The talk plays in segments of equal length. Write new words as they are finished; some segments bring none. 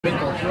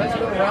Let's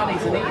go to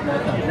Ronnie's and eat.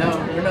 No,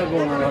 we're not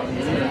going to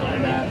Ronnie's and eat.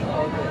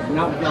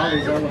 Not with all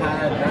these old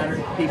high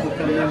people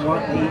coming in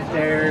wanting to eat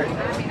there.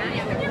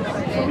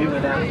 So we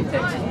went out to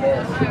Texas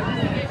Best.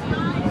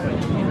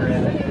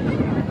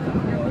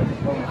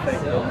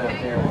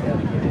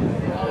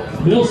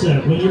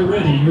 Millsap, when you're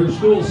ready, your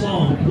school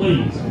song,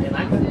 please.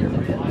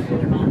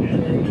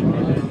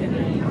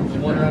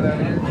 One right out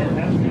here.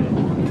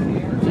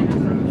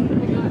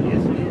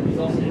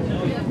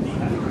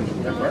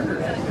 The burger.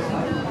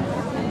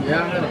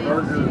 Yeah, I had a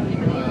burger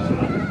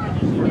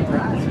for the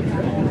price. I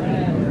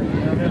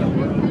had a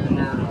burger.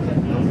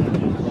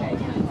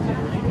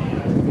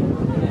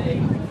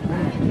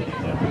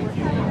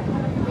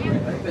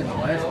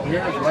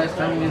 Yeah, it was the last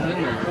time we was in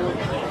there.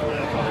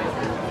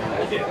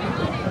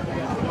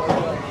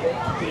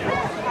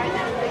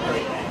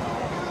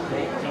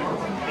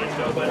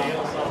 Nobody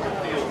else on the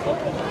field.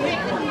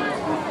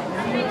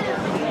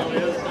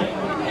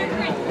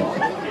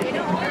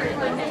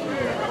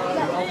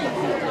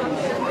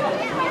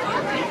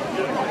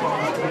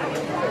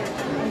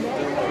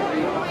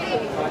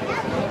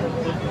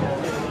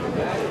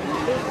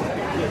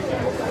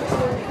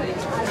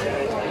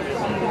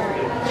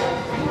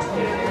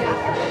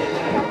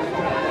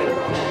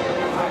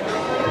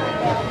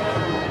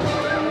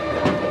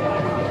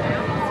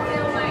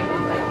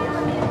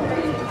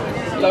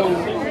 Hello.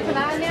 Can I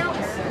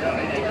announce?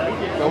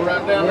 Go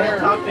right down there.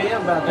 Talk to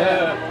him about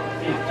that.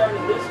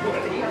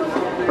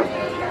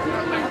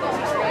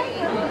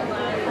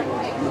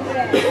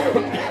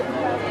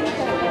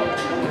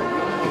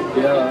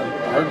 Yeah, I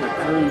heard the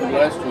crew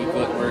last week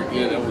wasn't very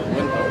good over the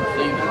window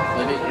either.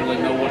 They didn't really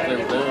know what they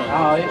were doing.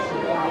 Oh,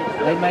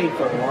 they made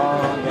for a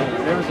long day.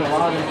 There was a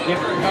lot of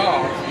different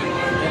calls.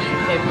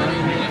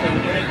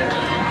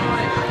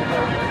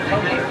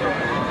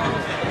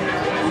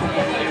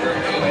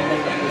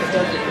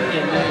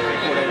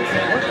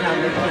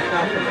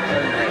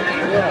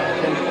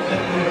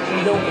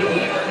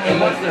 And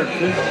once they're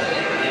good,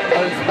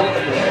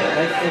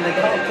 and they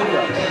call two of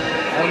them.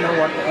 I don't know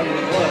what the other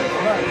one was,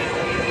 but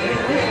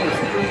this was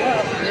screwed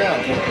up.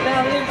 Yeah. Kicked it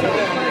out into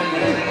it.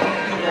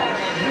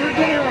 You were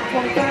getting on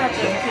 25,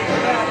 just kicked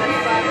it out.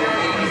 That's 5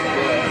 yards.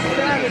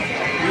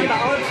 On the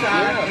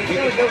outside, you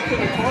gotta go to the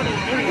 20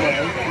 anyway.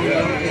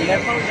 And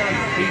that phone's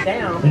gonna be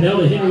down. And now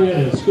the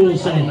Henrietta school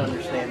song. I didn't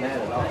understand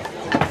that at all.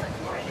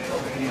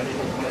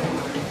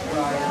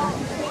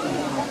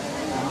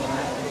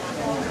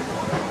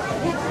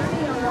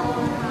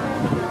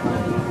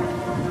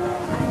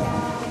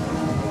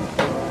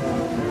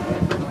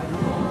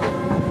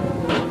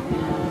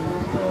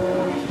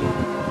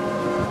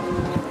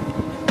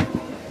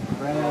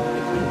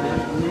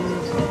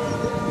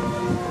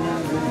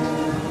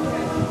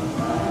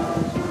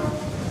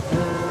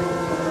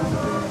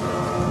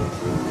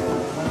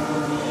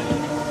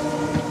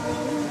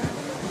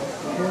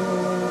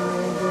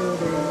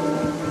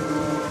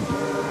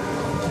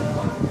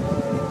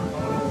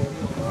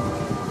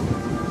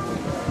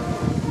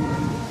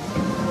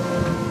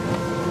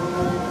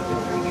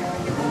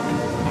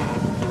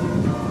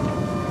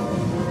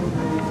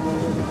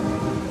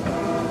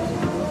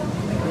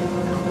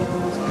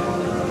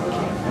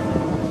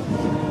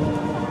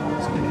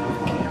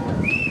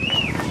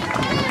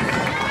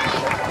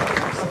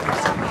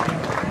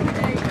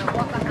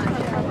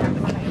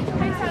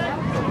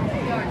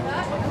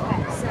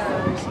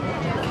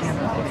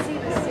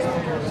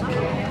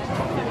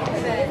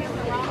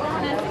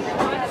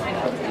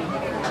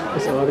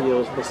 This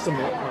audio is the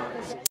cement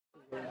box.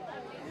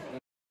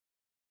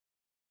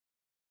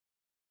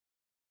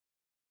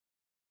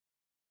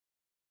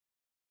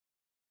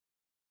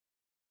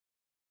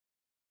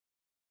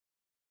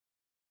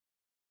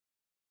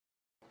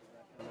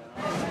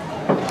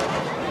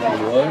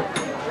 What?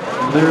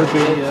 There'll be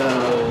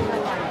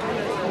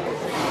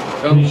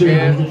Be sure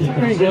that the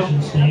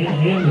concession stand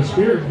and the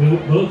spirit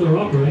booth both are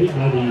operated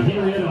by the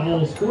Henrietta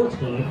All Sports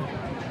Club.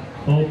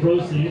 All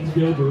proceeds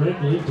go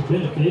directly to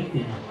benefit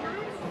the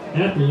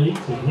athletes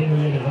of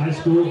Henrietta High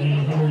School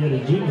and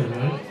Henrietta Junior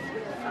High.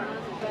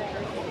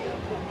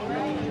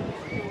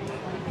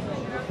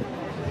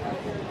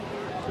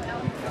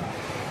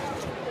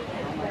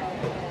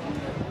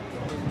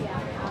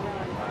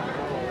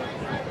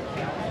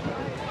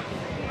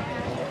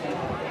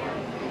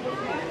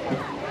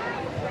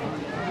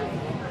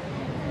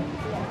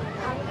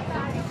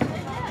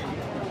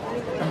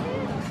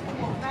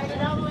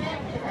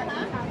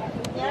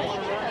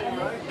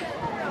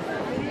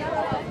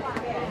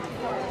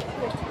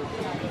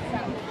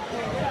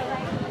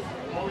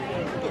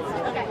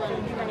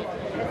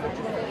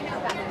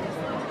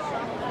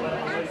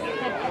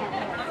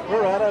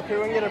 We're right up here.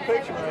 We can get a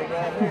picture right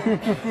now.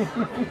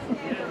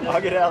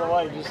 I'll get out of the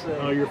way. Just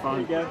oh, you're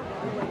fine. You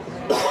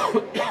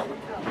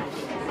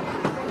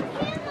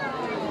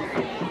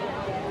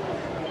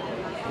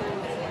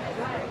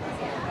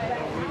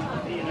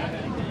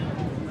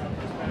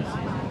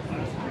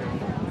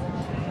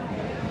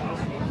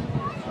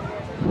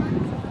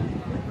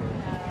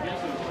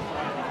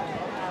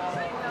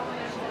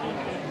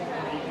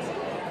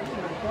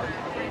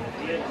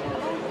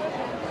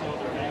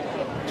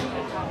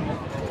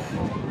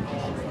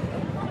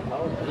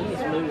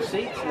moved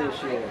seats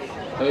this year.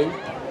 Who?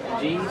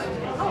 G's.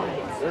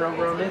 They're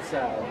over on this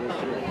side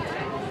this year.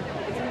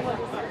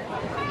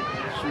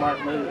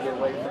 Smart move, get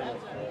away from the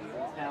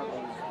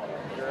housing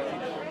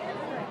garage.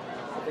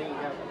 I think you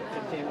got to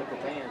contend with the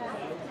van.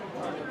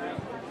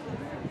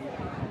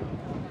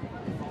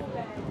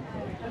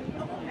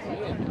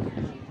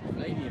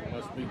 Stadium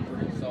must be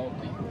pretty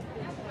salty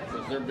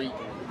because they're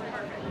beating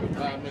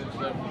 5 minutes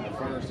left in the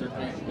first. They're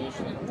beating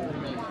Bushland 4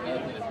 minutes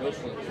nothing. And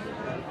Bushland's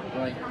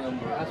ranked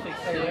number I think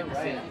 6. they're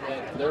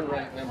ranked. They're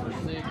ranked number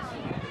 6 in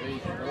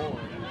Division 1.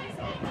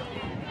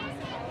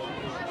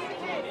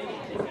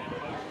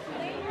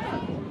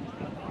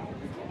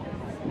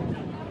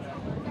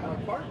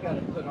 Park got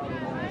to put on the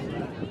last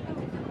night.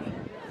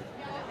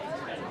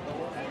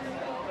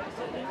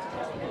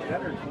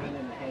 Gutters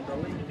winning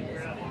handily.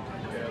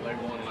 Yeah, they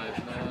won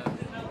last night.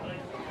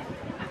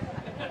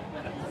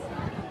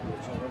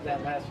 Was that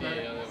last night?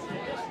 Yeah, that was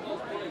last night.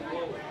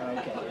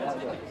 Okay, that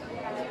was.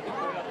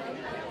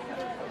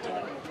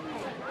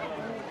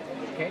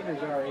 The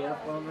Cater's already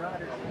up on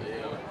Ryder.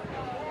 Yeah.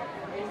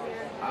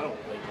 I don't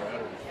think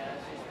Ryder's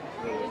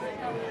really that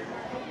good.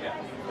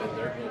 But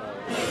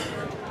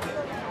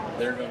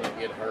they're gonna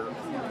get hurt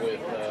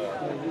with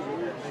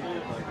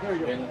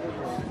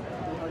penalties.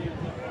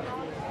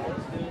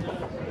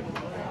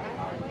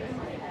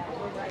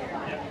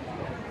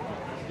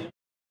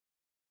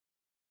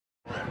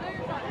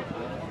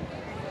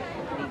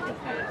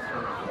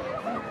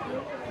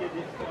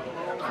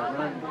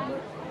 Run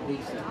looked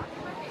decent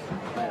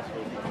last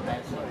week.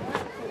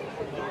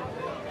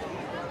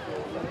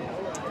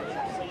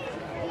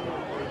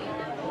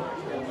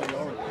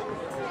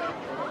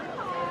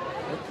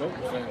 That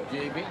coach on the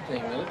JV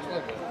team, it looks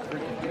like a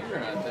freaking junior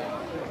high team.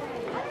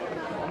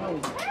 I know we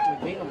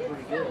beat them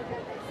pretty good.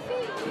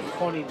 It's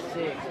 20-6,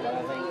 but I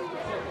think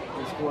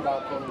we scored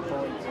all 20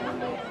 points on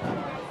the.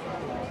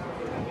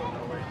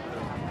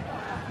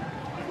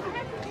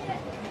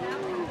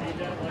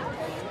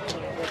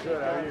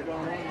 Good, how are you?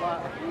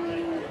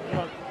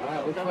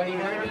 Alright, which way you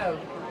gotta go?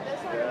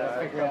 Yeah,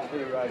 I come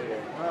through right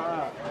here.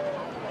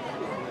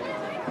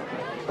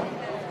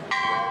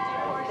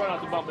 Try not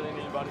to bump into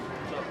anybody.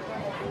 So.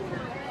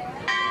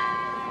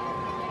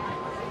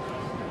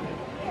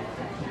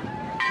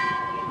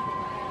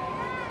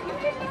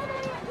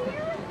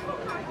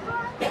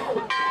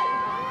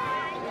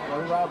 Go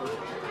Robert.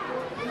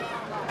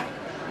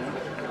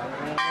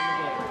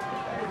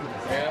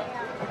 Yeah.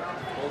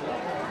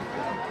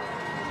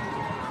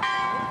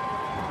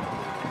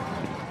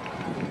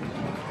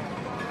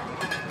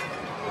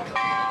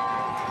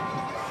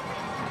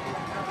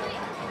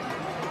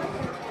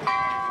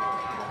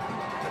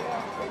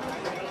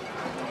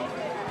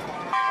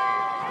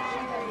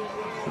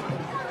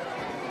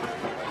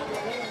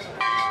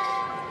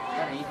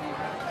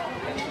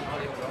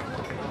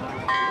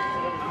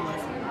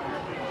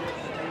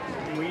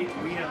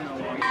 We have no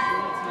water.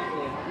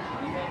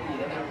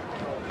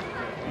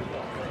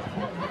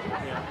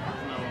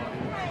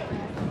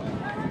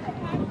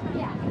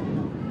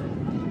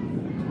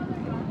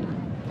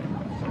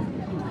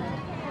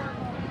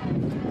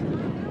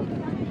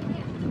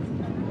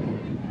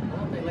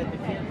 Well, they let the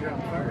kids run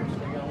first.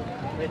 They're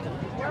gonna let the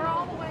We're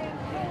all the way.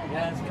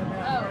 guys come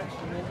out first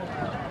and then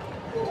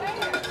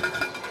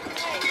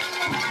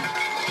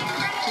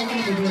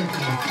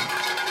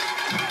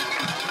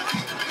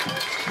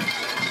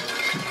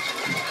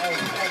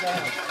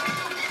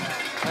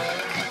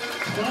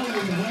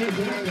Following the high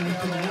breakdown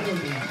from out of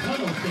the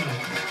tunnel side.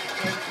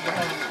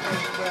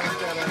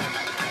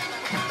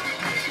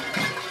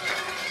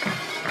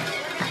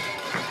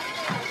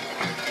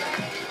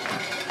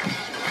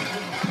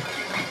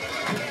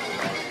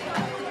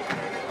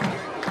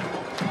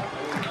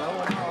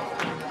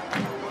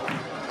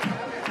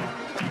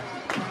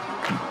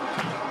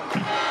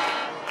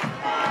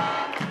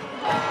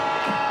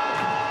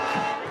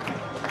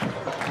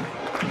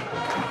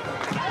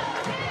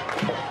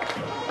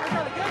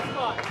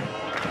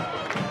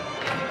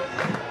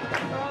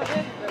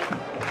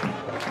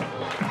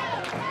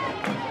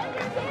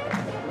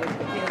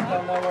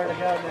 don't know where to go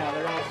now.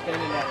 They're all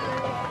standing out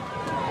there.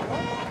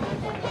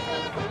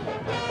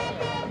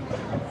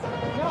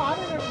 No, I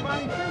didn't ever buy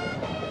anything.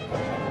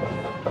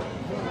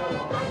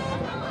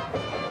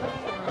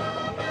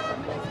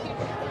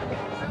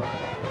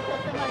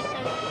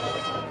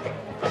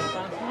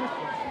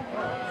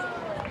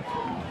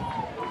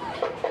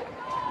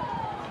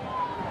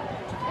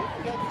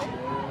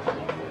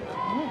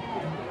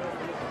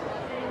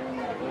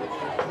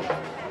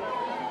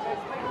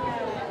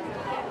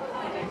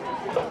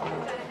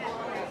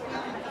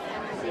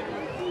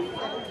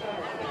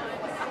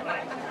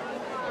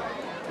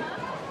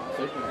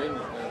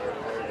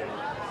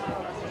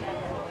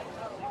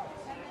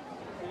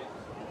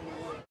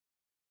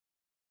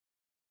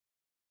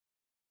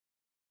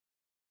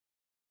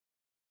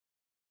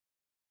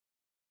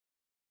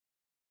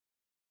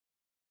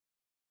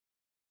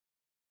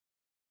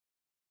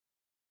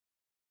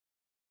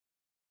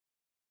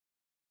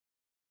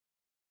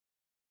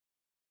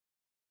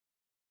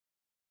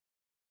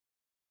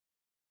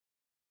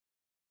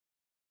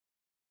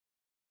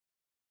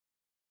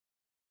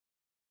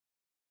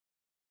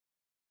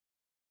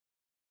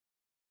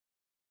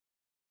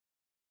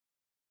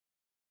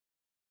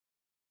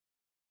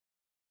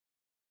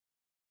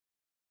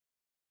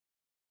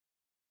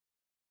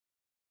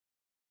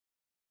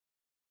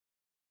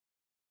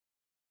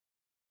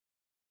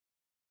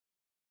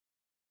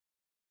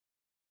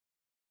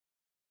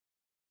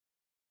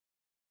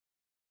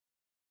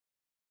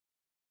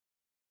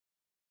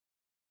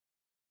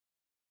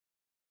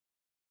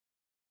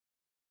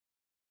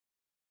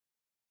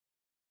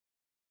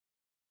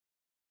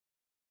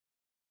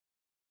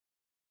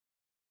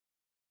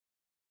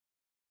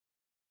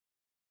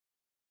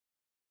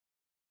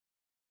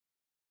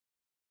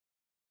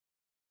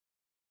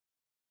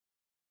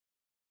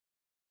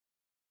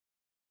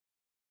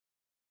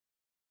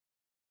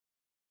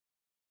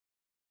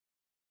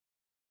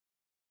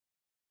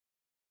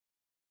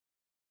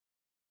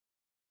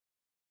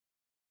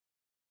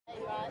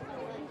 Right, so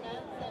let know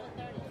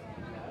 7:30.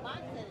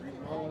 Mike said it's at 8.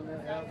 Oh, and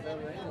they're out there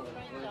So anyway,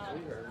 Frank as we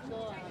heard. Go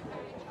out.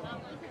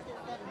 Mom, we said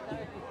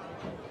 7:30.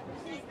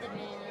 She's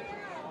demanding.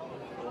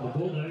 The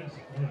Bulldogs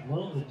have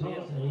won the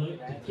toss and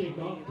elect to kick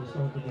off to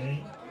start the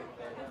game.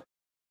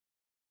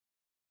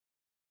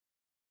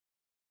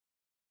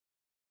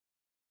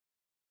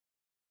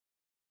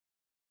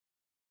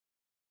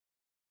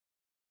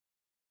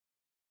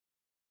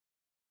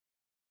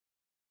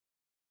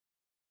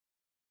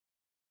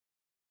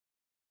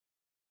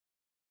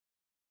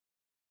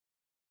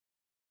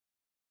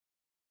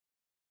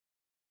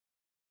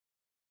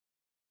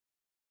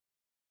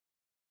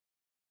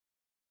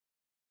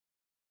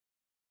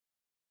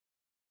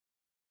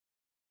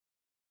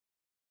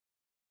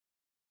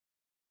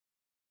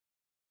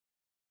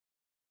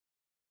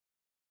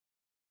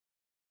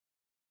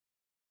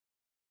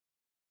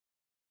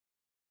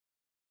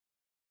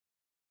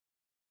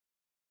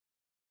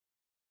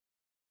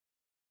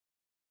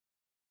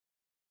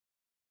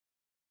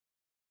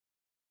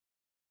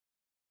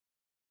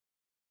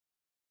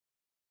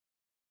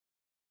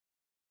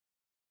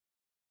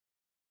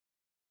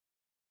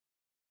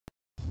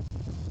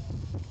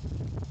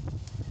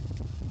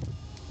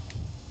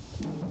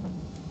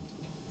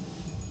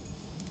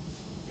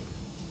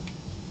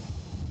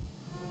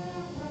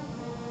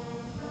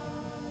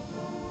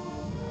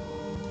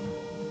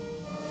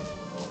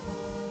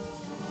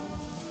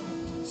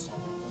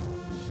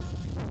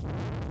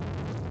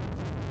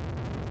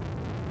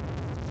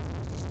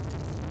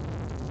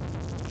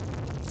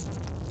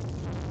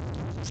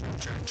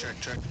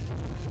 Check.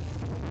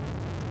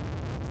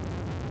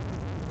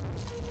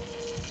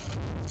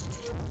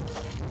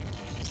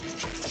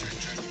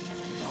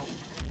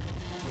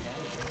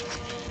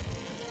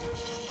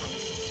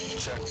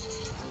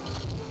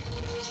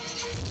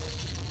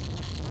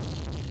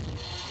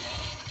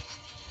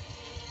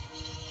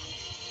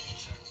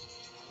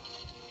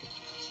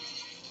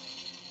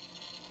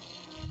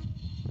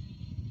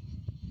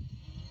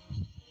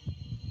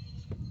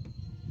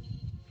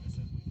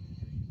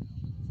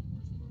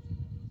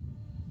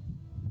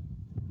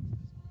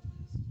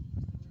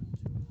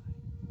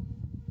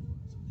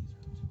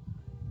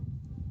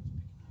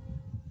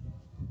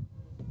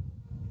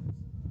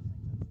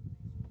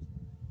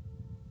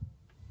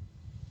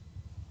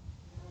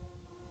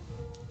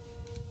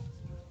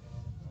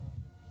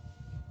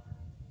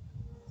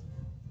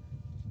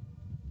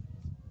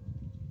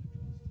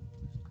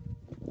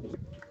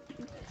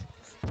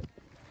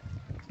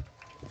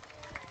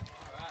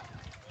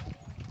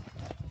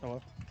 Hello?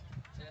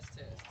 Test.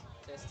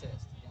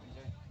 You got me,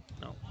 Jay?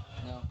 No.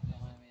 No, you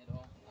don't have me at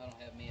all? I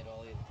don't have me at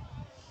all either.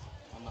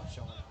 I'm not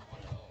showing I'm on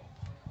at all.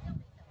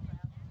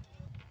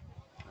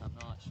 I'm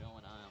not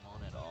showing I am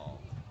on at all.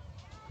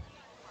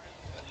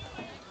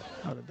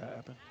 How did that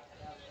happen?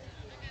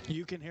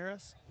 You can hear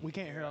us? We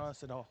can't hear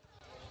us at all.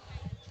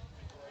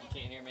 You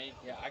can't hear me?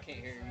 Yeah, I can't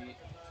hear you.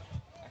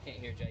 I can't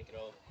hear Jake at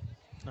all.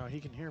 No, he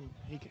can hear me.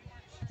 He can.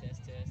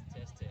 Test. Test.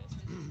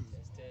 You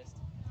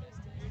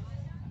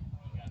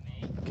got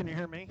me? Can you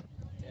hear me?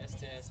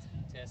 Test.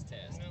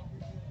 No.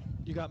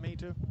 You got me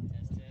too?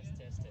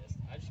 Test.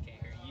 I just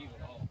can't hear you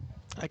at all.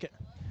 I can.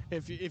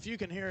 If you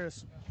can hear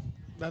us,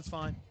 that's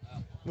fine.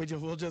 Oh.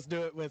 We'll just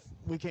do it with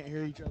we can't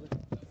hear each other.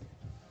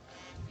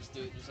 Just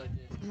do it just like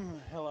this.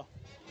 Hello.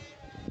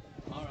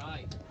 All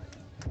right.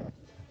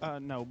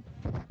 No.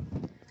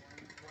 Hopefully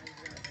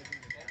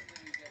we got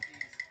these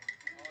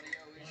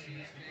audio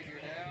issues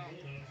figured out.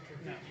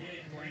 No,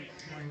 blank.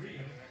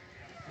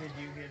 Did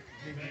you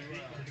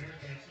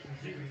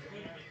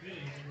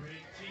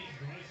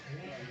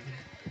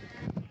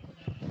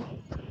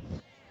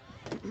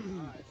All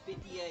right,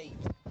 58.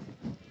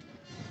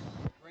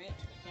 Grant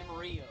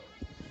Camarillo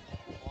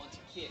on to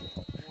kick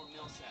for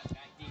Millsap.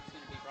 Back deep is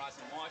going to be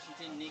Bryson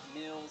Washington, Nick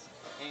Mills,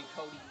 and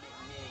Cody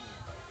McMillian.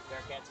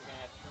 Bearcats are going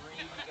to have 3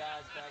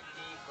 guys back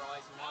deep.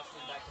 Bryson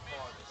Washington back to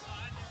farthest.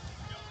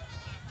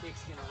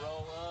 Kick's going to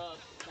roll up,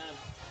 kind of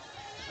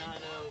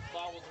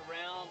bobbles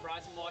around.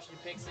 Bryson Washington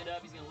picks it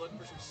up. He's going to look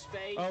for some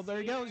space. Oh, there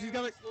he goes. He's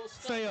got to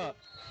stay up.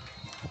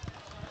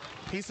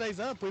 He stays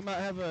up. We might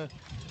have a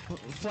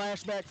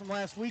flashback from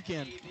last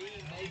weekend.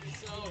 Maybe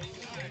so. He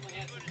definitely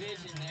had some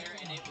vision there,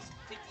 and it was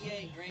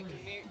 58. Grant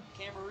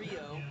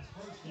Camarillo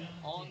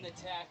on the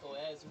tackle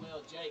as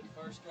well. Jake,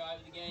 first drive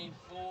of the game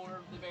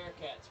for the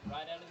Bearcats.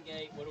 Right out of the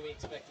gate, what are we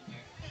expecting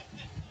here?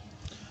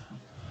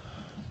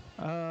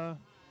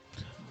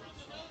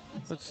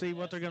 Let's see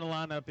what they're going to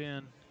line up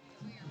in.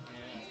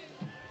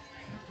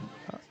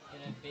 It's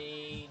going to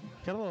be...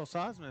 Got a little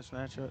size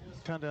mismatch,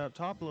 kind of up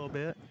top a little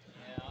bit.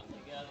 Yeah, you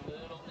got a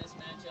little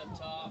mismatch up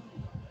top.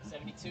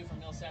 72 from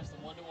Millsap's the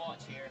one to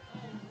watch here.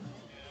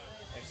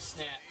 There's a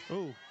snap.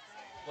 Ooh.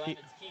 Blevins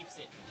keeps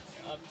it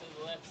up to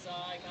the left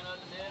side, kind of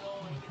in the middle,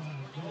 and he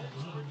gets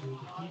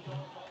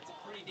it's a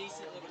pretty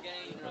decent little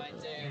gain right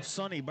there.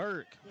 Sonny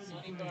Burke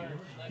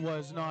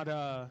was not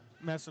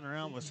messing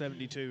around with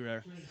 72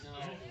 there. No,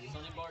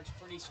 Sonny Burke's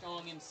pretty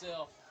strong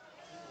himself.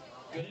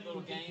 Good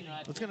little gain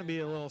right there. It's going to be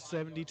a little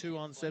 72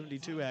 on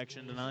 72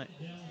 action tonight.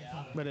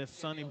 Yeah. But if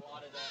Sonny... A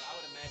lot of that. I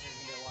would imagine there's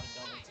going to be a lot of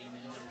double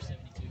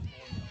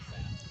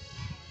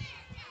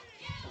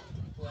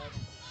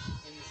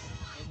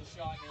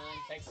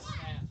Takes a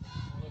snap.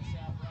 Looks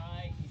out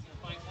right. He's going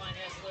to find Klein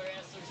Essler.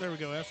 Essler's There we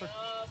go, gonna Essler. stay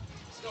up.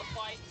 Still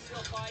fighting.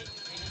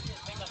 And he's going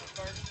to pick up the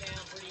first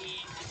down pretty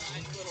easy.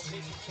 Nice little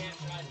pitching chance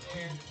right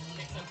there.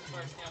 Picks up the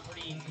first down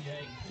pretty easy,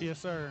 Jake. Yes,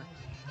 sir.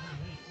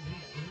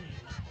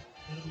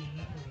 That'll be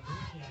enough for a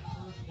Bearcat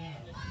first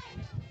down.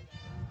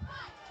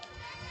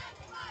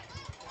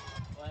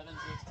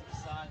 Blevins looks to the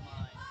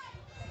sideline.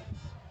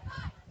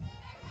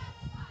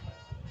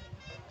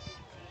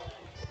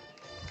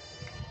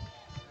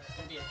 It's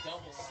going to be a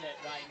double set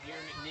right here.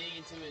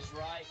 McNegan to his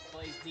right,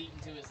 plays Deaton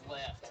to his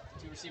left.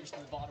 2 receivers to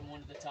the bottom,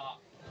 1 to the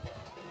top.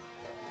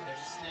 There's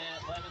a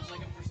snap. Blevins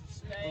looking for some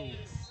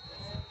space.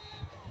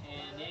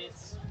 And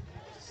it's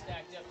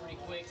stacked up pretty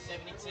quick.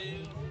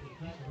 72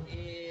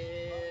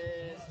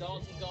 is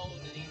Dalton Golden.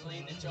 He's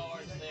leading the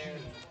charge there.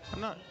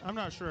 I'm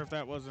not sure if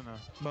that wasn't a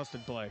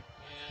busted play.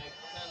 Yeah, it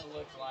kind of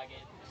looked like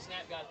it.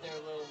 Snap got there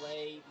a little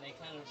late, and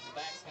the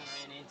backs kind of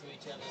ran into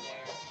each other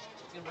there.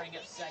 It's going to bring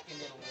up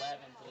 2nd and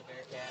 11 for the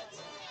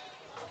Bearcats.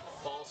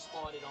 Ball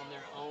spotted on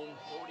their own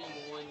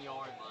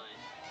 41-yard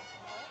line.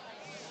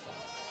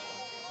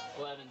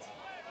 Blevins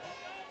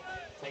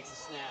takes a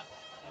snap,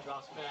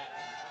 drops back,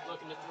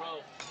 looking to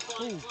throw.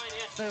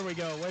 There we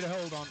go. Way to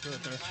hold on to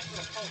it there. Nice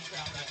little post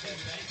route right there,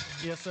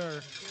 Jake. Yes,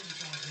 sir.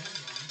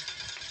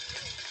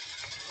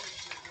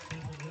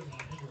 Number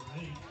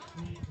 8,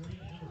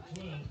 number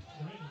 12,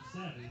 Brandon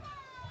Savage.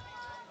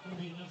 That'll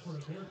be enough for a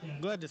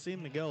Bearcat. Glad to see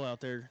him to go out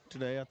there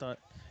today. I thought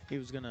he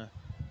was going to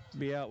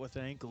be out with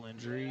an ankle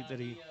injury that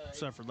he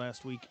suffered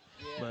last week.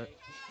 Yeah, but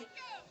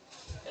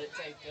had it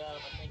taped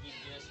up. I think he's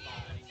just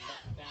fine. He's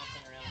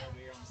bouncing around over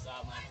here on the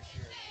sideline for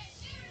sure.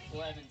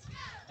 Blevins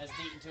has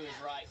Deaton to his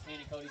right,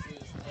 Cannon Cody to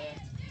his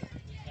left.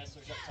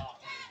 Essler's up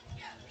top.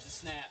 There's a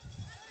snap.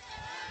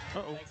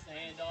 Takes the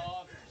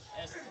handoff.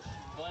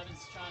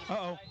 Blevins trying to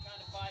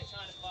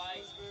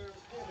fight.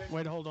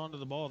 Way to hold on to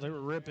the ball. They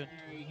were ripping.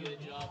 Very good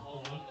job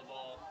holding on to the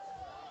ball.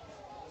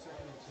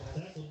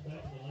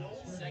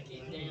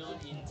 2nd down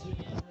and 10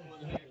 for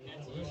the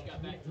Bearcats. He just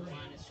got back to the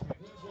line of scrimmage.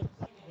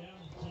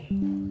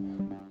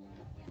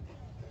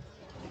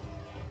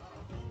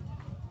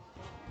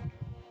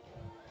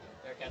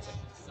 Bearcats up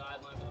to the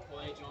sideline for the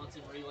play.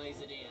 Johnson relays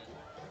it in.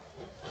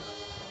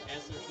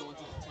 Essler's going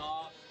to the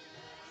top.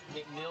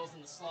 Nick Mills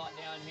in the slot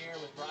down here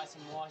with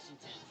Bryson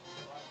Washington.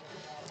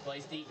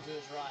 Plays deep to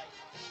his right.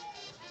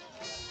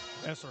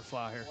 Essler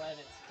fly here.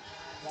 Blevins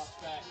drops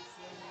back.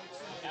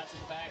 Out to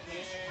the back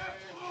here.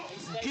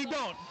 Keep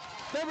going.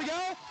 There we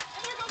go.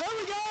 There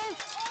we go.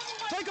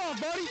 Take off,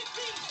 buddy.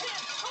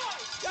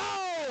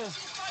 Oh!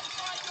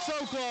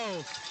 So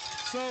close.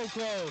 So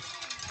close.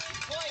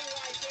 Play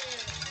right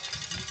there.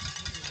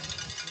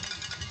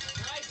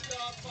 Nice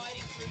job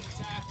fighting through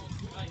the tackles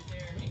right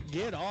there.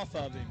 Get off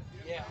of him.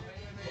 Yeah.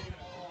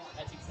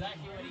 That's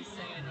exactly what he's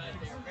saying right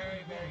there.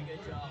 Very, very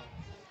good job.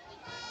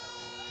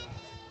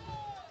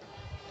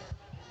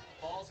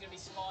 Ball's going to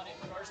be spotted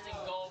 1st and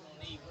goal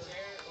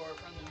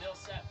from the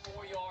Millsap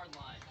 4-yard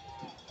line.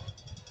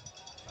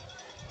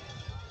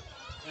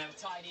 We're going to have a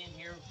tight end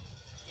here.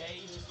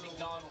 Gage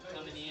McDonald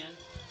coming in.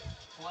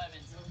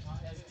 Blevins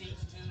has Deaton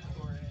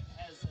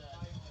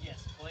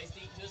plays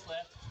Deaton to his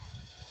left.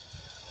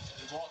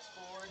 He walks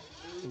forward.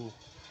 Ooh.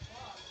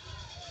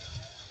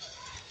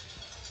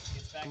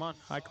 Gets back. Come on,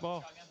 hike the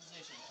ball. Shotgun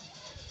position.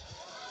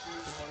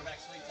 Quarterback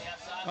sweep to the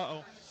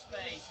outside.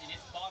 Space, and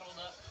it's bottled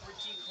up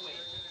pretty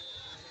quick.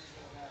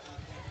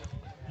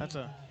 That's a...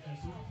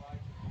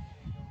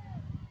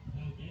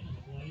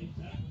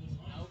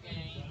 No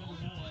gain on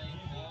the play.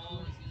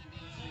 Ball is going to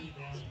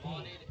be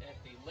spotted at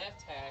the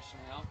left hash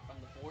now from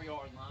the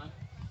 4-yard line.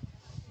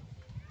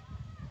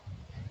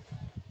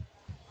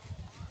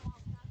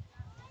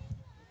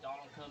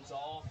 Donald comes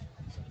off,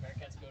 so the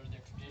Bearcats go to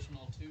their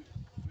traditional 3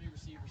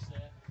 receiver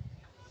set.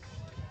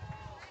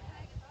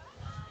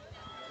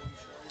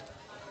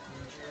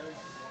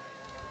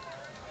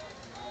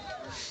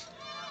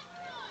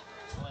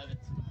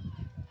 Blevins is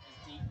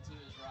deep to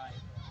his right.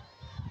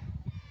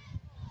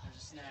 There's a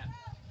snap.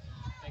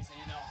 Takes a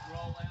handoff,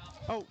 roll out.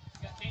 Oh.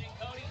 He's got Cannon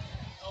Cody.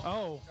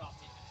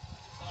 Dropped it.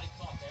 Thought he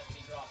caught that, but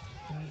he dropped it.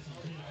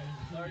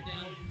 3rd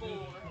down and 4. Or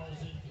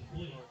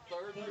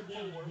 3rd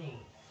and 4.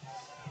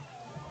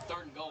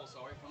 3rd and goal,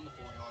 from the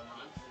 4-yard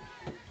line.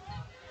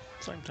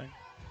 Same thing.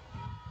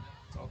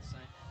 It's all the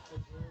same.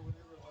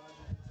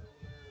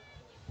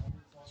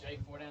 Jake,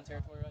 4-down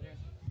territory right here?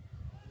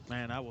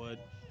 Man, I would.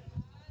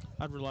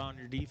 I'd rely on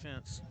your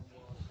defense.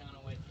 Kind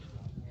of with you.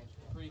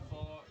 Pretty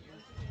far. You're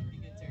in pretty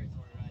good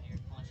territory right here.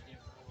 Punched in.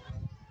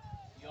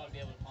 You ought to be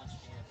able to punch it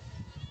in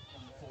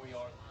from the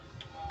 4-yard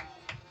line.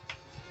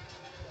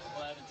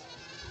 Blevins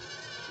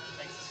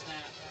takes a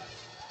snap.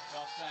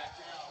 Drops back.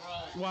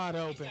 Throws. Wide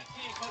open.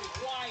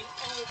 Wide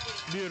open.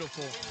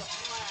 Beautiful. In the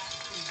flat.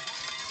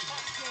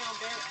 Touchdown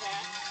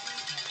Bearcats.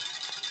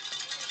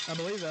 I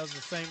believe that was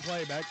the same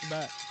play back to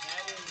back.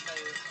 That is,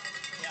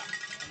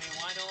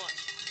 why not?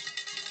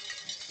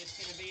 It's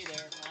going to be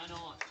there. Why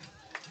not?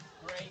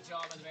 Great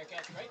job by the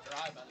Bearcats. Great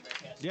drive by the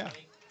Bearcats. Yeah.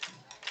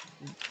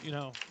 You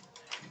know,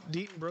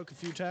 Deaton broke a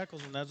few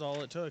tackles, and that's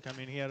all it took. I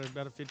mean, he had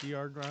about a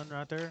 50-yard run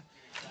right there.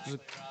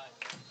 Exactly right.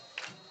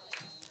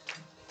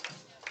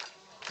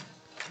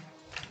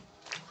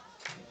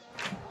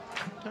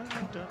 Dun,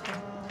 dun, dun,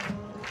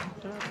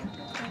 dun, dun,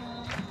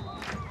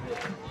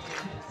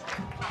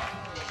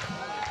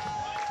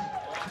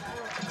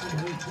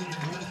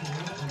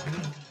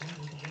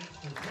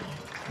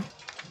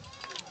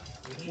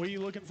 What are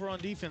you looking for on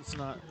defense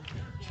tonight?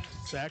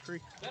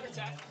 Zachary? Better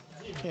tackle.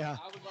 Yeah.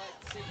 I would like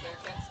to see the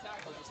Bearcats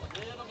tackle just a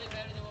little bit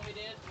better than what we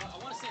did. I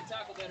want to see them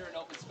tackle better in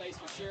open space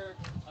for sure.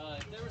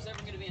 If there was ever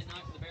going to be a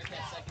night for the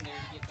Bearcats secondary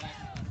to get back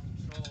under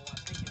control, I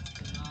think it's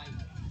tonight.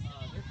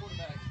 Their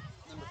quarterback,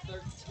 number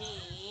 13,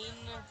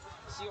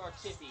 C.R.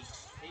 Tippy,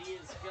 he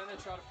is going to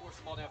try to force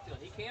the ball downfield.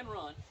 He can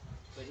run,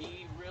 but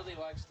he really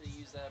likes to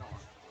use that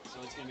arm.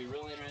 So it's going to be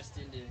really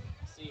interesting to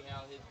see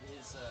how his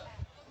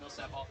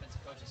Millsap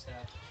offensive coaching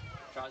staff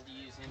tries to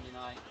use him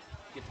tonight,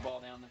 get the ball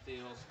down the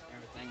field,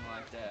 everything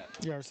like that.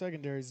 Yeah, our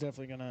secondary is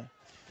definitely going to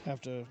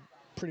have to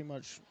pretty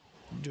much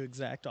do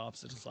exact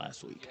opposite as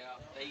last week. Yeah,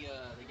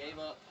 they gave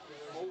up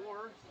I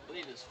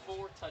believe it was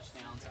 4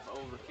 touchdowns of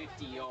over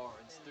 50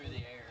 yards through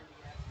the air.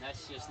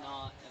 That's just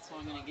not, that's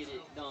not going to get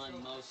it done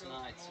most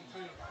nights.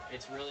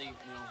 It's really,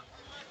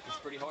 it's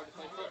pretty hard to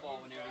play football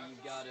whenever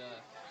you've got,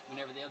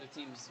 whenever the other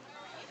team's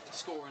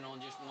scoring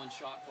on just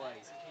one-shot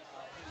plays.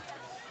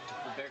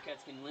 If the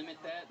Bearcats can limit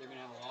that, they're going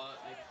to have a lot,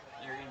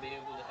 they're going to be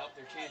able to help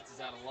their chances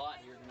out a lot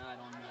here tonight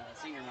on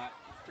senior night.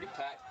 Pretty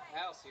packed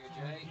house here,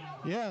 Jay.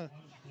 Yeah.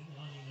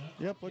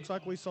 Yep, looks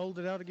like we sold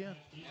it out again.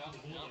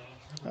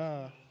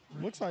 Yeah.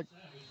 Looks like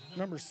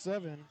number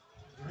 7,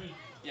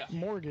 Yeah.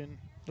 Morgan,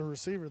 the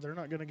receiver, they're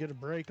not going to get a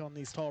break on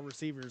these tall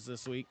receivers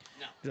this week.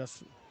 No.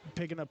 Just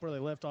picking up where they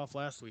left off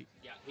last week.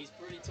 Yeah, he's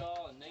pretty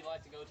tall, and they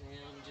like to go to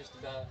him just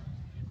about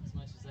as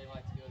much as they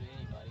like to go to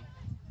anybody.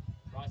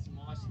 Bryson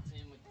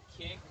Washington with the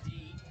kick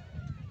deep.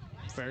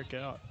 Fair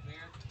catch.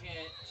 Fair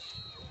catch.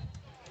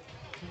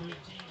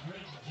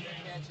 Fair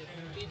catch at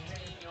the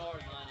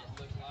 15-yard line, it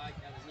looked like.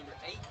 That was number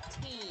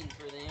 18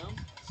 for them,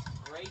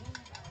 Braden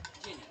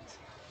Jennings.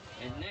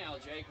 And now,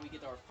 Jake, we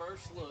get our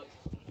first look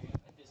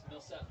at this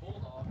Millsap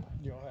Bulldog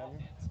Y'all have him?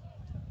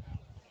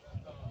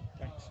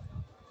 offense.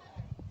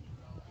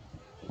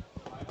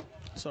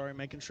 Thanks. Sorry,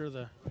 making sure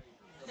the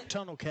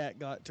tunnel cat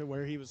got to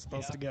where he was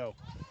supposed to go.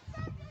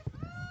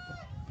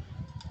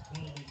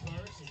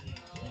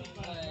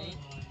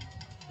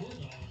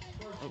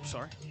 Oh,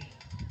 sorry.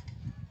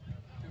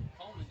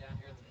 Coleman down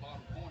here at the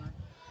bottom corner.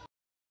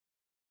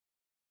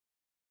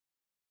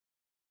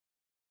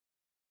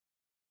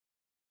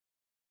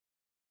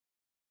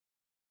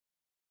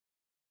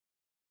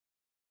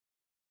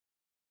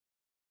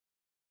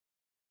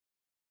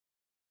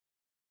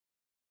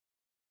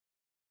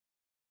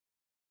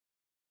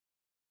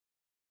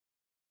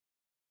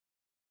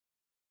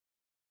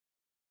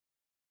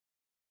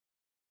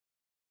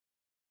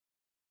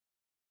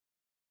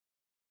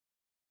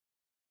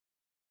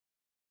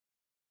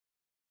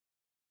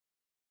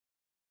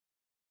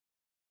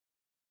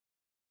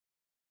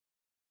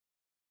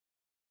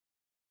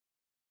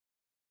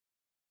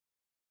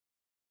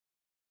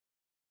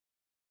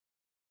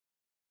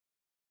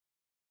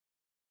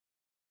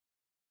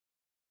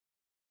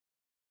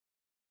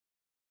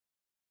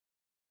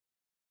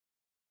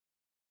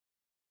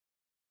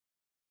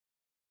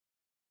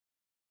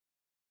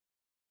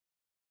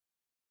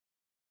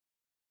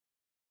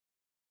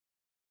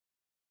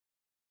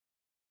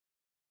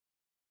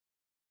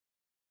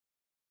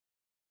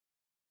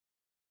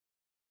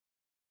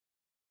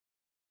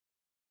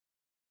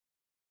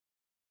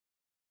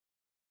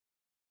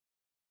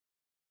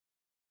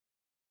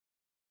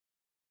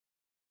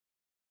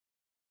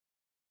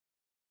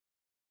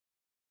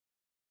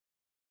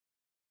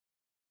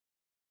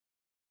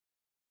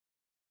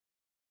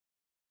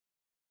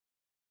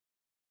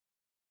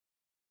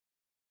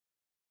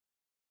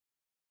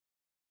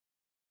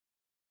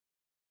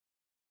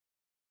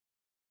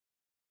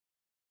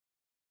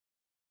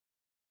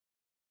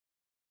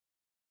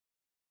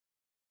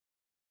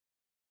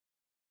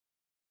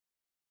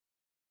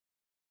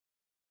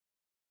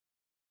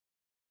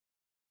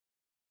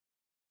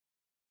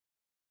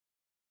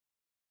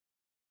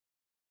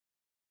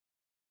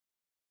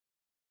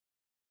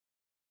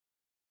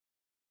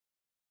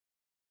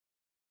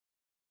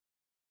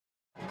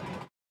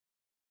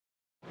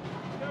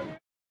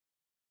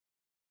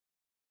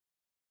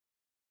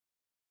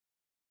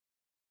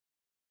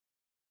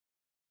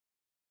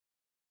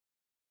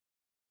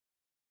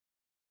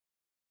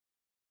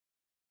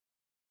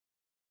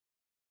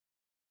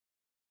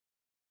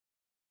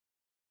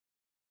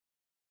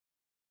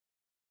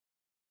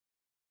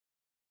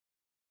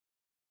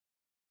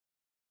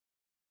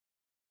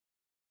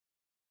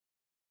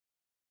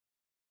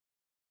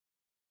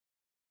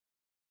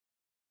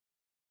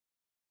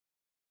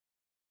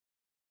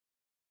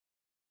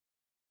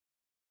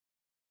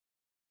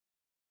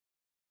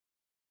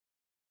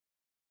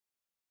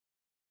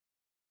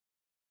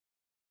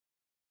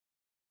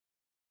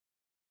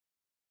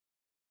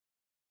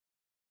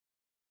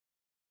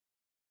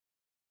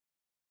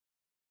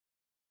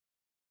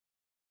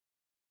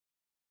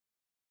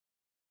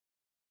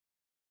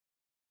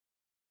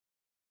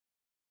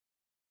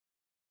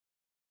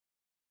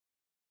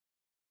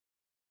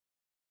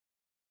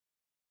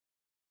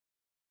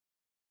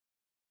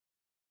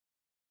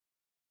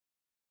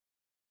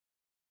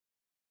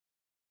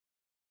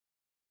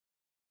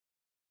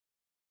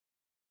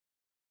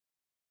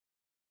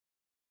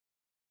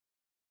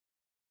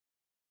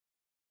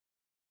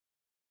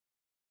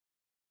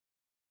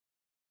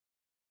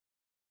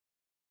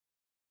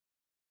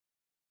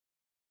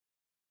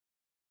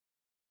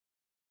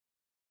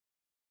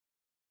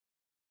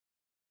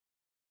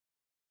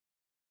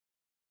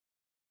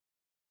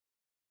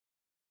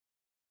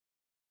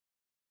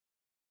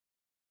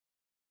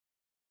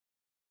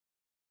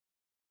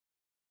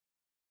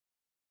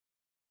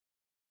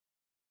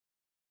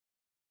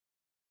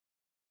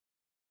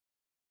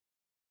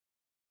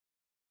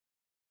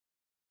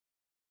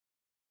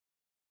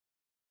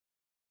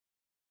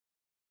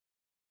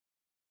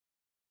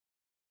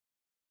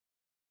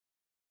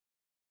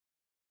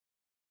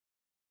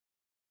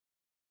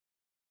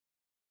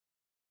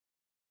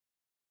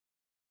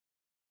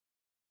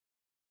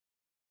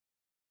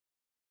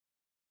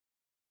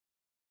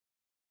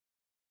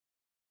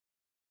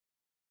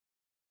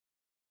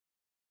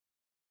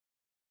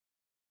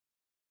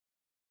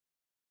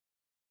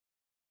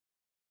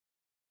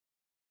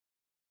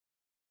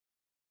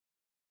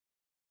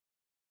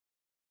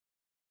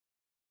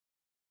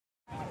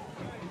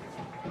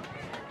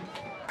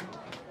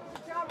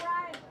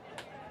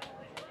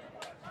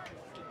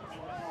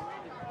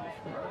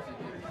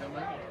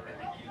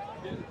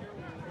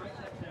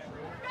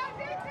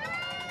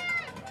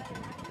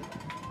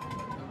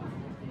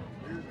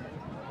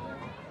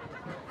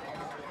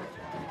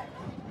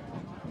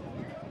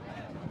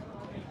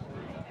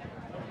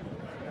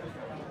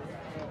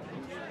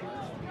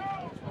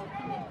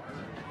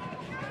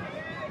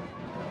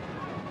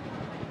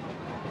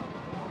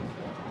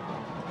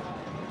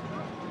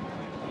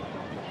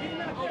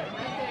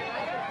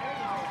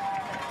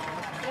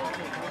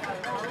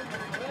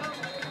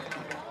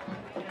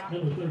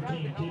 Number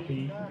 13,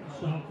 Tippy,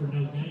 stopped for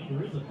no gain.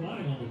 There is a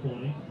flag on the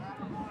play.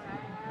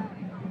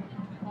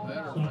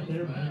 Stop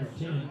there by number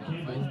 10,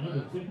 Campbell, and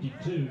number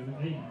 52,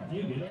 Aiden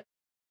Fugit.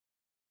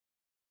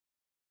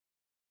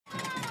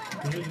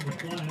 Raising the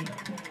flag.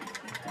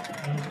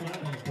 No flag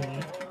on the play.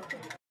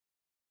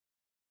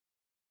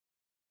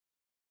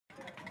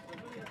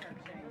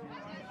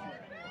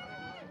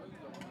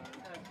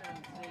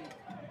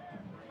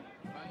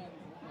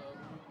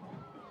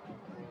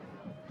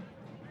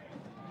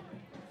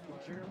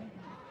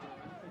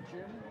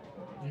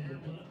 And the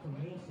punt from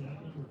Millsap,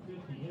 number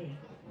 58,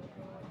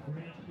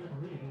 Grant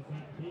Camarillo,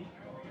 got beat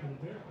for the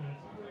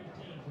Bearcats, number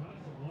 18,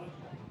 Bryson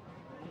Washington.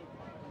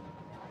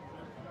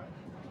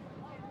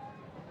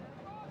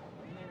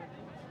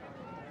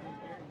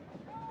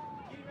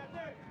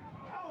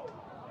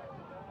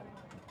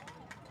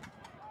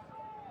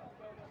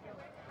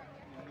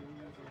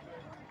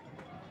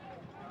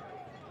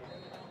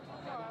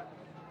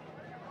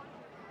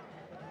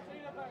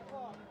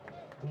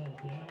 Ball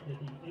down at the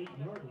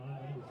 8-yard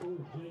line, number 4,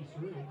 Jace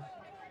Riggs.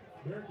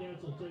 Bearcats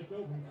will take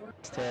over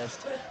first. Test.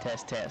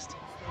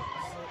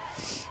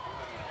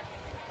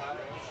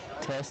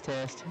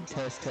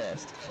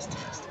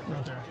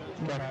 Right there.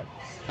 All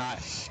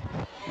right,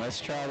 let's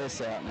try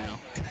this out now.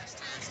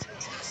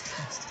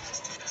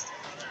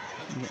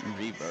 I'm getting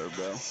reverb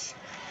though.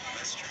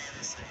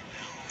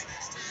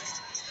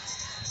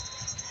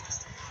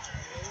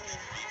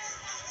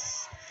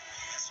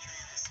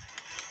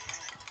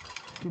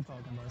 Keep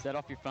talking, bud. Is that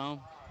off your phone?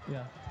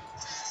 Yeah.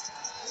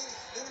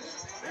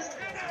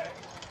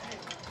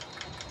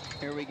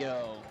 Here we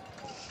go.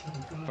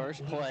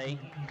 First play.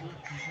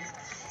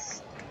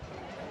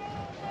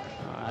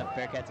 All right,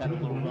 Bearcats had a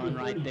little run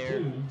right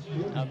there.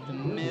 Up the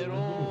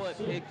middle, it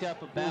picked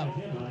up about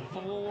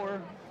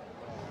 4.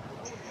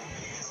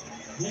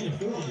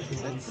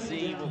 Let's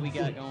see what we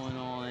got going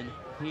on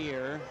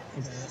here.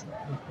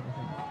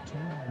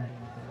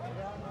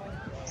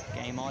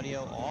 Game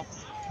audio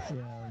off.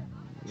 Yeah,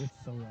 it's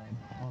so loud.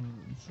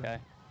 Okay.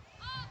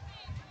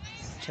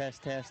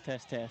 Test.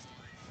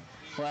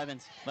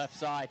 Blevins, left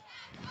side.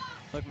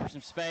 Looking for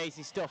some space.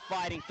 He's still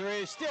fighting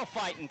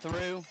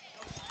through.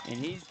 And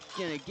he's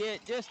going to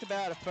get just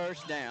about a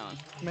first down.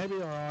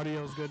 Maybe our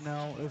audio's good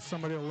now, if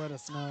somebody will let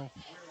us know.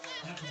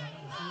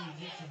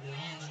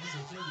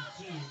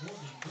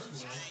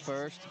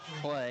 First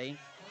play.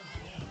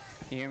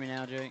 You hear me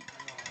now, Jake?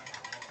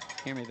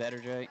 Hear me better,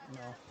 Jake?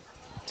 No.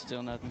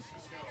 Still nothing.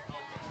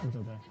 It's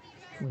okay.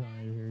 We don't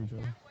need to hear each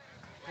other.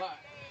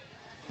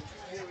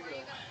 Here we go.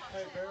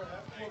 Hey, Bear,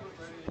 have quarter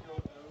ready to go.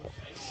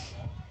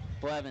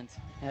 Blevins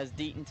has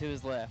Deaton to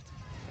his left.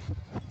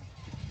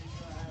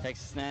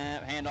 Takes a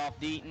snap, hand off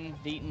Deaton.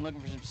 Deaton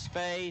looking for some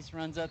space,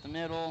 runs up the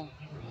middle,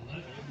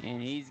 and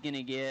he's going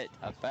to get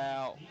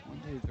about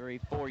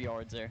 4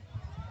 yards there.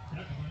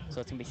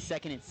 So it's going to be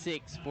 2nd and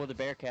 6 for the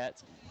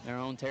Bearcats. Their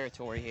own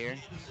territory here.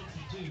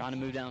 Trying to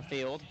move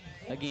downfield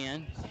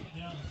again.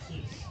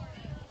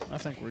 I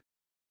think we're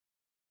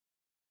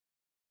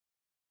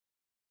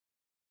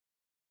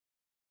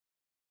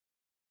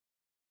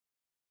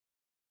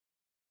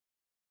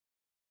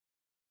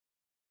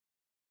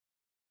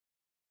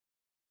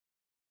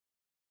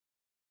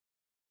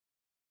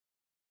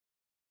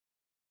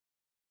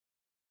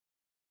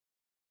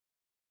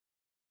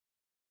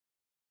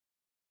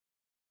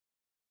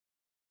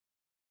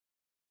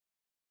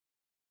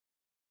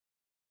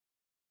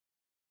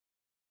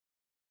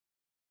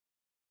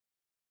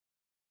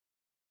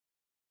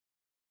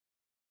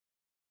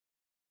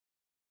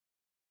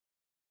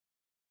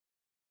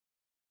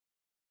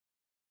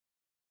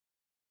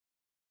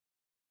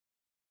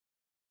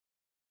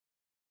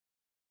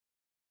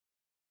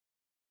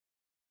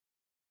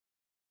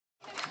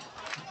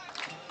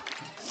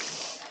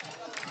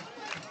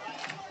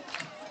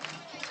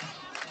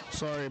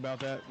sorry about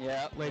that.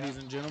 Yeah, ladies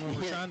and gentlemen,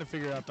 we're trying to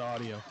figure out the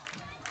audio.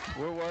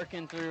 We're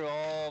working through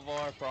all of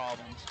our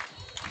problems,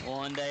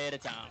 one day at a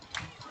time.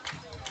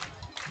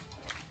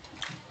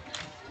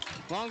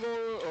 Long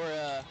goal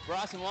or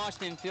Bryson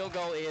Washington field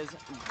goal is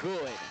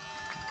good.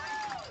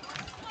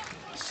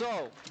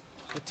 So,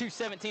 with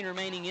 2:17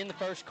 remaining in the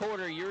first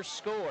quarter, your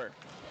score: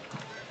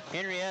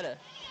 Henrietta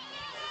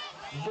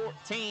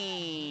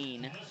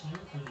 14,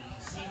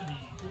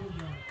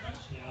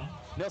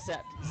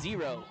 Millsap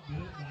 0.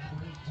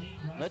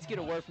 Let's get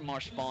a word from our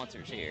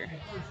sponsors here.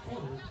 That's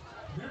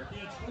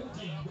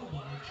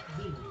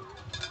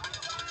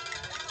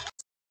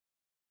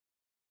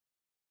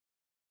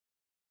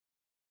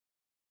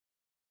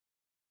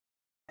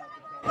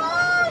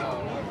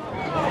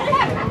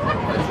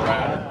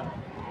right.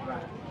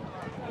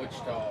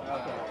 Wichita.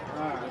 Okay,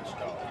 all right.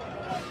 Wichita.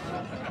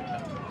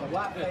 The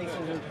white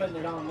faces are putting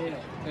it on them.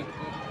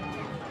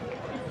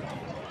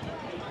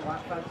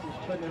 White faces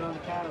putting it on the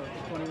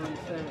Coyotes,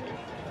 21-7.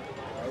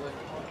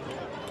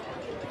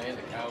 And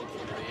the Coyotes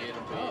are dead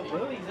and Oh, beating.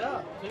 Bowie's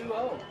up,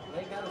 2-0.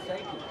 They got a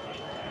safety.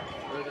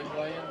 Where are they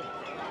playing?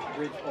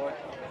 Bridgeport.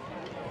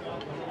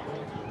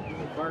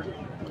 Burger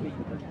beat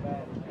pretty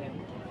bad. And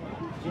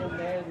Jim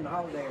Ned and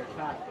Holiday are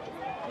tied.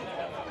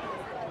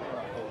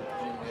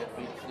 Jim that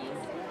beats them.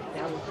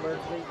 Galesburg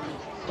beating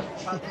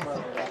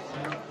Foxborough that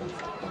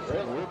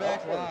year. We're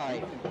back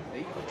live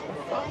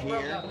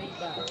here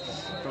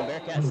from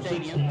Bearcat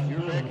Stadium.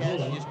 Your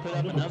Bearcats just put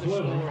up another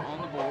score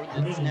on the board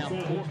that's now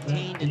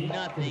 14-0.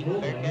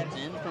 Bearcats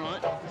in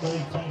front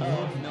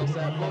of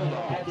Millsap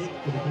Bulldogs.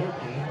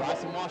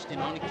 Bryson Washington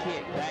on a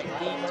kick, back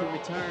deep to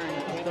return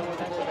for the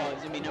Bulldogs.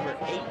 It's going to be number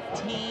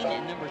 18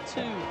 and number 2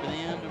 for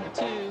them. Number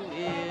 2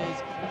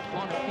 is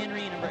Connor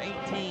Henry, and number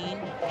 18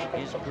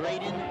 is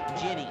Graydon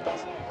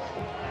Jennings.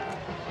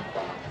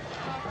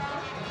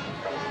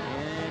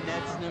 And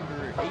that's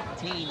number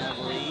 18, I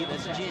believe.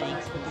 That's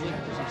Jennings. He's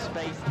looking for some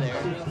space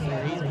there.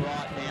 He's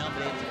brought down,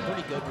 but it's a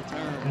pretty good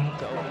return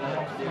to open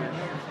up their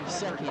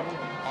second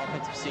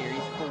offensive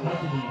series for the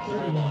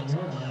Bulldogs.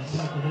 All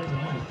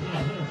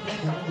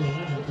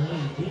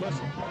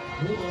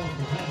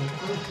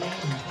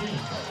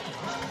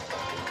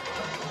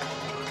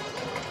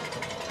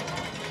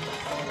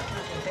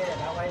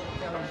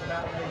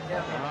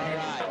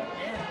right.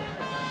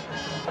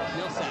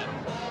 Millsap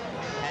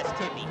has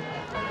Tippy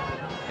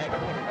at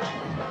quarterback.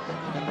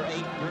 Number 8,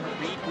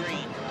 Reed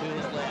Green to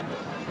his left.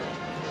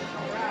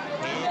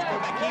 And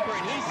quarterback keeper,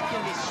 and he's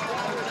going to be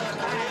swallowed up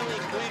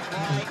really quick.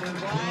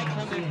 Flag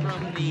coming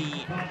from the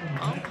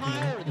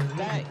umpire or the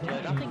back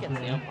judge. I think it's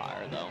the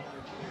umpire, though.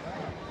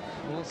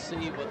 We'll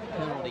see what the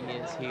penalty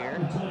is here.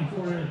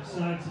 24 Eric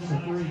Sykes,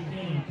 number 3,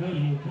 Kenny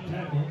Cody with the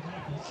tackle.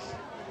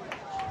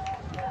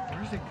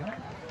 Where's it going?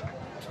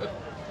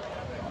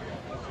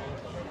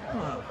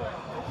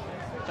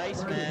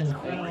 Face mask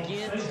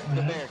against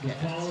the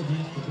Bearcats.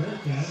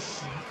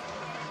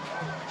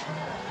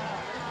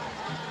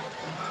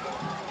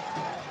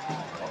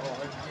 Oh,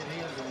 let's get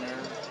his in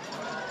there.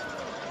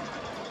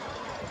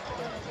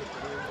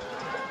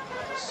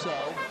 So,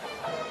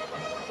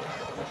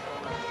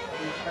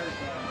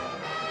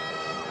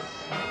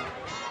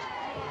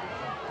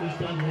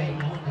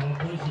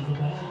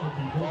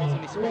 ball's going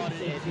to be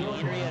spotted at the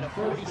Henrietta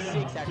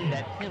 46 after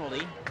that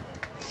penalty.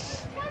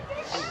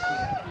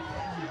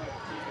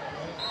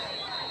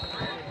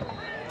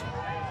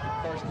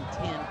 First and 10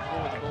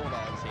 for the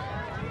Bulldogs here.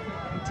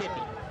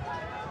 Tippy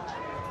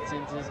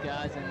sends his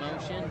guys in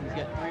motion. He's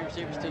got 3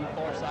 receivers to the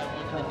far side,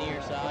 1 to the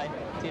near side.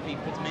 Tippy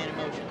puts man in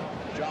motion,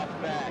 drops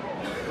back,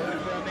 looking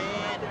for a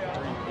man,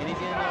 and he's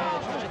in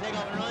trying to take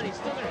off and run. He's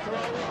still going to throw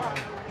it.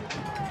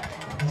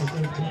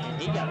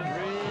 And he got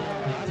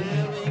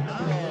really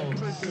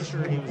close. Pretty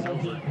sure he was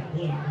over.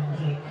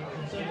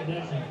 Second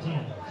down and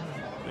 10.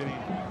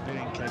 They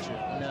didn't catch it.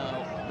 No,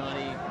 not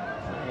even.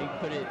 He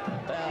put it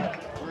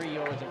about 3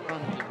 yards in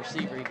front of the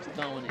receiver he was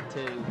throwing it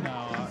to.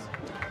 No,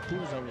 he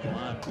was over the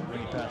line when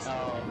he passed it. I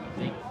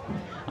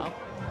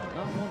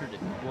wondered if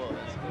he was.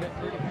 He got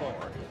pretty far.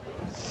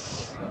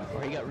 Or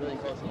he got really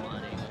close to the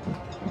line anyway.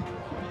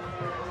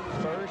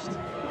 First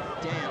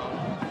down.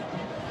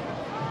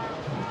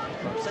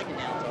 Or second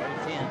down, sorry,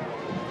 10.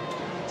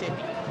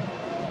 Tippy.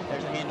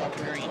 There's a handoff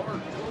to Green.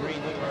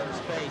 Green looking for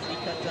space. He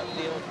cuts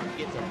upfield,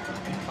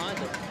 finds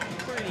a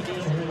pretty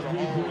decent little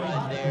hole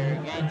right there.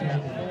 Gains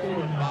about 4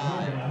 or 5.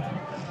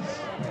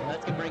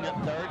 That's going to bring up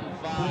 3rd and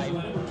 5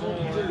 for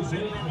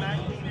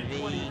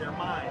the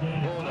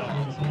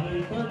Bulldogs.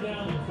 Third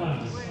down and 5.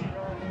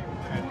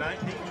 And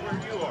 19's where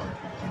you are.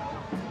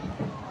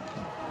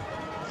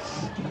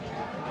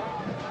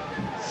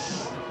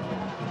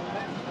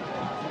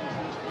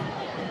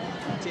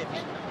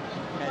 Tippy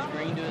has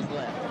Green to his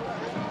left.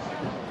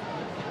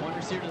 1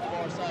 receiver to the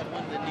far side,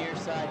 1 to the near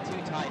side, 2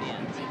 tight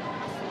ends.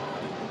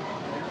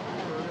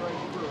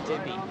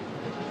 Tippy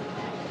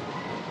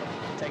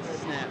takes a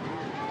snap.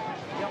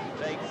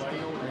 Fakes,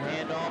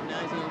 handoff, now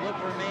he's going to look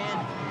for a man.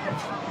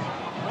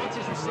 Wants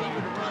his receiver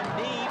to run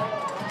deep.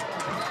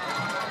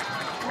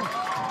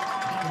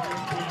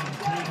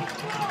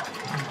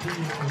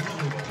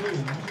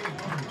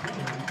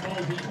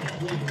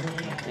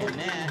 And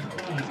that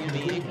is going to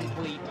be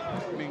incomplete,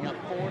 bringing up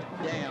 4th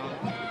down.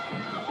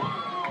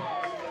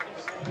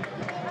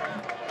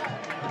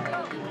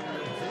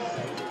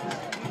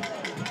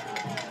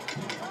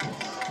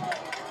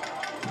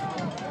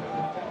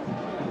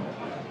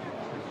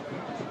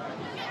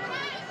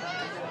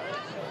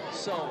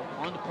 So,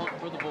 on the punt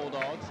for the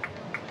Bulldogs.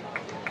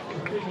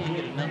 Can't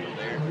get a number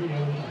there.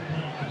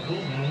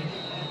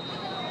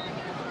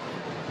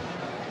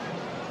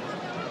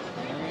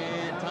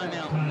 And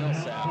timeout for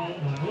Millsap.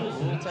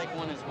 We'll take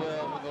one as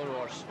well. We'll go to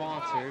our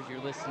sponsors. You're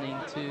listening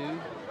to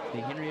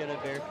the Henrietta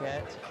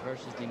Bearcats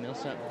versus the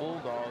Millsap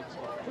Bulldogs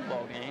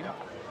football game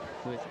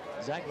with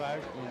Zach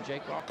Byers and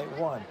Jake Rock.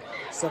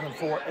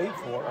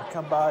 1-7484 or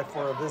come by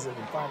for a visit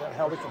and find out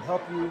how we can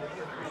help you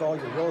with all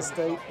your real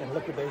estate and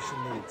liquidation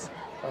needs.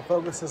 Our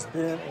focus has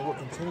been and will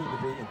continue to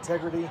be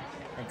integrity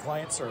and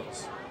client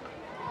service.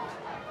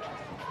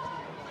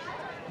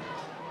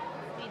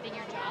 Leaving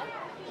your job?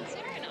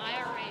 Consider an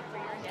IRA for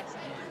your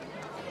investment.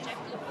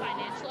 Objective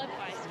Financial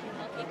Advice can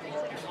help you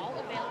consider all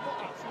available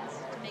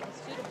options to make a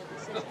suitable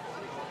decision.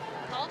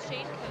 Call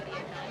Shane Cody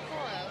at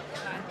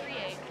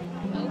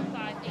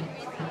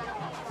 940-538-0583.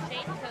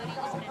 Shane Cody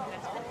is an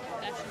investment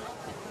professional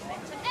with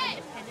Momentum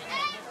Independent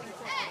Network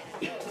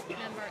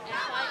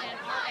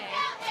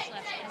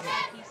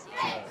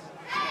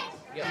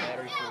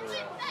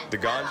The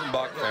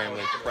Gonzenbach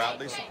family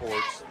proudly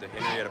supports the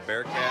Henrietta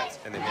Bearcats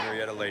and the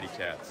Henrietta Lady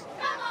Cats.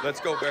 Let's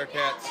go,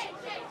 Bearcats!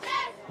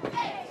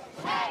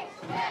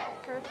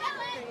 Kirk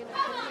Crane of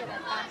Henrietta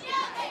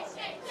Basketball.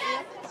 We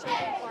have been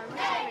serving farmers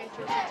and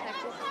ranchers in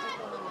Texas and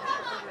Oklahoma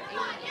for over 80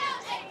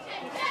 years.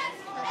 We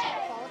produce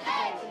quality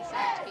goods and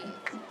soft feeds.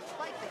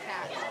 Like the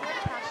cats,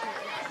 we're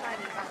passionate and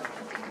excited about what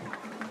we do.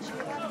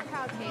 Cheer loud and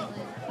proud,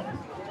 Caitlin.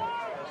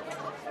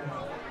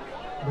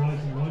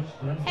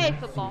 Hey,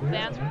 football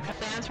fans.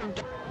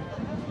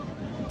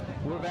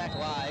 We're back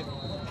live.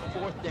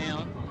 4th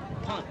down.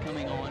 Punt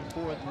coming on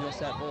for the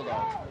Millsap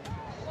Bulldogs.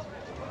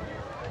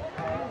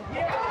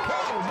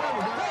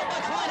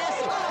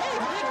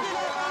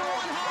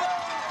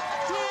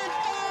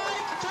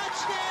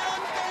 Touchdown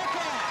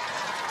Bearcats!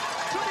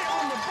 Put it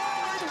on the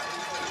board.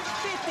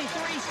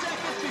 53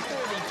 seconds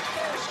before the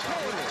first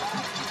quarter.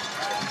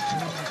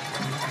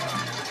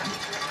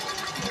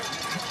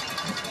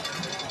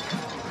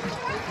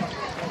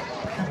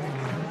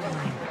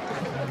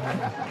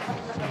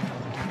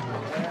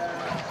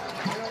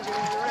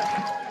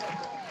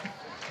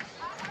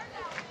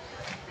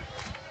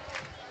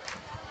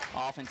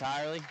 Off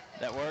entirely?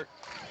 That work?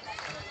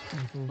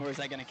 Or is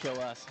that going to kill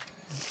us?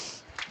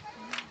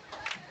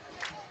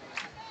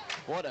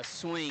 What a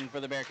swing for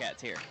the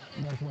Bearcats here.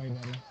 That's way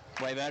better.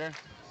 Way better?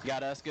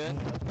 Got us good?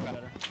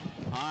 Better.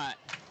 All right.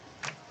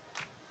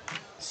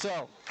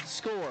 So,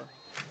 score.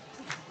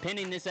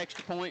 Pending this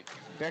extra point,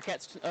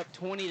 Bearcats up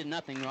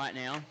 20-0 right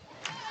now.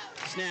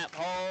 Snap,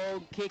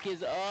 hold, kick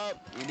is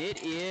up, and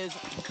it is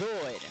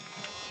good.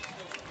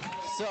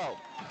 So,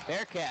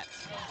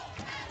 Bearcats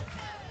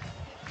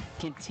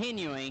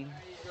continuing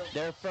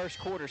their first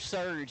quarter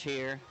surge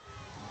here.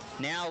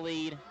 Now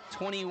lead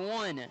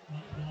 21-0.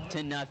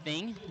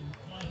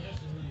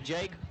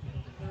 Jake,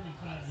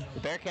 the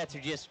Bearcats are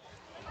just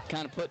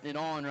kind of putting it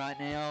on right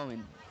now,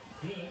 and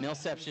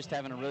Millsap's just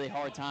having a really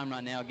hard time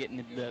right now getting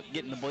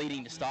the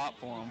bleeding to stop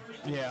for them.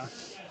 Yeah.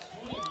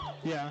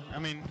 Yeah, I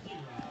mean,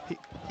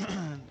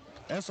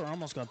 Essler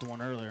almost got the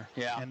one earlier.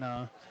 Yeah. And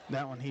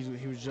that one,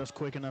 he was just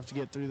quick enough to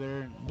get through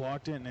there and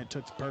blocked it, and it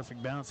took the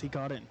perfect bounce. He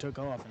caught it and took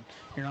off, and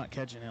you're not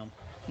catching him.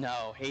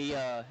 No,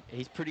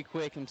 he's pretty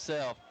quick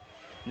himself.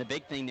 And the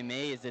big thing to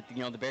me is that,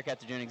 the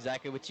Bearcats are doing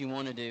exactly what you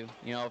want to do.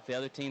 If the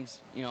other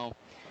team's,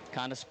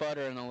 kind of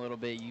sputtering a little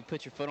bit, you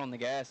put your foot on the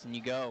gas and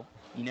you go.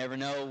 You never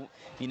know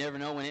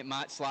when it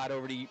might slide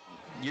over to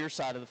your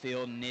side of the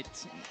field and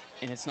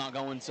it's not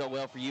going so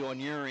well for you on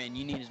your end.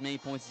 You need as many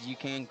points as you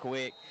can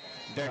quick.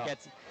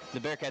 The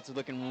Bearcats are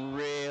looking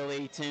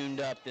really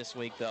tuned up this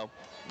week, though.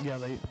 Yeah,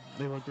 they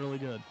look really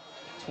good.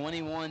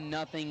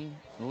 21-0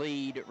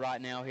 lead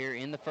right now here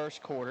in the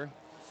first quarter.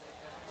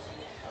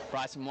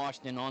 Bryson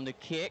Washington on the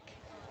kick.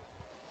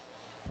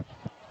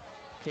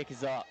 Kick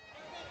is up.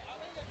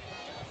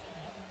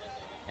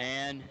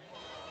 And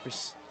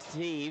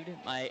received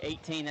by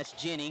 18, that's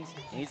Jennings.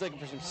 He's looking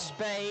for some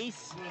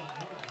space,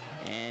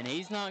 and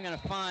he's not going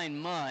to find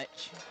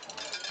much.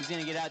 He's going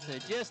to get out to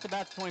just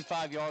about the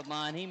 25-yard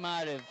line. He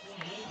might have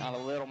not a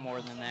little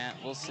more than that.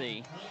 We'll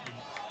see.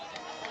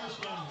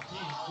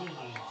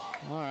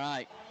 All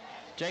right.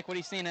 Jake, what are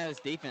you seeing out of this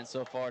defense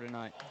so far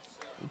tonight?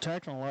 We're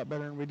tackling a lot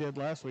better than we did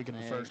last week in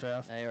the first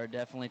half. They are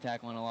definitely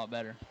tackling a lot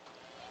better.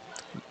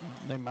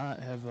 They might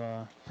have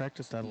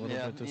practiced that a little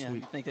bit this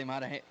week. I think they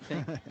might have.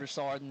 Think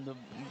Broussard and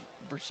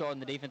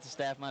the defensive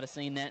staff might have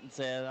seen that and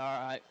said,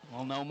 "All right,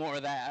 we'll know more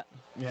of that."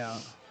 Yeah.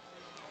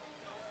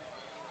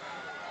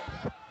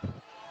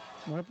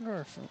 What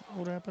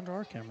happened to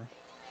our camera?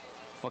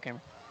 What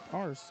camera?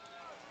 Ours.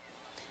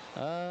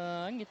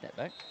 I can get that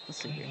back.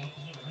 Let's see here.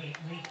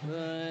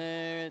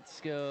 Let's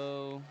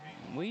go.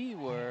 We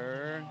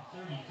were.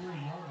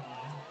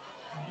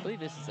 I believe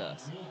this is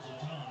us.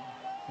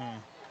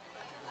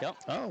 Yep.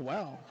 Oh,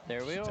 wow.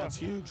 There we are. That's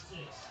huge.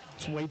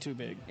 It's way too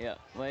big. Yeah,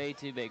 way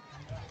too big.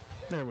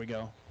 There we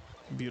go.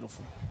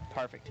 Beautiful.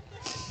 Perfect.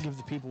 Give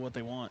the people what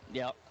they want.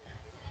 Yep.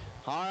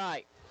 All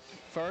right.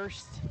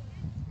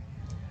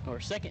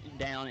 Second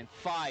down and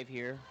 5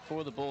 here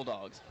for the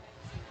Bulldogs.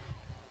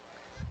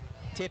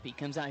 Tippy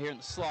comes out here in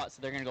the slot,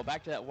 so they're going to go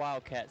back to that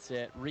Wildcat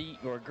set.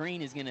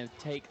 Green is going to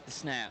take the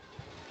snap.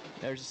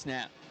 There's a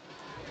snap.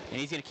 And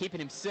he's going to keep it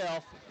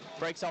himself.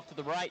 Breaks off to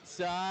the right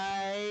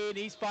side.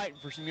 He's fighting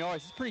for some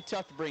yards. It's pretty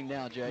tough to bring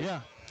down, Jay.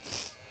 Yeah.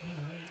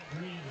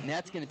 And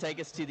that's going to take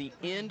us to the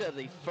end of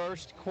the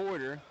first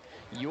quarter.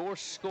 Your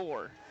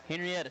score,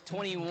 Henrietta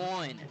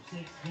 21,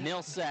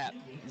 Millsap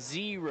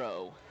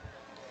 0.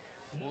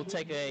 We'll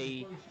take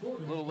a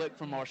little look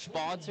from our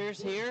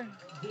sponsors here,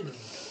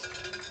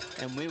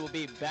 and we will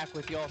be back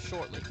with y'all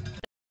shortly.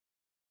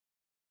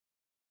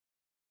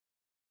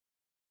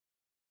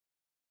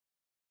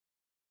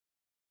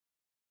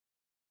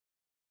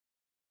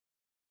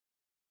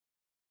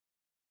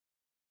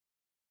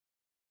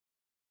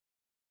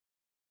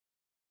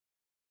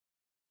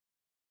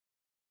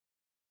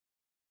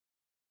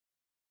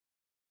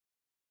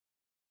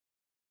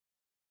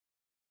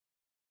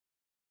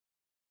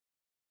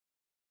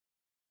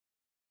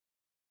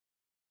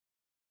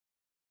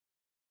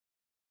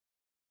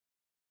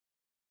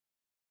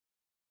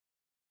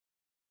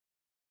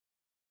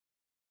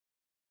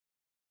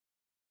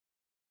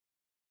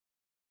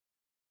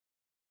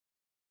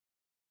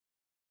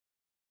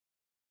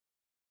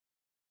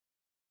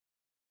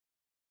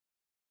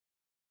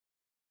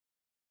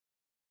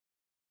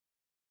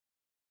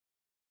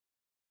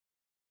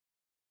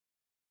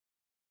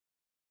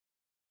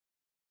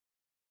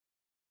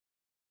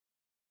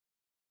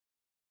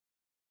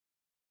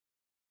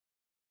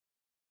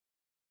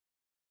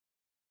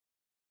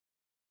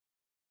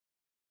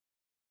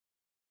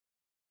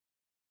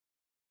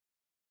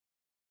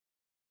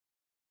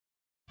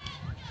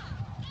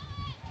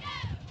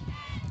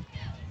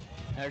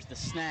 There's the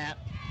snap.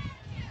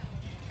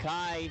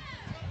 Kai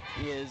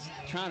is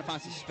trying to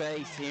find some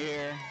space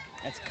here.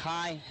 That's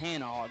Kai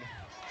Hanog.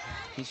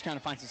 He's trying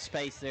to find some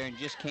space there and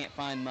just can't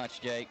find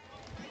much, Jake.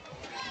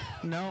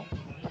 No,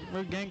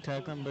 we're gang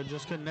tackling, but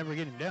just could never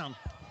get him down.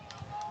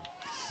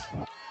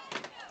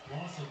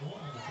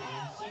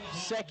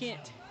 Second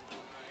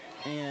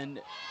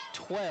and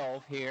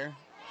 12 here.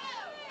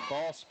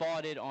 Ball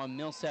spotted on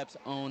Millsap's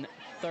own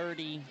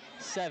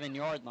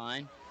 37-yard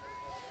line.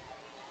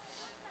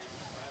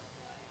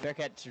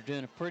 Bearcats are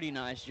doing a pretty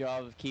nice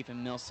job of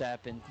keeping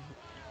Millsap in,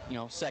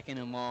 second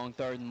and long,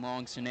 third and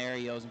long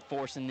scenarios and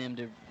forcing them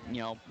to,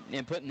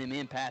 and putting them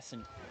in pass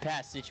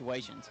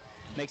situations.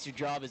 Makes your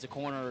job as a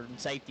corner and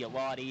safety a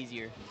lot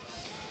easier.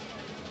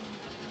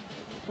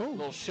 Ooh.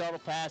 Little shuttle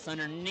pass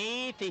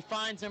underneath. He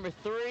finds number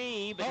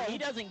 3, but he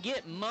doesn't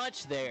get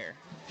much there.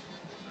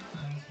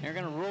 They're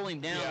going to roll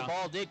him down. Yeah. The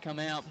ball did come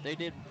out. They're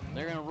going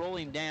to roll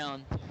him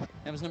down.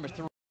 That was number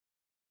 3.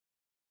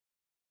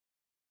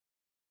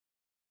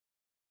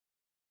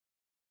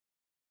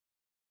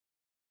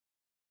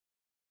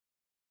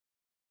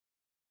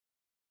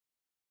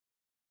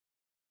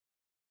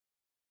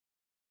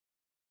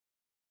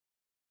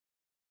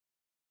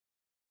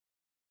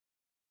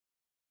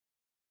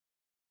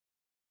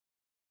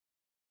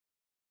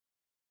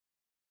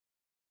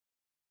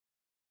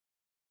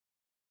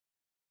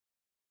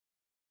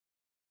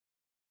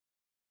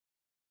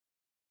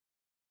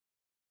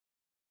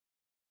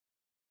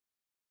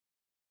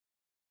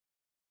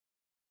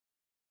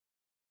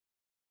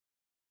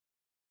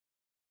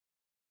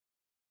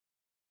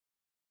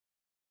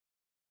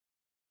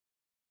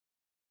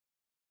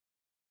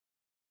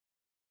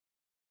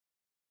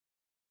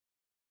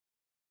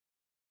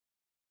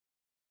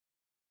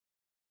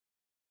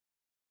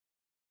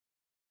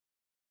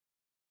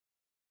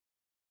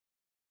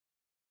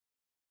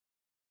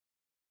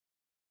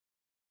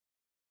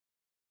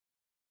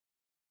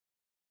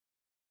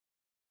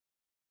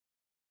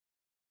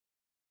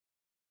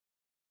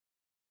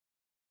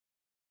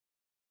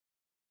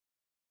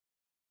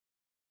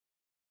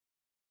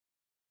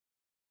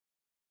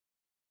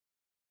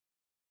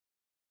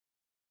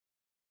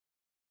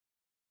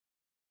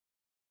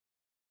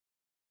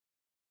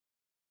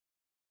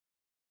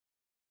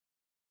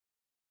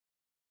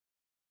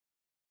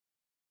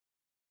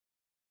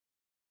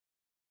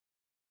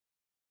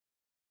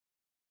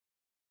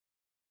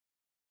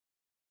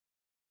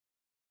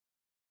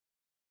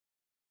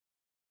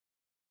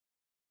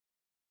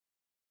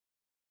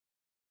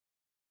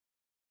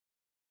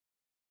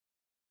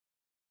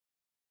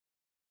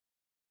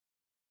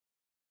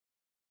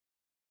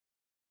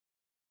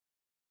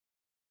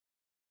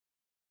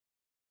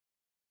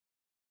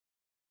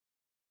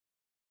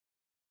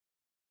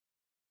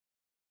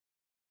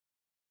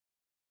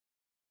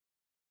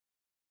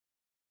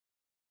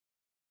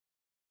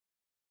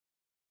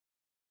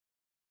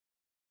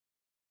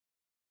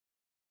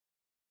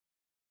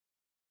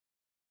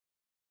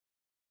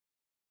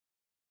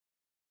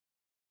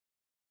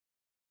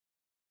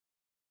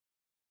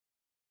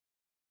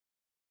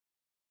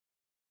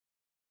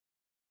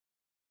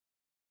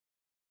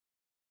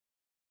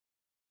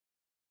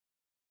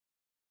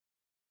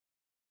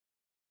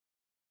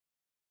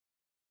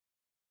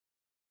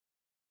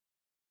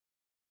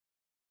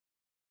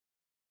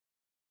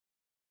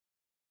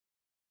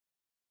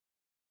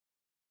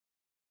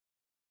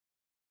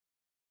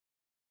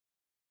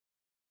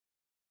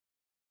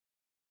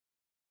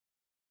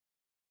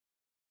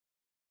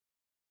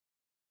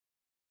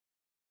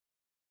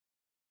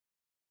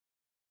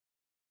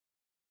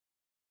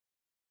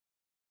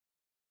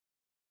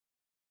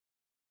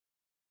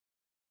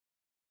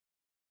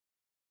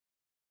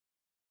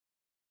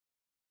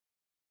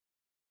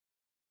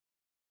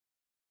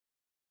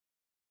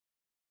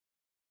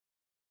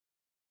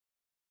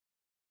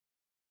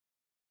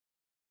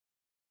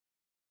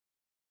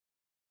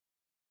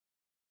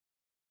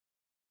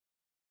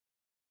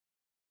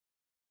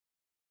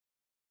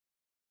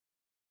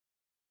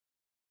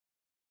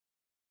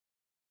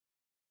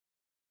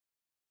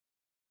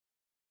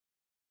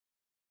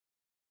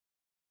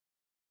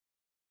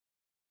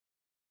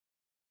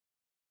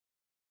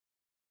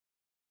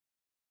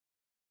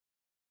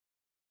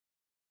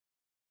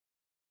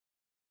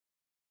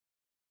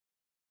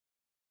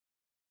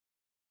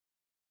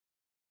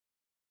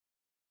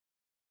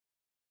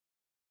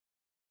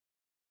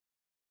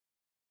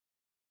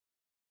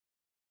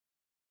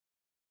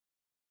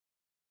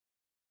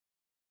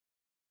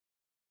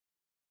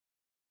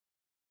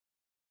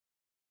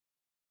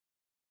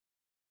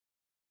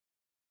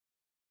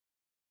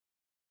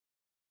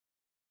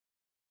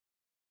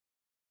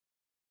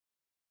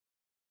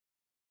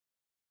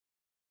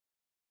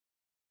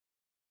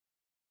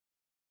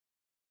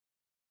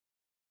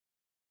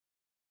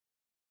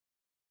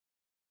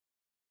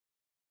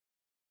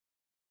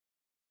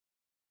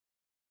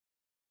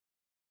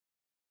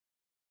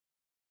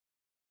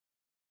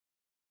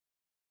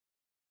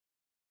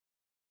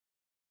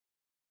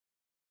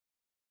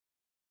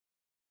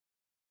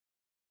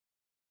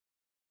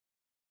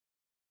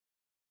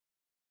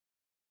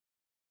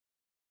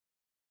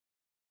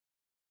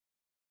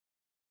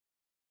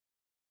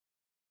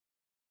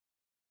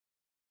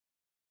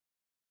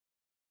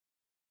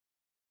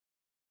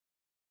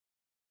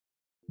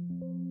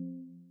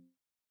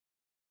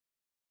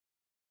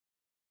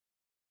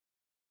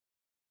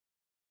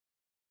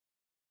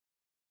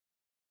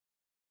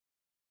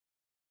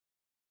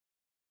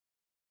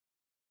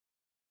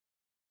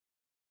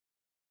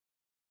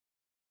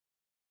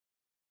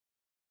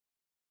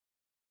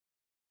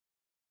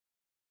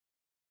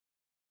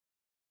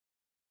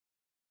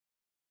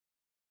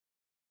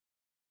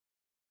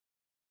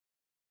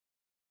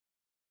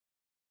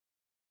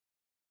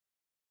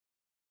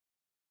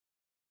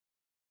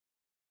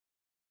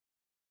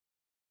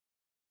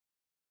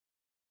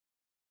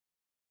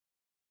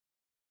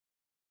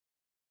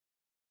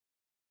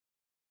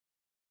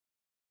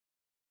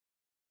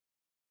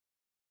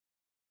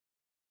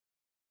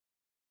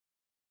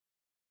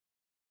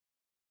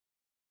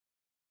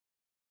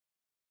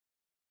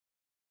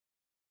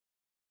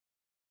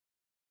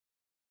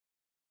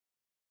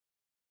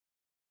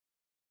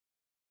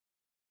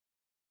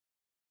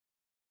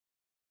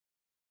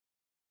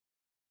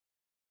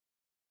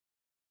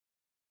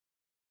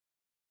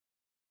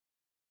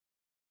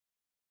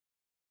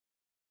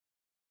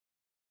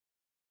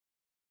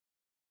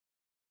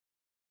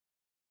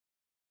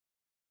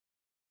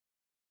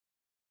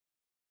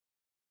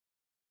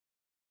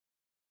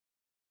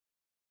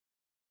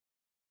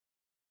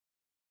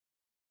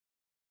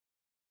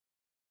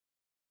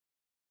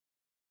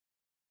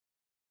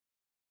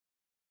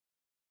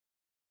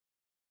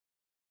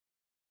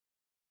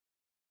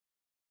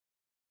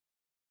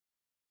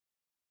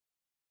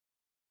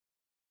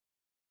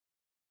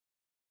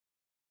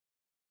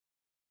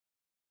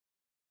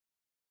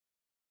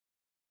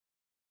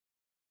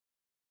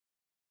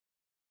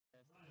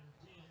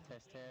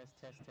 Test, test,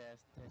 test,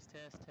 test, test,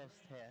 test, test,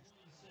 test,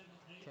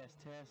 test,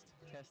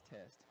 test, test,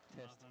 test,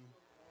 test,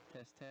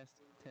 test, test,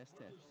 test,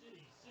 test,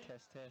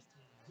 test,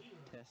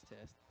 test,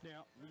 test.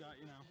 Yeah, we got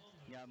you now.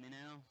 You got me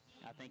now?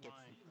 I think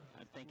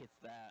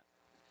it's that.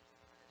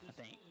 I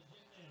think.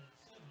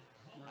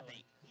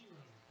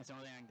 That's the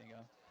only thing I can think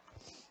of.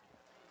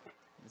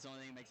 That's the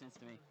only thing that makes sense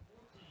to me.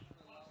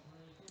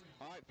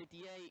 All right,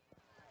 58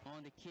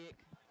 on the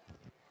kick.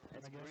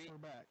 That's I guess we're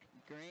back.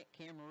 Grant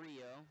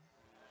Camarillo.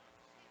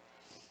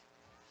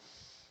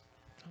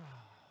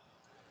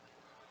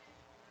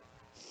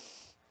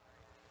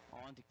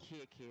 On to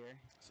kick here.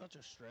 Such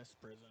a stress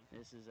prison.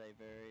 This is a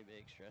very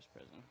big stress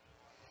prison.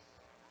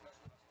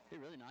 It'd be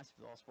really nice if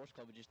the All Sports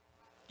Club would just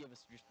give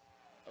us just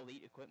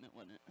elite equipment,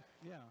 wouldn't it?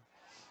 Yeah.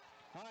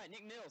 All right,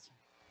 Nick Mills.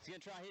 He's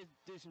going to try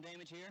do some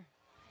damage here.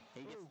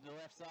 He gets to the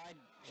left side.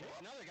 Checks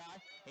another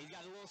guy. He's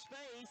got a little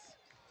space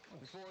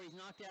before he's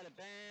knocked out of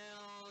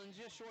bounds,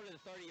 just short of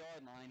the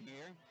 30-yard line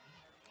here.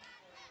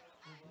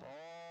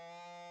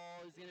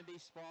 Ball is going to be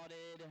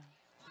spotted.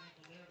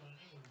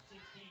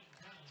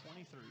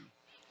 23.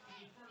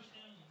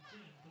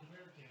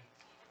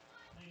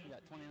 You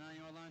got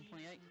 29-yard line,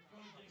 28?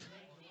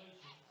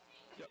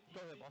 Yep, go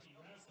ahead, boss.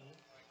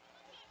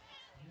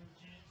 Your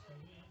chance to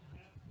win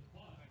half the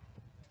pot.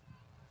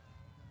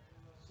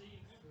 See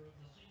a member of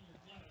the senior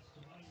class to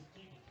buy your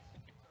tickets.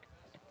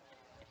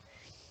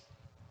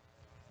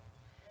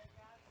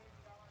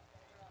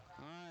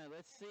 All right,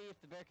 let's see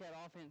if the Bearcat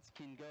offense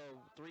can go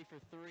 3 for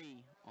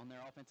 3 on their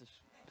offensive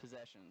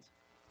possessions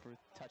for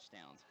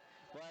touchdowns.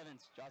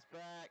 Blevins drops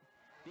back,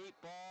 deep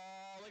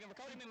ball, looking for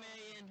Cody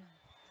McMillian.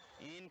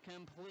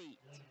 Incomplete.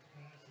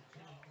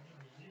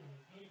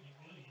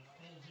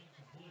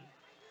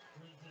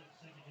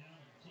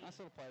 Nice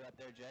little play right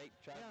there, Jake.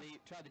 Try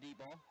the deep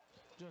ball.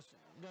 Just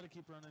got to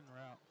keep running the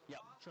route.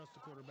 Yep. Trust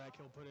the quarterback.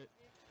 He'll put it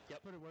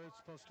where it's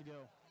supposed to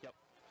go. Yep.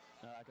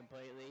 I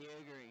completely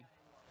agree.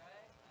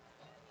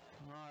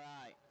 All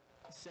right.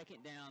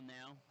 Second down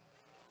now.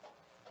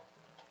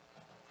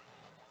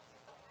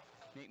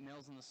 Nick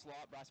Mills in the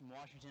slot. Bryson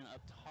Washington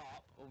up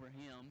top over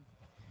him.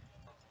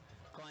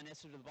 Klein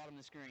Nestor to the bottom of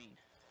the screen.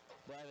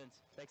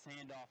 Blevins fakes the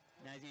handoff.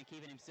 Now he's going to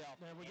keep it himself.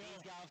 There we go.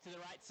 He's got off to the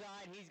right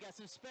side. He's got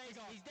some space.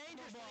 He's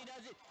dangerous when he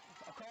does it.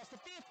 Across the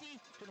 50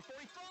 to the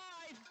 45.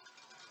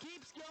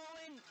 Keeps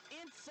going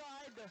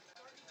inside the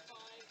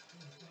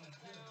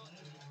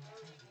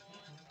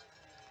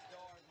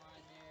 31-yard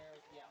line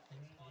there. Yeah,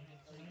 it's on the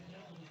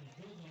 30-yard.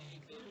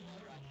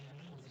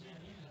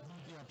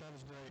 Yeah, that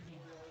was great.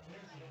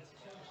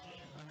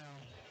 I know.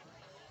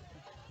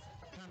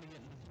 Kind of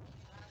getting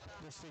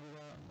this figured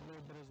out a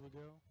little bit as we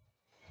go.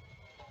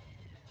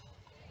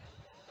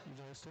 You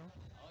there still?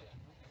 Oh, yeah.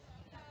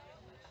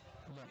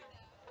 Hold on.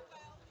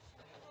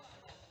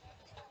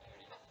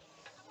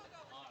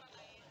 All right.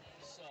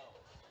 So,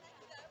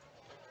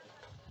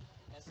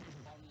 that's the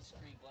bottom of the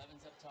screen.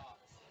 Blevins up top.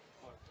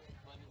 Or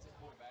Blevins at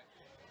quarterback.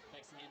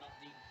 Takes the hand off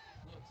deep.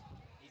 Looks.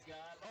 He's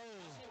got. Oh!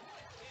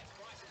 What a catch,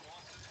 Bryson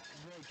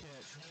Washington. Great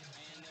catch.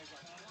 And there's a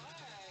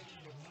flag.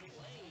 It's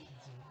late.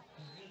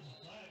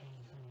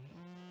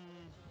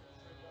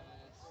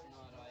 It's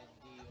not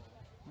ideal.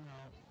 No,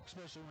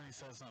 especially when he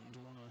says something to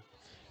one of the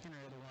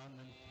Henrietta run.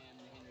 And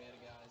the Henrietta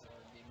guys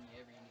are giving me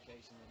every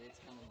indication that it's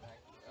coming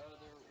back the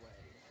other way.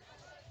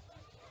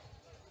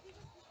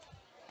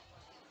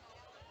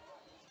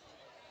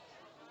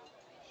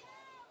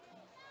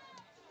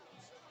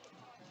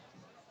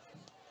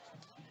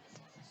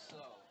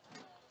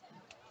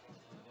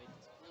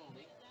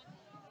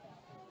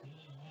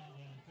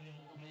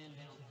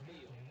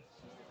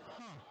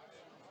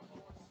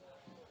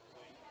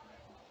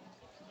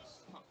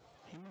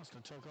 must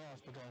have took off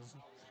because,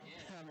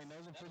 Yeah. I mean, that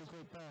was a pretty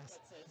quick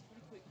pass. It's a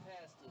pretty quick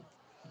pass to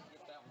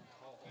get that one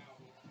called. All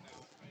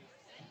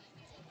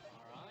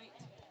right.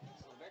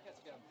 So the Bearcats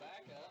got to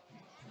back up.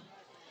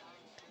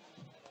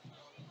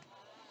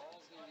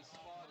 Ball's going to be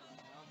spotted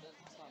now.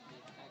 That's not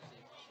actually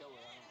a killer,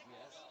 I don't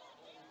guess.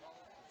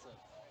 It's a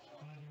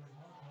 5-yard marker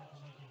to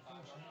make it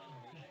first down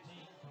and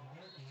 15 for the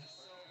Bearcats.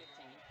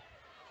 15.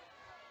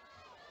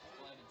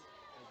 Blevins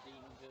has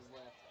Deaton to his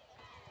left.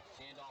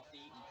 Hand off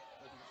Deaton.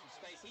 Looking for some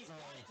space. He's got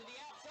it to the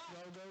outside. Go,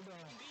 go, go.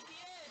 He beat the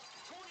edge.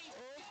 20,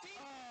 15.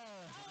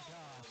 Oh,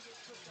 gosh. He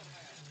gets pushed up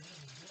higher.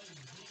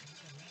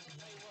 I'll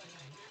tell you what,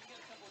 you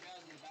got a couple of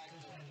guys in the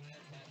backfield that are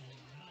fantastic.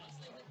 Once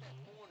they hit that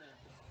corner,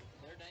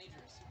 they're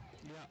dangerous.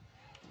 Yeah.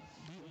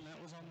 Deaton,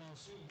 that was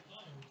almost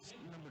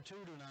number 2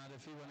 tonight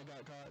if he wouldn't have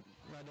got caught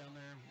right down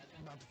there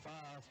about the 5.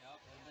 Yep, that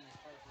would have been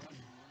his first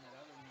rushing one, that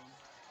other one.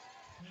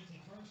 Makes it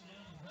first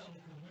down and goal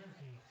for the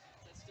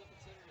Bearcats. That's still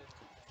considered a...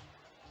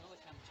 I know they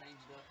kind of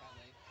changed up how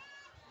they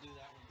do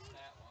that one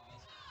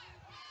stat-wise.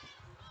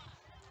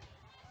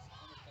 I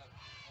wonder if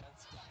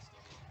that's got to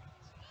still be a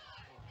pass.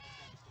 Or that's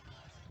got to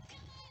still be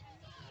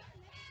a pass.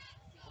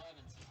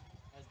 Blevins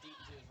has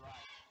Deaton to his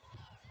right.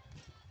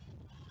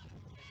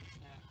 Takes a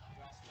snap,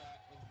 drops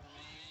back, looking for a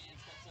man,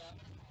 steps up,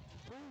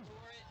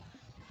 for it,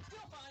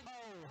 still finds it.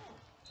 Oh.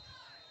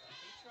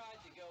 He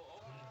tried to go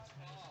over the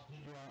top.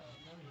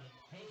 Number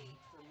 8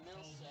 for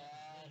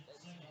Millsap,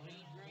 that's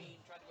Lee Green,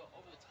 tried to go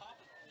over the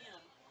top of him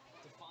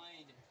to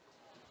find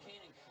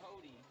Cannon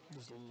Cody.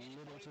 Just a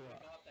little too high.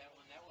 Got that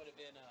one. That would have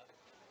been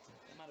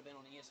it might have been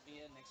on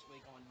ESPN next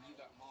week on You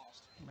Got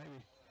Mossed. Maybe.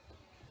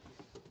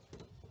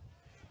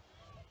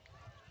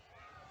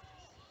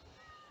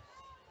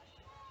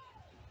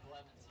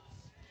 Blevins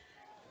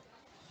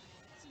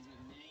sees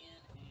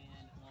McMillian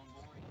and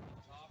Longoria at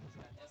the top. He's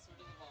got Esser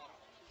to the bottom.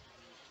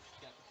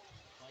 He's got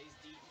Blaze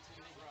Deaton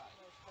to his right.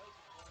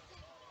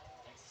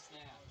 Takes a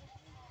snap.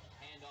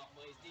 Handoff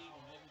Blaze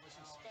Deaton looking for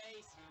some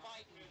space.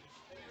 Fighting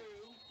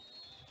through.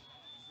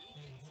 He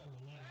gets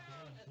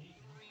about a 3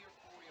 or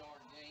 4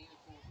 yard gain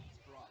before he's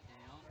brought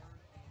down.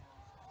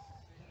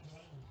 That's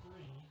number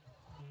 3.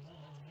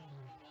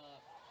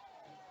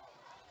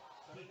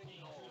 Third and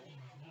goal.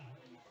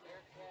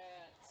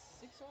 Bearcats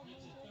 6 on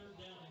Makes it third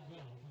down and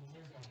goal for the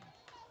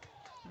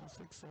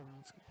Bearcats. 6, 7.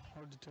 It's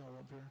hard to tell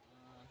up here.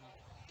 I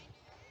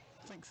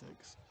think 6. It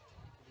is the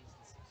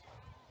 6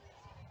 yard.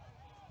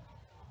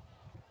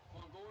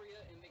 Longoria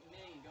and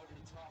McMillian go to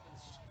the top of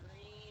the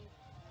screen.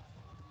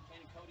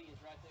 Cannon Cody is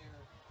right there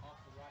off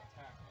the right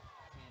tackle.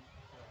 And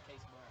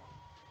Case Brown.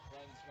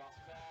 Blevins drops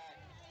back.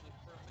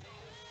 Looking for a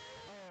man.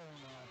 Oh,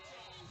 no.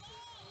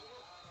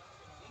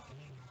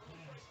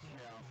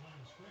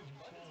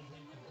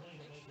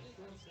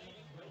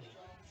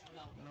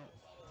 No.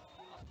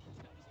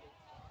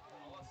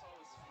 All I saw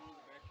was one of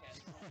the Bearcats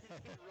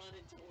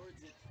running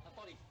towards it. I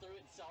thought he threw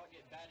it and saw it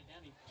get batted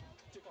down. He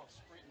took off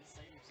sprinting to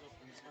save himself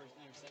from his first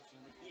interception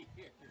of the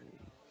year.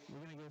 We're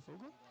going to get a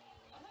field goal?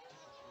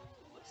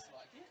 Looks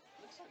like it.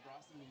 Looks like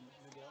Bryson and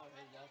Miguel are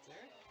headed out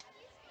there.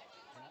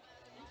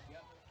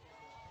 Yep.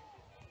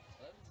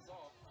 Blevins is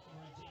off.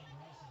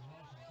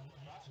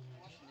 Bryson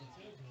Washington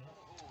is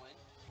on.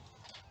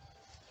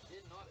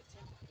 Did not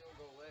attempt a field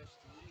goal last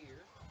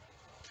year.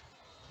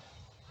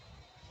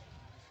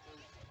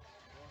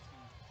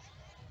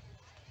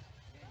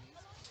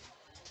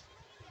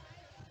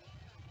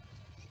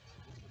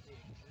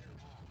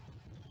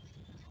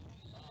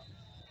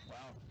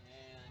 Wow.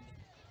 And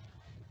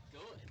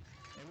good.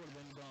 It would have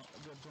been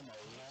good from a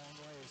long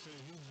way. So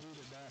he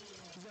booted that.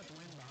 He's got the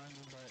wind behind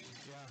him, but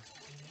yeah.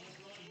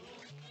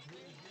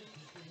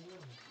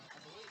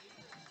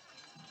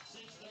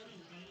 6:30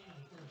 remaining in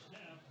the first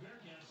half.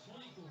 Bearcats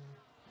 24,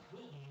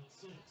 Bulldogs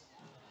 6.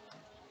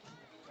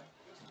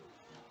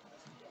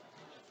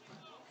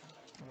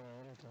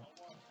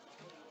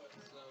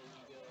 So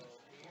you go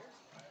here,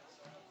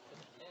 put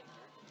the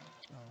header.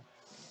 Oh.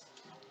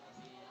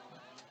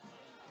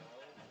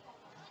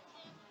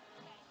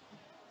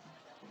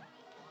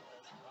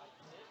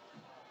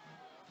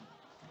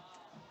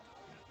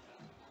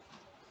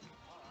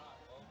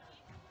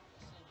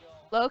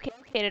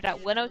 Located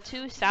at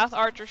 102 South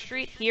Archer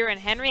Street here in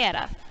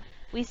Henrietta.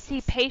 We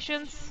see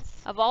patients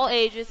of all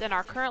ages and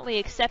are currently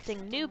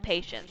accepting new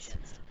patients.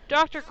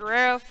 Dr.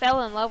 Guerrero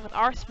fell in love with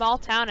our small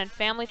town and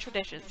family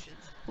traditions.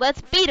 Let's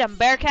beat 'em,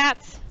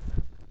 Bearcats!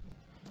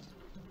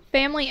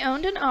 Family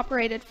owned and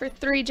operated for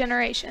 3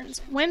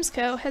 generations,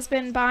 Whimsco has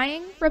been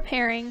buying,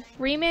 repairing,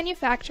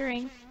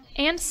 remanufacturing,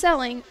 and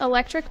selling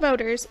electric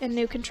motors and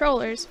new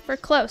controllers for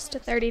close to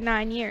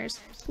 39 years.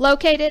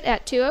 Located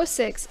at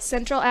 206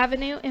 Central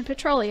Avenue in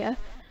Petrolia,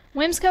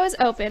 Whimsco is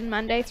open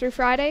Monday through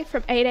Friday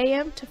from 8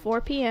 a.m. to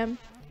 4 p.m.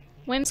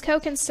 Whimsco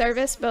can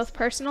service both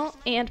personal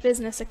and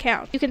business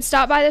accounts. You can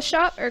stop by the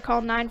shop or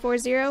call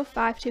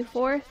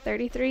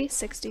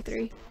 940-524-3363.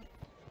 We're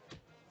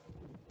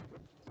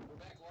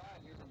back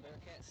live here from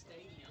Bearcat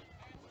Stadium.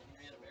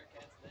 Henrietta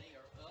Bearcats, they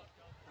are up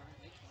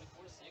currently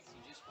 24-6.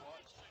 You just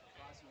watched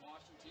Bryson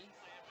Washington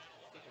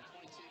kick a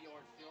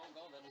 22-yard field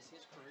goal. That is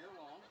his career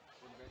long.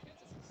 for the Bearcats.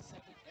 That's his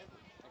second ever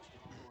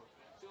extra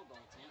field goal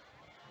attempt.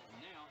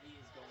 And now he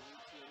is going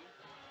to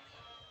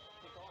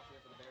kick off here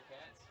for the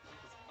Bearcats.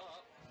 Kick is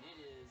up, and it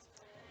is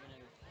going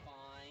to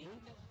find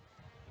number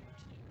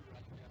 2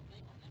 right there, I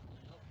think, on that one.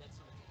 Nope, that's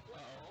number 12.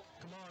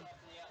 Come on. Shot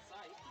to the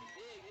outside. He can be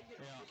big. They get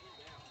him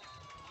down.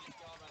 Nice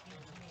job right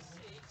there. Number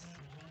 6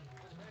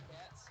 for the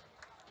Bearcats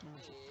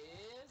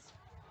is...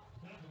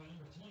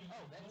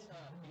 Oh, that's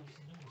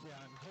yeah,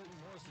 Colton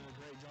Morris did a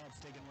great job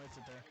sticking with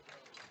it there.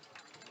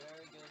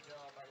 Very good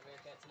job by the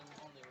Bearcats. Number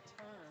 1, the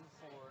return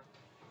for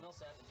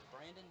Millsap is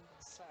Brandon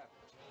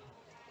Savage.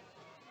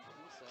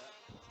 Millsap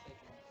is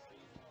taking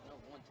no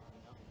 1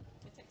 now.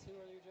 Did they take 2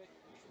 earlier, Jake?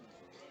 Let's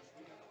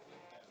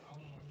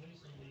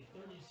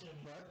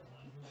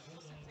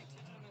take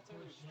 2 timeouts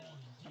earlier.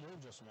 I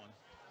believe just 1. 1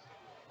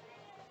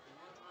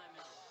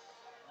 timeout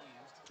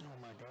used. Oh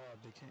my God,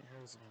 they can't hear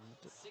us again.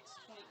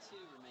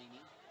 6:22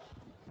 remaining.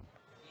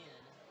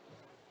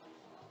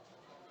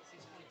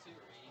 6:22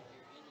 remaining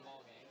here in the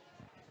ball game.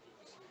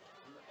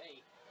 Number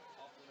 8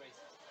 off to the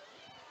races.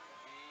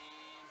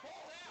 And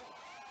pulled out!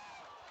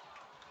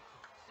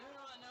 Do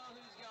not know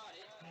who's got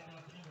it.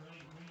 Number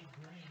 8, Reed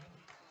Green.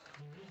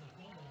 There is a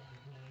fumble on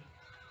the play.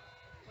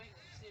 Wait,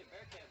 see a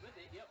Bearcat with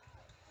it. Yep.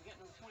 We got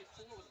number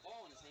 24 with the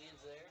ball in his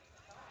hands there.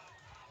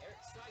 Eric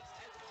Sykes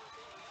has it on the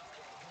thing.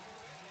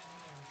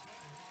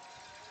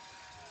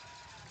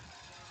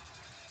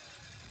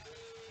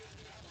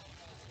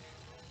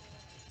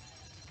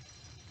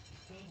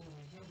 Fumble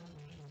recovered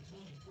by number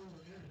 24,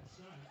 Eric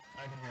Sykes.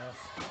 I can hear us.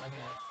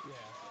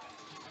 Yeah.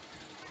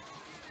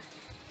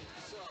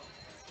 So,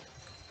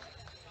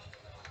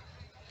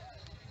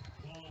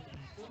 ball at the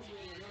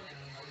 48-yard line.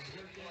 The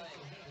Bearcats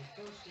will have a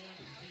first down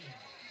and 10.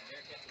 The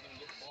Bearcats are going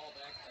to get the ball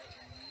back at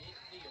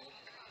midfield.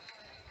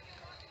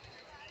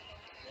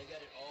 They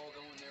got it all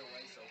going their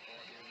way so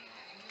far here now.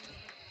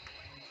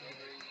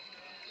 Every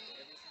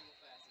single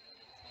facet of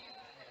it is going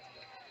the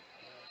Bearcats'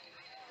 way.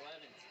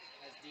 Blevins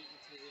has Deaton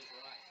to his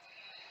right.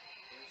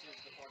 There's him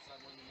to the far side,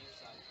 one to the near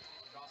side.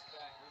 Drops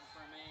back, looking for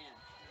a man.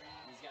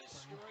 He's got a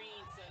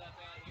screen set up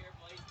out here.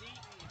 Plays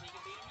Deaton. He can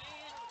beat a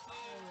man or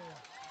 2.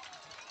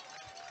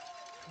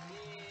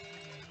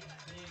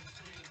 Big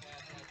screen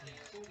pass right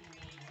there.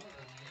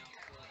 41-yard line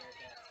for the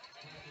Bearcats.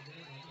 After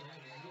there, by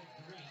number 8, Reed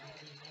Green. That'll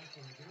be enough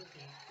for a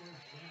Bearcats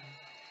first down.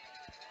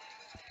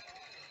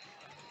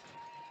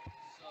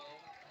 So,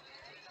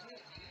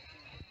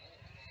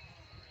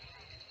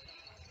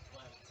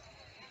 Blevins.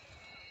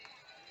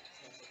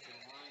 Steps up to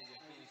the line. He's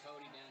got Kenny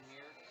Cody down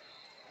here.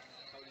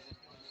 Cody's in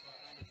the line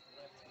behind his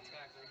left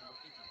tackle,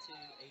 number 52,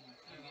 Aiden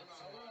Fugans.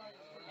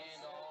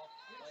 Handoff,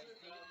 plays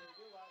deep.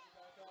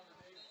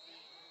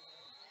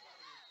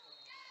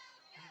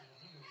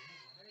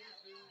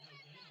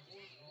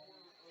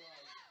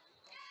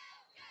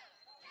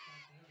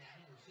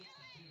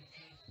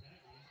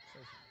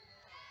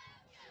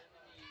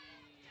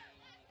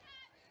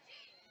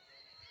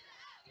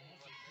 Number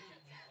 62,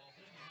 Chase Mackey.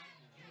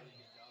 Really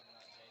good job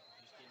tonight, Jake.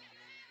 Just getting a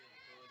really good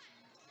push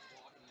and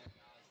blocking their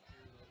guys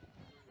through it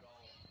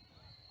all.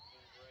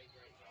 Doing a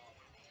great job.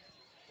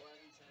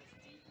 Blevins has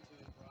deep to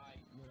his right.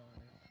 Good on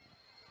it.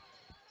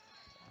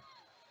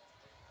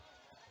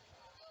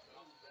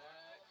 Comes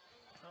back.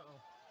 Uh-oh.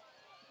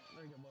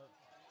 There you go, bud.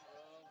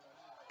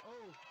 Oh!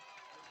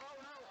 Oh,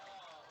 no!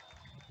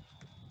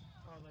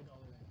 Oh, they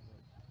got it.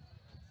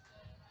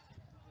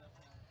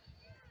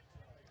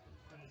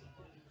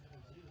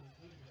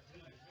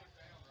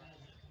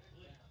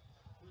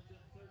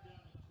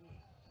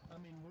 I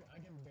mean, I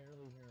can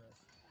barely hear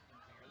us. You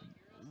can barely hear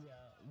us?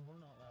 Yeah,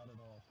 we're not loud at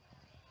all.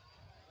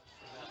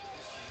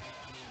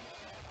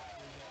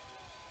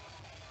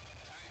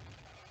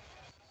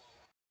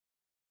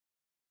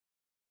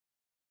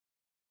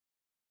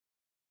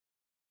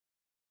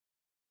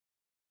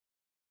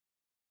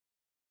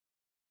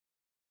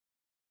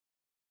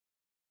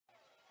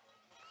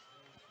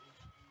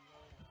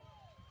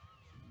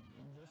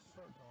 Just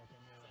start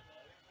talking, yeah.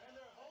 And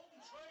they're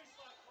holding Trace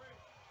like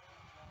crazy.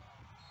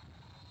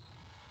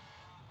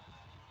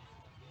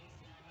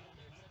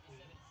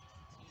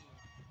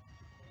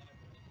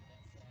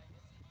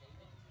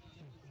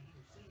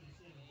 Number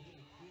 77,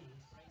 David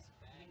Hughes.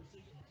 Number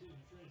 62,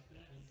 Trace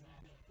Bagley.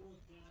 Brings up fourth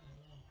down and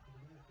long for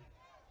the Bearcats.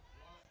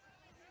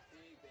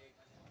 Big.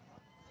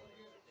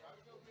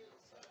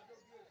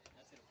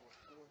 That's going to force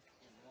fourth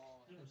and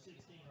long. Number 16,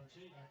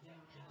 Chagan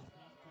Clark at the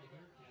top for the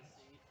Bearcats.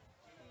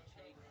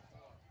 Chagan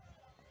Clark.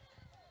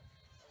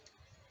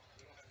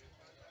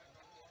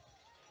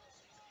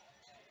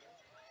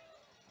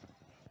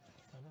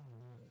 I don't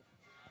know it.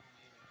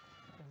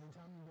 Every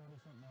time you go to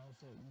something else,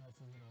 it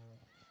messes it all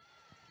up.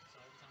 So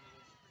every time we go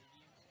to the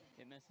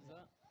preview, it messes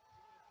up?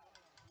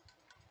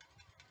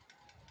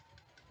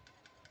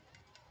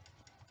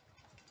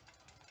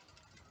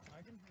 I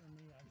can hear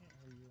me, I can't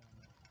hear you on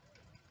that.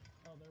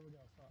 Oh, there we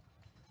go, stop.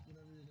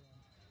 Whatever you're doing.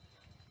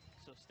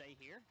 So stay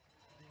here?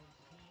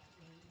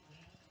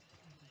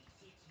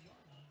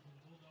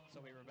 So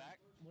we were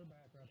back? We're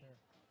back right there.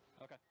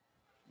 Okay.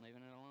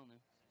 Leaving it alone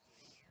then.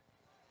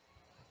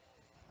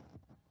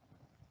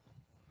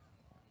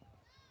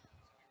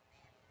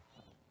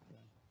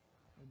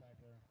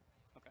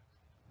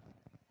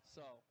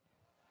 So,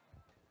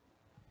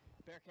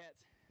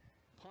 Bearcats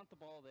punt the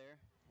ball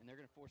there, and they're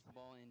going to force the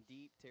ball in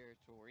deep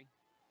territory.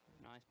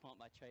 Nice punt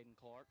by Chaden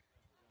Clark.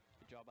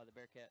 Good job by the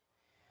Bearcat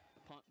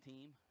punt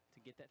team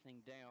to get that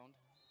thing down.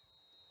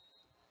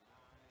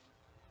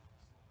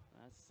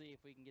 Let's see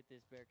if we can get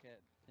this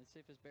Bearcat. Let's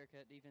see if this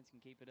Bearcat defense can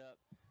keep it up.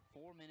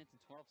 4 minutes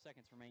and 12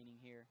 seconds remaining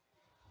here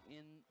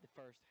in the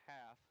first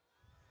half.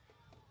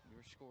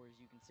 Your score, as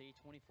you can see,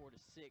 24-6.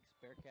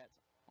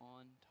 Bearcats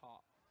on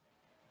top.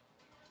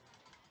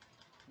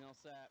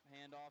 Millsap,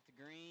 hand off to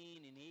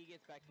Green, and he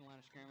gets back to the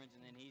line of scrimmage,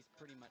 and then he's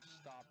pretty much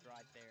stopped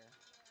right there.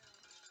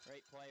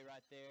 Great play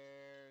right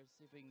there.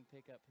 See if we can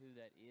pick up who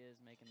that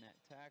is making that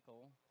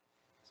tackle.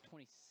 It's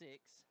 26,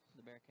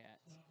 the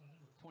Bearcats.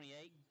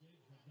 28?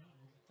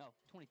 Oh,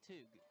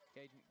 22.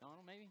 Gage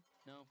McDonald, maybe?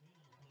 No.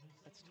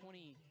 That's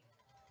 20.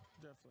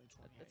 Definitely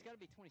 28. That's got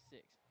to be 26.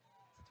 Is it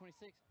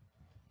 26?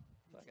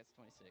 I feel like that's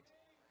 26.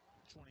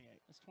 28.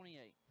 That's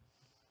 28.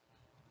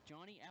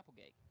 Johnny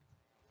Applegate.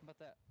 How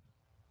about that?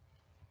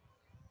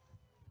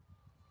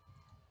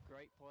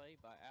 Great play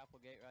by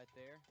Applegate right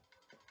there.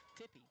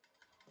 Tippy.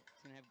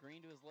 He's going to have Green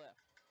to his left.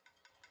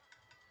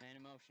 Man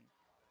in motion.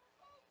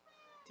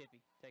 Tippy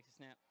takes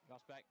a snap,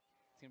 drops back.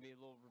 It's going to be a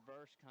little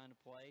reverse kind of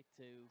play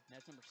to,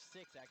 that's number 6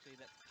 actually.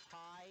 That's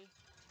Kai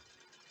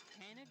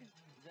Hanig.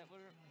 Is that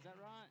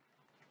right?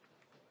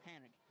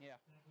 Hanig, yeah.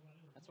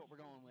 That's what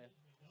we're going with.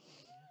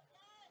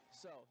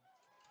 So,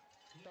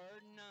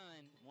 3rd and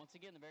 9. Once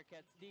again, the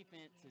Bearcats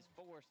defense is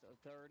forced a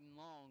 3rd and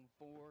long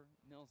for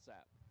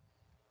Millsap.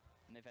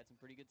 And they've had some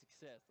pretty good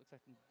success. Looks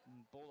like the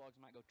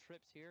Bulldogs might go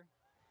trips here.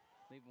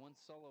 Leave one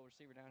solo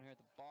receiver down here at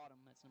the bottom.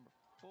 That's number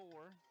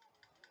 4,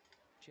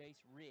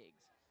 Chase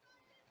Riggs.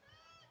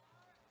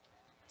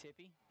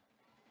 Tippy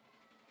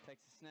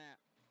takes a snap,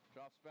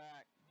 drops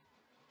back.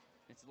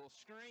 It's a little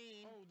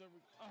screen. Oh, there we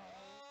go.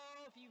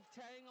 Oh, if you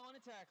hang on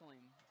and tackle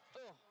him.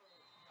 Oh,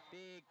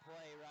 big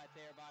play right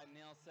there by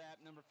Millsap.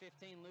 Number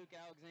 15, Luke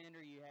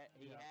Alexander. He had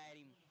him.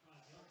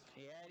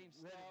 He had him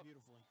stuffed. Read it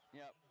beautifully.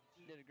 Yep,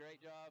 did a great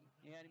job.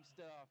 He had him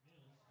stuffed.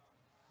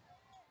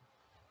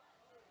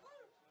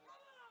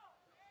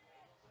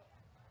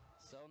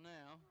 So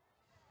now,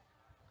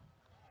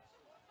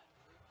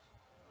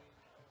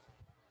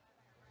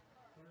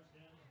 First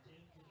down and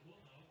 10 for the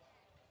Bulldogs.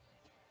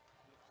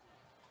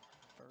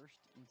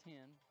 1st and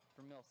 10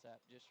 for Millsap,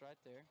 just right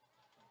there.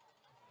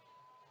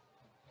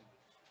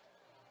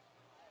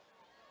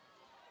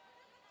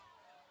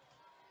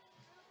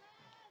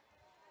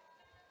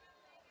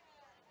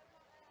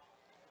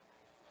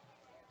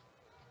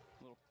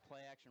 Little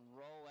play action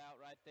rollout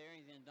right there.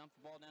 He's going to dump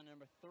the ball down to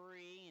number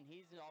 3, and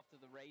he's off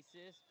to the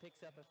races.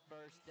 Picks up a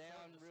first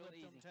down real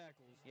easy.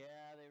 Tackles.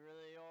 Yeah, they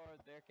really are.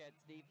 The Bearcats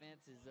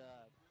defense is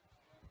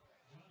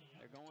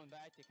they're going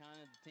back to kind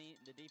of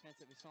the defense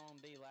that we saw them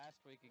be last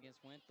week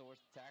against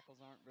Windthorst. The tackles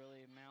aren't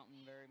really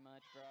mounting very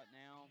much right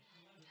now.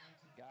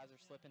 Guys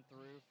are slipping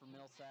through for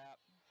Millsap.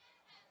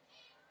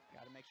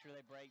 Got to make sure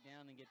they break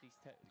down and get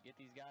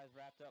these guys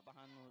wrapped up on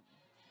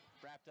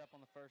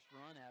the first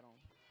run at them.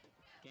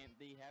 Can't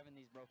be having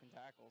these broken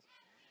tackles.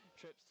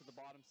 Trips to the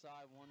bottom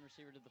side, one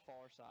receiver to the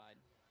far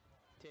side.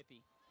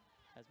 Tippy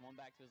has one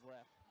back to his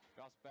left.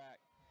 Drops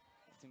back.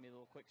 It's going to be a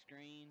little quick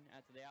screen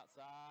out to the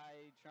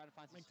outside. Trying to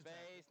find some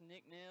space.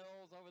 Nick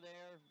Nils over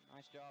there.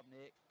 Nice job,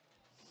 Nick.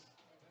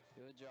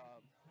 Good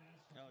job.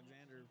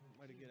 Alexander,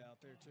 way to get out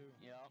there, too.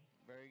 Yep.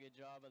 Very good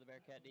job by the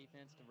Bearcat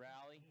defense to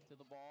rally to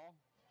the ball.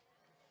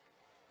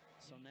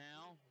 So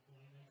now,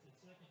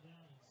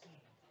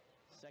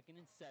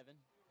 2nd and 7.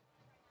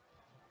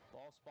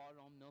 Ball spotted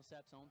on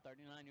Millsap's own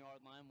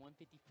 39-yard line.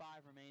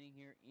 1:55 remaining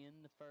here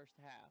in the first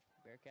half.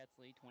 Bearcats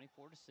lead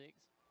 24-6.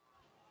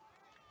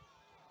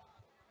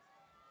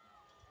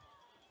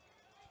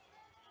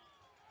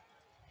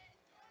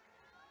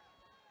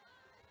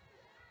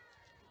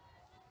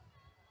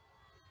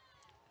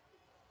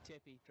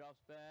 Tippy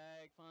drops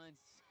back,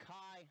 finds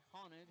Kai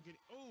Honig.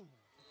 Oh,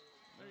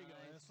 there you go,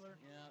 Essler.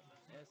 Yeah,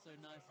 Essler,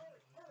 nice.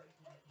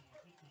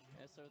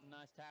 Essler with a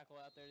nice tackle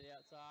out there to the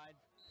outside.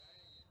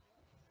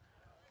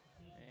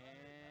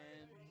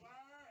 And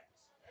relax,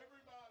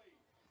 everybody.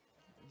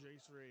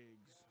 Jace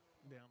Riggs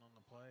down on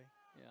the play.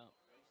 Yeah.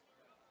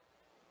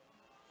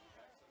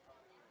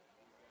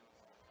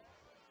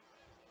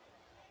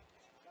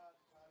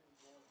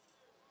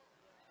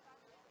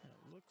 It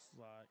looks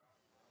like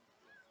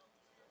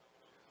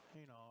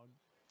Hanog,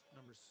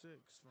 number 6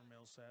 for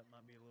Millsap,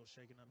 might be a little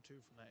shaken up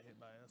too from that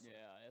hit by Essler.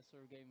 Yeah,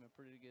 Essler gave him a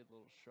pretty good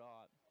little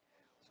shot.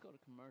 Let's go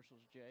to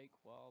commercials, Jake,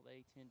 while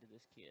they tend to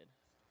this kid.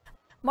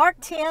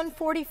 Mark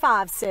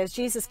 10:45 says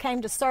Jesus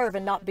came to serve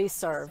and not be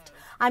served.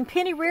 I'm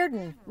Penny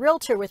Reardon,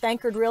 realtor with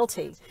Anchored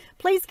Realty.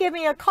 Please give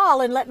me a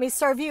call and let me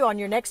serve you on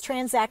your next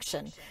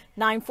transaction.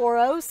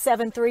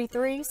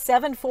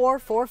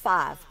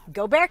 940-733-7445.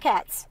 Go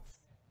Bearcats!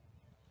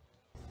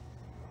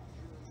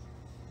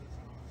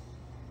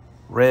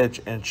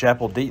 Reg and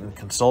Chapel Deaton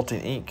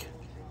Consulting, Inc.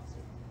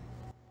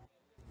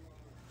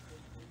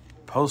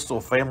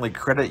 Postal Family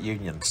Credit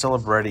Union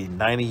celebrating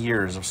 90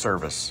 years of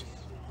service.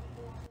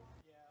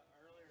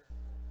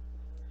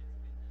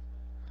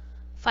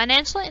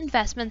 Financial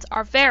investments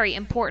are very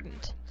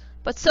important,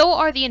 but so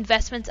are the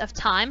investments of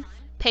time,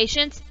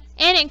 patience,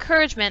 and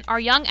encouragement our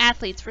young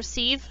athletes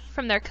receive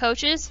from their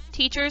coaches,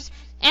 teachers,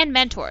 and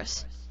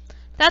mentors.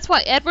 That's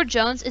why Edward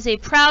Jones is a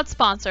proud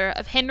sponsor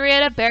of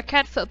Henrietta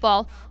Bearcat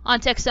football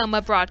on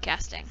Texoma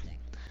Broadcasting.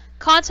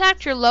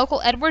 Contact your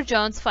local Edward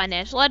Jones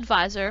financial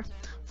advisor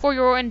for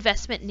your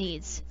investment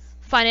needs.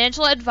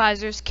 Financial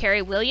advisors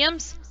Kerry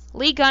Williams,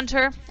 Lee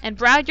Gunter, and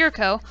Brad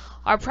Yurko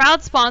are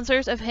proud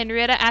sponsors of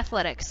Henrietta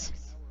Athletics.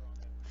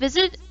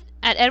 Visit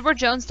at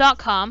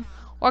edwardjones.com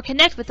or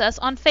connect with us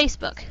on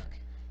Facebook.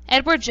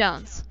 Edward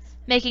Jones,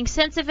 making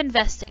sense of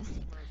investing.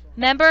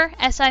 Member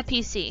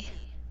SIPC.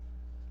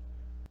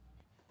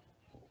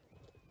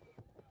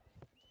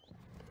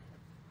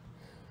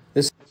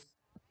 We're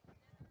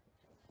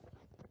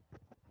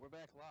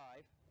back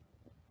live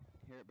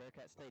here at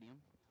Bearcat Stadium.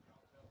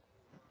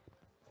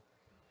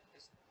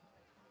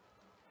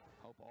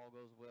 Hope all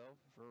goes well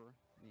for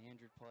the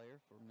injured player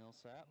for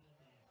Millsap.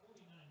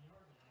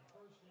 49-yard line,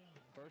 first down.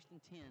 First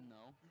and 10,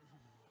 though,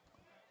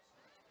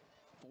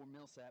 for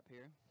Millsap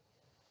here.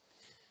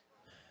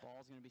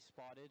 Ball's going to be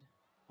spotted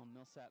on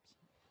Millsap's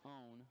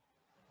own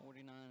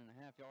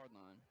 49.5-yard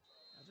line.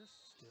 I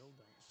just still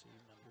don't see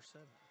number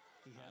 7.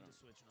 He had to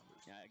switch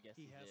numbers. Yeah, I guess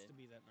he has did. to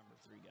be that number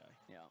 3 guy.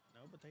 Yeah.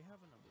 No, but they have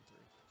a number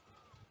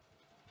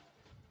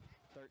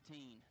 3.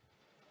 13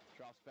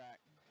 drops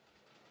back.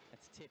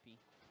 That's Tippy.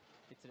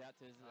 Gets it out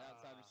to his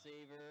outside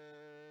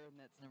receiver.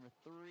 And that's number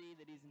 3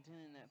 that he's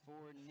intending that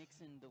for,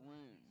 Nixon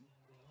DeLune.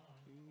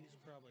 He's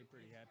probably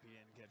pretty happy he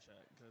didn't catch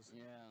that because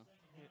he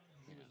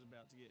was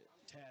about to get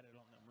tatted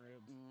on them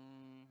ribs.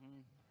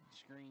 Mm-hmm.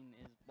 Screen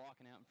is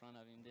blocking out in front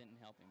of him. Didn't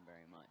help him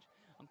very much.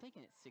 I'm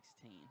thinking it's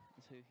 16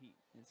 is who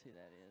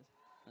that is.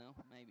 Well,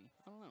 maybe.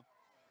 I don't know.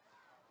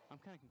 I'm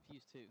kind of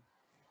confused too.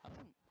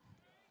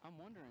 I'm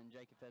wondering,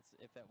 Jake, if that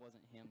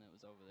wasn't him that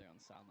was over there on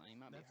the sideline. He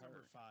might That's be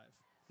hurt. number 5.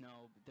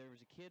 No, but there was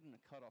a kid in the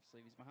cutoff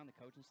sleeve. He's behind the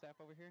coaching staff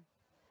over here.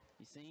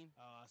 You see him?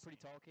 Oh, I see. Pretty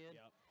tall kid.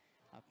 Yep.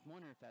 I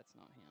wonder if that's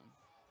not him.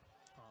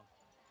 Huh.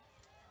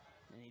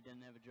 And he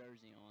doesn't have a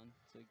jersey on,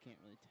 so you can't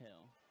really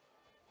tell.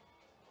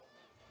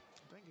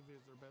 I think if he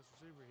was their best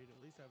receiver, he'd at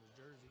least have his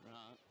jersey.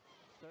 Right.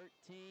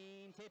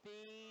 13,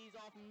 Tippy's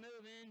off and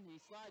moving. He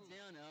slides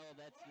down. Oh,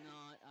 that's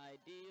not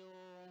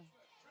ideal.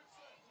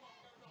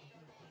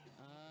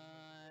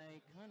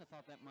 I kind of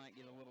thought that might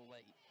get a little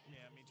late.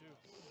 Yeah, me too.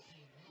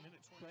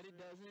 Minute 20. But it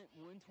doesn't.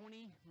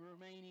 1:20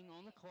 remaining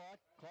on the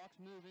clock. Clock's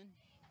moving.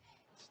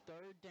 It's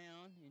third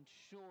down and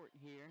short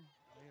here.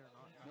 They are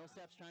not.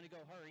 Millsap's trying to go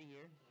hurry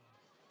here.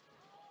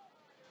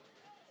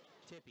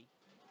 Tippy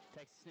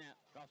takes a snap,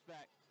 drops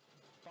back,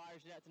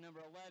 fires it out to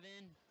number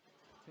 11,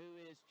 who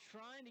is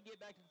trying to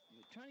get back,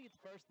 trying to get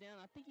the first down.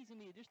 I think he's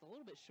going to be just a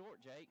little bit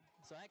short, Jake.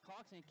 So that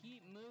clock's going to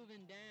keep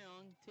moving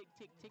down,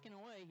 ticking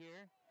away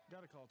here.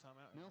 Got to call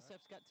timeout.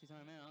 Millsap's got 2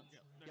 timeouts.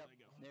 Yep, there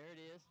they go. There it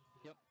is.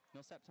 Yep,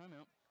 Millsap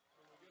timeout.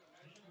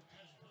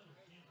 Timeout called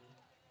by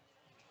Millsap.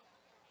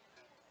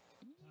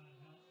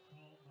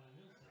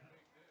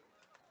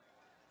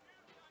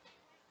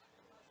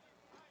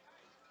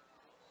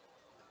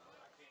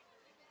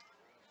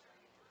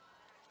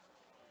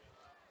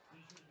 Be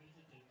sure to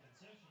visit the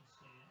concession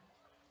stand.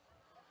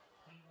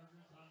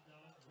 Hamburgers, hot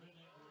dogs,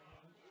 redneck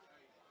burritos,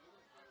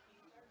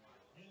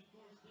 and of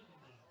course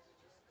Dippin' Dots.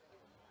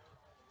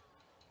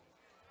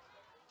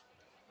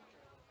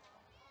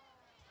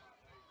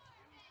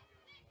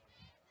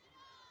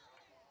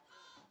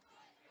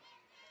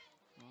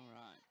 All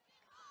right.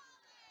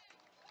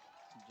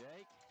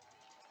 Jake,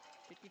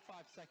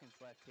 55 seconds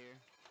left here.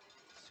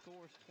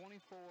 Scores 24-6.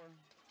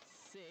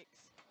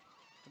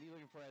 What are you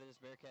looking for out of this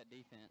Bearcat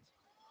defense?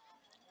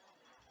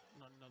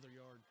 Not another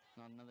yard.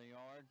 Not another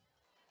yard.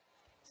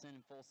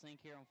 Sending full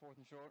sink here on 4th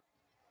and short.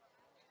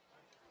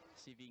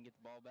 See if you can get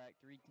the ball back.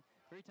 Three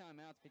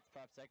timeouts,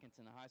 55 seconds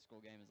in a high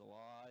school game is a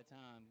lot of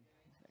time.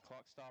 The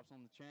clock stops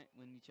on the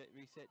when you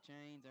reset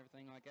chains,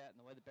 everything like that. And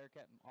the way the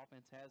Bearcat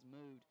offense has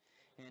moved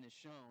and is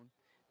shown,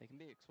 they can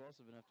be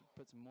explosive enough to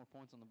put some more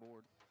points on the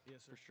board.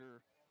 Yes, sir. For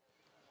sure.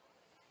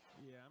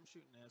 Yeah, I'm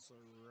shooting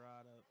Essler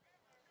right up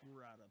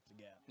the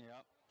gap.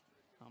 Yep.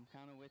 I'm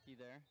kind of with you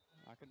there.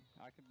 I could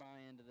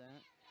buy into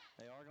that.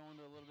 They are going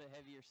to a little bit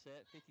heavier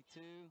set.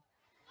 52.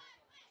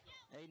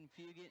 Aiden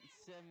Fugit and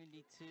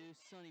 72.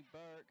 Sonny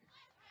Burke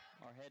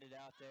are headed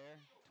out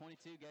there.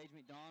 22. Gage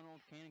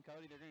McDonald, Cannon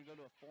Cody. They're going to go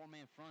to a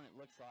 4-man front, it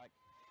looks like.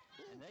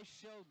 And they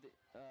showed that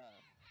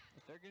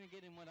if they're going to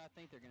get in what I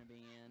think they're going to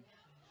be in,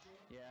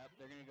 yeah,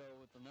 they're going to go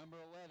with the number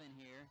 11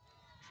 here.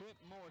 Trip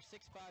Moore,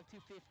 6'5",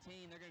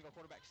 215. They're going to go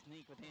quarterback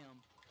sneak with him.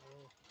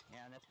 Oh.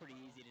 Yeah, that's pretty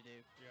easy to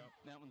do. Yep.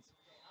 That one's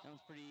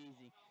pretty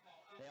easy.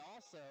 They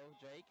also,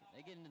 Jake,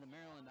 they get into the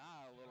Maryland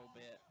eye a little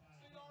bit.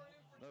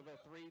 They'll go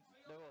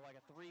like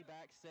a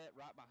 3-back set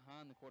right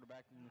behind the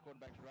quarterback, and the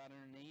quarterback's right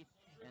underneath,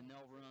 and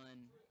they'll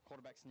run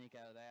quarterback sneak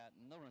out of that,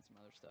 and they'll run some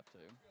other stuff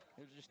too.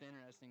 It was just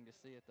interesting to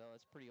see it though.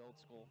 It's pretty old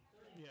school.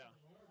 Yeah.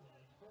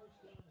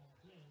 First down and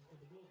 10 for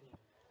the Bulldogs.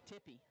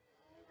 Tippy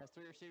has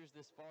 3 receivers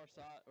this far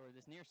side, or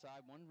this near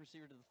side, 1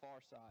 receiver to the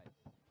far side,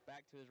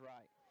 back to his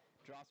right.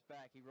 drops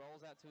back. He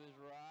rolls out to his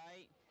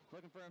right,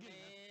 looking for a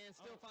man.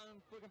 Still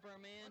looking for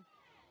a man.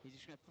 He's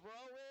just going to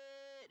throw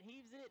it,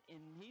 heaves it,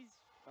 and he's,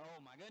 oh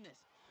my goodness.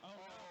 Oh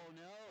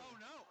no. Oh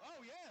no. Oh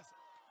yes.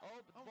 Oh,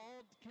 the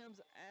ball comes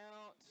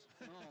out.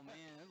 Oh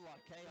man, there's a lot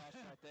of chaos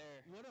right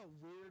there. What a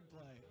weird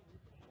play.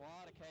 A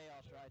lot of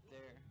chaos right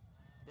there.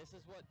 This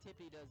is what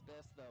Tippy does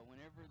best, though.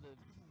 Whenever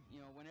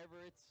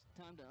whenever it's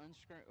time to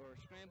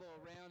scramble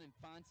around and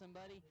find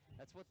somebody,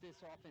 that's what this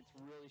offense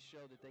really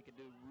showed that they could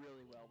do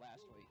really well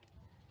last week.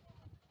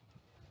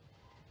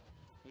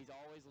 He's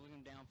always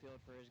looking downfield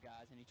for his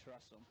guys, and he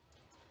trusts them.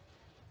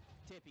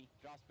 Tippy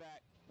drops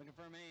back, looking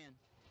for a man.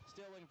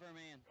 Still looking for a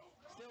man.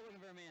 Still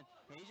looking for a man.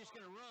 And he's just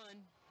going to run.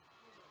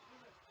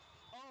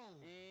 Oh.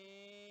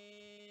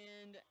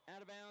 And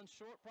out of bounds,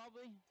 short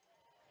probably.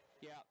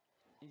 Yeah.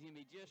 He's going to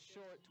be just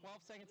short.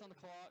 12 seconds on the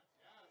clock.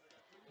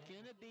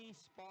 Going to be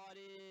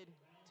spotted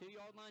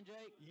 2-yard line,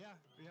 Jake. Yeah,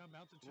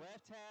 about to check.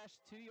 Left hash,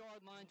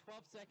 2-yard line,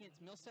 12 seconds.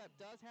 Millsap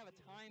does have a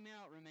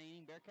timeout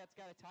remaining. Bearcats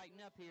got to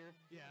tighten up here.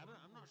 Yeah,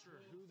 I'm not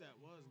sure who that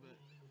was, but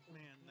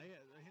man,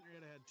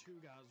 Henrietta had two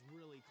guys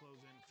really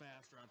close in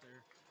fast right there,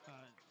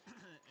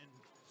 and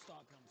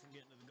stopped him from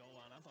getting to the goal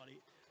line. I thought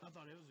it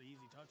was an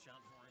easy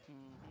touchdown for him.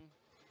 Mm-hmm.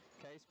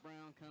 Case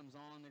Brown comes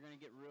on. They're going to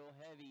get real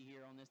heavy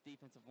here on this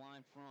defensive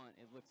line front,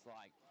 it looks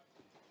like.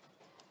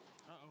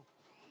 Uh-oh.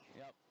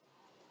 Yep.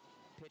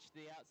 Pitch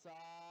to the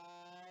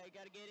outside.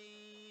 Got to get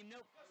him.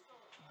 Nope.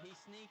 He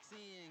sneaks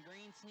in.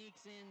 Green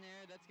sneaks in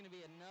there. That's going to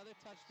be another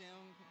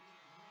touchdown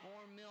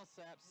for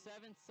Millsap.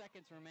 7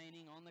 seconds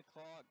remaining on the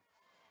clock.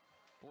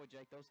 Boy,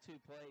 Jake, the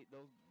two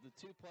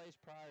plays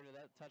prior to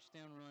that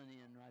touchdown run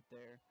in right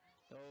there,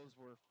 those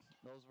were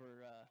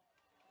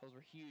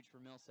huge for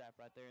Millsap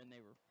right there, and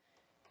they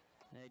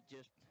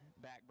just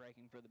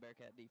back-breaking for the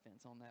Bearcat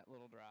defense on that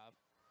little drive.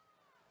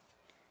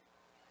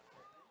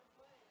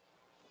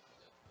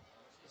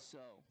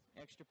 So,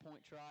 extra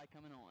point try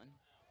coming on.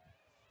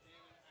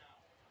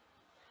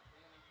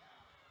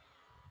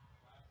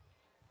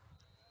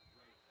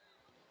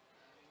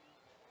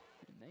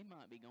 And they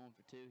might be going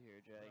for two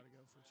here, Jake. Got to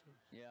go for two.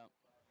 Yeah.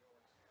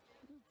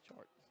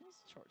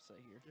 What's the chart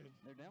say here? Good.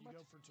 They're down by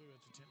go for two.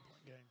 It's a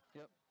 10-point game.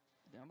 Yep.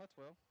 Down by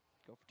 12.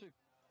 Go for two.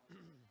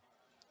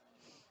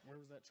 Where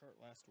was that chart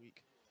last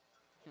week?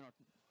 In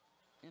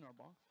our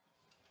box.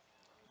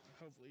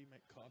 Hopefully you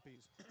make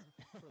copies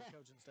for the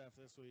coaching staff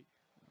this week.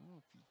 Well,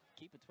 if you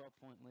keep a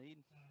 12-point lead,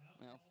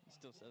 well, it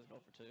still says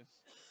go for two.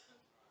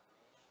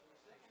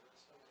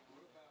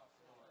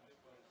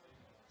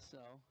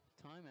 So,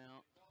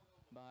 timeout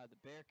by the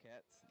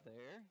Bearcats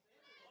there.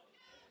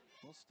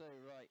 We'll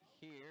stay right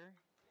here,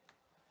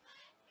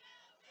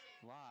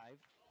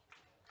 live.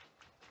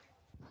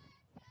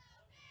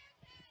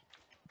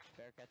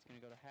 Bearcats going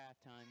to go to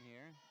halftime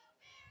here.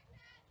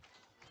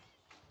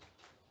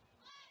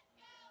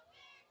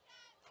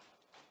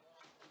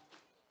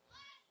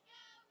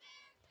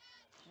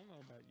 I don't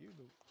know about you,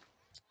 but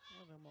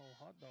one of them old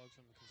hot dogs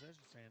from the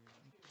concession stand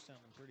are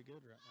sounding pretty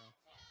good right now.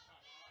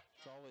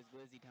 It's always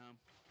Glizzy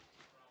time.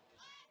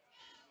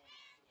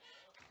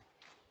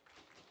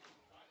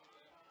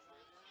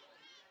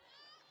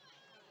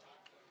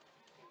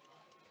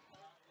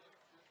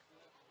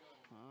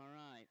 All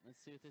right, let's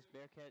see what this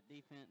Bearcat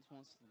defense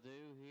wants to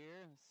do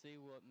here. Let's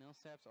see what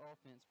Millsap's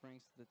offense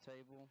brings to the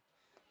table.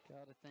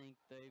 Got to think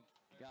they've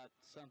got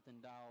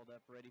something dialed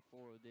up ready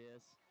for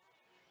this.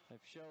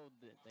 They've showed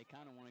that they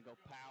kind of want to go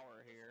power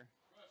here.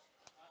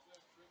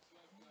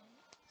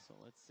 So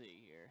let's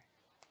see here.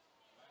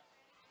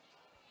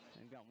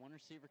 They've got one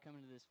receiver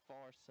coming to this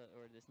far side,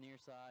 or this near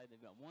side.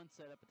 They've got one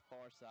set up at the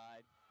far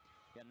side.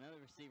 Got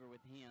another receiver with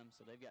him,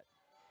 so they've got.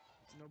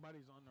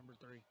 Nobody's on number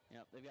 3.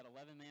 Yep, they've got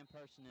 11-man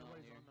personnel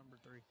Nobody's here. on number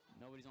 3.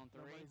 Nobody's on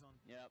 3? Nobody's on.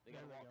 Yep, they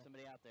got to walk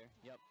somebody out there.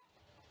 Yep.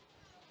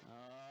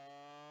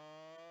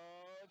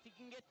 If he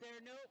can get there,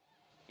 nope.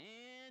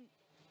 And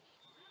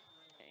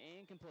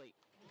complete.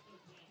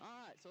 All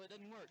right, so it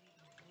doesn't work.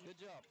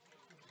 Good job.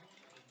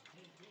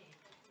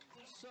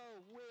 So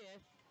with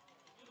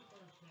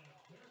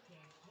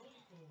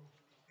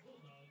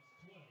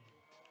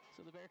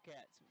the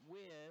Bearcats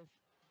with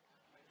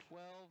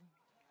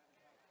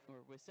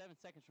 7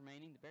 seconds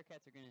remaining, the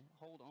Bearcats are going to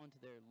hold on to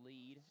their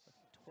lead of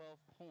 12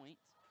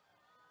 points.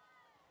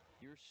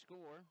 Your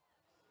score,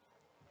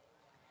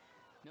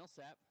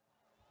 Millsap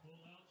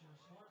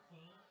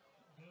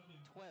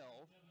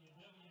 12,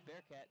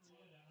 Bearcats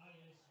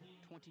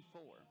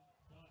 24.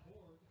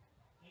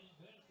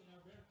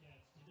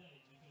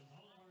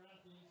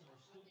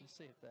 Let's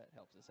see if that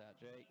helps us out,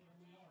 Jake.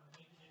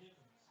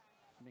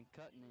 I've been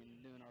cutting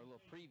and doing our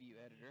little preview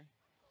editor.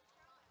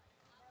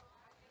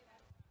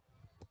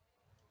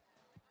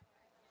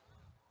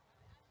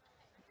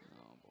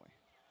 Oh boy.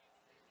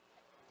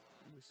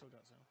 We still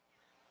got some.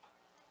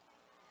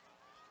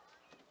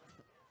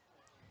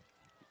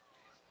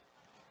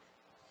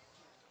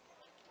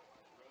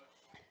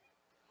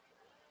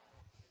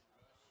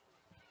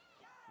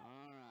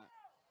 All right.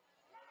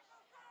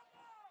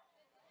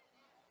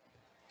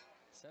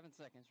 7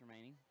 seconds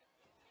remaining.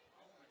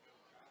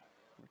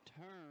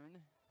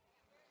 Return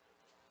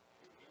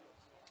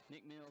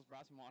Nick Mills,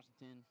 Bryson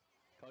Washington,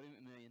 Cody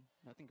McMillian.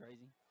 Nothing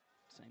crazy.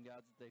 Same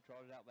guys that they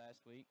trotted out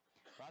last week.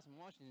 Bryson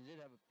Washington did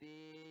have a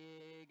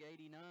big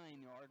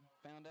 89-yard.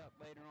 Found out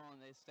later on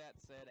the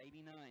stats said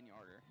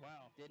 89-yarder.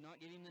 Wow. Did not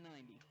give him the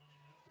 90.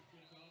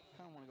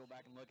 Kind of want to go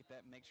back and look at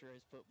that and make sure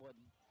his foot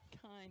wasn't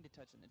kind of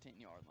touching the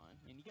 10-yard line.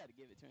 And you got to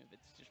give it to him if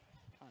it's just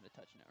kind of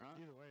touching it, right?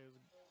 Either way, it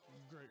was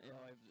a great Yeah,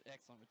 it was an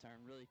excellent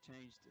return. Really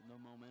changed the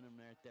momentum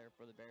right there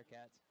for the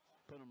Bearcats.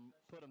 Put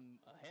them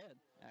ahead,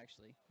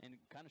 actually, and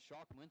kind of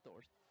shocked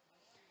Winthorst.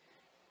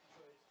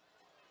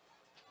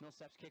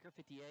 Millsap's kicker,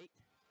 58.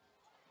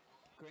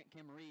 Grant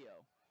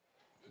Camarillo.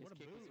 His What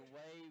a kick is boot.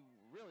 away.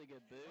 Really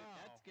good boot. Wow.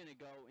 That's going to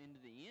go into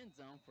the end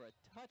zone for a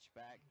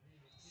touchback.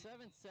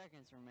 7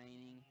 seconds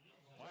remaining.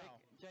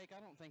 Wow. Jake,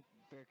 I don't think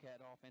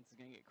Bearcat offense is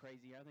going to get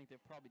crazy. I think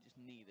they'll probably just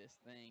knee this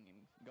thing and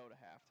go to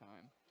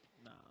halftime.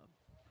 Nah.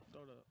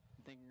 Throw it up.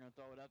 You think you're going to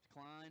throw it up to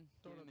Klein?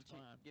 Throw it up to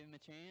Klein. Give him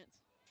a chance?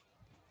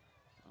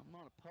 I'm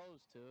not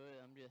opposed to it.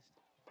 I'm just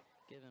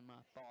giving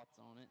my thoughts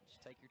on it.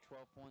 Just take your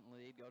 12-point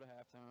lead, go to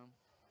halftime.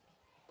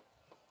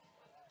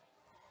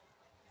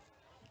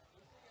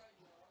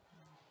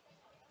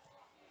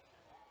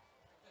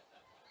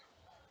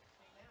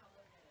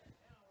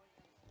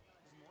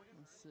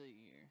 Let's see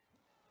here.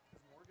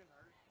 Is Morgan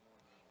hurt?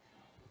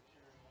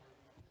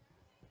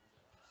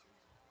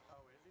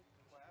 Oh, is he?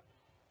 What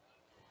happened?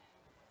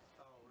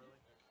 Oh, really?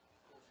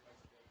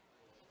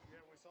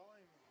 Yeah, we saw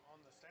him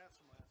on the stats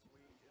from last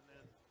week, and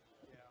then,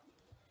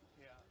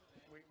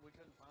 we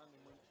couldn't find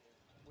him.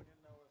 We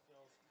didn't know if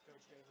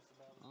Coach gave us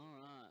about him. All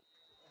right.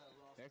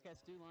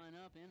 Bearcats do line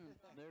up in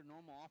their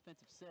normal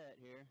offensive set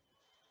here.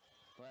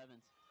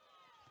 Blevins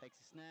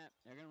takes a snap.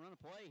 They're going to run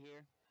a play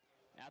here.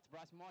 Out to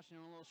Bryson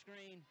Washington on a little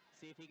screen.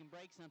 See if he can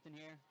break something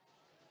here.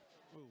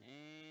 Ooh.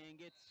 And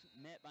gets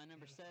met by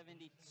number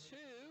 72.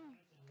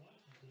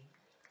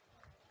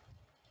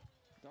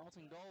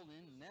 Dalton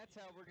Golden. And that's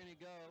how we're going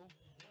to go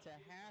to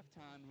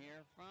halftime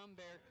here from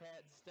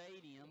Bearcat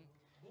Stadium.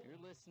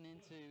 You're listening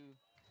to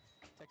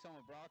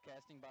Texoma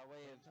Broadcasting by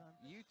way of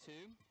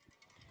YouTube.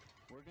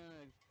 We're going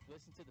to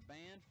listen to the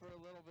band for a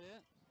little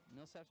bit.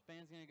 Millsap's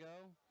band's going to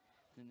go.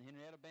 Then the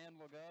Henrietta band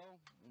will go.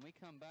 When we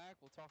come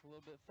back, we'll talk a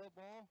little bit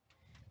football.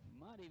 We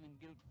might even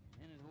get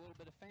into a little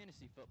bit of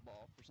fantasy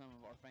football for some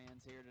of our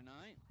fans here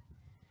tonight.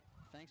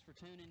 Thanks for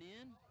tuning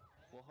in.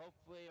 Well,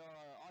 hopefully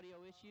our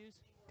audio issues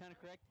kind of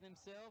correct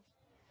themselves.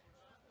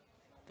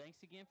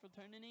 Thanks again for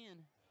tuning in.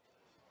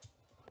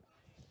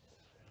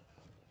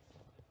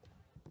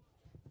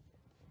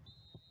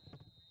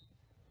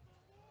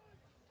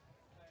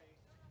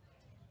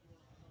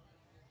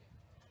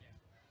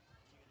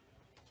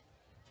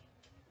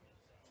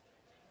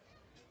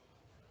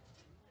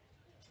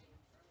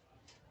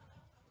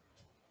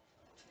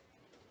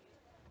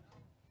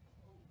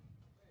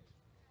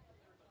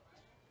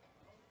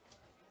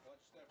 Watch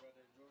your step right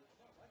there, George.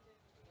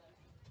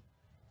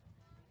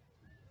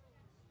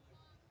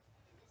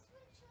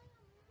 Switch on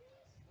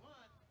movies?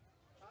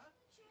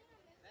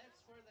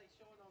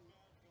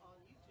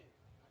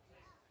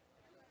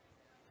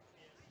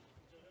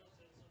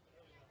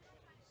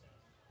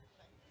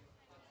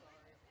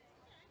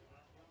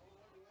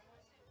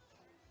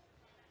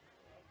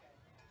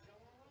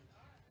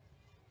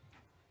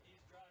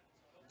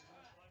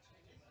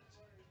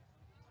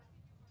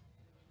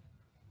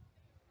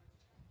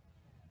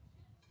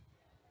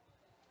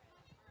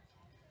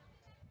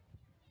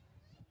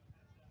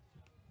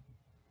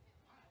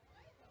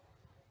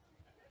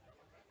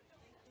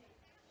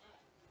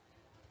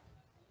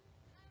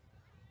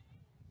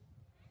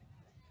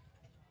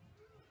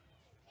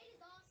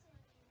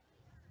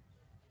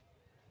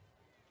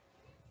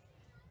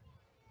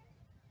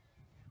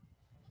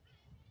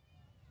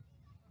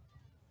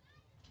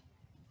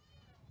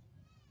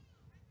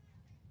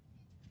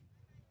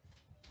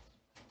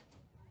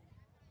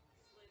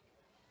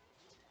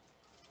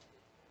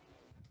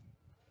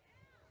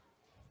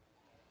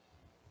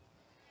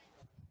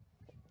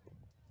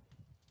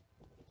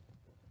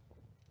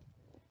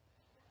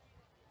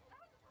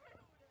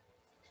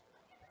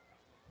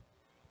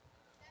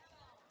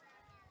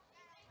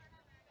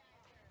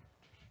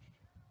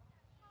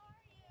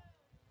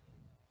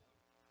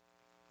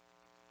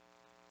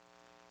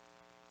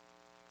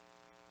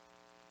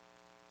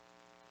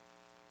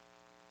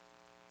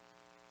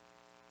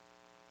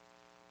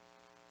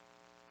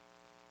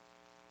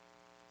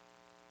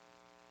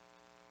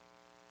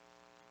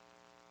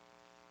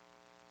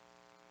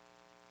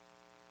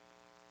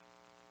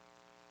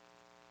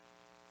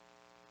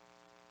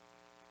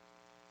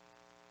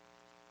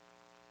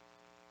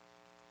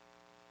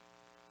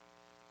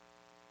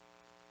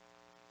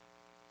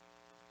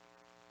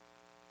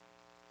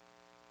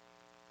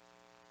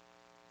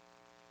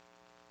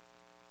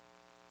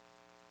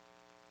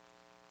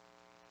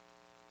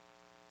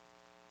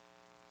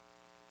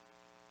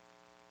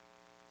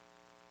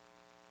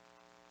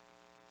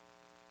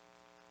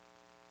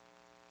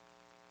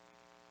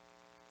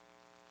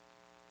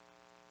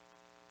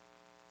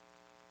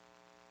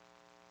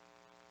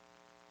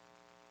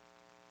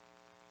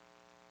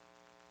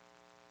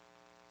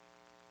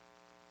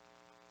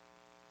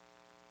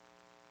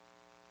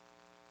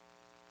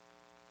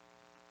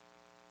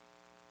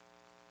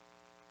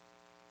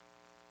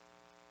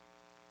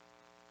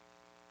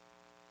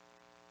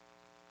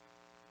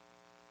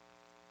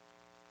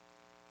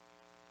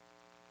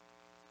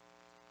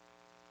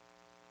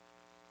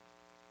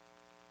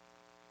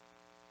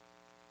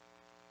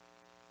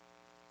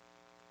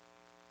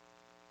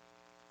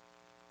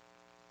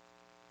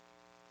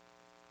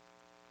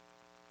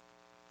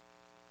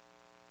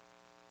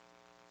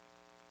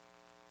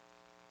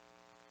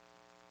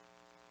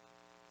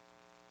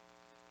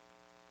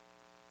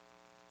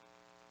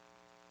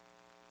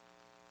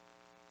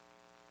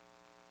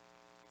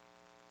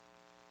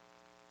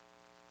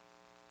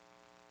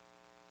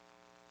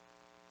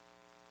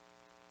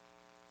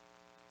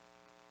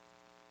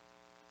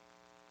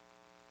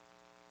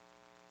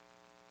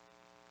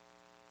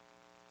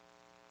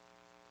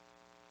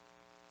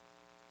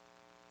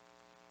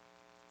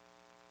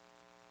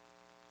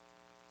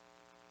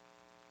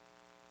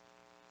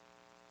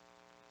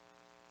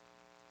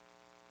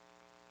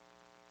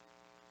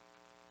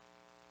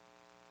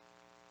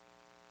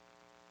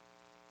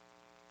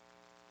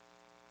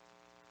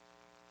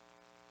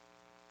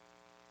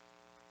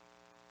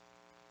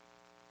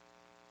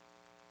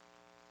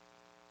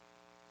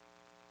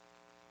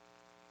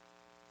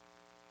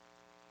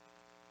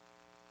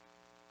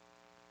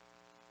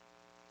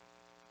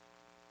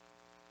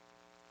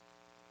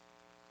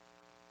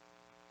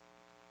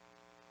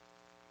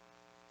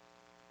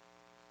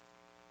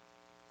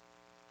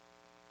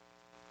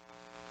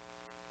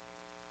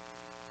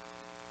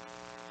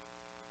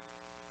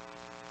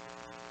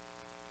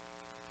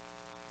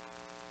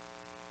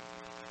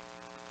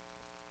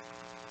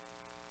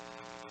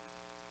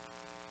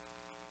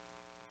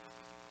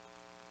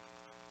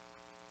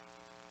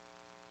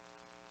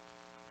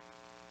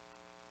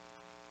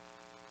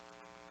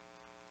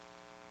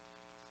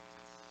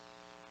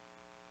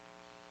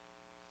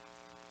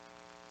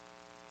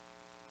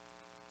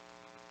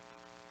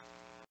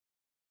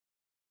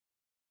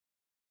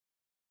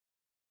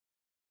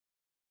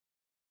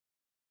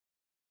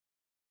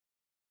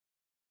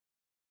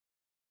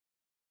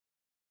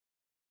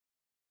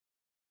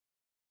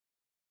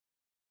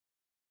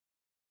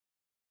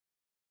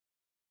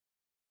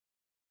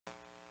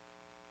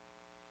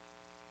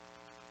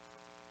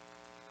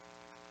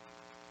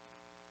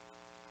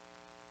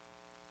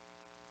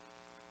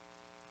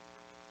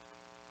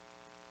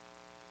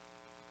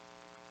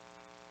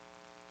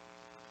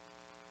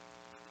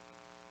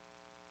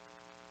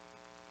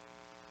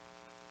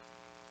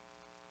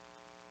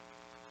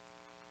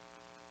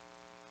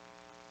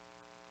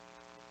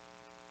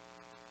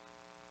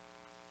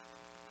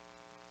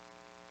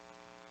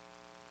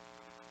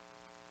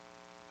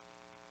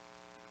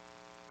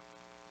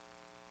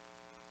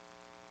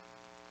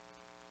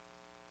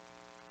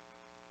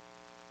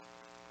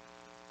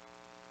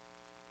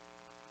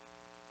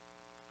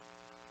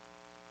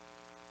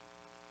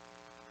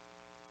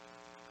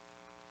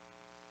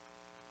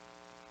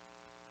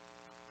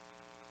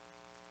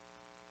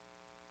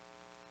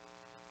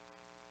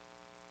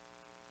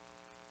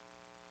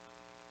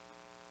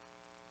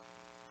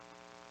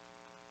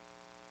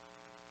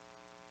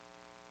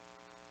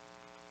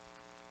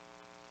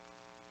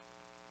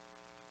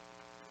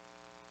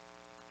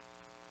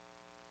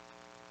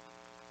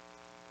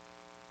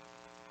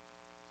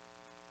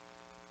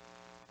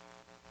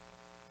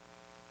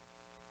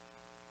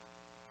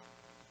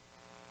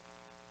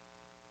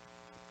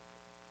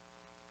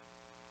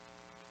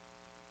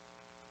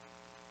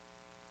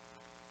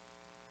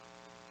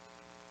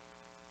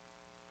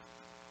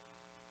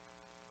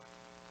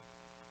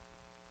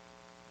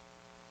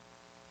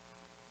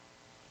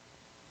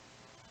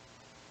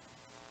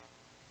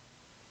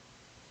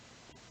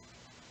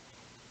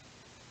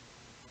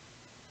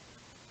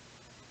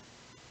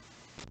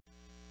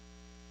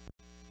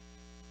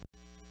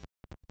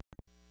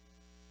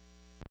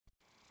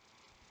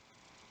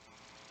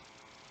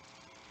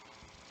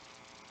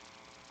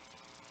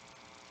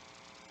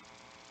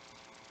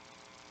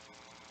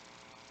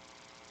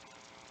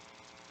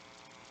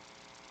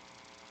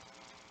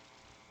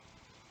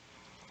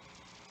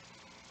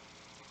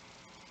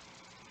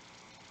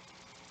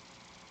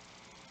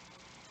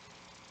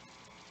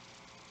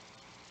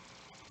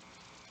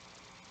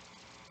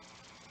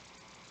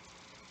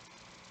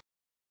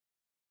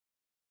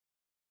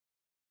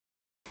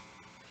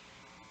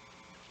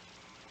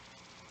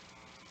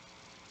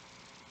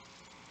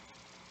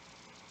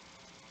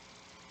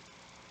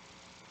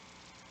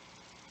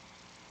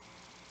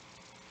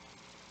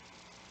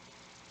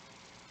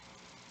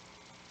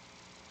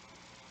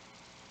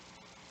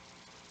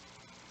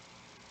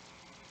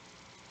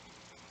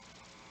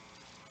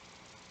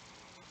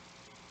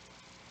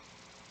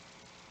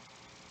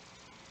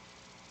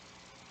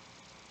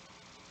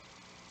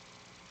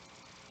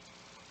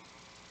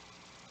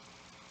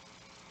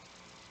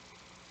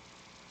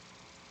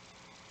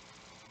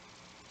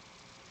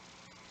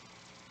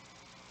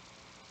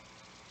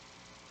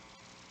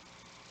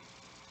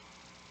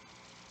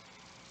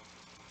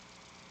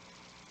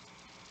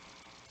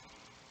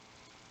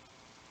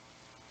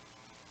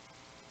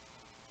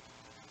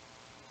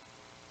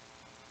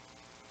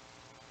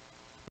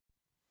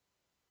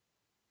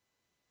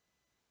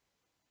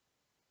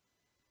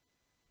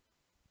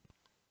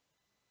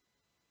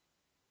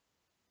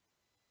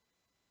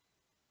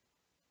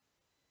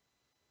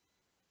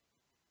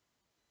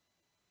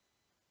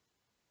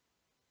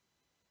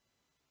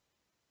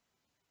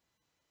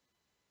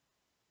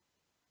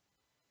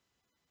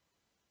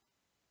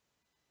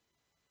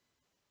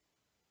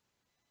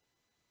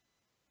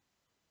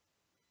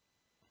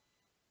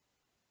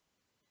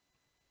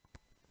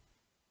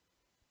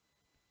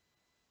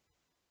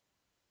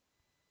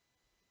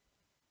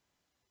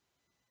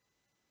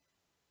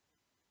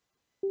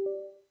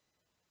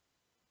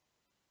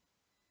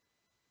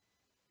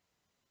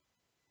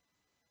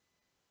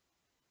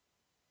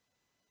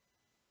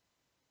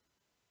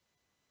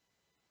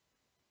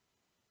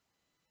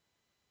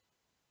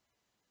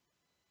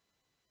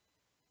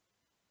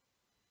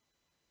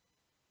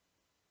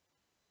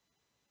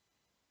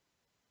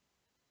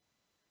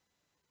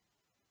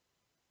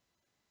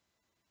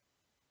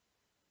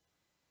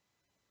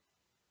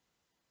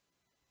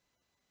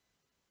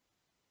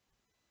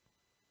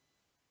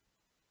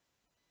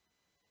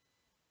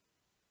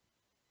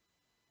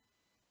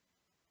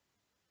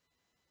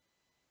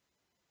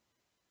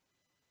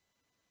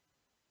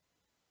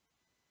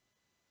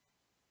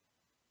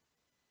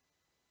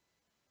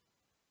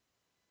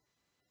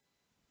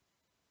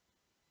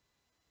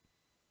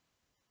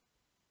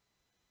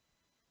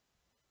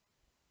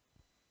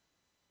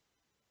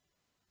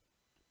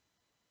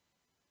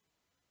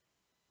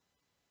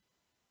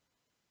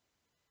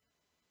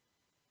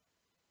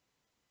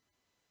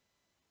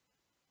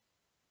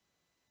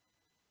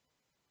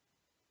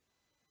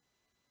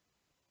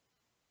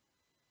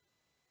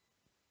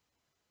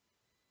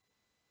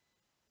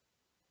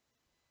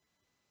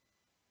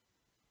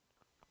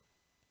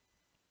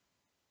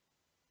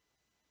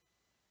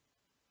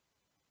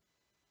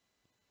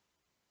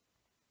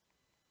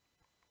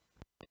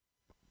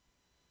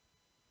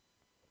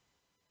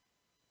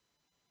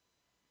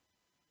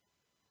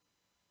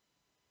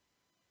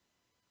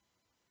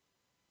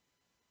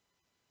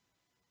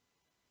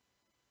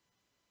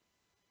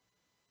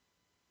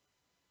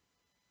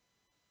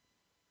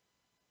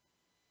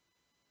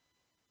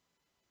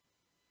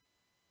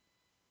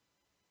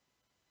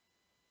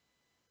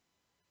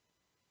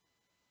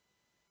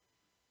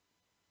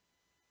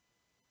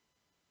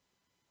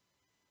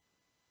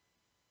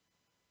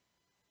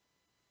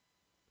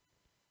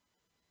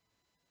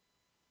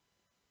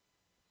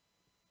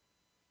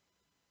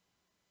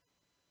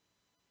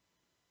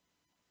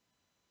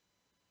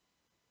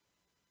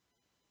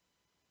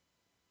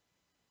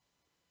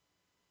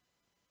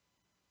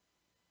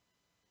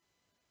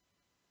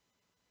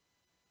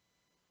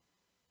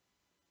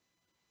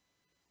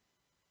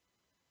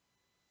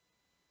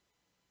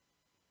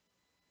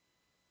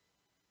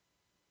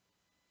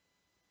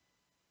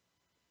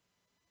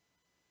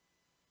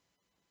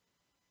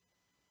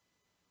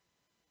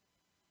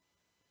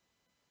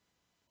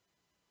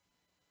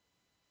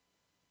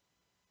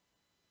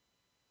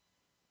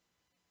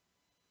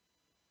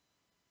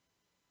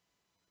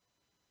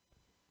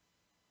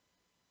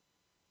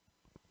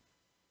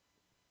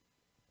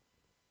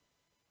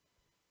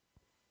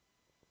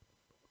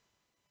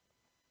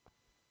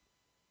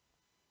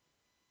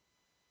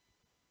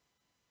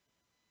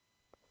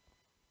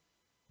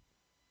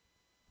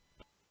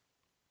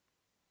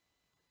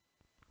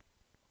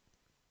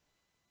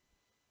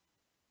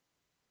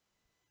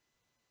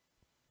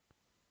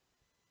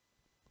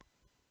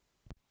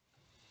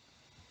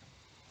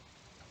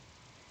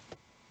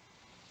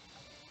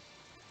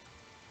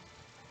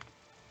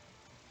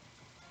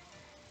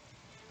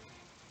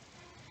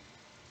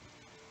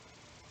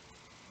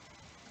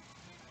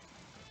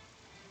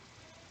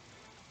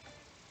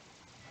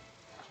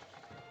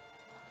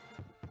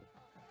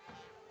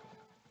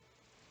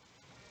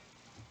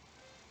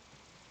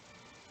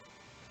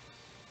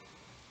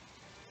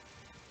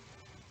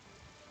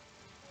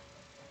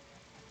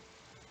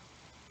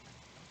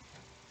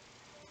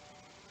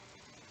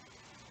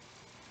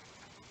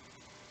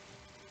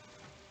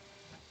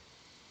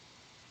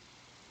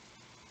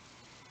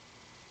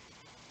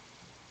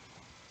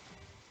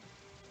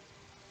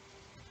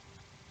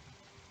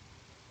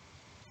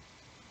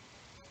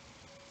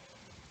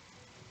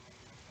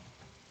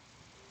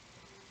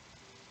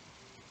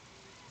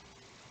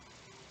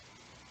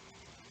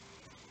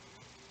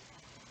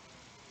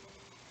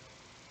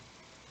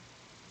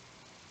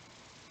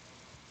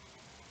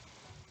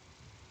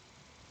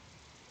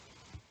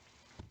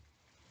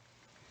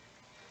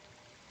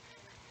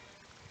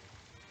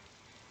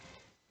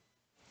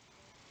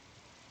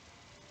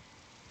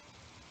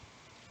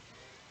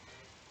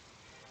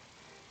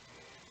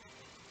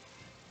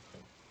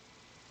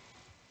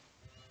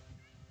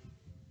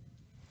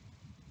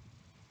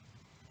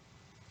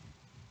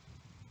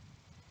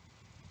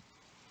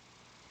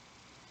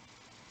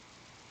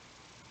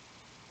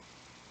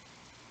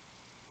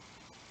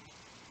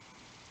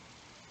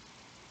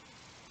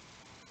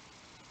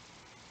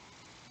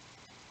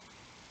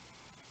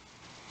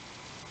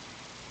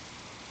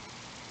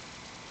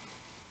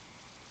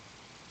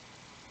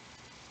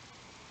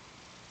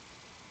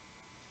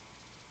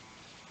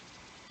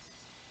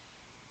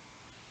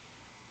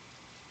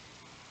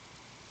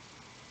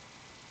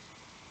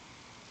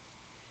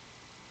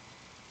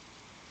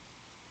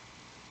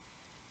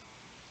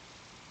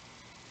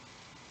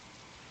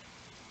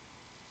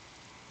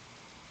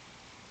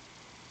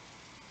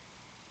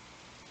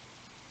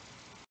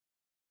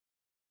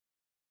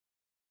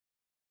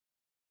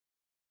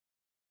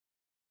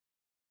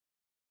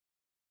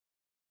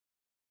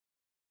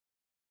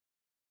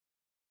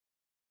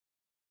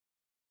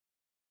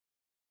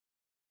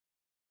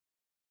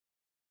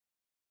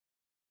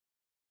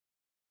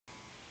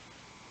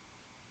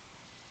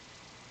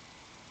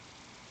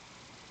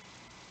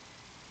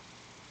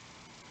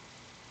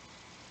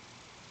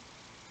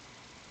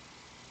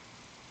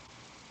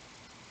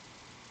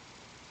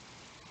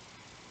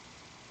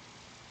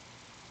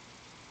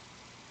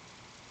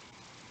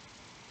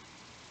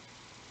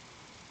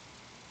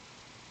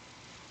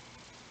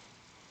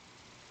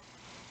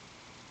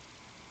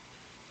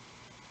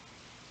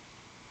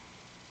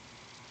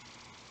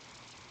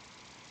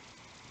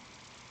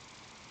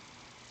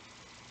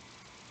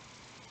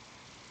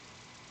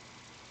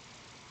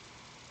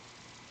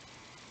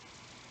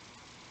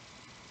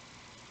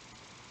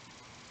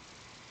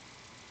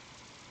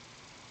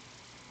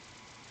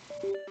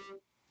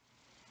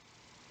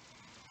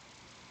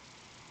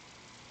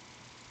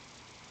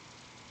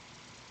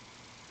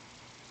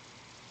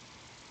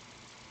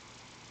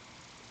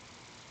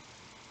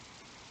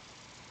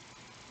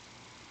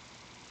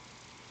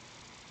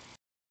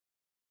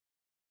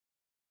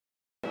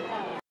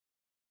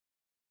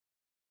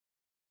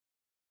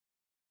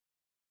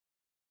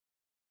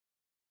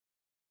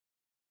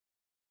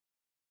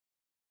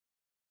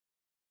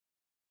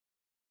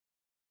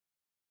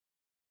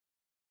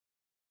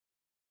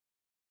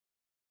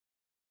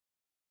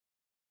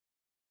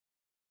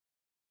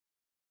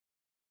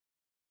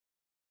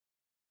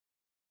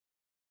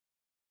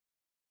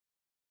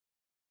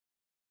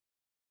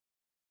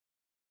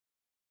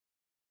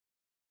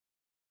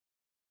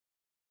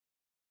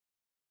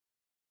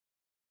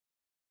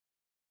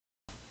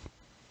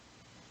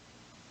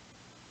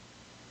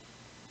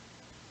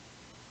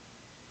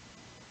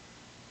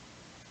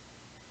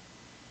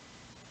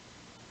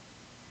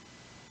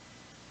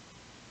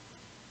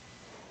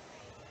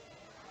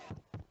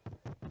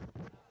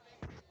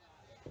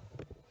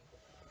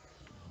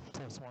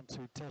 Test 1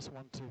 2. Test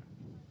 1 2.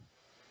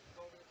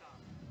 Go over the top.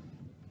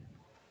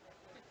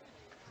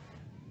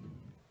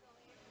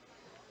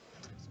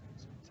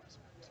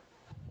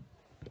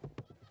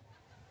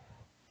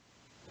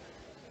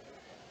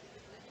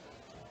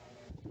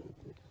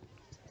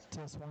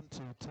 Test 1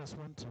 2. Test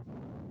 1 2.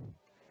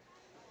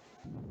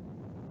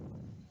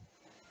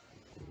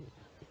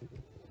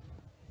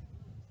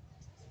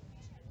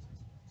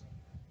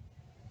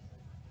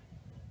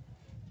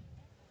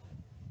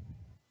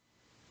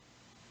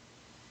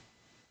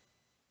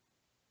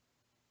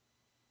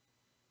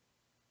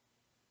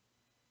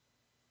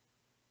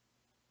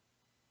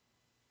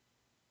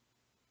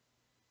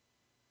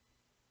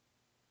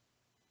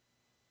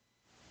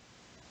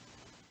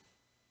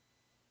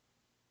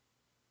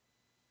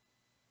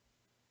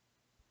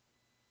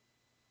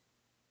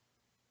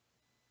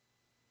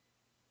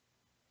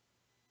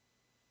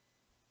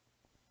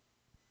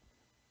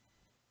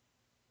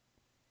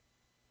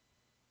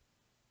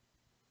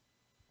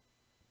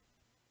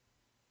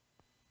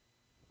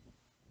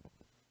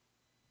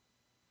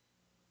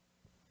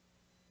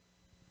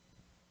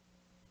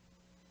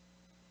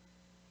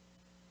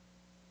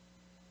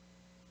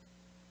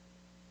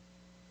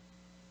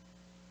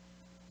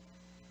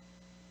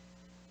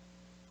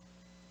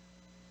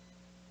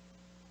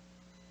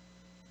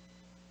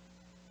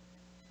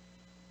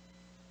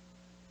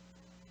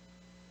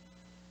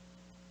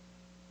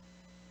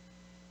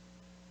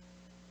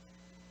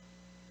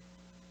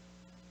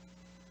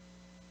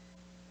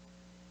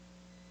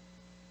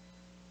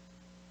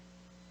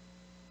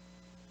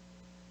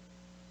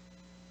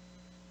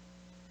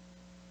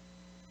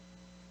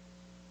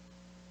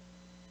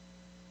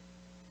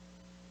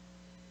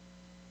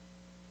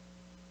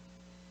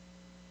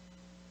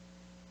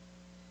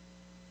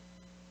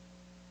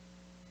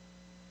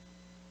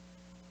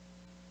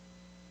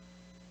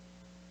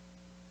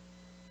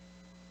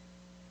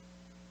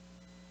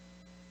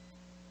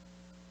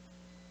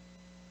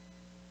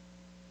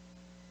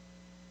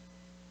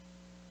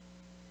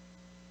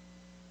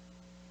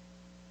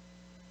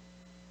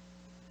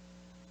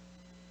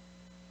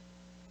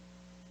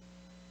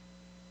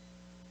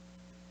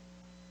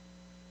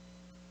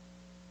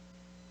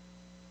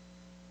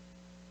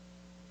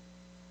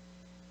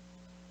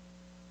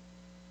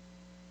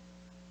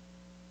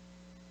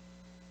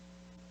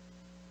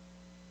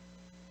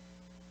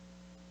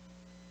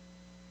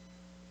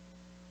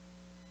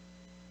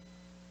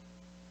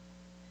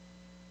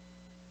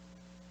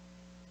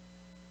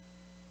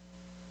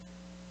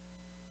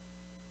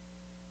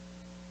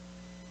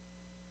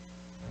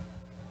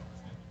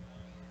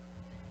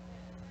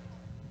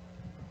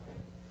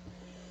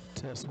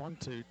 Test 1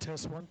 2.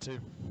 Test 1 2.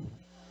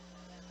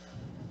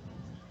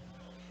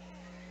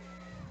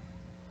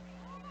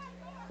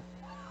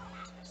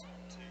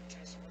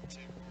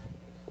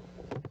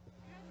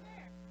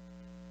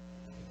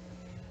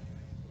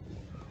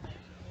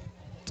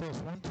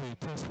 Test 1 2.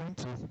 Test 1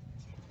 2.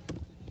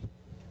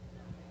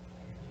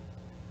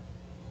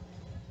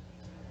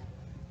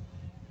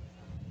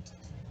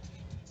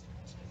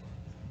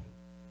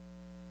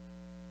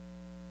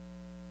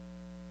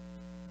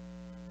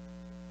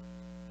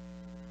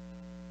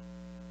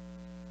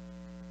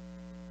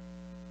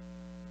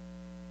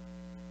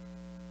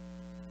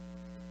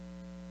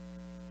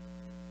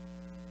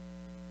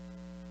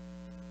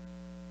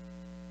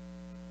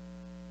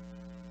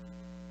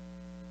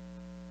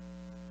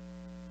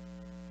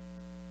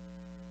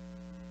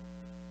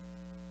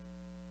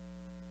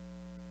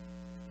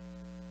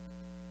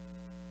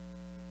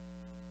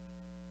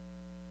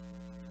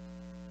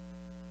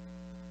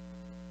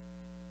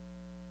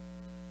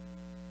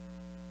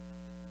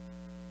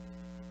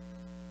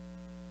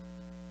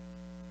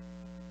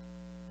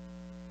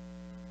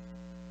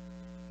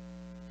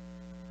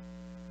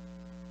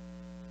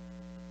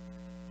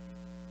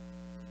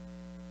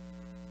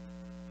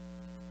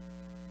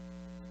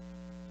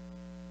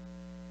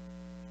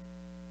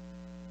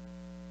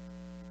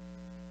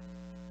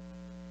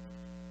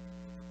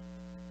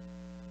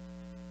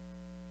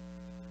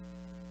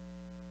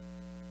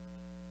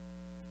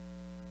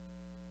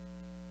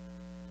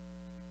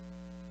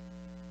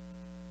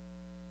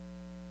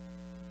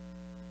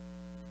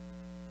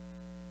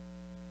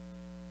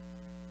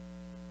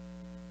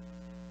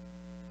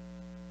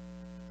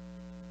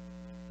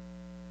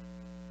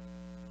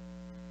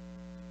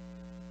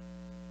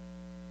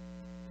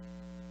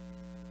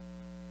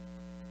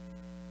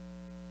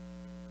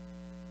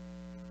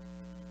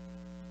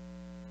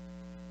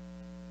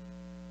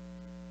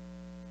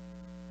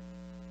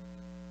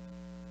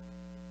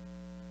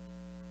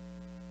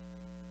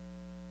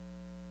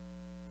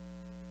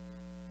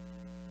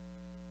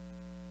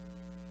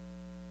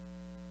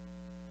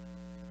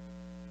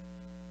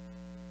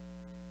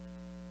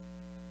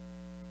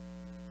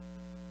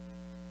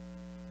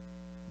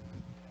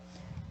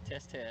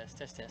 Test, test,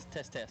 test, test,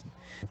 test, test,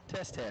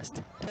 test,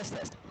 test, test,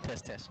 test,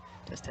 test, test,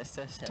 test, test, test,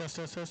 test, Test,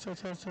 test, test,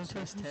 test, test,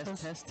 test,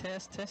 test, test,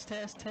 test, test,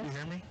 test, test. You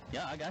hear me?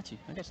 Yeah, I got you.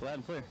 I got you loud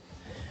and clear.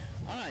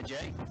 All right,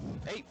 Jay.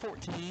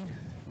 8:14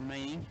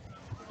 remaining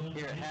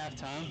here at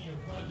halftime.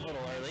 A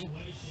little early.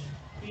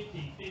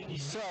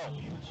 So,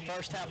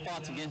 first half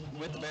thoughts again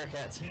with the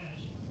Bearcats.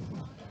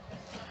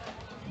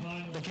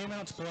 They came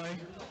out to play.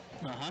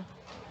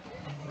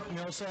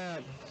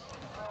 Millsap,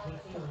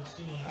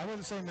 I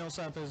wouldn't say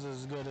Millsap is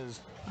as good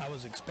as I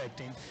was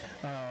expecting.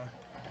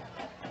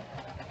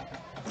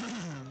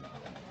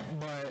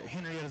 But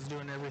Henrietta's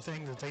doing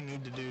everything that they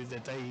need to do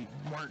that they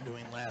weren't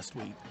doing last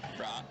week.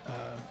 Right.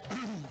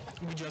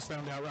 We just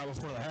found out right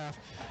before the half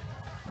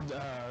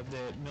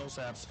that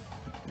Millsap's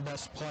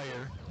best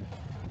player,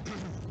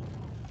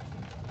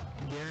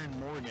 Darren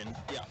Morgan,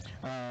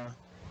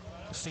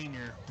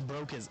 senior,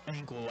 broke his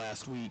ankle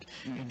last week,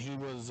 and he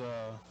was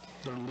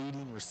their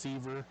leading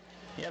receiver.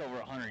 He had over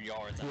 100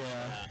 yards.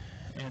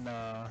 And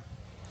I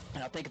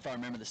think if I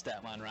remember the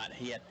stat line right,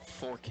 he had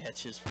 4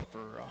 catches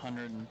for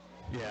 100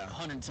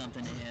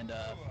 something and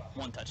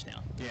 1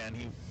 touchdown. Yeah, and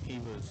he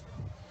was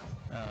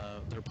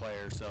their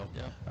player. So,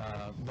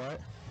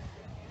 but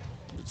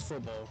it's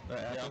football.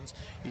 That happens.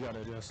 You got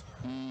to just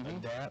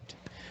adapt.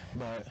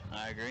 But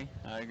I agree.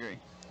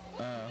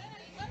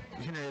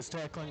 Henrietta's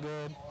tackling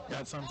good.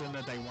 That's something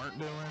that they weren't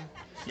doing.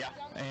 Yeah.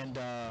 And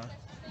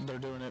they're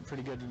doing it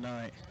pretty good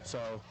tonight.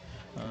 So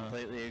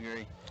completely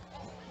agree.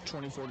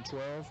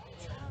 24-12.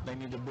 They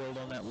need to build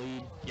on that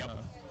lead.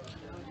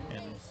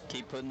 And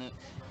keep putting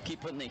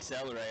the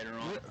accelerator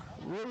on.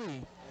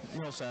 Really,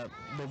 Millsap,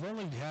 they've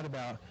only had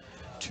about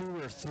 2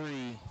 or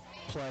 3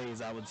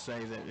 plays, I would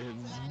say, that it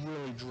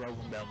really drove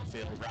them down the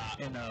field.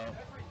 Right.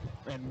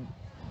 And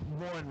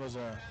one was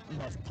a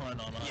muff punt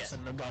on us,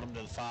 and they got them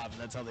to the 5, and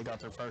that's how they got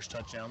their first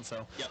touchdown.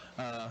 So,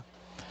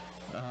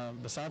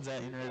 besides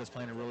that, Henrietta's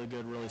playing a really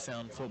good, really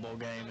sound football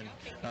game,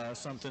 and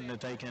something that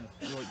they can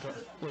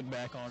look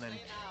back on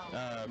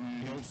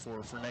and build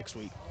for next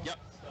week. Yep,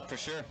 for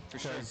sure.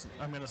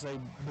 I'm going to say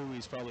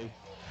Bowie's probably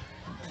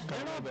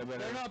got a little bit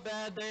better. They're not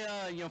bad. They,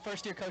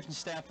 first-year coaching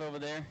staff over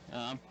there.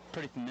 I'm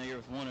pretty familiar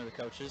with one of the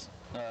coaches,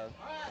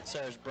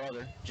 Sarah's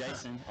brother,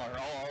 Jason, or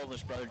our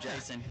oldest brother,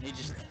 Jason. He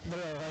just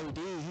their AD.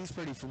 He's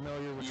pretty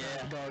familiar with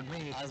trying to guard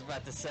me. I was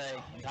about to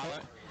say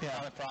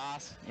Tyler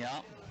Price.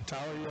 Yeah.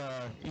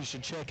 Tyler, you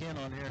should check in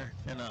on here,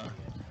 and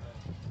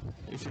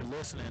if you're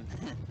listening,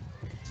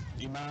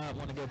 you might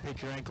want to go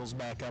pick your ankles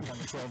back up on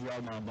the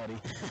 12-yard line, buddy.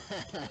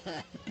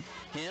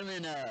 Him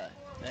and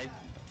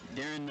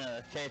during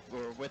the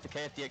with the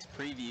KFDX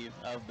preview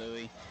of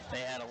Bowie, they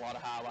had a lot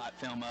of highlight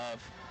film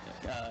of.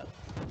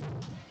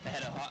 They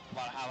had a lot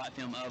of highlight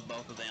film of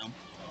both of them.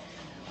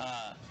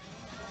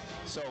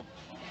 So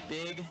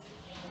big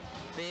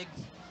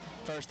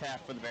first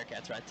half for the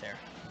Bearcats right there.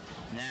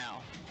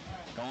 Now,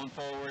 going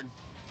forward,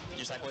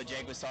 just like what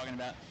Jake was talking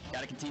about,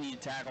 got to continue to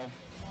tackle.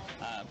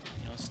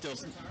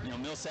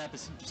 Millsap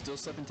is still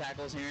slipping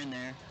tackles here and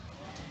there.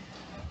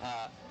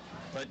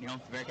 But the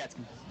Bearcats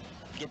can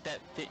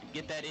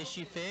get that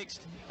issue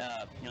fixed.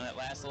 That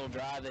last little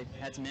drive, they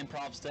had some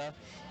improv stuff.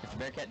 If the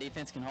Bearcat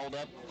defense can hold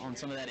up on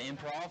some of that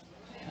improv,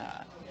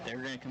 they're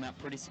going to come out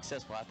pretty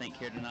successful, I think,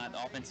 here tonight.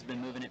 The offense has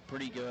been moving it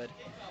pretty good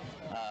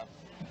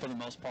for the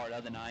most part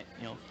of the night.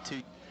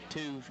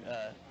 Two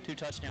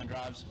touchdown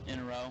drives in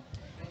a row,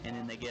 and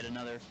then they get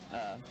another.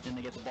 Then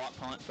they get the block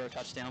punt for a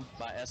touchdown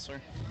by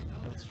Essler.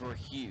 Those were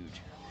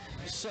huge.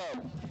 So,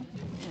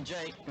 me and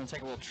Jake are going to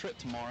take a little trip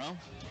tomorrow.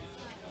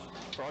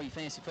 For all you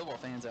fantasy football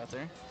fans out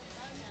there,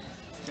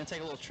 we're going to take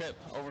a little trip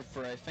over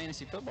for a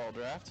fantasy football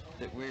draft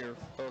that we're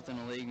both in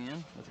a league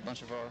in with a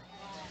bunch of our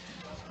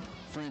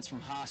friends from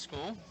high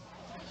school.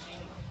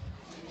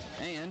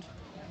 And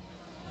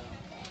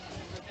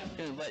I'm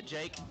going to let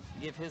Jake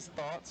give his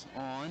thoughts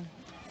on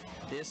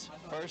this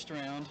first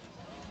round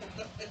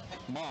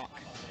mock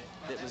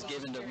that was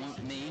given to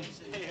me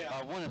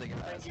by one of the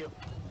guys. Thank you.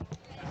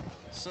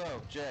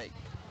 So, Jake.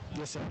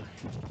 Yes, sir.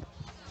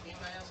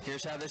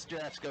 Here's how this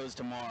draft goes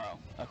tomorrow,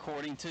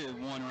 according to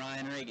one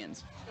Ryan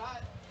Riggins.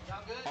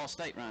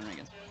 All-State Ryan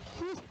Riggins.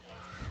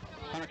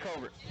 Hunter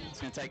Colbert is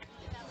going to take,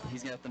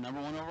 he's got the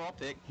number 1 overall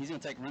pick. He's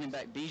going to take running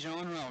back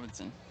Bijan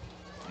Robinson.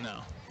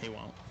 No, he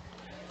won't.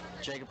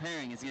 Jacob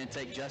Herring is going to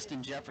take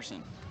Justin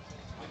Jefferson.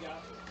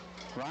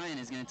 Ryan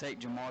is going to take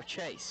Jamar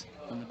Chase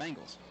from the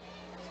Bengals.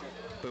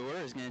 Boer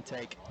is going to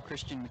take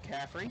Christian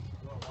McCaffrey.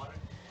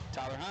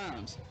 Tyler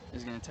Himes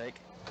is going to take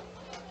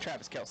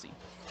Travis Kelce.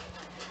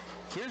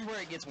 Here's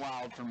where it gets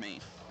wild for me.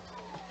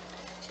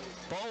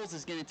 Bowles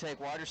is going to take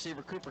wide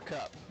receiver Cooper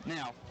Kupp.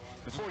 Now,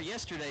 before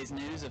yesterday's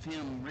news of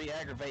him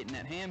re-aggravating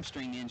that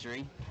hamstring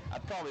injury,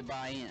 I'd probably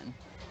buy in.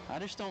 I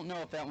just don't know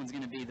if that one's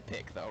going to be the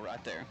pick, though,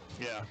 right there.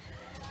 Yeah.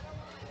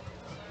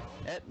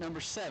 At number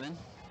 7,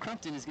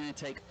 Crumpton is going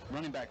to take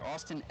running back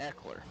Austin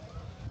Eckler.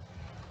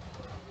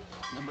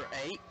 Number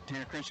 8,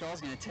 Tanner Crenshaw is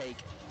going to take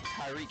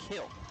Tyreek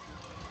Hill.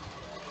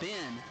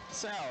 Ben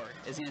Sauer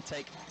is going to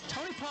take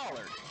Tony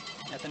Pollard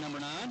at the number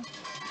 9.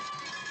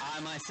 I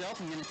myself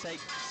am going to take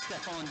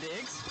Stephon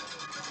Diggs.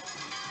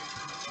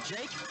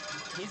 Jake,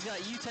 he's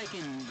got you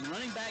taking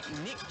running back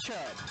Nick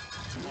Chubb.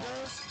 Who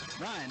does?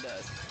 Ryan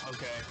does.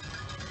 Okay.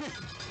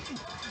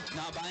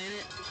 Not buying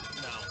it?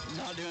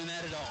 No. Not doing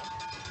that at all.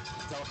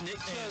 tough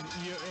Nick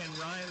and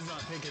Ryan's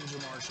not picking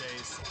Jamar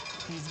Chase.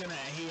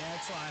 He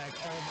acts like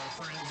all of our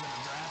friends that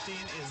are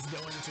drafting is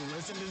going to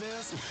listen to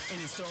this,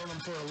 and he's throwing them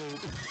for a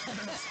loop.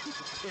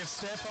 If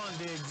Stephon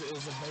Diggs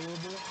is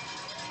available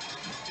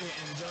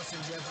and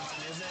Justin Jefferson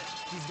isn't,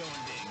 he's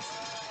going Diggs.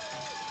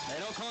 They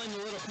don't call him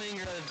the little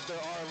finger of the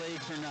R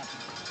League for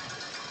nothing.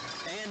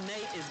 And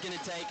Nate is going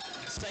to take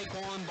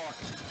Saquon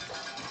Barkley.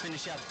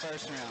 Finish out the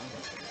first round.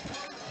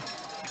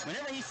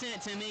 Whenever he sent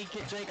it to me,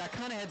 Jake, I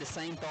kind of had the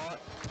same thought.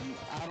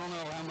 I don't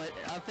know how much.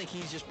 I think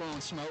he's just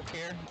blowing smoke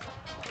here.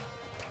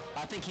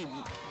 I think he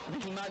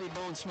might be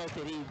blowing smoke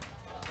that he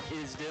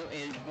is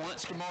doing.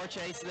 Wants Jamar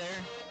Chase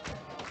there.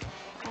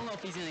 I don't know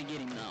if he's going to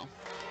get him though.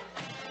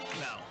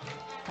 No.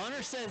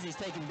 Hunter says he's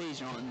taking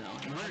Bijan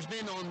though. And Hunter's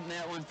been on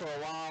that one for a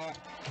while.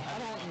 I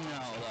don't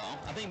know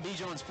though. I think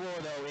Bijan's floor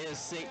though is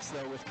 6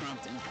 though with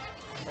Crumpton,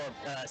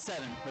 or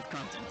 7 with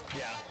Crumpton.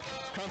 Yeah.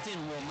 Crumpton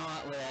will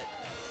not let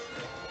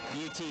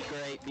UT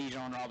great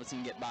Bijan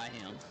Robinson get by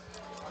him.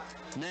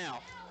 Now,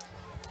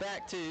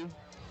 back to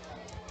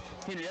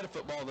Henrietta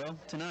football though,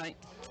 tonight.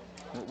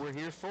 What we're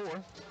here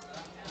for,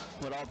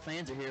 what all the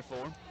fans are here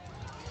for.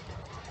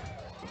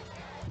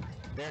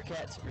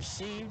 Bearcats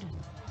received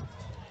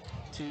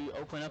to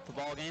open up the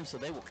ball game, so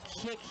they will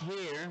kick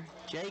here.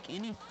 Jake,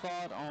 any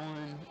thought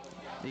on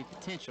the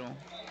potential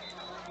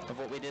of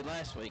what we did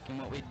last week and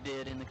what we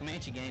did in the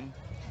Comanche game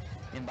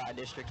in by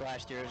district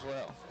last year as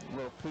well? A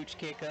little pooch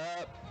kick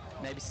up,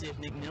 maybe see if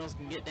Nick Mills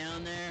can get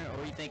down there,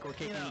 or you think we're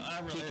kicking,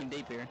 kicking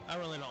deep here? I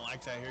really don't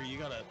like that here. You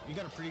got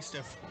a pretty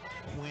stiff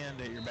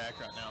wind at your back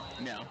right now.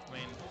 No. I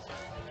mean,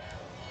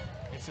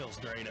 it feels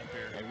great up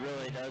here. It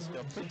really does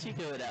feel pretty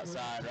good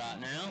outside right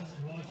now.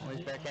 All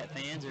these Bearcat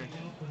fans are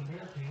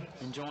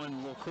enjoying a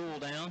little cool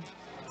down.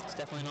 It's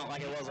definitely not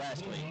like it was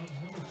last week.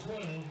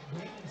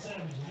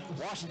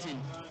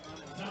 Washington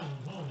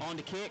on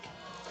to kick,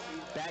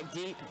 back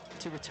deep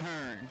to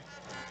return.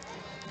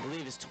 I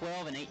believe it's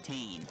 12 and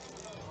 18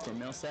 for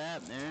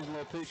Millsap. There's a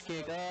little pooch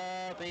kick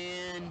up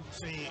and...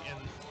 See, and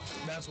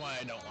that's why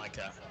I don't like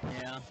that.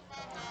 Yeah.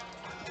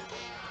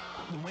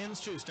 The wind's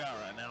too stout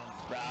right now.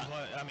 Right.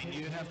 But, I mean,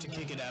 you'd have to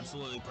kick it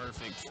absolutely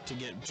perfect to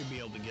be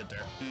able to get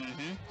there.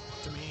 Mm-hmm.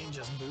 To me,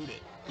 just boot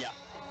it. Yeah.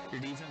 Your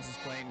defense is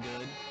playing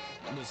good,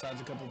 besides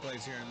a couple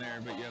plays here and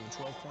there, but you have a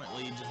 12-point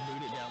lead. Just boot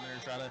it down there.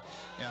 Try to,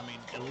 I mean,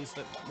 at least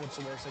what's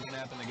the worst that can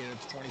happen? They get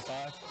it to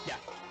 25? Yeah,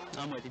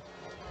 I'm with you.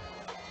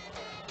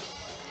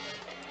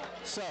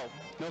 So,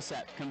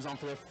 Millsap comes on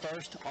for their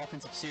first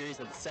offensive series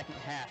of the second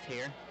half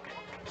here.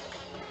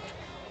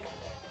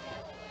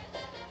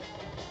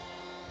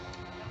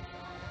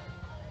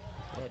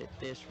 Edit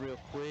this real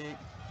quick.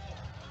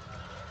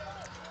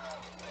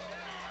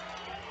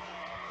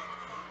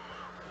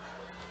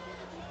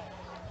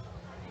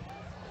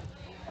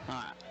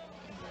 Alright.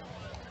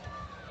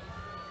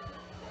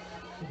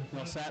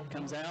 Millsap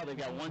comes out. They've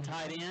got one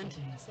tight end.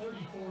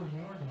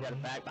 They've got a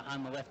back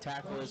behind the left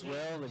tackle as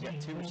well. They've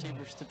got 2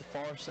 receivers to the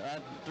far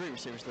side, 3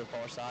 receivers to the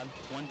far side,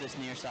 1 to this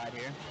near side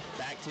here.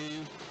 Back to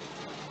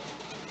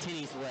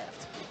Tippy's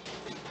left.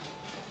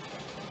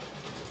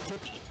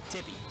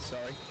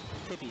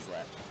 Tippy's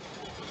left.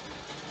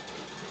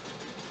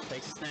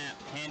 Takes a snap,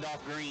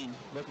 handoff Green,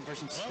 looking for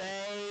some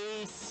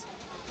space.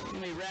 Gonna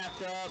be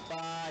wrapped up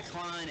by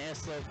Klein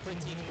Eslo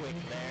pretty quick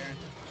there.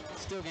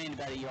 Still gained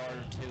about a yard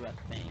or 2, I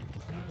think.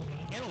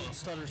 He had a little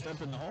stutter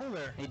step in the hole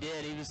there. He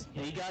did.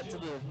 He got to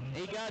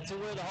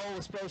where the hole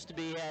was supposed to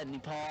be at, and he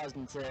paused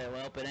and said,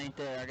 "Well, it ain't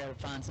there. I got to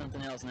find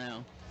something else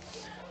now."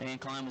 And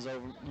Klein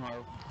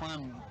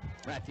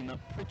wrapped him up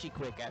pretty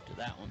quick after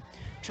that one.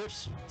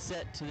 Trips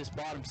set to this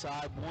bottom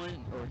side,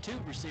 1 or 2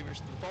 receivers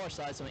to the far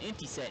side, so an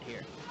empty set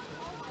here.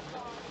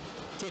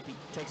 Tippy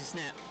takes a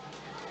snap,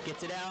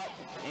 gets it out,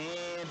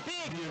 and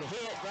big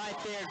hit right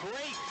there.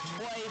 Great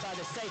play by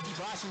the safety,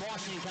 Bryson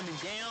Washington, coming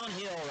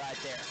downhill right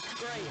there.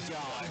 Great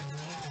job.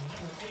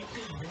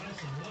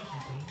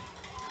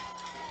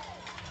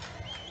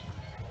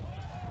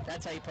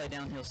 That's how you play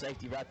downhill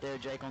safety right there,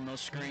 Jake, on those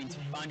screens.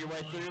 Find your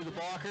way through the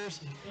blockers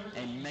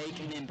and make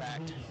an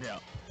impact. Yeah.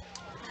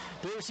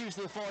 3 receivers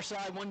to the far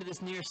side, 1 to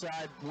this near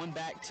side, 1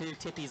 back to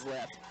Tippy's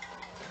left.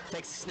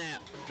 Takes a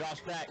snap,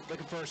 drops back,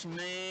 looking for some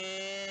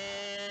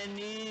man.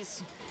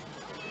 He's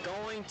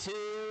going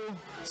to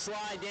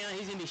slide down.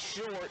 He's going to be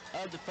short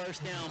of the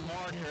first down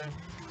marker.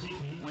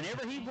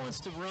 Whenever he wants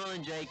to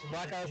run, Jake,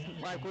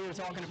 like we were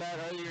talking about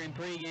earlier in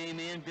pregame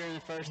and during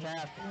the first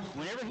half,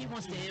 whenever he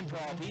wants to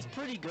improv, he's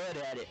pretty good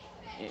at it.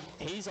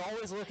 He's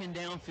always looking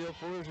downfield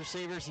for his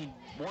receivers. He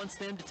wants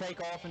them to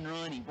take off and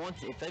run.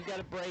 If they've got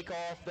to break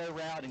off their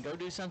route and go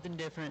do something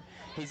different,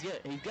 he's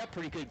got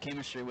pretty good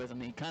chemistry with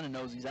them. He kind of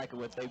knows exactly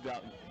what they've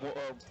got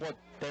or what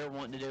they're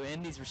wanting to do,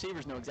 and these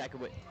receivers know exactly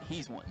what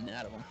he's wanting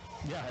out of them.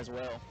 Yeah, as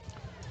well.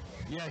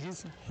 Yeah,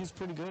 he's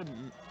pretty good.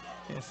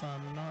 If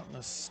I'm not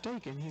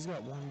mistaken, he's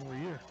got 1 more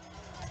year.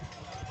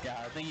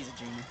 Yeah, I think he's a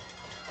junior.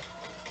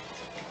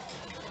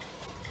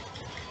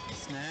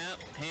 Snap,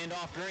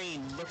 handoff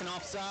Green, looking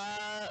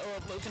offside,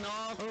 or looking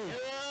off.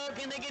 Oh,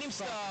 can they get him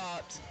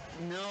stopped?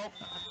 Nope,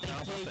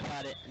 I think he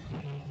got it.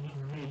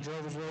 He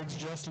drove his legs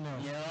just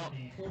enough. Yep.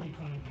 The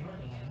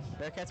 45-yard line.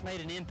 Bearcats made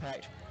an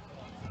impact,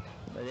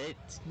 but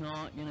it's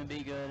not going to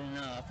be good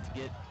enough to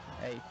get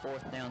a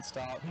 4th down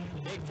stop.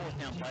 Big 4th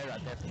down play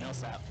right there for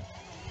Millsap.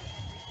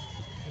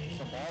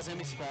 So ball's going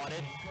to be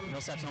spotted.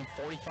 Millsap's on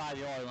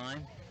 45-yard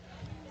line.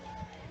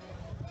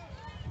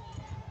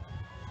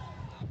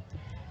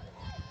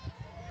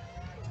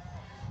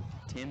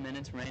 Ten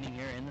minutes remaining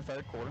here in the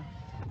 3rd quarter.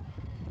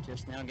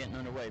 Just now getting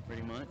underway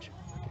pretty much.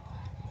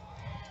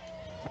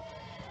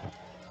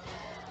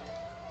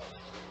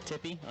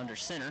 Tippy under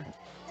center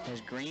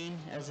has Green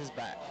as his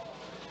back.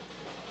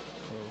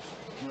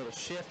 Little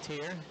shift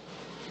here.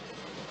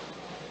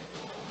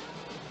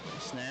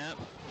 Snap.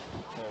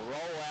 We'll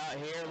roll out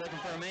here looking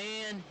for a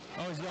man.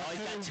 Oh, he's got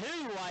 2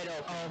 wide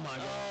open. Oh my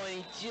God.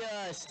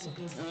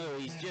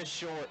 He's just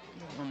short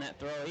on that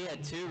throw. He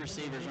had 2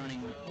 receivers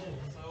running,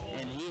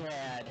 and he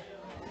had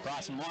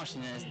Bryson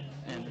Washington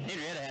and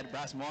Henrietta had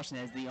Bryson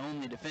Washington as the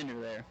only defender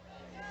there.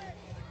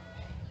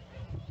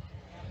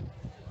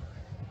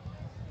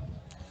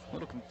 A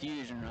little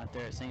confusion right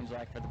there, it seems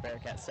like, for the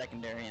Bearcat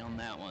secondary on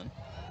that one.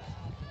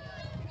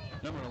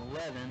 Number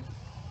 11,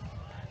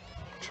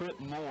 Trip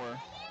Moore,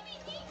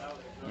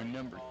 and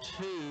number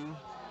 2,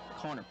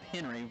 Connor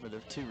Penry were the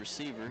 2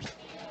 receivers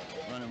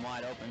running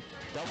wide open.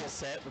 Double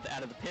set with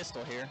out of the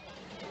pistol here.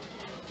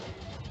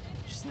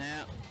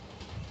 Snap.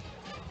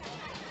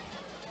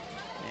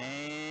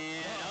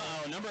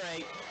 And number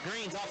 8,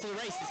 Green's off to the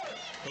races.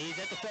 He's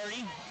at the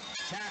 30,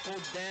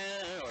 tackled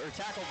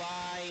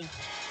by,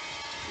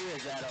 who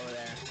is that over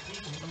there?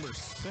 Number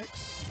 6?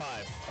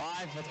 5.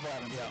 5, that's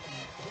Blevins. Yeah.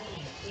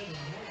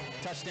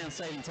 Touchdown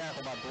saving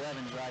tackle by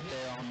Blevins right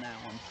there on that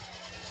one.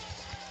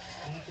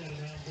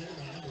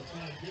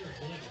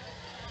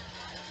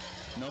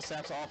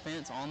 Millsap's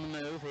offense on the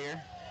move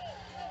here.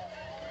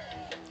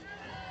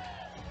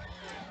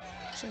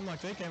 Seemed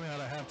like they came out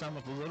of halftime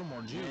with a little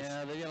more juice.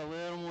 Yeah, they got a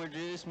little more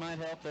juice. Might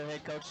help their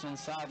head coach on the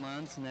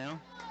sidelines now.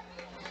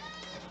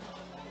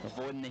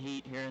 Avoiding the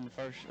heat here in the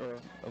first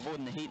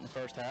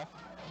half.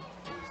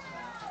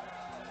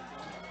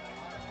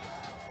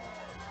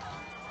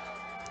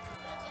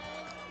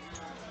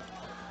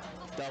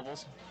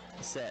 Doubles,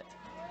 set.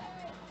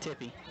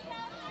 Tippy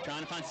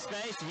trying to find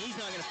space, and he's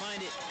not going to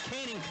find it.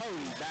 Cannon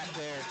Cody back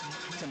there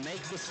to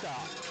make the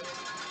stop.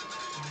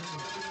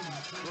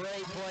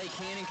 Great play,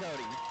 Cannon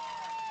Cody.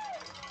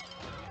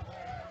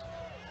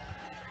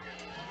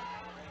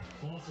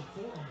 Loss of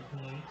 4 on the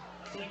play.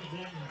 2nd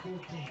down and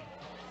 14.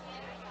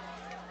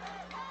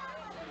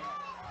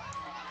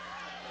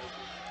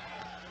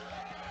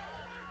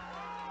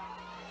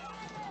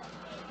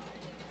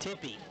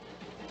 Tippy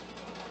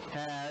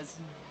has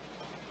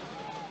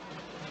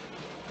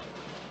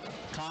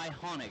Kai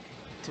Honig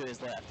to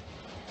his left.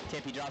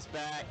 Tippy drops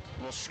back,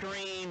 will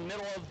screen,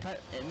 middle of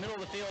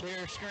the field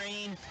here,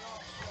 screen.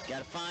 Got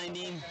to find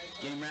him,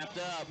 get him wrapped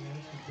up.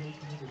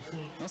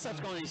 Millsap's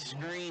going to these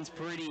screens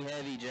pretty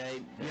heavy,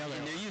 Jay. Yeah,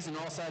 and they're using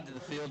all sides of the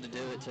field to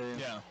do it too.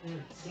 Yeah.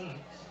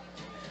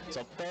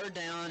 So 3rd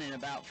down and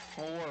about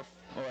 4,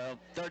 well,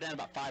 3rd down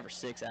about 5 or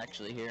 6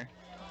 actually here.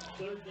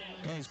 Yeah,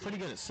 he's pretty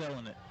good at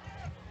selling it.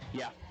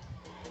 Yeah.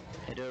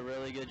 They do a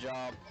really good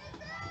job.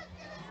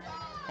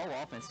 Whole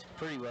offense is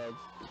pretty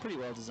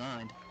well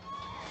designed.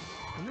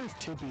 I wonder if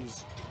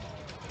Tippy's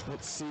what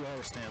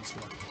CR stands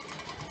for.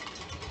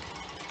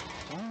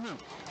 I don't know.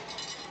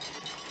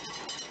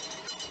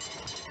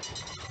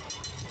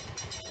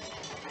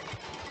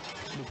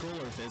 It'd be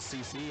cooler if it's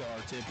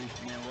CCR, Tippy.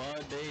 It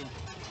would be.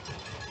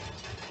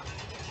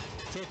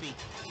 Tippy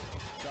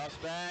drops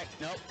back.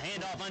 Nope.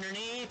 Handoff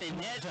underneath, and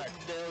that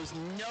goes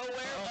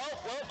nowhere.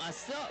 I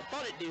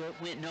thought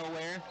it went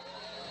nowhere.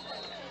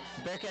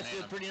 Bearcats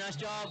did a pretty nice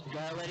job.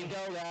 Gotta let him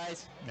go,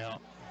 guys. Yeah.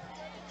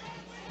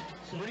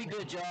 Pretty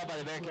good job by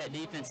the Bearcat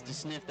defense to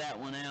sniff that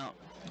one out.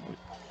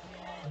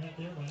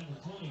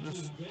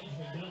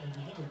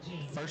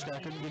 First guy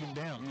couldn't get him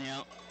down.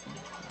 Yeah.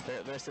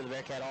 The rest of the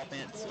Bearcat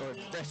offense, or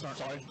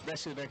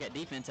rest of the Bearcat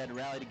defense had to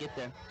rally to get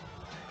there.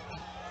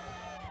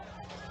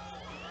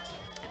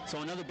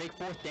 So another big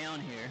 4th down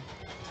here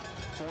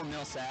for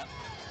Millsap.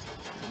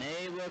 And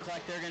they look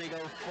like they're going to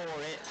go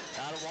for it.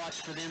 Got to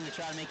watch for them to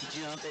try to make a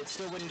jump. It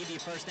still wouldn't give you a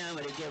 1st down,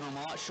 but it'd give them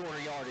a lot shorter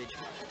yardage.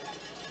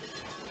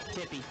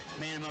 Tippy,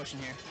 man in motion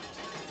here.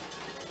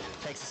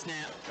 Takes a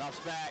snap, drops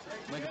back,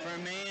 looking for a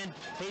man.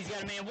 He's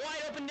got a man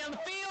wide open down the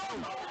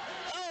field.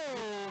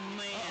 Oh,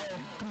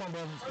 man. Come on,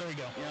 Blevins. There you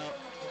go.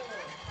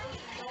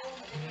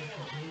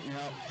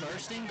 Yep.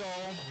 1st and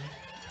goal.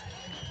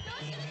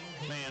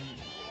 Man.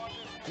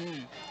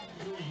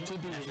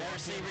 That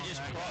receiver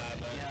just caught.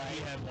 Yeah, he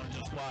had one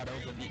just wide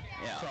open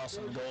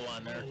crossing the goal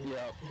line there.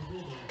 Yep.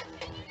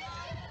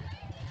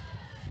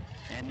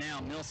 And now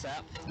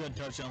Millsap. Good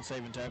touchdown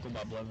saving tackle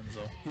by Blevins,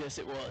 though. Yes,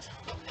 it was.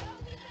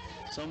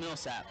 So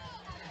Millsap.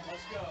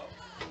 Let's go.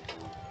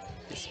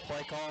 This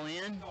play call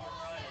in.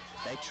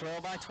 They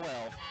trail by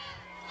 12.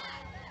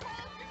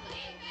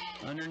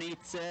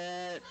 Underneath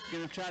set.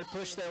 Going to try to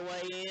push their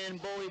way in.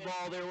 Bully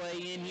ball their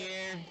way in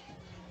here.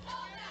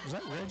 Is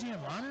that Reggie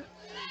and Minor?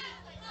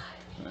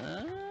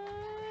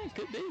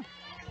 Could be.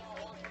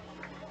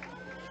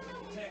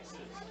 Texas.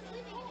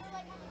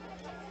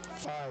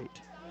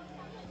 Fight.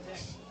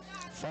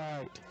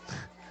 Fight.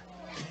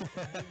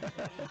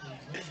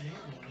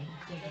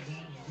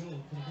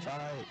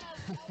 Fight.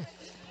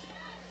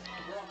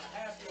 We're on the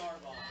half-yard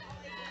line.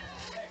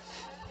 Texas.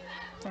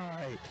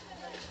 Fight.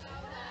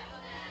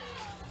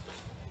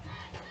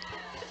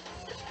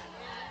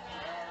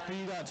 Who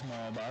you got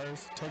tomorrow,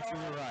 Byers? Texas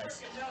or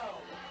Rice?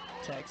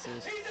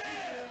 Texas. He's in!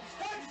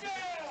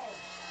 Touchdown!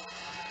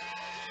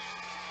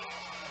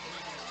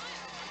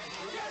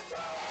 Yes,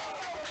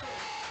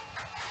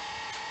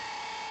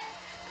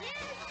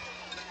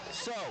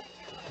 So,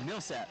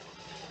 Millsap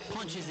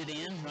punches it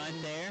in right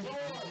there.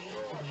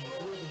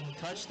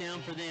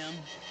 Touchdown for them.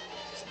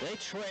 So they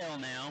trail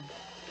now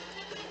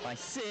by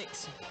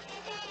 6.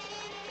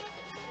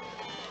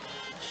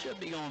 Should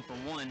be going for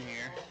 1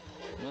 here.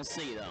 We'll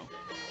see though.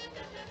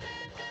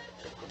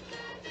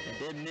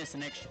 They did miss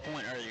an extra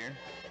point earlier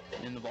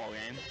in the ball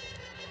game.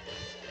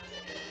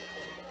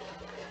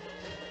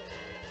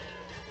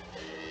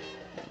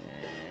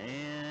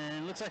 And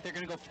it looks like they're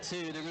going to go for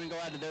 2. They're going to go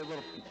out of their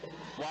little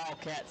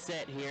wildcat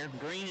set here.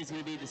 Green is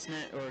going to be the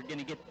snap, or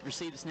going to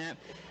receive the snap.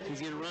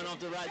 He's going to run off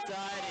the right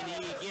side,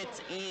 and he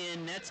gets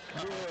in. That's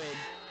good.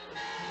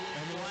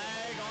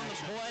 Flag on the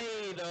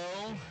play,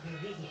 though.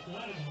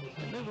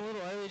 Move a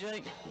little early,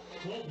 Jake.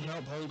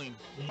 Nope, holding.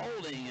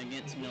 Holding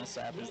against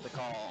Millsap is the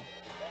call.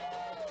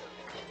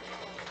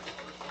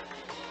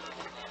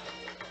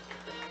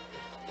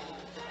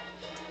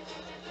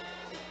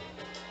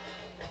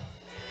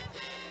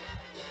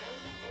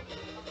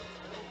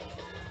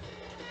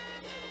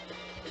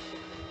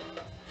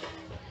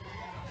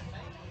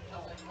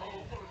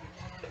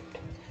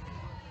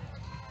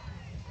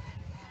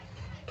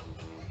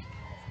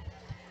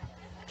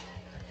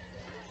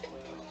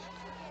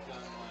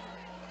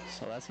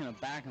 So that's going to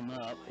back them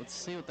up. Let's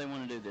see what they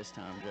want to do this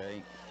time,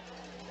 Jake.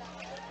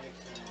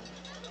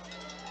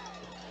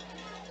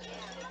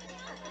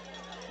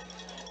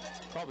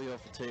 Probably go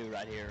for 2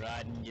 right here,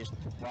 right? And just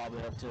lob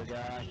it up to a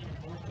guy.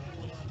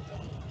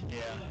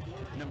 Yeah.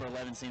 Number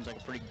 11 seems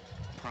like a pretty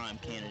prime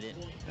candidate.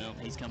 Well,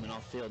 he's coming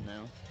off field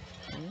now.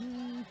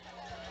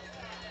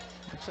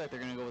 Looks like they're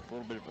going to go with a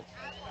little bit of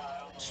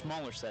a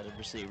smaller set of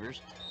receivers.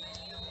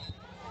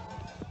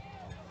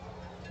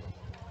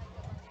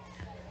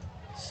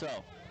 So,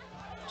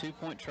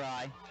 2-point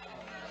try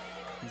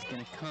is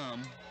going to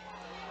come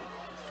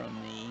from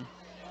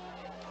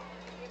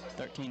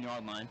the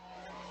 13-yard line.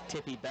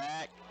 Tippy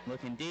back,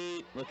 looking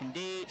deep,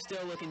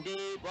 still looking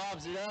deep,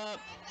 lobs it up.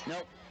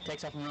 Nope,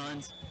 takes off and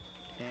runs.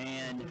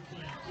 And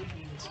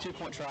this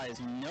 2-point try is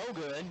no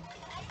good.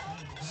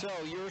 So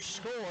your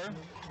score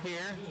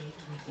here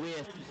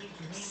with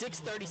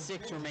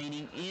 6:36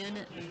 remaining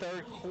in the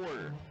third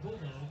quarter.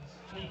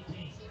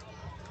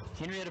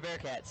 Henrietta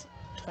Bearcats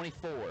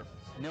 24,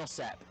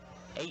 Millsap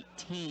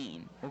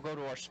 18. We'll go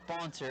to our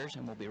sponsors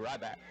and we'll be right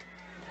back.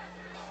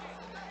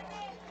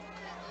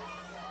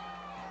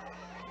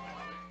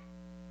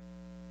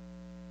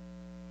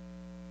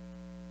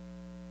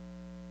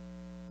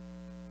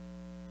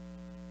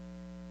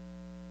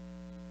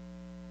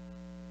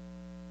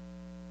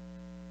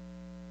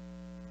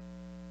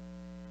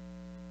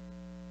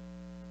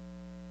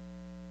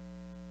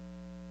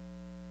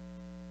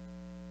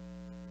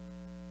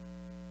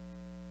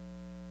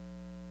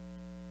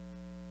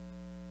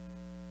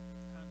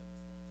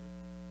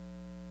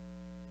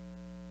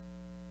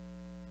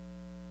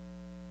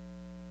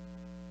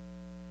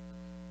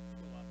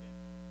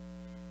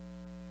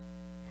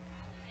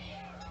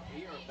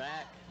 We are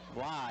back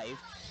live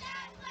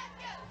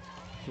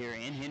here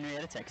in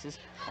Henrietta, Texas,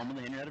 home of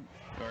the Henrietta,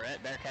 or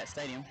at Bearcat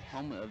Stadium,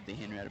 home of the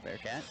Henrietta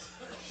Bearcats.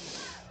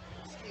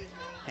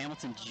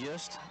 Hamilton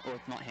just,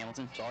 or not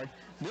Hamilton, sorry,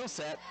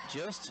 Millsap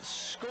just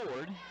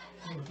scored.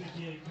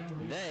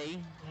 They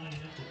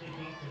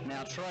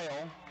now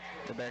trail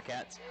the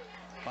Bearcats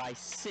by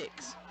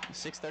 6.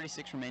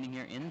 6:36 remaining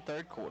here in the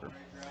third quarter.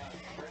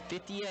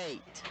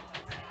 58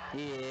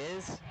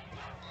 is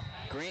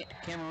Grant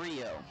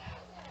Camarillo.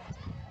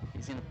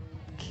 He's going to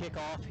kick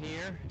off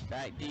here,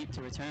 back deep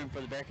to return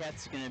for the Bearcats.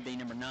 It's going to be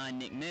number 9,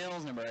 Nick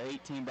Mills, number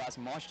 18,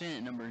 Bryson Washington,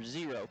 and number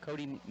 0,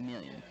 Cody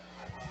McMillian.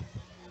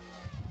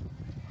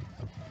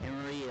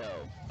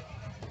 Camarillo.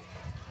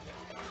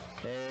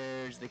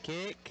 There's the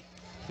kick.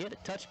 He had a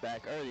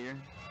touchback earlier.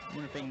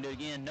 Wonder if he can do it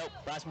again. Nope.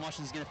 Bryson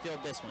Washington's going to field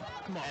this one.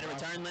 Come on, had a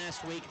return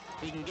last week.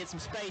 If he can get some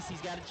space,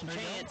 he's got a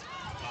chance.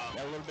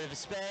 Got a little bit of a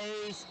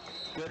space.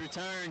 Good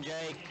return,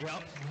 Jake.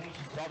 Yep.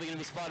 Probably going to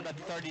be spotted about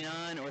the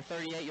 39 or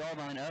 38-yard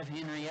line of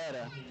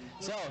Henrietta.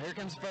 So here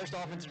comes the first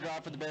offensive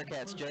drive for the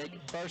Bearcats, Jake.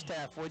 First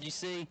half, what did you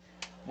see?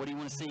 What do you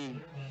want to see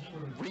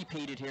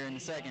repeated here in the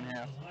second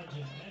half?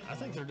 I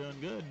think they're doing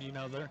good. You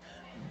know,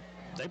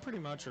 they pretty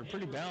much are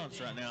pretty balanced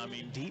right now. I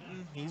mean,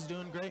 Deaton, he's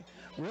doing great.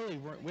 Really,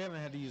 we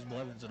haven't had to use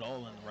Blevins at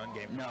all in the run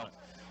game. No.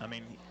 I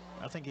mean,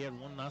 I think he had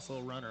one nice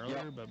little run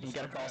earlier, but he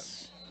got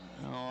across.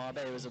 I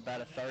bet it was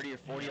about a 30 or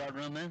 40-yard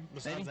run then.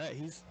 Besides that,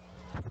 he's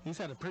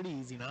had a pretty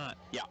easy night.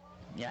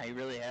 Yeah, he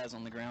really has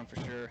on the ground for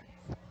sure.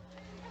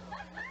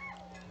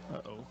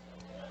 Uh-oh.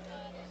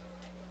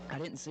 I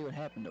didn't see what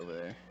happened over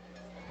there.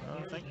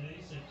 I think.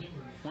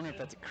 Wonder if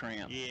that's a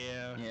cramp.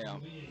 Yeah. Yeah.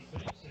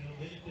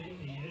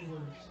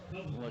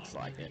 Looks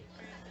like it.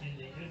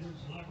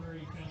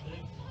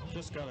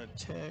 Just got a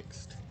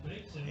text,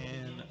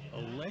 and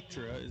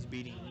Electra is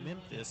beating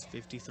Memphis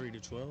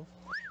 53-12.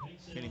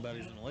 If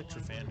anybody's an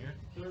Electra fan here.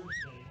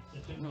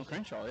 No,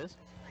 Crenshaw is.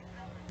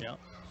 Yeah.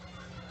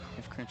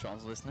 If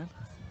Crenshaw's listening.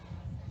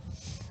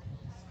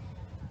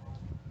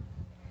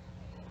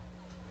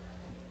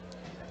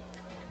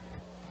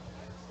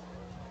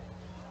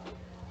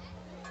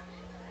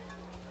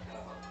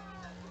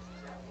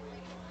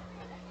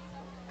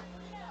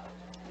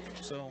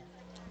 So,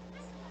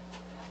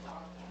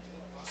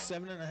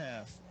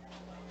 7.5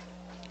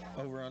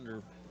 over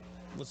under.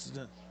 What's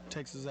the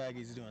Texas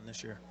Aggies doing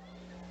this year?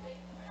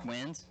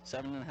 Wins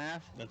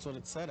 7.5. That's what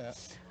it's set at.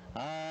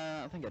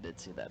 I think I did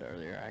see that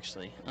earlier,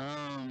 actually.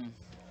 I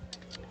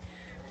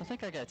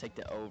think I gotta take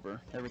the over.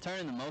 They're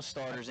returning the most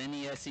starters in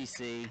the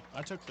SEC.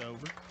 I took the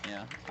over.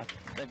 Yeah,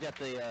 they've got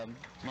the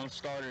most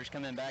starters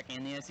coming back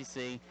in the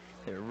SEC.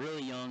 They were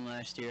really young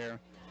last year.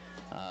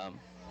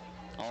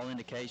 All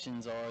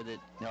indications are that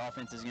the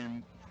offense is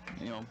going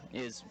to,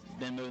 is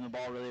been moving the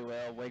ball really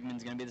well.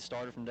 Wegman's going to be the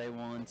starter from day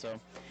one, so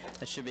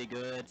that should be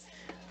good.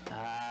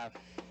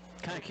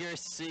 Kind of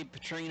curious to see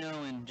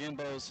Petrino and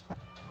Jimbo's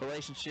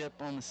relationship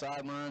on the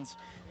sidelines.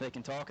 They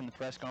can talk in the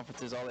press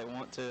conferences all they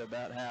want to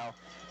about how,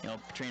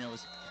 Petrino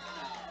was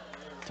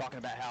talking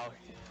about how,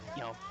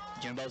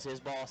 Jimbo's his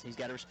boss. He's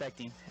got to respect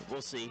him.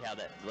 We'll see how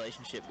that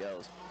relationship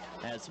goes.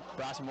 As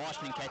Bryson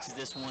Washington catches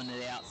this one to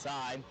the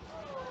outside,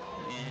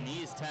 and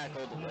he is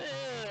tackled a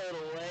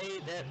little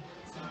late. That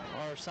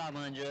our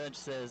sideline judge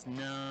says,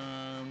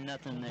 no,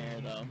 nothing there,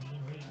 though.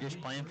 You're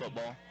just playing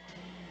football.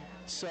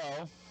 So,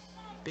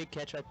 big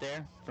catch right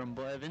there from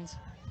Blevins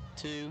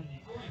to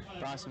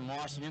Bryson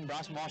Washington.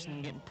 Bryson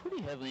Washington getting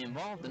pretty heavily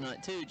involved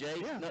tonight, too, Jay.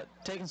 Yeah.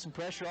 Taking some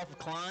pressure off of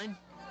Klein.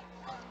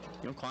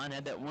 Klein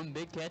had that one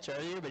big catch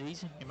earlier, but he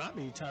might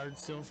be tired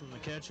still from the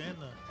catch and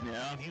the.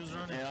 Yeah. He was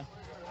running. Yeah.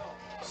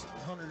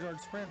 100-yard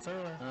sprints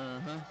earlier.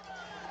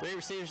 Three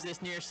receivers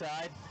this near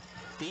side.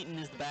 Deaton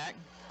is the back.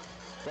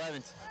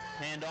 Blevins.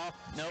 Handoff.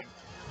 Nope.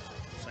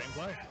 Same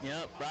play.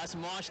 Yep.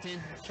 Bryson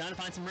Washington trying to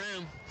find some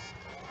room.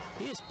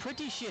 He is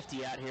pretty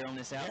shifty out here on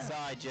this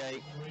outside,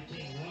 Jake.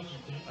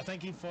 I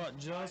think he fought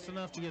just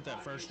enough to get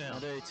that first down. I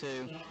do,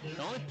 too.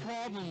 The only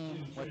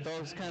problem with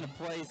those kind of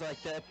plays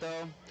like that,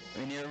 though,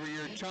 whenever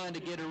you're trying to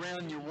get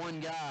around your one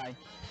guy,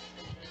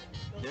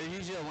 there's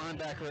usually a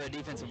linebacker or a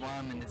defensive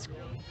lineman that's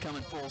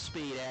coming full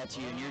speed at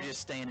you, and you're just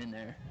standing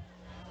there.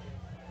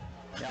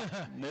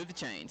 Yeah, move the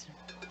chains.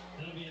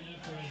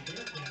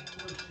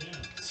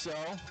 So,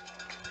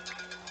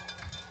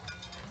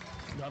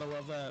 gotta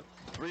love that.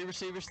 Three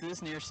receivers to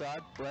this near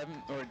side.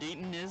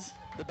 Deaton is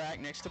the back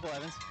next to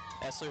Blevins.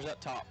 Essler's up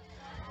top.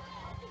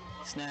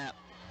 Snap.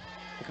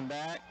 Looking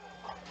back.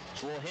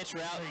 A little hitch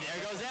route.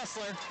 There goes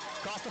Essler.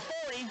 Across the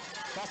 40.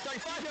 Across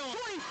 35. 20.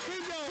 20,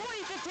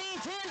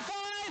 15, 10,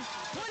 5.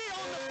 Put it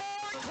on the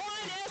board.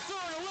 Klein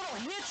Essler in a little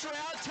hitch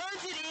route.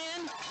 Turns it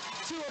in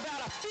to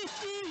about a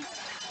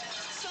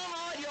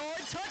 50-some-odd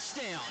yard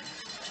touchdown.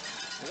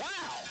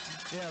 Wow.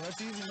 Yeah,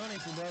 that's easy money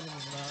for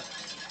Blevins, not.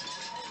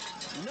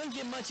 It doesn't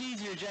get much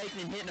easier, Jake,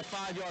 than hitting a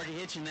 5-yard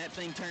hitch and that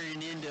thing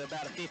turning into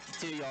about a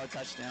 52-yard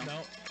touchdown.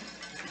 Nope.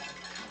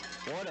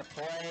 What a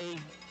play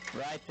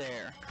right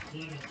there.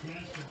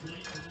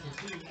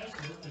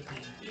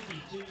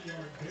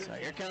 So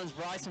here comes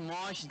Bryson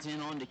Washington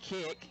on the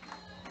kick.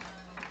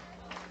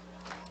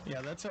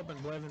 Yeah, that's helping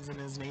Blevins and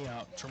his knee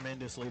out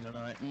tremendously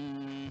tonight.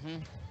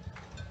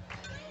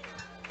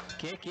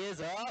 Kick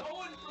is up.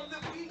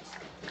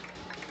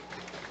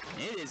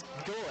 It is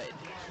good.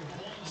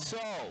 So,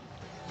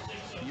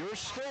 your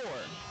score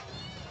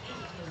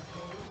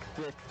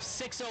with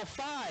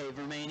 6:05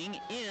 remaining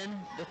in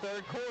the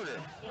third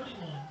quarter.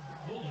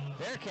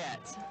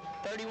 Bearcats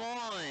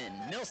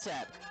 31,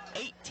 Millsap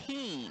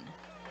 18.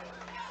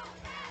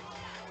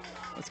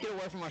 Let's get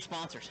away from our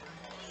sponsors.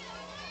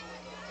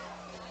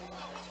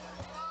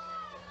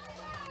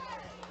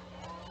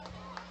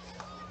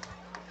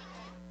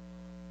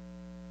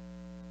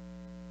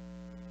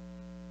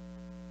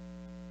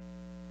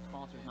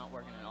 Sponsor's not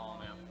working at all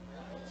now.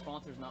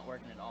 Sponsor's not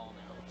working at all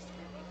now.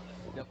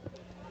 Yep.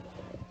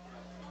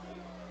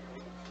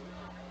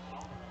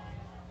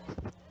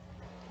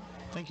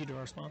 Thank you to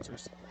our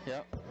sponsors.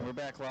 Yep, we're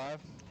back live.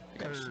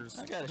 There's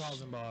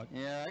Gausenbach.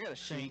 Yeah, I got a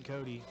Shane sheet.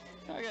 Cody.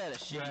 I got a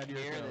sheet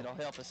here that'll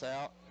help us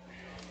out.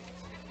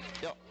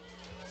 Yep.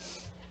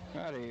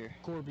 Right here.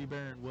 Corby,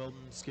 Barron,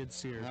 Weldon, Skid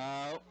Steer.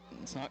 No,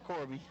 it's not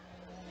Corby.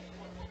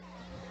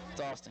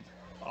 It's Austin.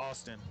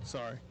 Austin,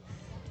 sorry.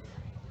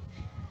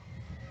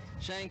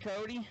 Shane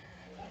Cody,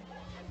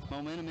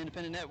 Momentum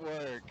Independent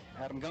Network,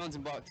 Adam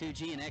Gonzenbach,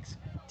 2G and X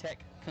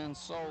Tech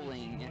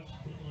Consoling,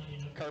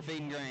 Kerfeed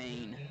and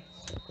Grain.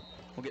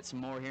 We'll get some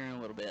more here in a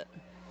little bit.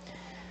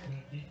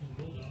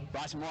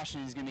 Bryson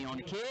Washington is going to be on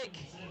the kick,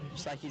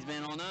 just like he's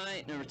been all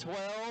night. Number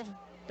 12,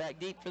 back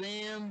deep for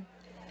them.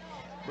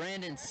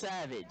 Brandon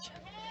Savage.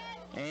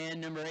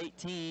 And number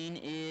 18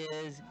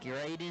 is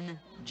Graydon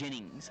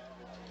Jennings.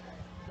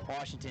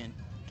 Washington.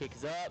 Kick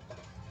is up.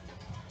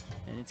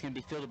 And it's going to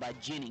be fielded by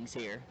Jennings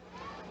here.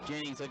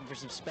 Jennings looking for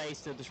some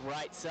space to this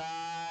right side.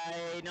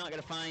 Not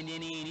going to find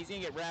any. And he's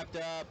going to get wrapped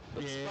up.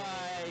 Looks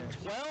by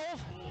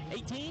 12?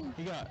 18?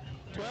 He got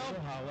 12?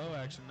 High-low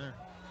action there.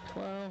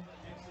 12?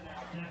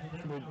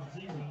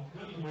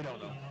 We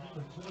don't know.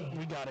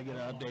 We got to get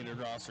an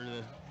updated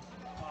roster.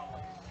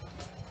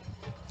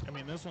 I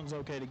mean, this one's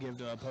okay to give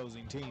to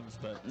opposing teams,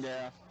 but...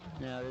 Yeah,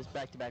 it's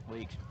back-to-back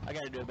weeks. I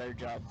got to do a better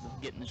job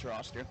of getting this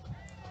roster.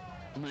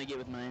 I'm going to get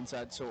with my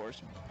inside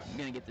source. I'm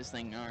going to get this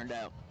thing ironed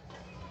out.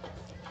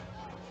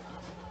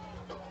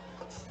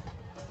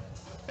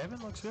 Evan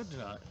looks good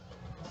tonight.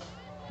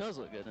 Does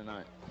look good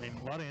tonight. I mean,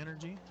 a lot of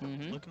energy,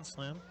 looking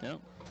slim. Yep.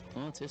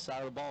 Well, it's his side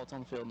of the ball. It's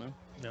on the field now.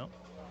 Yep.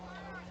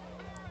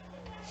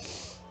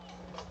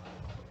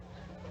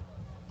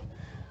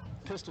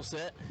 Pistol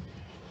set.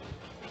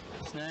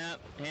 Snap.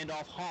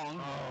 Handoff Hong.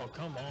 Oh,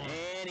 come on.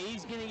 And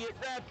he's going to get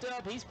wrapped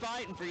up. He's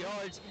fighting for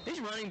yards.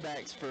 These running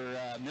backs for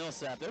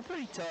Millsap, they're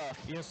pretty tough.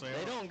 Yes, they are.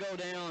 They don't go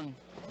down.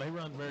 They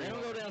run very They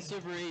don't go down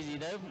super easy.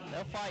 They'll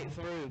fight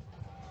through.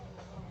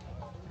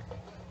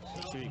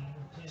 See,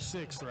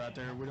 6 right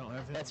there. We don't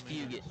have him. That's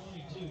Fugit.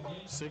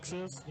 6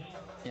 is?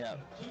 Yeah.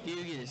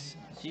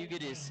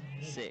 Fugit is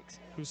 6.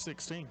 Who's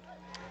 16?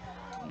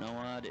 No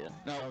idea.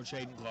 No. Oh,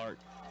 Shaden Clark.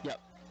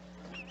 Yep.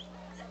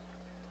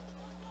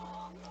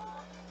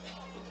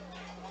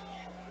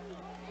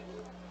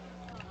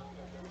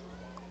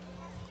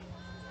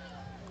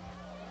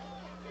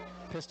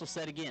 Pistol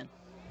set again.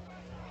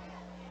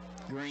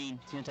 Green.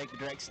 He's going to take the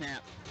direct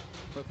snap.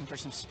 Looking for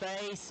some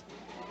space.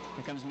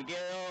 Here comes Miguel,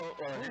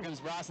 or here comes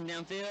Bryson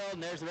downfield,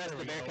 and there's the rest of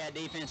the Bearcat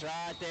defense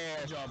right there.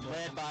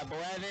 Led by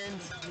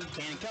Blevins.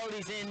 Cannon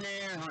Cody's in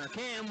there. Hunter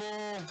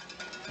Campbell.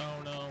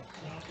 Oh, no.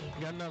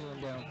 Got another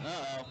one down.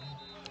 Uh-oh.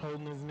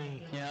 Holding his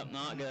knee. Yep,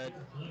 not good.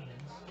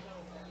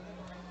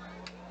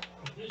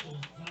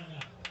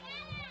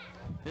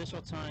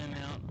 Official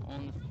timeout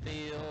on the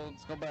field.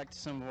 Let's go back to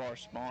some of our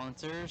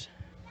sponsors.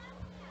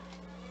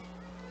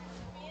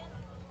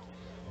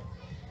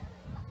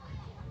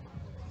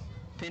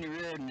 Penny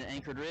Reardon at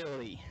Anchored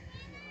Realty,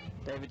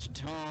 David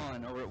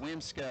Chaton over at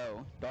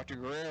Wimsco, Dr.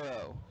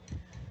 Guerrero,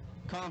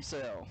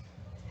 Comcell,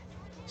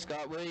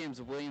 Scott Williams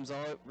of Williams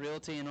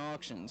Realty and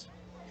Auctions,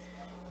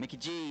 Mickey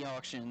G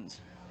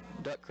Auctions,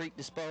 Duck Creek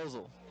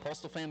Disposal,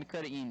 Postal Family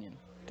Credit Union,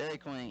 Dairy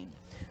Queen,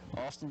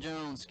 Austin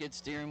Jones, Skid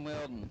Steer and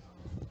Weldon,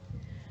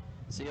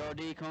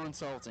 CRD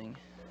Consulting,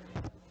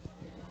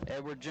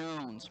 Edward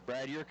Jones,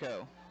 Brad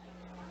Yurko,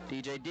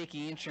 DJ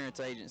Dickey Insurance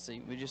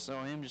Agency. We just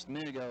saw him just a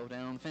minute ago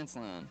down on the fence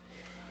line.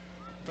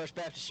 First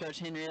Baptist Church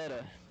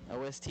Henrietta,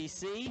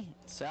 OSTC,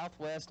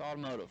 Southwest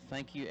Automotive.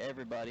 Thank you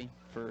everybody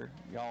for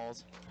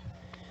y'all's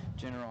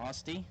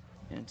generosity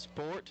and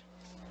support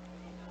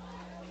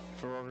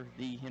for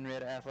the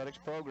Henrietta Athletics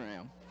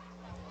program.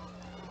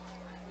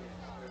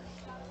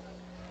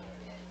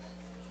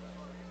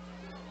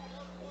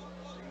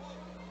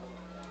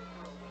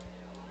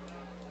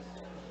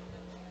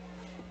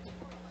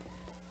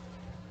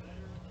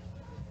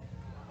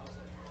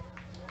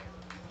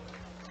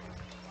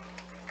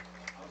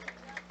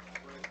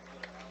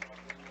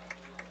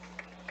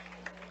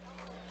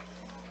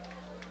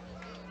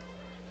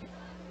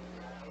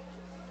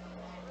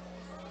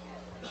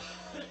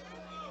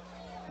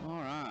 All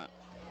right.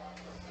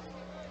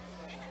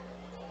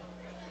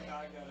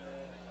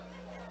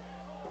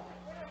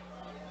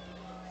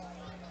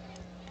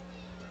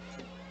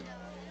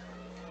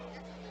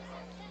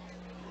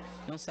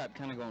 Millsap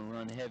kind of going to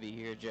run heavy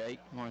here, Jake,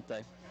 aren't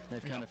they?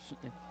 They've kind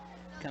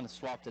of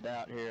swapped it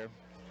out here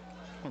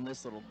on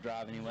this little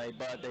drive anyway.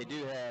 But they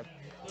do have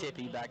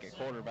Tippy back at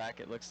quarterback.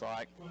 It looks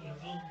like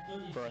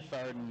for a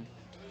third and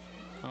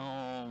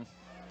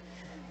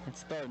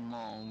it's third and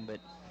long, but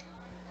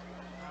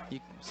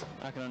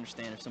I can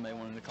understand if somebody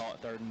wanted to call it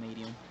third and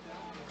medium.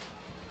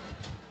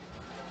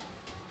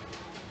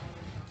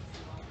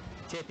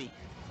 Tippy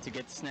to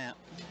get the snap.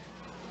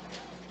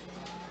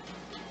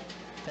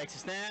 Takes a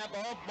snap.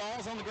 Oh,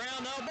 ball's on the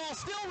ground. No, ball's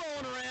still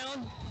rolling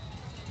around.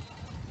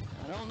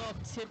 I don't know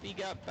if Tippy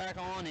got back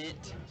on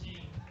it.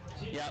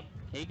 Yep,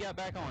 he got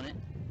back on it.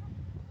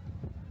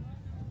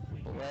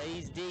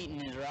 Blaze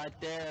Deaton is right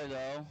there,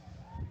 though,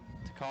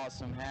 to cause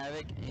some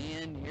havoc.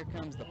 And here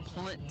comes the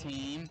punt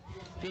team.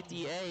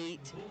 58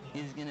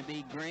 is going to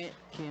be Grant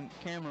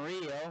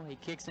Camarillo. He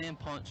kicks and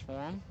punts for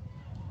him.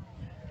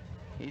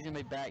 He's going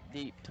to be back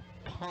deep to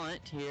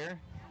punt here.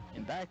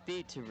 And back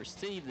deep to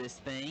receive this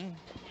thing.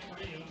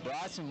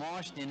 Bryson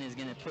Washington is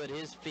going to put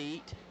his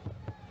feet,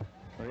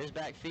 or his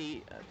back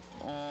feet,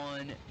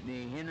 on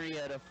the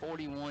Henrietta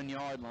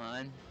 41-yard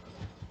line.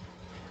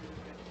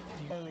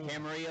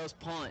 Camarillo's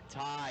punt,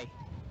 high.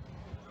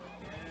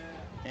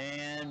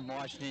 And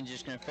Washington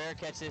just going to fair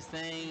catch this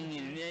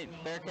thing.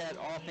 Bearcat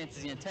offense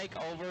is going to take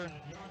over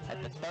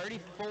at the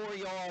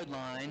 34-yard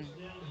line,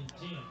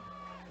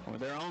 or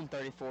their own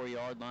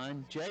 34-yard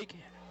line. Jake,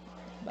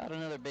 about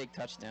another big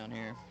touchdown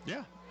here.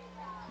 Yeah.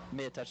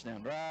 Be a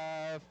touchdown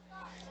drive,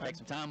 take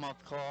some time off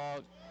the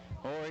clock,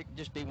 or it could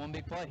just be one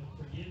big play.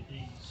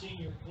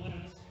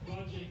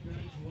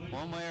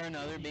 One way or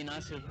another, it'd be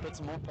nice to put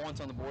some more points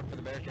on the board for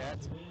the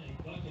Bearcats.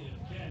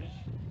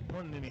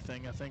 More than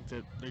anything, I think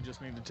that they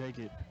just need to take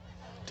it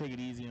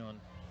easy on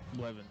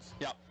Blevins.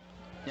 Yep.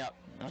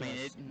 I mean,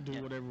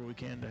 do whatever we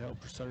can to help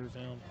preserve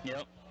him.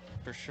 Yep,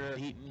 for sure.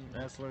 Heaton,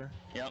 Essler.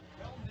 Yep.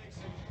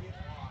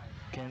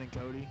 Cannon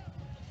Cody.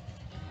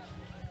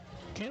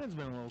 Cannon's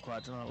been a little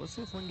quiet tonight. Let's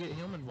see if we can get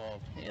him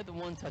involved. He had the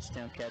one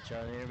touchdown catch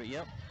out there, but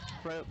yep,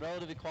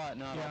 relatively quiet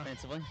now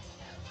offensively.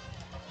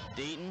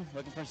 Deaton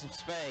looking for some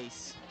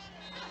space.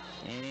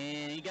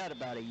 And he got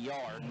about a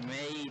yard,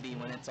 maybe,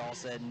 when it's all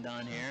said and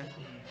done here.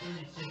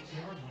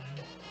 36-yard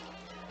line.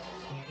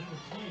 Number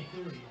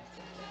 23,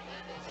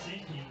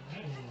 safety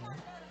Aguilar.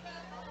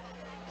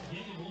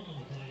 Gain of 1 on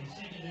the play,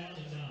 second down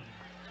and 9.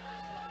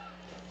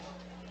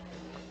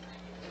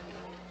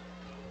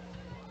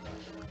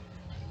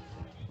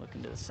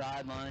 Looking to the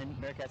sideline.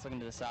 Bearcats looking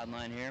to the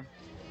sideline here.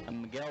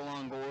 Miguel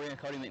Longoria and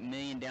Cody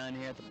McMillian down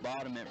here at the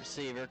bottom at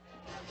receiver.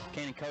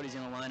 Cannon Cody's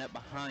going to line up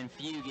behind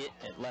Fugit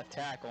at left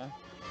tackle.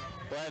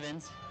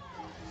 Blevins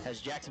has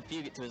Jackson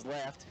Fugit to his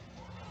left.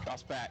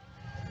 Cross back.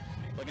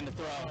 Looking to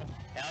throw.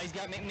 Now he's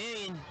got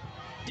McMillian.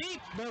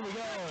 Deep. There we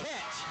go.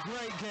 Catch.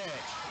 Great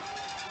catch.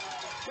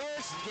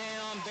 First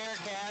down,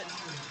 Bearcats.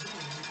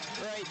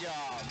 Great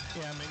job.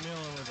 Yeah,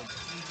 McMillan with it.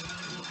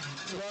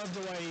 Loved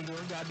the way he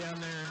got down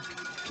there.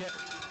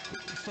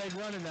 Stayed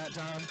running that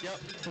time.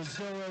 Yep. It was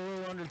still a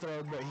little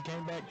underthrown, but he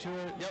came back to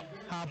it. Yep.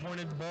 High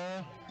pointed the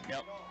ball.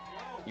 Yep.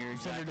 You're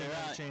exactly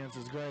right. Chance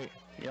is great.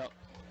 Yep.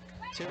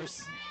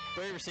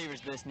 Three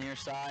receivers this near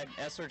side.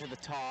 Essler to the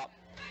top.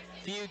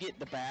 Fugit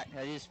the back.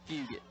 That is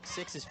Fugit.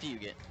 6 is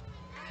Fugit.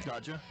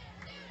 Gotcha.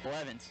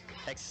 Blevins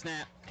takes a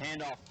snap.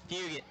 Handoff.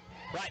 Fugit.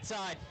 Right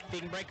side. If he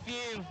can break a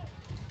few.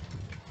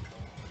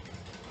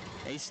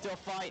 He's still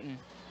fighting.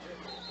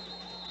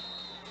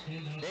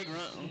 Big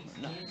run.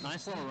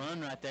 Nice little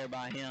run right there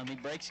by him. He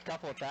breaks a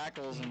couple of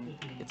tackles and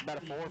gets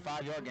about a 4 or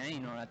 5 yard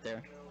gain right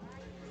there.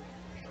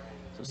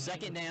 So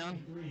second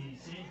down.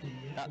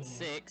 About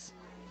 6.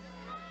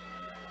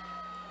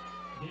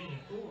 Gain of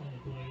 4 on the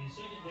play,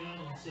 second down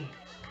and 6.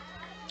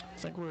 I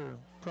think we're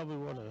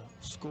probably a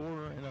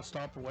score and a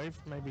stop away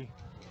from maybe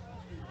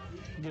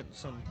getting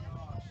some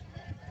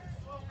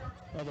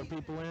other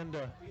people in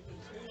to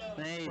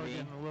maybe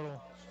a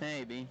little.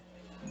 Maybe.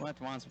 We'll have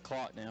to wind some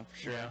clock down for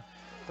sure. Yeah.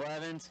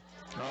 Blevins.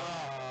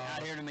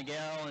 Out here to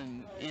Miguel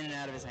and in and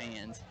out of his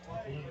hands.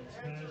 Blevins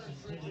pass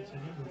intended for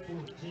number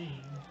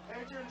 14.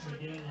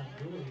 Miguel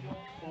Longoria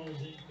falls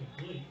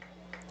incomplete.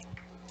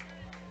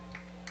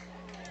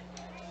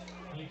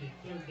 Make it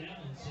third down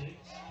and 6.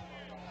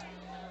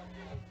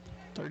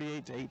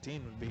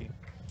 38-18 would be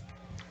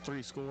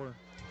 3 score.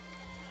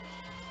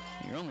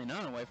 You're only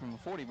 9 away from a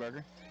 40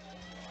 burger.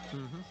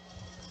 Mm-hmm.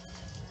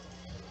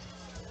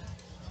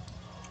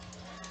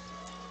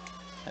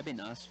 That'd be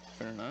nice.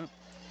 Fair enough.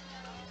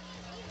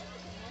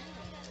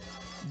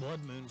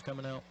 Blood moon's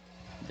coming out.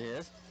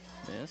 This.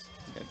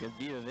 Got a good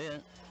view of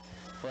it.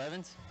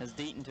 Blevins has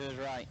Deaton to his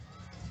right.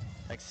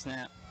 Takes a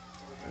snap.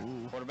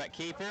 Ooh. Quarterback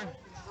keeper. On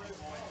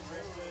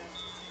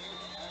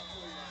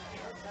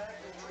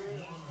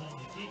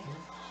the keeper.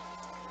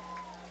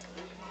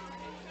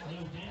 No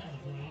down the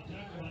play.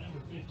 Tackle by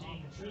number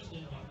 15,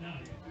 Tristan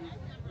McKnight.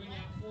 Bring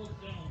out fourth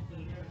down for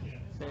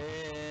the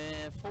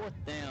Bearcats. Fourth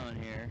down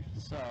here.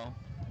 So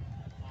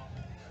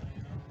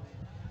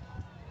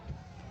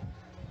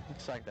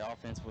looks like the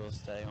offense will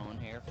stay on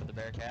here for the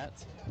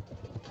Bearcats.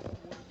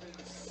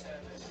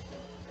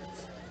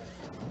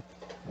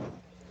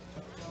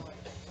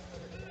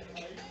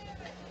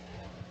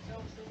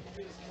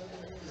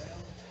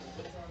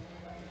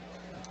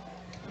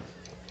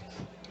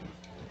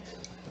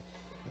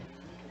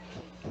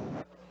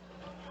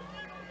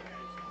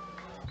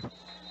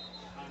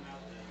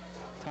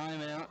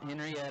 Timeout,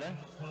 Henrietta.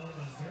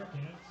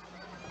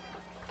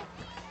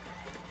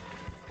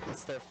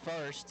 It's their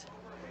first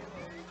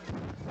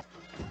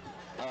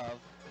of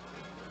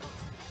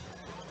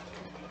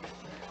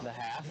the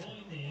half.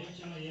 Join the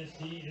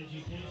HISD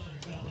Education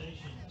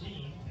Foundation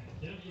team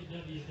at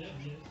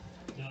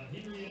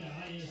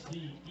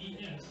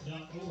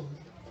www.henriettaisdes.org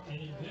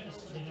and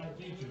invest in our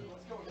future.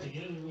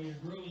 Together we are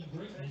growing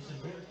greatness in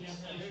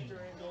Bearcat Nation.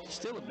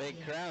 Still a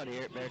big crowd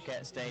here at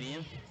Bearcat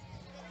Stadium.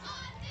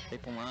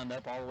 People lined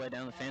up all the way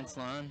down the fence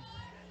line.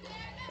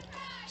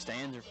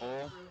 Stands are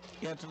full.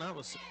 Yeah, tonight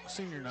was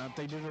senior night.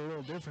 They did it a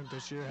little different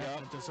this year,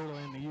 having it this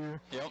early in the year.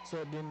 Yep.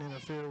 So it didn't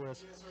interfere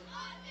with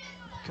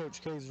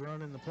Coach K's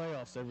run in the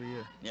playoffs every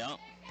year. Yep.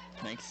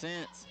 Makes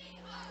sense.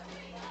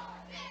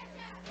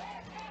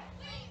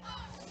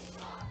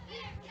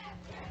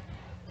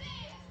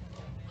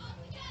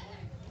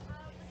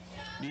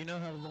 Do you know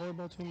how the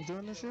volleyball team's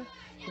doing this year?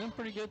 Doing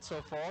pretty good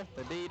so far.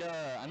 They beat,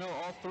 I know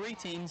all 3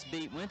 teams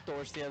beat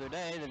Windthorst the other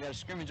day. They've got a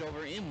scrimmage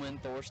over in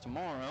Windthorst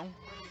tomorrow.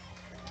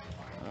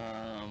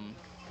 I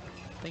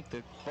think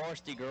the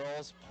varsity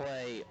girls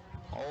play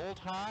Old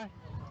High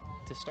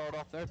to start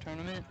off their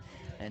tournament.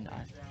 And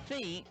I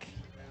think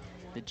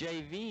the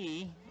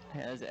JV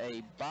has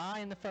a bye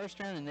in the first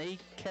round, and they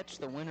catch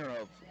the winner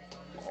of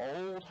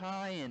Old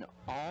High and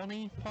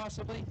Alney,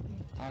 possibly.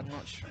 I'm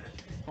not sure.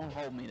 Don't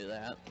hold me to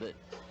that, but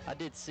I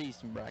did see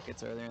some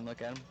brackets earlier and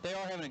look at them. They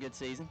are having a good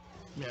season.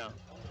 Yeah.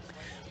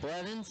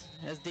 Blevins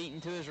has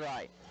Deaton to his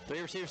right. 3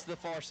 receivers to the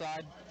far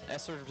side.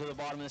 Essler to the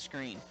bottom of the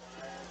screen.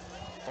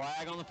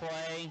 Flag on the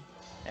play.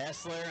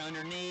 Essler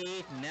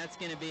underneath, and that's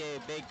going to be a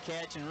big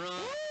catch and run.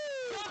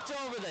 Dropped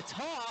over the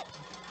top.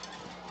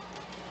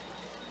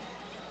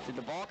 Did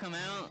the ball come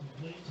out?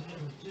 Complete to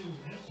number 2,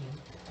 Essler.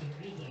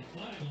 There is a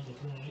flag on the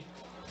play.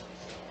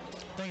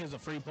 I think it's a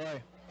free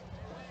play.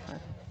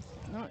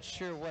 I'm not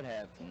sure what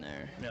happened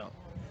there. No.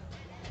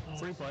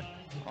 Free play.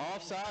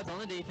 Offsides on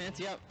the defense.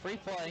 Yep, free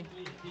play.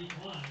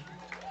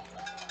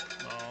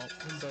 Oh.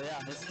 So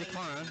yeah, it's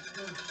decline.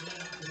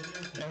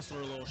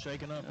 Essler a little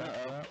shaken up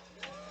after that.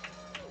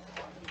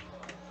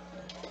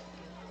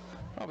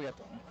 Probably got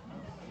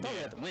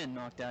the wind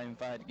knocked out of him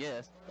if I had to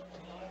guess.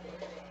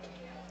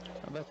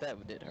 I bet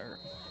that did hurt.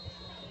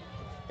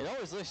 It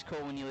always looks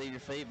cool when you leave your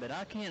feet, but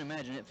I can't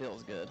imagine it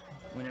feels good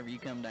whenever you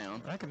come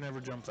down. I can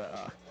never jump that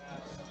high.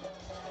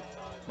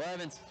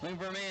 Blevins, looking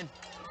for a man.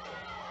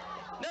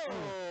 No!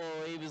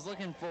 He was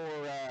looking for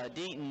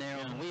Deaton there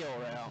on the wheel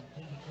route.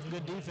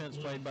 Good defense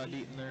played by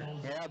Deaton there.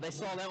 Yeah, they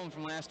saw that one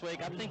from last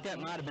week. I think that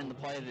might have been the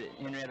play that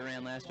Henrietta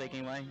ran last week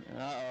anyway.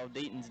 Uh-oh,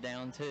 Deaton's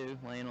down too,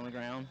 laying on the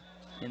ground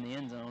in the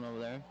end zone over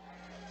there.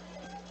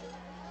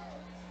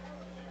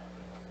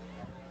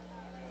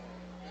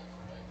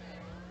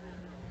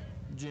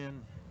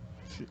 Jen,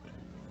 she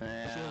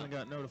hasn't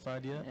got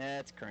notified yet. Yeah,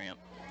 it's cramp.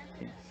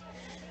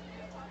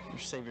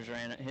 Receivers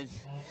ran it. He's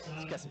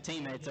got some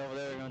teammates over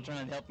there going to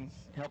try and help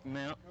him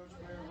out.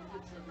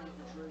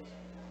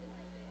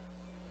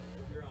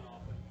 You're on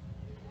offense.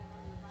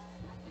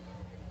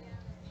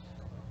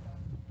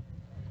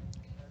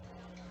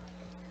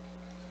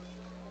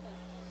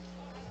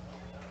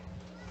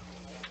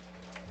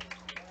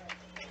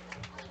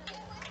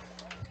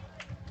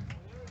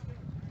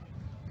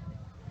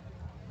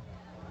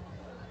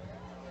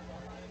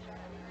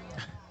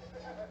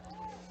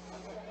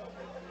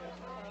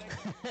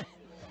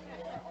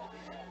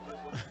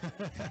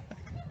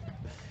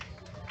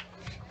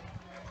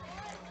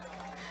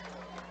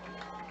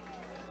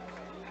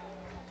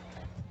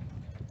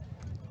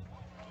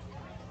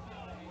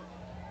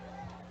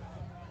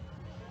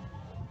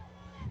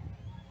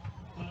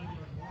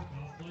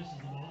 Places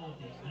the ball at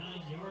the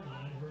 9-yard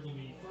line, where it'll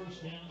be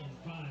first down and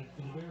 5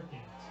 for the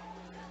Bearcats.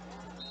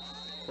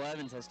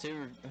 Blevins has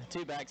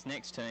two backs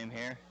next to him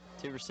here.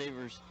 2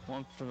 receivers,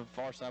 one for the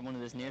far side, one to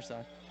this near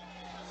side.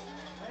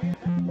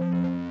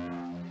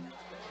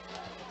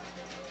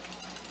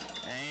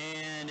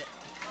 And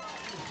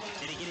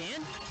did he get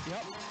in?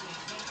 Yep.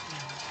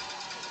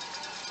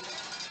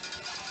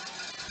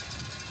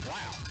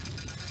 Wow.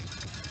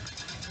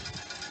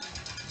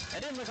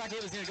 That didn't look like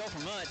it was going to go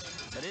for much,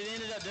 but it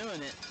ended up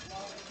doing it.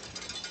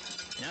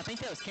 And I think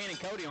that was Cannon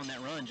Cody on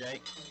that run,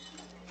 Jake.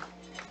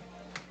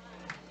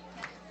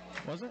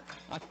 Was it?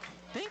 I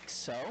think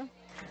so.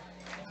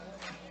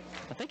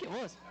 I think it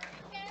was.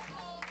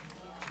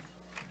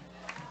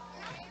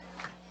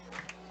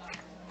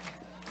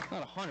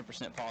 Not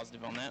 100%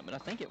 positive on that, but I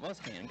think it was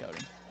Cannon Cody.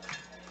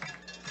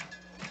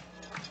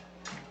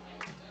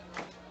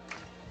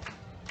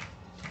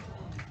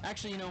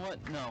 Actually, you know what?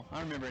 No,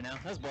 I remember it now.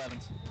 That's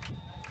Blevins.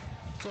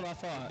 That's what I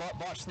thought.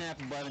 Botch snap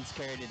and Blevins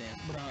carried it in.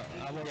 But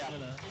I wasn't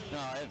gonna.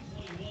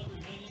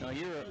 No,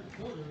 you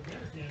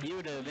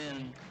would have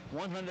been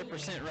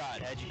 100%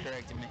 right had you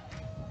corrected me.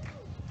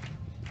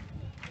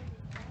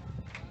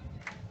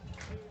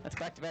 That's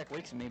back-to-back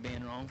weeks of me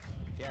being wrong.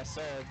 Yeah, I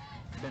said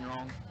been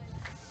wrong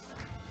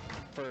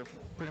for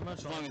pretty much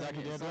as long as I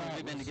can. As long as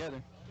we've been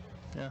together.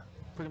 Yeah,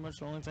 pretty much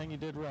the only thing you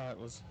did right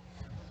was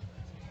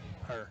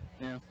her.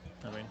 Yeah.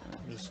 I mean,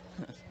 just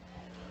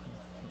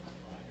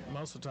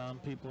most of the time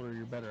people are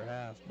your better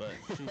half, but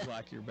she's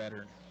like your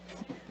better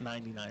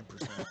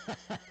 99%.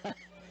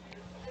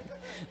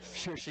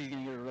 Sure, she's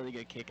gonna get a really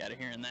good kick out of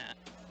hearing that.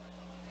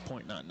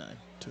 .99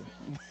 too.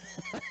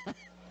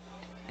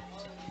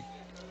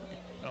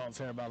 Oh, and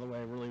Sarah, by the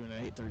way, we're leaving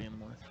at 8:30 in the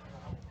morning.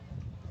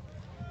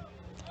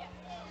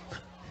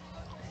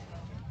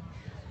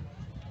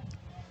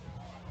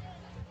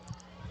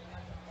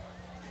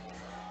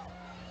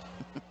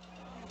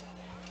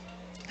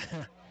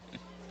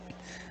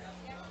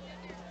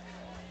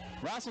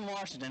 Bryson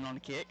Washington on the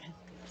kick.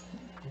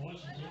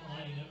 Washington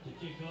lining up to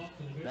kick off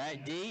for the Bearcats.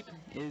 Right deep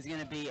is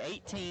going to be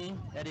 18.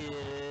 That is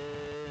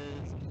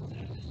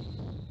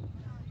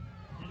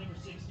number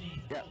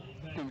 16. Yep.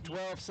 Number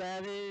 12,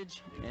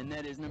 Savage, and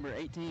that is number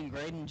 18,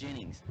 Graydon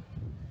Jennings.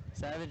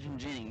 Savage and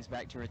Jennings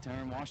back to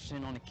return.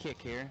 Washington on a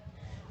kick here.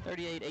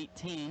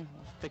 38-18. We'll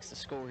fix the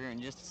score here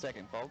in just a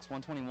second, folks.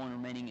 1:21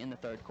 remaining in the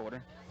third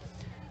quarter.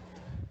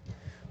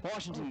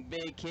 Washington,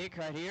 big kick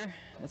right here.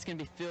 That's going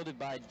to be fielded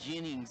by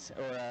Jennings,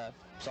 or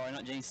sorry,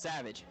 not Jennings,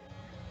 Savage.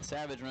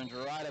 Savage runs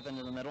right up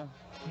into the middle.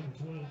 Number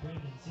 12,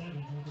 Brandon Savage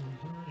with the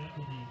return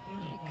after the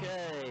 35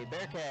 Okay,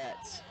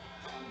 Bearcats.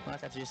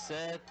 Like I just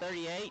said,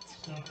 38.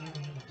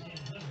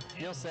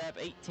 Millsap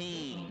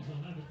 18.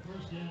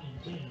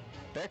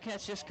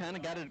 Bearcats just kind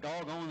of got it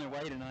all going their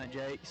way tonight,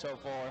 Jake, so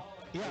far.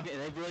 Yeah.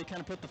 They've really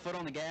kind of put the foot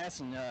on the gas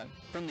and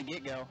from the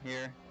get-go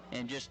here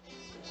and just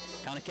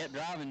kind of kept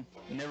driving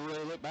and never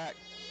really looked back.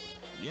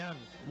 Yeah, and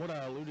what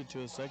I alluded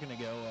to a second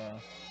ago,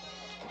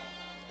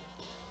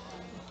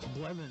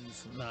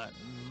 Blevins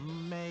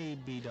may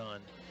be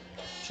done.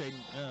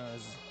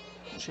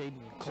 Shaden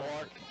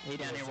Clark, he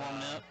down here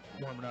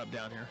warming up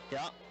down here.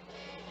 Yeah.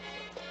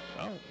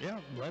 Oh yeah,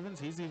 Blevins.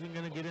 He's even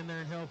gonna get in there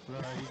and help.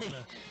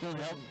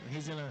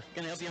 He's gonna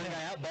help young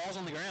guy out. Ball's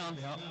on the ground.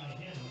 Yep.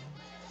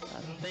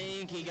 I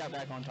think he got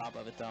back on top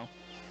of it though.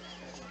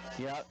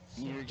 Yep,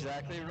 you're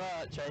exactly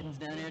right. Shaden's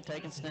down here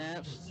taking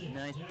snaps.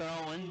 Now he's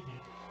throwing.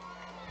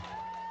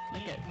 I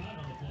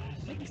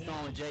think he's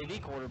throwing a JV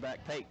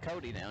quarterback, Pate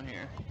Cody, down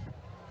here.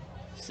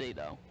 See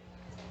though.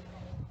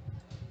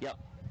 Yep,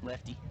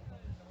 lefty.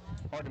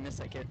 Hard to miss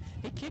that kid.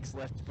 He kicks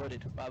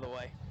left-footed, by the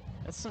way.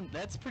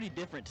 That's pretty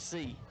different to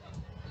see.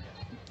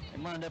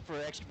 And lined up for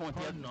an extra point.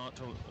 Hard not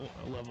to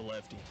love a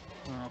lefty.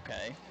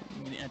 Okay,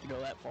 you didn't have to go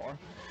that far.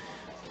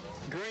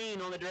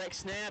 Green on the direct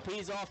snap.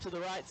 He's off to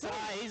the right side.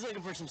 He's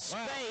looking for some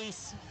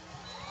space.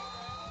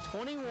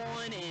 21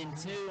 and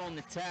 2 on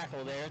the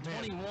tackle there.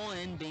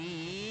 21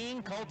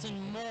 being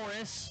Colton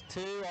Morris,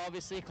 2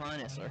 obviously Klein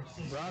Essler.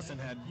 Bryson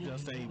had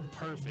just a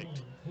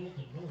perfect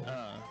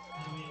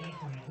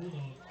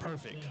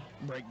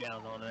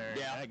breakdown on there.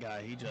 Yeah. That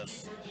guy,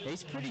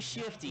 he's pretty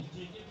shifty.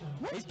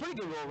 He's pretty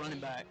good roll running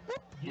back.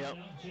 Yep.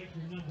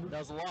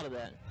 Does a lot of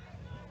that.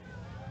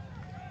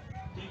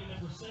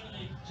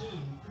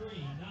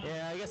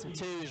 Yeah, I got some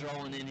 2s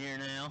rolling in here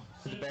now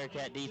for the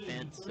Bearcat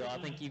defense, so I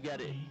think you've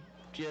got it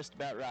just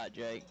about right,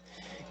 Jake.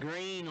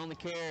 Green on the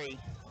carry,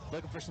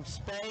 looking for some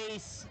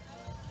space.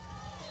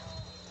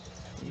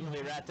 He's going to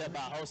be wrapped up by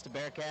a host of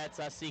Bearcats.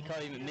 I see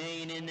Cody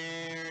McMillian in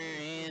there,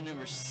 and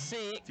number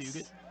 6.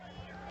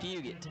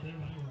 Fugit.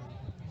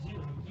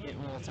 Getting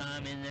a little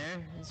time in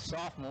there. He's a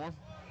sophomore.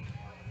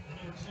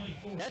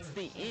 That's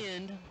the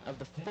end of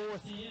the the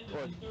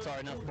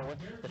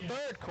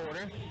third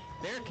quarter.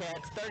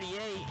 Bearcats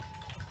 38,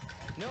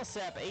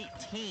 Millsap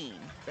 18.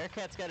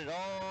 Bearcats got it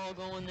all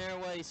going their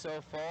way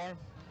so far.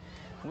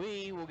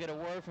 We will get a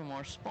word from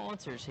our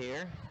sponsors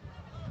here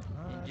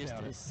in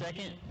just a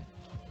second.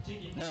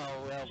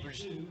 No, well, we're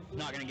just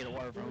not going to get a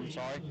word from them,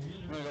 sorry.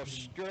 We're going to go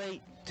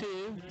straight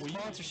to the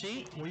sponsor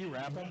sheet. Will you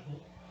wrap them?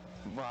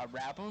 Will I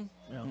wrap them?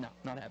 Yeah. No,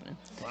 not happening.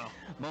 Wow.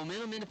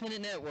 Momentum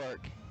Independent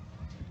Network.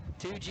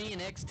 2G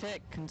and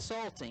X-Tech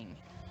Consulting.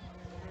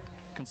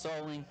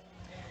 Feed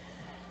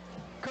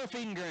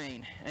and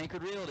Grain.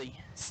 Anchored Realty.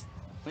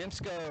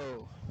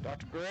 Wimsco.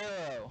 Dr.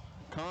 Guerrero.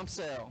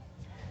 ComCell.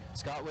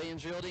 Scott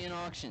Williams Realty and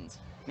Auctions.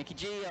 Mickey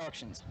G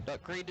Auctions.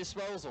 Duck Creek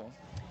Disposal.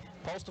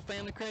 Postal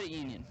Family Credit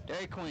Union.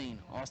 Dairy Queen.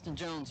 Austin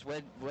Jones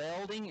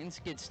Welding and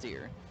Skid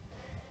Steer.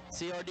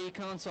 CRD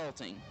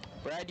Consulting.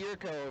 Brad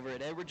Yurko over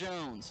at Edward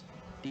Jones.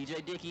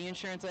 DJ Dickey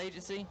Insurance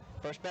Agency.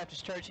 First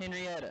Baptist Church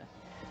Henrietta.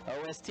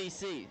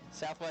 OSTC,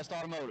 Southwest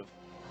Automotive.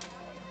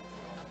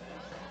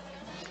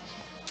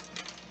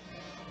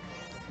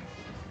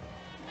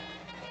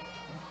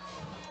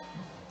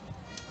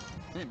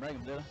 I didn't break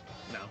them, did I?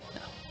 No.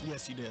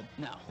 Yes, you did.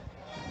 No.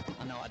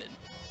 I know I didn't.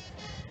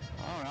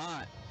 All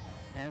right.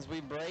 As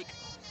we break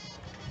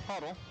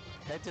huddle,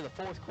 head to the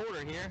fourth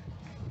quarter here.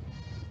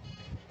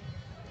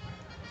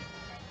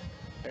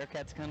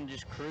 Bearcats kind of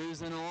just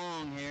cruising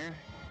along here.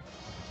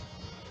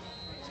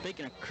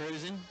 Speaking of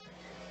cruising,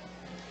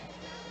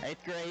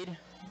 8th grade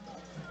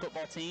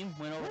football team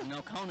went over to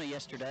Nocona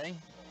yesterday,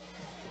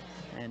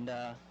 and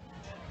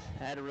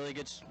had a really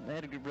good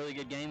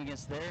game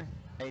against their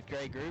 8th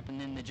grade group. And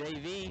then the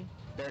JV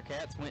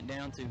Bearcats went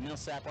down to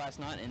Millsap last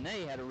night, and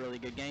they had a really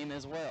good game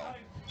as well.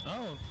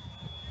 Oh,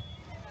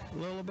 a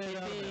little bit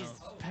out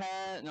of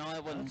bounds. No,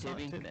 that wasn't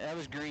Tippy. That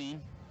was Green.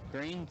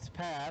 Green's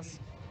pass.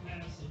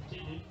 Pass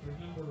intended for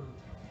number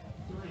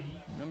 3.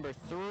 Number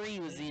 3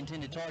 was the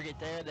intended target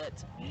there.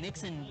 That's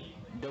Nixon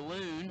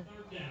DeLune.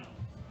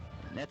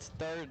 That's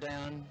third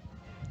down,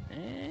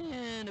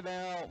 and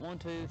about 1,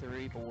 2,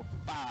 3, 4,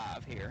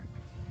 5 here,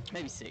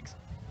 maybe 6.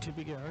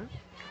 Tippy get hurt?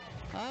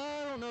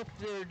 I don't know if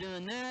they're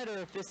doing that or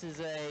if this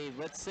is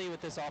let's see what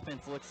this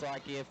offense looks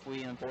like if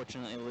we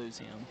unfortunately lose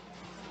him.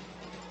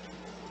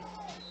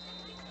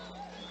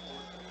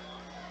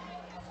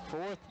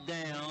 4th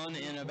down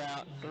in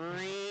about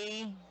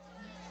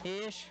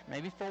 3-ish,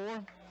 maybe 4.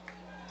 4th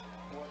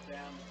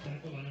down.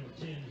 Tackle by number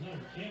 10,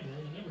 Hunter Campbell,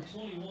 and number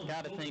 21.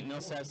 Got to think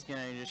Millsap's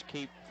going to just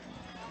keep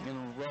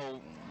going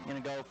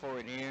to go for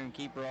it here and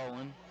keep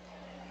rolling.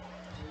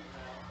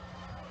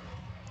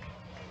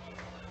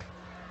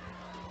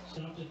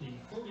 Stopped at the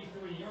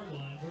 43-yard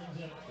line, brings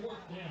out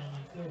 4th down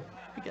and 4.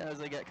 The guys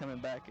they got coming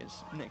back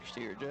is next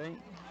year, Jake.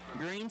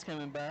 Green's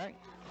coming back.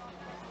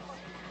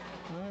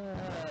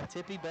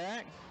 Tippy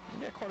back.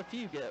 We got quite a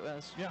few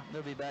guys. Yeah.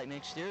 They'll be back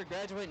next year.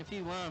 Graduating a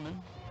few linemen.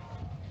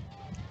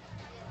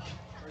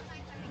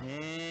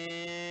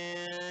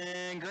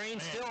 And Green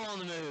still on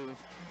the move.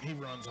 He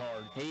runs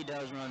hard. He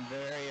does run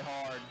very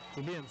hard.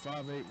 For being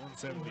 5'8",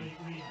 170.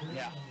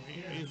 Yeah.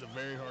 He's a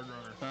very hard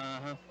runner.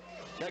 Uh-huh.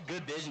 Got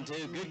good vision,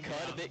 too.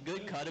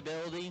 Good cut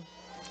ability.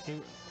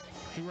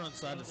 He runs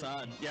side to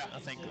side. Yeah. I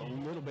think a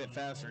little bit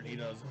faster than he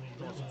does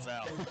north and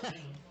south.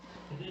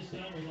 At this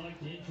time, we'd like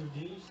to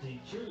introduce the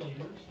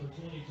cheerleaders for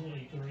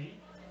 2023.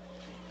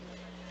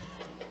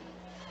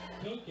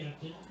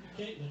 Co-captain,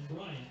 Caitlin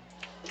Bryant.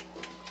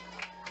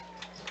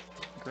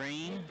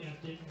 Green.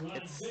 Co-captain,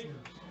 Ryan Biggers.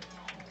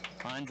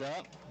 Lines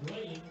up.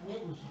 Raylan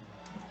Roberson.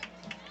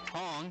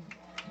 Hong.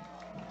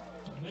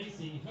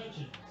 Macy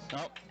Hutchins.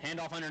 Oh,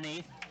 handoff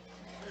underneath.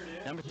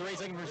 Number 3 is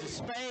looking for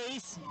some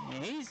space.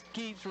 And he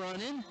keeps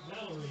running.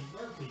 Mallory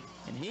Murphy.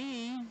 And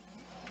he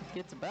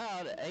gets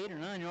about an 8 or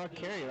 9 yard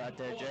carry right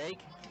there, Jake.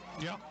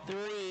 Yeah. 3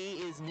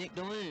 is Nick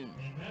DeLune.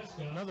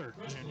 Another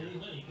junior.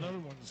 Another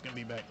one that's going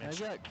to be back next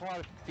year. I've got quite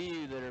a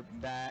few that are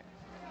back.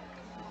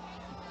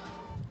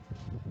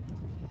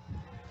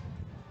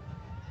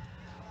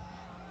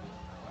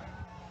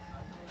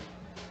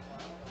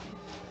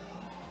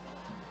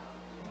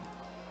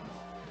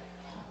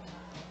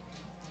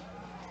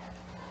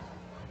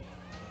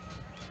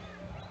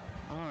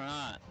 All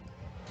right.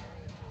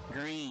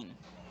 Green.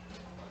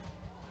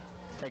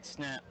 Takes a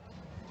snap.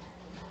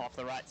 Off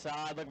the right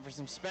side, looking for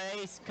some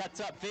space.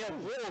 Cuts upfield.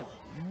 Whoa.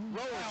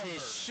 Rolls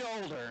his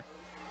shoulder.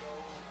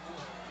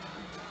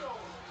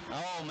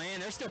 Oh, man,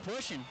 they're still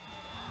pushing.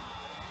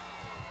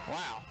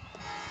 Wow.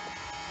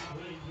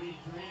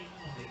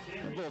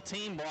 A little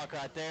team block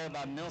right there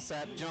by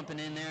Millsap jumping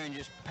in there and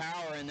just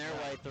powering their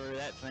way through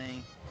that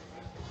thing.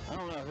 I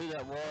don't know who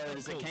that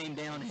was that came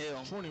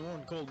downhill.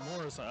 21, Colton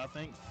Morris, I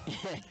think.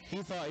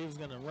 He thought he was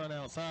going to run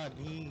outside,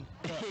 and he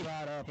cut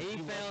right up. He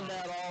found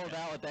out all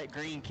about what that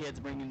Green kid's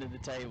bringing to the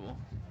table.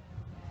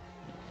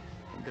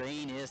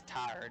 Green is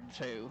tired,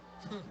 too.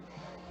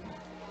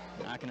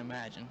 I can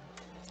imagine.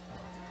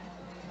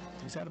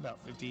 He's had about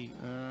 50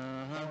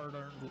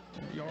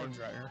 yards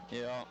right here.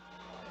 Yeah.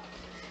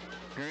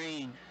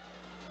 Green.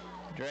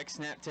 Direct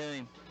snap to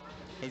him.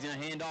 He's going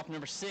to hand off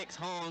number 6,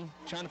 Hong,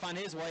 trying to find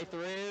his way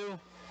through.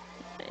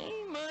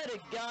 He might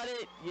have got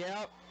it.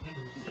 Yep.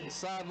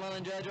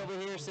 Sideline judge over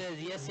here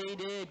says, yes, he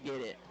did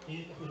get it.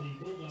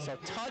 So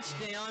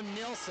touchdown,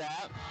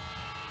 Millsap.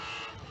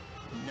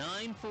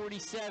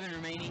 9:47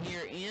 remaining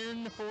here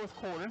in the fourth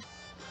quarter.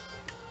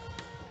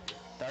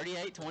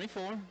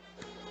 38-24.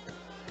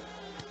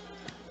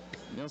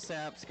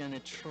 Millsap's going to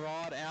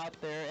trot out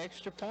their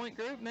extra point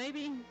group,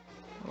 maybe?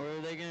 Or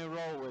are they going to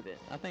roll with it?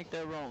 I think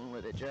they're rolling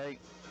with it, Jake.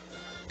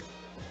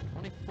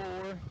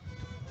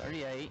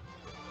 24-38.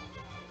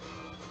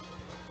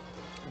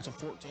 It's a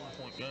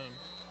 14-point game.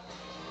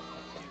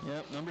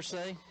 Yep, numbers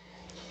say.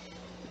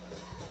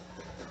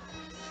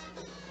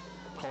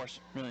 Of course,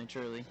 really and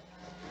truly.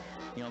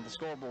 You know, the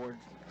scoreboard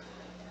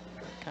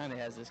kind of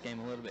has this game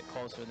a little bit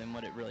closer than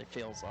what it really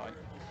feels like.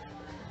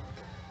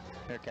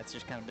 Bearcats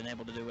just kind of been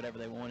able to do whatever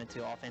they wanted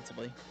to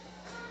offensively.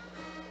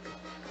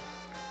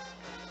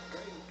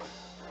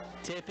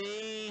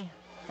 Tippy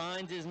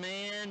finds his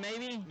man,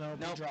 maybe?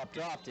 Nope,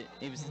 dropped it.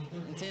 He was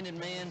intended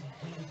man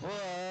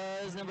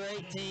was number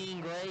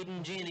 18,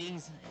 Graydon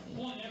Jennings.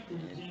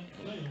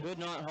 Could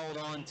not hold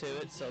on to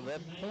it, so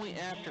that point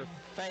after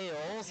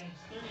fails.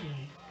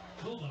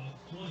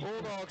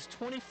 Bulldogs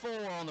 24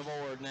 on the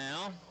board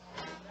now.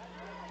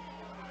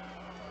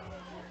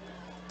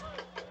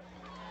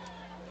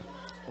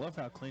 I love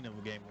how clean of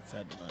a game we've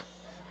had tonight.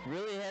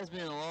 Really has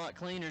been a lot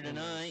cleaner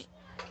tonight.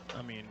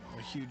 I mean,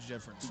 a huge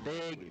difference.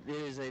 Big.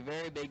 There is a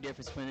very big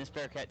difference between this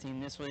Bearcat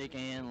team this week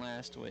and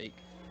last week.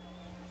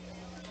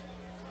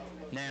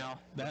 Now,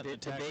 the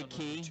big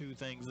key. 2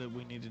 things that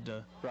we needed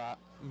to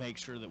make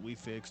sure that we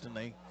fixed, and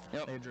they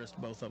addressed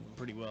both of them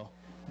pretty well.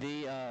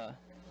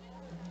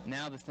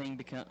 Now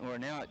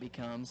it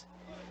becomes,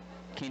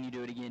 can you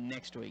do it again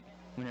next week?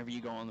 Whenever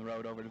you go on the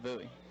road over to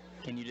Bowie,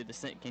 can you do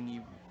Can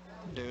you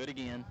do it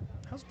again?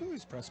 How's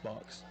Bowie's press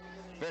box?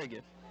 Very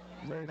good.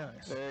 Very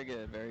nice. Very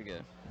good. Very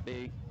good.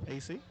 Big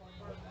AC?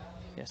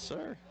 Yes,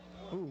 sir.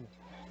 Ooh.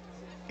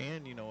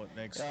 And you know what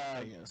next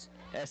is?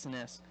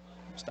 S&S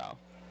style.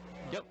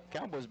 Yep.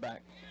 Cowboys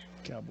back.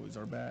 Cowboys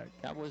are back.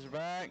 Cowboys are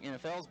back.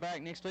 NFL's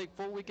back next week.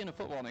 Full weekend of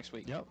football next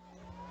week. Yep.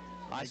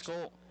 High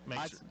school.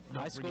 Ags.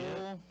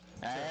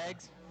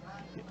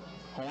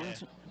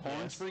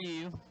 Horns for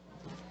you.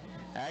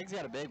 Ags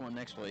got a big one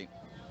next week.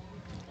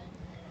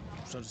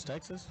 So does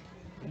Texas.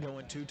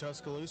 Going to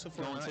Tuscaloosa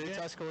for Going to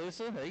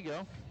Tuscaloosa. There you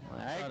go.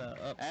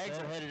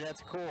 Ags are headed out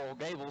to Coral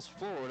Gables,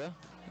 Florida.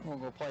 We're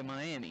going to play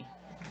Miami.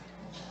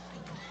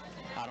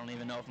 I don't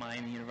even know if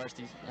Miami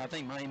University. I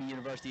think Miami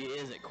University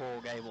is at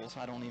Coral Gables.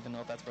 I don't even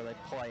know if that's where they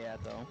play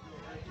at, though.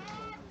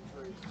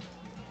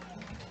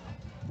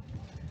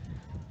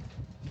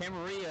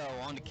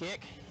 Camarillo on the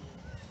kick.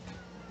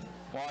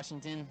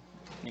 Washington,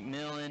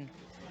 McMillan,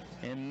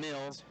 and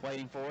Mills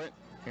waiting for it.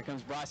 Here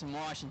comes Bryson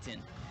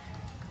Washington.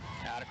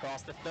 Out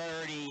across the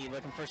 30,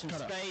 looking for some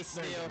space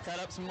still. Cut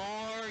up some more.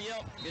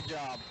 Yep, good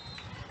job.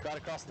 got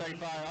across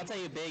 35. I'll tell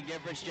you a big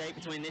difference, Jake,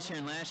 between this year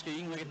and last year.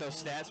 You can look at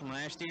those stats from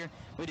last year.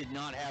 We did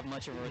not have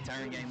much of a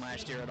return game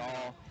last year at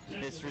all.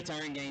 This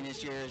return game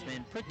this year has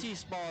been pretty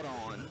spot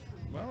on.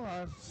 Well,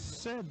 I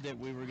said that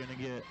we were going to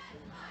get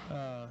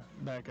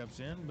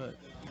backups in, but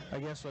I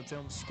guess with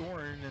them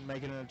scoring and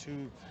making it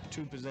a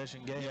two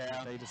possession game,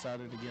 they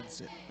decided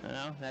against it.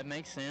 Well, that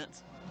makes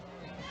sense.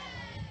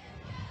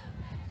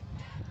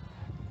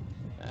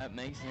 That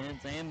makes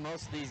sense. And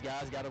most of these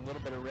guys got a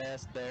little bit of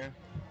rest there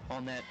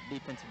on that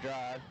defensive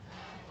drive.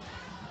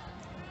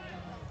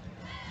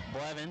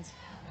 Blevins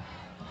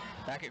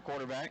back at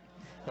quarterback.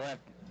 He'll have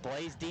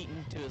Blaze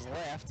Deaton to his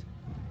left.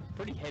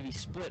 Pretty heavy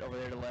split over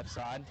there to the left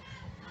side.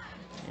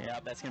 Yeah,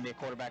 that's going to be a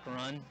quarterback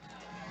run.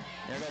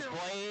 There goes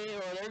Blaze,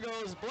 or there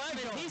goes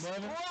Blevins. He's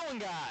throwing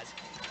guys.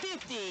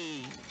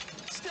 50.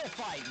 Still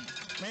fighting.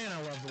 Man,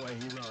 I love the way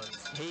he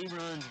runs. He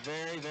runs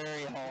very,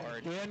 very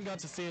hard. We hadn't got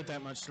to see it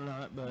that much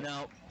tonight, but...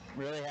 No,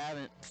 really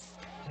haven't.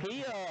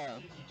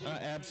 I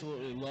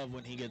absolutely love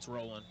when he gets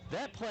rolling.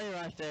 That play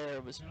right there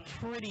was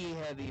pretty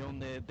heavy on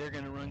they're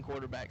going to run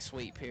quarterback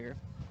sweep here.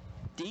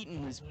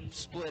 Deaton was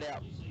split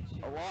out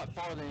a lot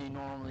farther than he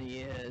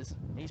normally is.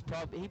 He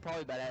probably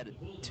about had a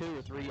 2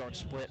 or 3 yard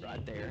split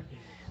right there.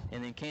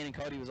 And then Cannon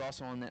Cody was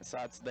also on that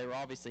side, so they were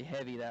obviously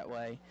heavy that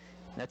way.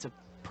 That's a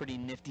pretty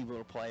nifty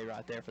little play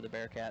right there for the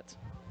Bearcats.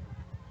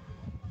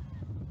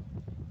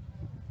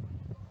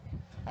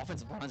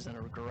 Offensive line's done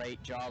a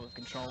great job of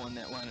controlling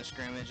that line of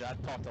scrimmage.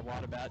 I've talked a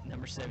lot about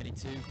number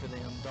 72 for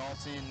them,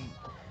 Dalton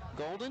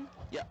Golden.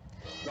 Yep,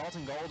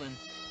 Dalton Golden,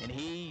 and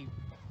he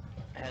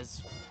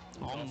has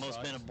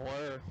almost been a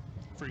blur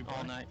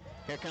all night.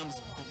 Here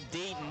comes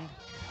Deaton,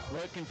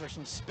 looking for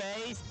some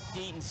space.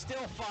 Deaton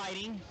still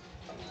fighting.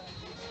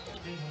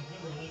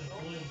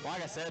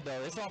 Like I said, though,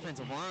 this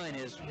offensive line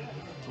is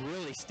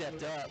really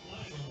stepped up.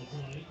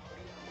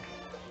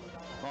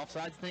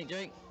 Offsides, think,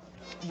 Jake?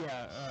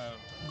 Yeah,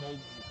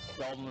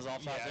 Golden was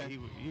offside there? He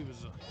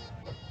was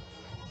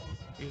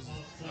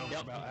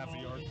about half a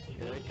yard.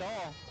 Good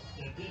call.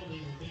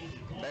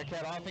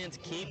 Bearcat offense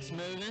keeps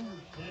moving.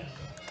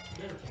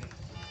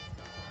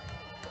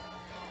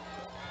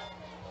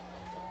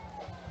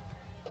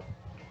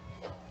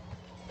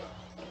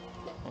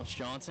 Coach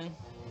Johnson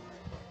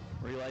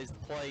relays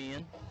the play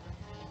in.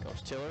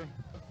 Coach Tiller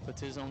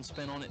puts his own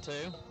spin on it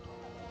too.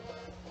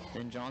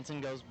 Then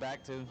Johnson goes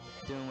back to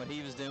doing what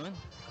he was doing.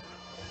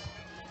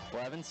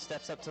 Blevins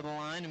steps up to the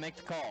line to make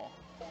the call.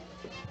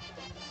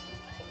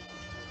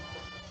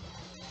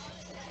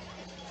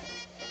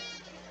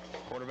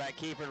 Quarterback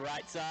keeper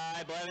right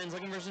side. Blevins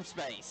looking for some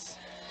space.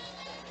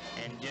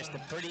 And just a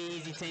pretty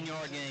easy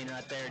 10-yard gain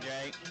right there,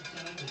 Jake.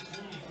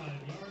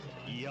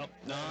 Yep,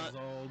 that was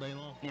all day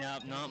long.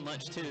 Yep, not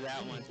much to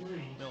that one.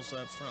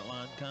 Millsap's front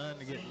line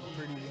kind of getting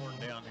pretty worn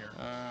down here.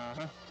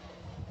 Uh-huh.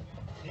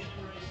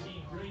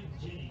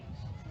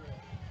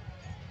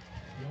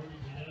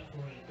 Yardage enough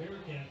for a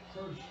Bearcat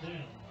first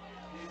down.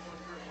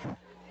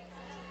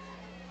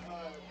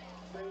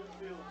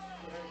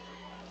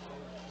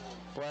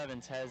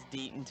 Blevins has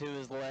Deaton to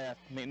his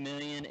left.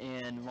 McMillian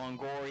and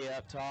Longoria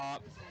up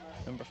top.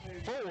 Number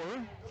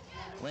 4,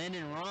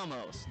 Landon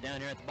Ramos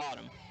down here at the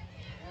bottom.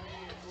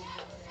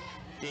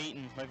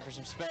 Deaton looking for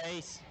some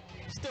space.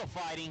 Still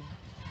fighting.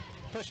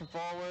 Pushing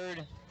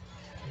forward.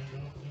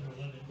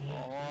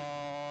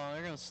 Oh,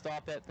 they're going to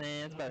stop that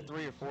thing. It's about a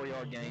 3 or 4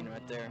 yard gain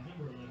right there.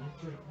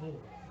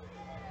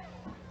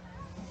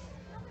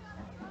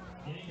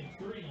 Gain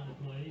of 3 on the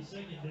play.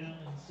 Second down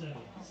and 7.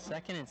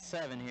 Second and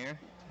 7 here.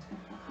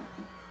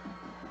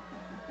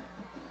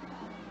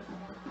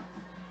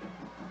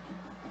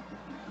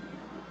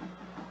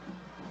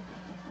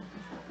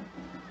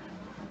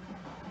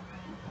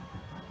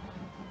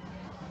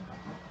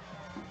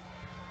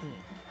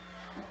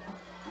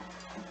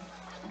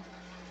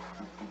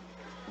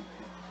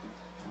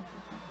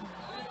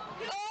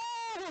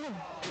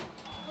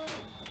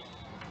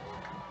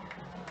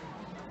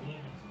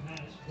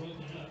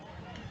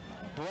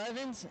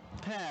 Blevins'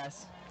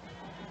 pass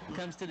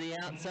comes to the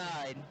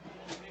outside.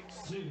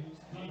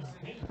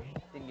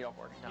 Didn't get off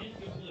work. No.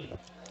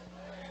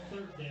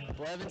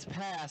 Blevins'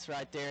 pass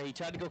right there. He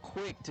tried to go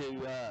quick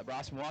to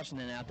Bryson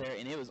Washington out there,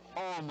 and it was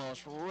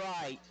almost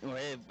right. Well,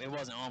 it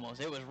wasn't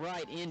almost. It was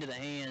right into the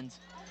hands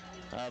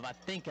of, I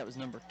think that was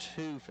number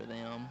 2 for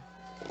them,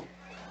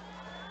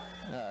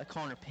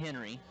 Connor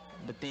Penry,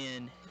 but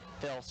then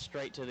fell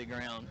straight to the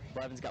ground.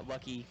 Blevins got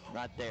lucky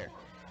right there.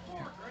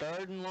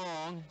 3rd and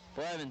long.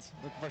 Blevins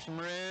looking for some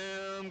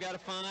room. Got to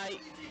fight.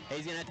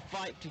 He's going to have to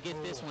fight to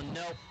get this one.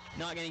 Nope,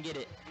 not going to get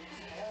it.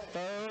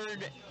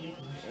 3rd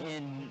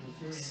and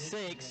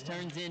 6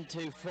 turns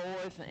into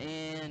 4th,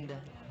 and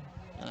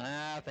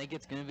I think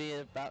it's going to be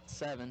about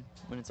 7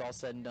 when it's all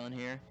said and done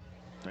here.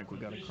 I think we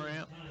got a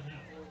cramp.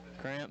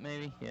 Cramp,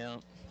 maybe? Yeah.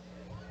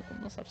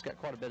 Millsap's got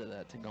quite a bit of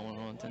that going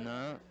on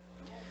tonight.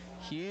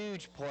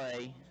 Huge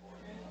play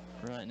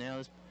right now.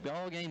 This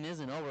ball game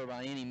isn't over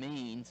by any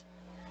means.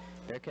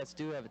 Bearcats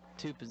do have a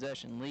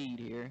 2-possession lead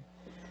here.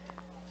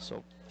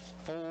 So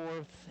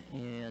 4th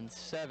and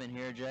 7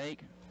 here, Jake.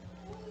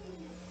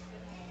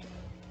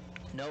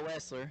 No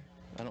Essler,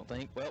 I don't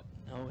think. Well,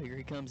 oh, here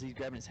he comes. He's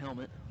grabbing his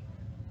helmet.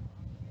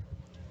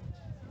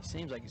 He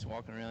seems like he's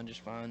walking around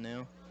just fine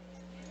now.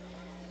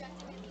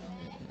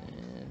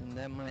 And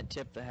that might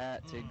tip the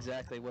hat to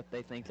exactly what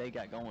they think they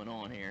got going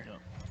on here.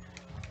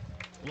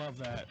 Love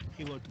that.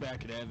 He looked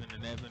back at Evan,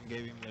 and Evan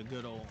gave him the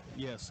good old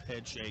yes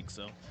head shake.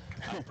 So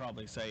I'll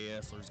probably say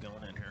Essler's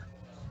going in here.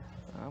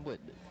 I would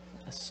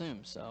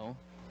assume so.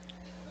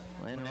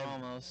 Landon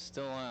Ramos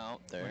still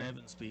out there. When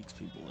Evan speaks,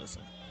 people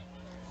listen.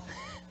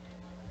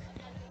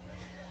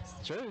 It's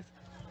the truth.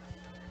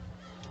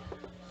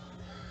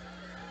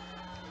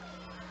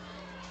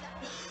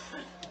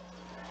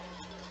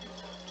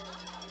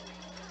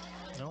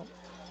 Nope.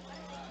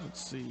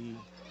 Let's see.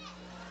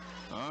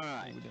 All right.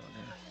 What are we doing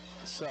here?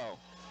 So,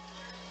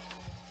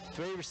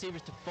 3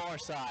 receivers to far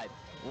side,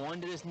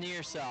 1 to this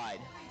near side.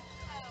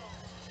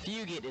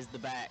 Fugit is the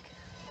back.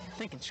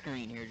 Thinking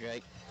screen here,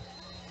 Jake.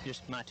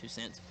 Just my 2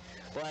 cents.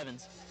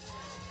 Blevins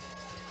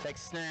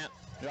takes a snap,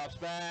 drops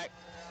back.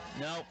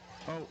 Nope.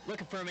 Oh,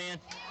 looking for a man.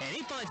 And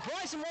he finds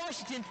Bryson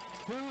Washington,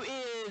 who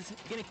is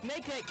going to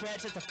make that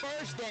catch at the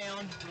first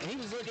down. And he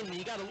was looking,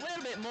 he got a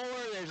little bit more.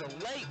 There's a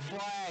late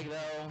flag,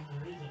 though.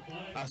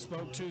 I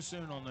spoke too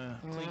soon on the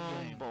clean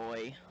game.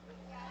 Boy.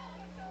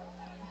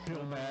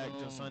 Peel back,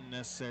 just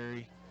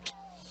unnecessary.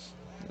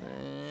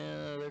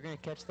 They're going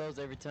to catch those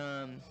every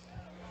time.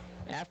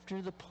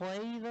 After the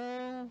play,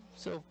 though,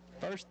 so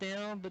first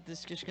down, but this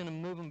is just going to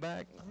move him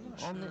back. I'm not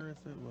sure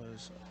if it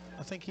was.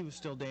 I think he was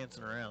still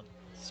dancing around.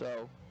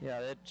 So, yeah,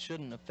 that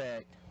shouldn't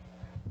affect.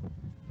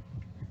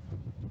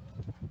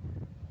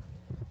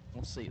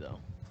 We'll see, though.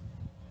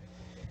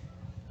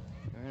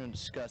 We're going to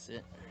discuss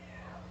it.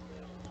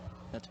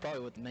 That's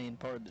probably what the main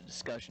part of the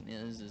discussion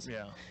is. Is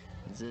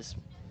this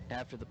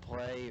after the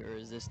play or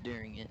is this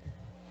during it?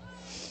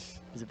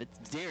 Because if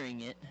it's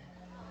during it,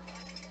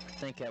 I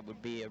think that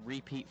would be a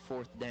repeat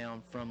 4th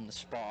down from the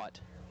spot.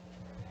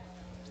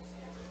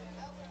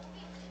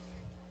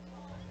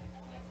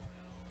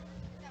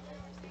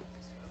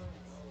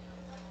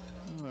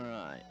 All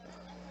right.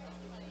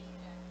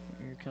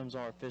 Here comes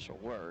our official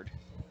word.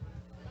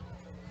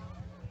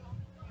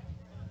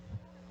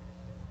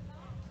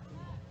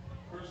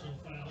 Personal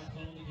foul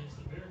called against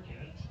the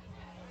Bearcats.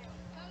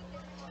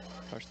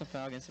 Personal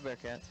foul against the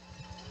Bearcats.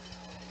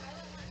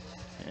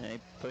 And they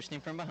pushed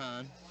him from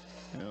behind.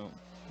 No,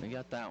 we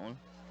got that one.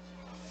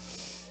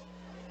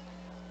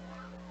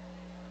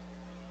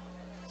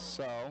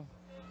 So.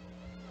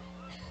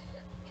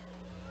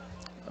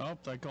 Oh,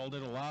 they called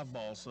it a live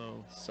ball,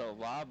 so. So,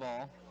 live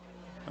ball.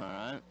 All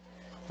right.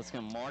 That's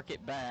going to mark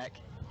it back.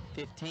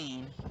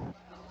 15. Going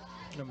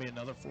to be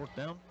another 4th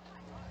down?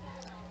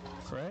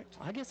 Correct?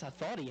 I guess I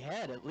thought he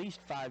had at least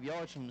 5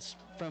 yards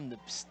from the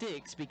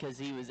sticks because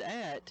he was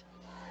at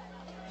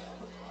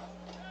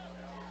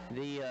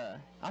the,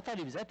 I thought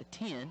he was at the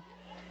 10.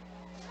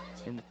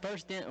 And the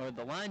first down, or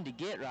the line to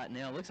get right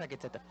now, looks like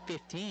it's at the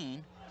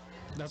 15.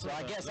 That's so where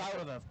I guess that's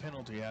where the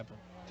penalty happened.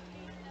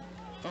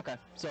 Okay,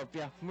 so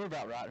yeah, we're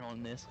about right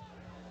on this.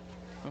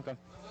 Okay.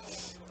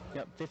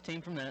 Yep,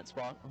 15 from that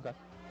spot. Okay.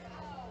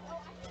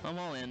 I'm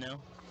all in now.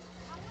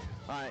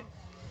 All right.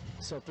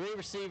 So 3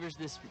 receivers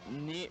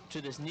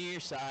to this near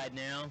side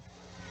now,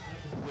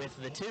 with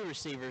the 2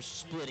 receivers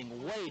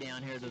splitting way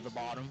down here to the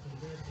bottom,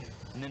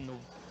 and then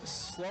the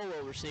slow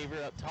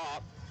receiver up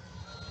top.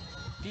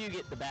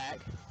 Fugit the back.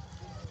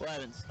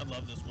 Blevins. I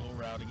love this little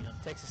route again.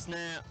 Takes a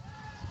snap,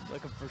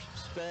 looking for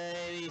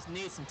space,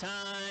 needs some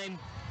time.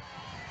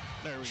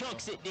 There we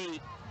Chunks go. it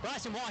deep.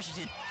 Bryson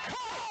Washington.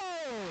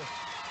 Oh!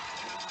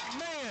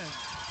 Man!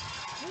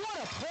 What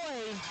a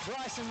play,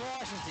 Bryson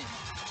Washington.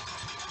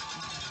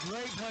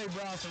 Great play,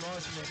 Bryson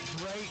Washington.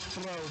 Great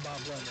throw by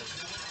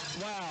Blevins.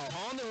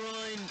 Wow. On the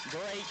run,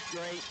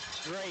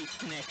 great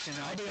connection.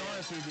 I'll be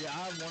honest with you,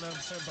 I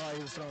 100% thought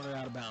he was throwing it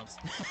out of bounds.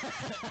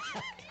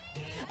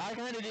 I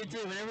kind of did too.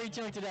 Whenever he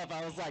chunked it up,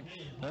 I was like,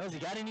 well, has he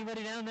got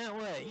anybody down that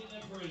way?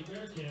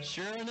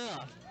 Sure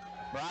enough,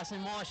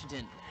 Bryson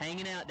Washington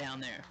hanging out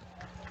down there.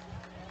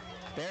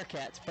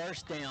 Bearcats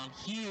first down.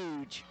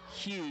 Huge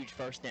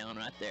first down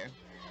right there.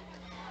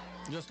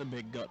 Just a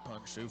big gut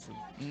punch, too, for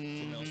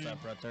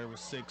Millsap right there with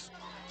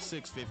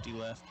 6:50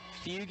 left.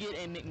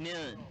 Fugit and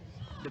McMillan,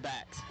 the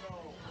backs.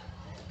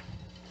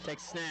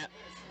 Takes a snap.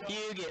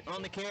 Fugit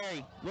on the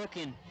carry,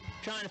 looking,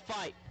 trying to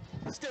fight.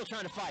 Still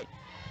trying to fight.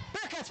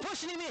 Bearcats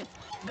pushing him in.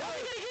 How are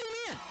they going to get him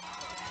in?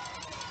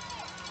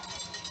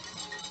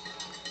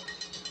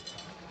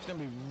 It's going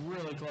to be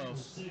really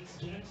close.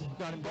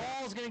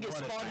 Ball's going to get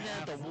spotted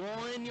down at the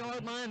 1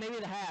 yard line, maybe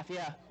the half,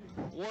 yeah.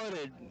 What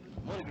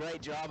a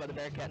great job by the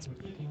Bearcats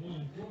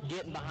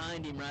getting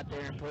behind him right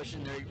there and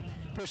pushing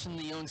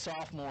the young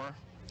sophomore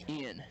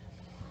in.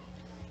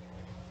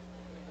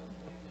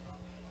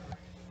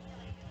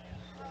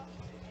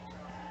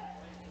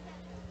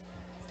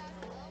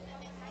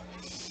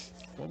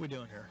 What are we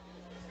doing here?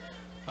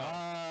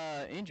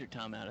 Injured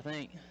timeout, I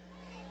think.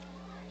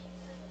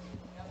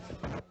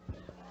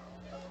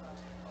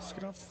 Let's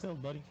get off the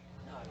field, buddy.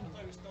 I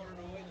thought we started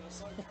away.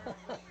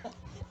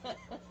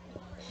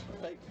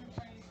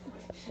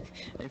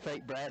 They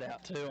faked Brad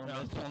out too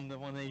on the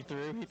one that he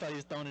threw. He thought he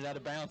was throwing it out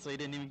of bounds, so he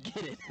didn't even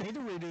get it. Need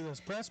to redo this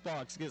press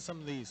box, get some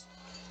of these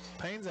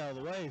pains out of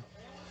the way.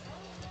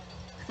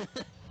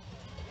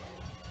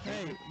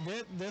 Hey,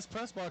 this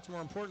press box is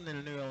more important than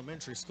a new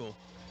elementary school.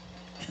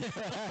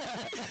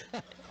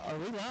 Are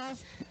we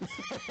live?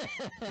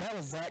 That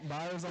was Zach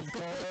Byers on the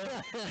call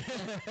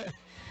there.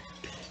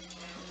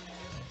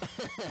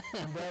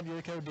 And Brad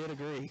Yurko did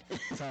agree.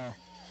 So.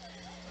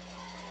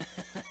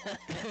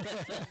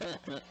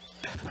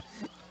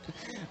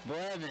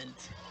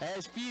 Blevins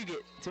has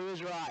Fugit to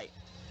his right.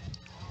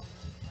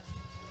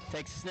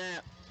 Takes a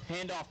snap.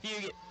 Handoff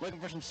Fugit. Looking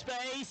for some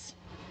space.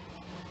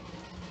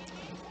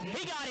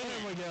 He got it.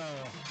 There we go.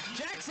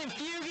 Jackson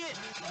Fugit.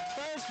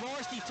 First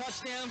varsity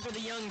touchdown for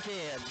the young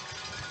kid.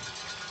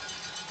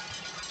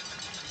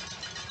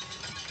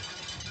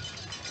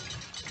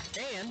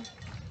 And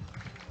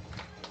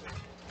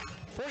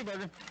 40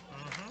 burger.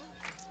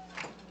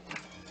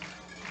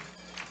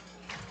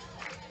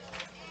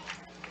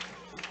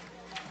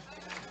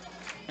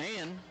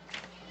 And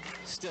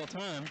still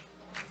time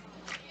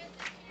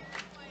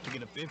to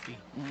get a 50.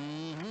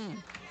 Mm-hmm.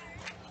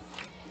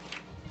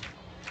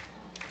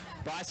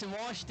 Bryson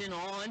Washington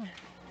on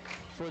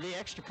for the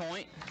extra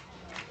point.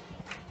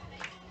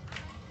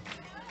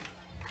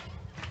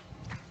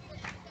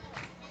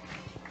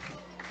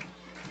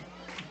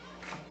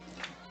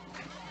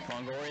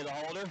 Longoria the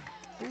holder.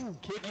 Ooh,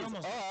 kick is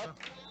up.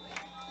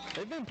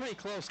 They've been pretty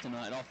close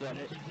tonight off that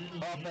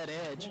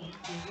edge.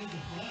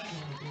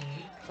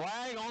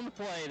 Flag on the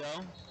play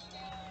though.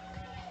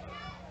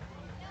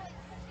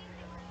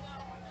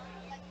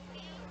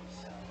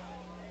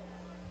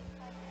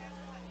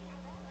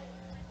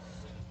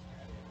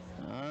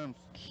 I'm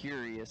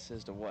curious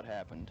as to what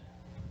happened.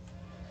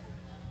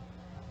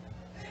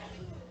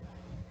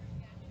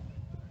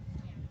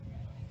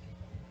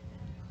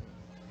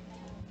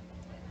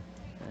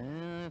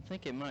 I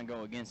think it might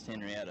go against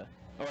Henrietta.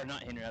 Or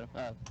not Henrietta.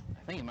 I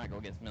think it might go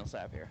against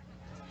Millsap here.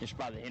 Just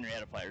by the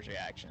Henrietta players'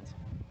 reactions.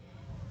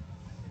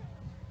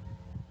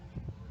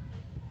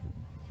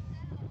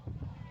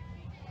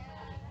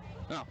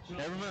 Oh,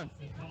 never mind.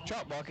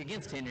 Chop block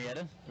against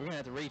Henrietta. We're going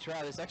to have to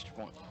retry this extra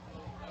point.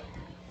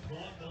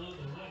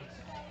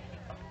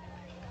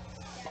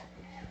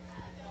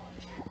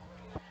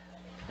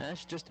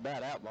 That's just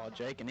about outlawed,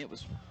 Jake, and it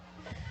was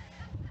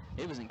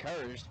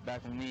encouraged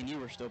back when me and you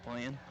were still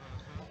playing.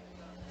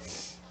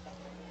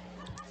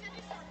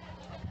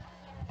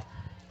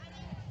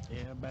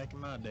 Yeah, back in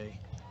my day.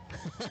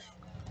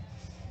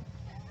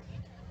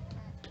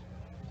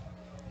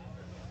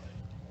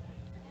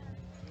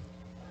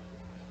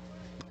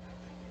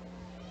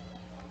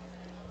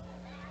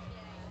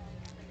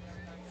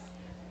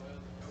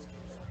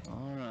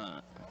 All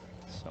right,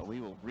 so we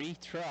will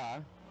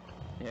retry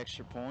the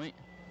extra point.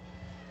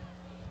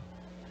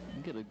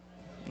 Get a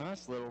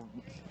nice little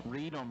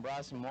read on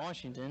Bryson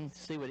Washington,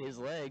 see what his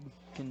leg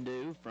can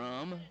do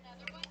from.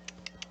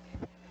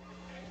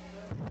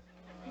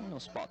 We'll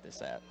spot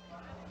this at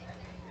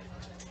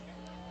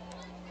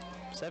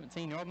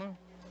 17-yard line.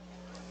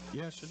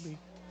 Yeah, it should be.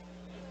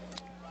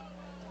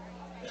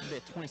 It'll be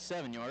a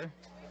 27-yarder.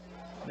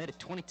 Made a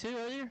 22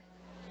 earlier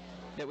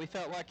that we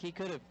felt like he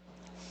could have.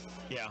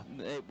 Yeah.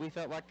 We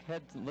felt like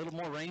had a little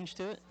more range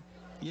to it.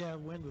 Yeah,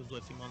 wind was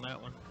with him on that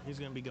one. He's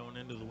going to be going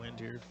into the wind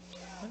here.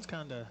 It's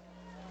kind of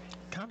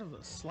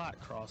a slight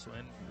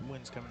crosswind.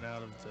 Wind's coming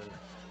out of the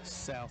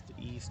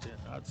southeast, and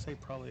I'd say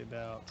probably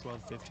about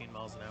 12, 15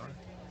 miles an hour.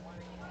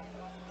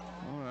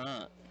 All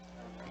right.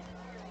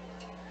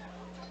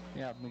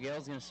 Yeah,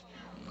 Miguel's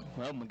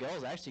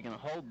actually going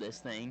to hold this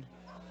thing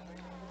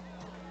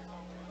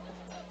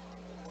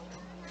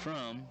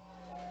from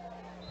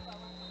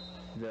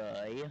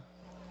the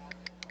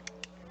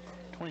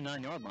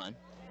 29-yard line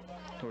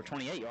to a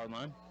 28-yard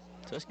line.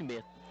 So this can be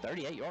a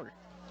 38-yarder.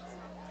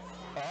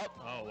 Up.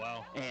 Oh,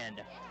 wow.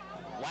 And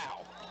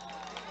wow.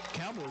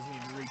 Cowboys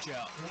need to reach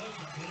out.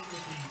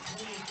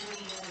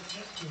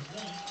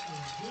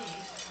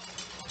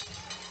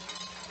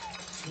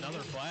 Another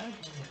flag?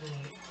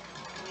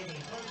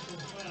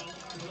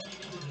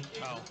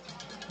 Oh.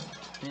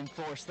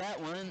 Enforce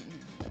that one,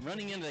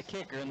 running into the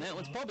kicker, and that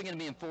one's probably going to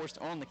be enforced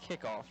on the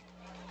kickoff.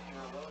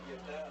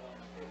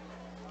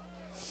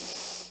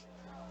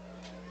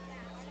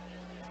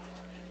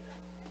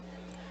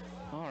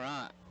 All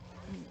right.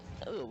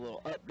 A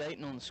little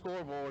updating on the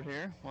scoreboard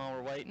here while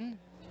we're waiting.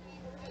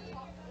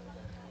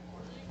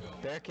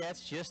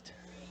 Bearcats just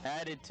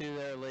added to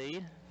their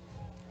lead.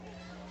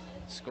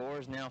 Score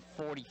is now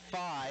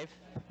 45-24.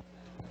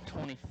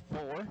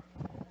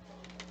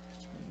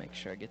 Make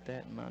sure I get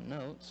that in my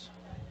notes.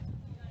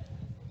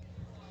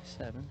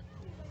 7.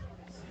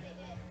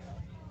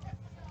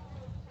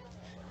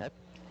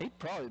 He'd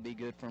probably be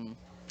good from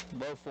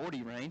low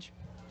 40 range.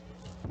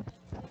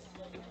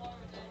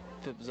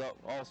 If it was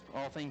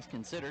all things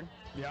considered.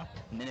 Yeah.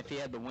 And then if he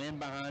had the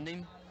wind behind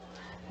him,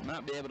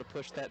 might be able to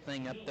push that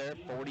thing up there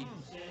 40,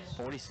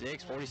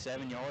 46,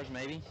 47 yards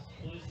maybe.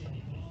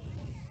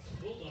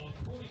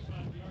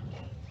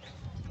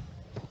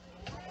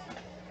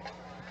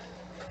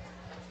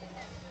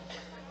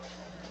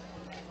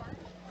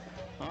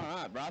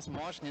 right, Bryson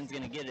Washington's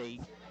going to get a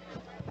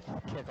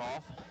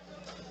kickoff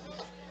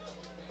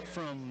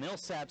from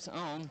Millsap's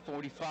own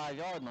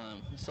 45-yard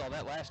line. We saw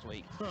that last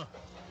week. Huh.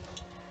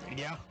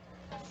 Yeah.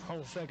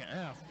 Whole second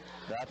half.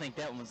 But I think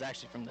that one was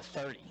actually from the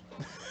 30.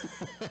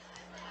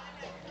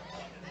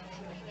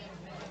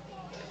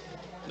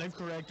 They've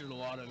corrected a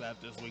lot of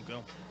that this week,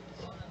 though.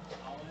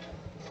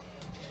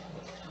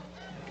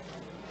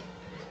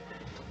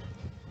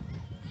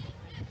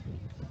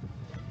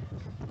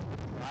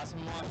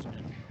 Bryson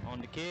Washington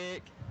on the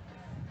kick.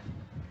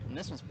 And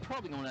this one's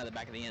probably going out of the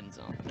back of the end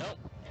zone. Nope.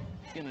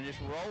 He's going to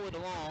just roll it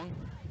along.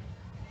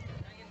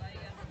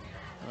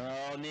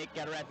 Oh, Nick,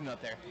 got to wrap him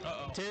up there.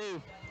 Uh-oh.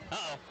 2.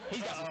 Uh-oh.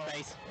 He's got some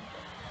space.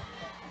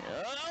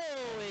 Oh,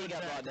 he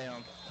got brought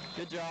down.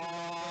 Good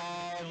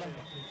job.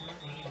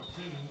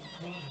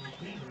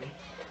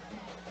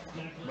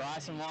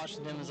 Bryson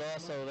Washington was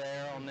also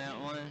there on that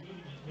one.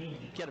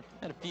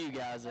 Had a few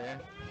guys there.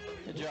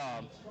 Good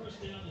job.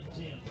 First down and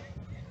 10.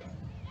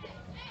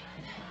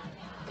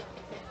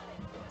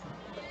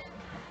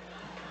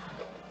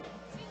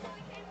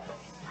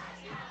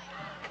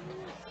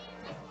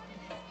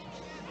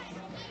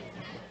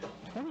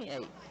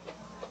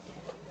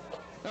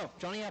 Oh,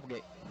 Johnny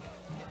Applegate.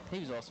 He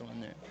was also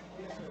in there.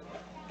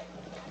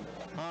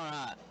 All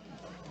right.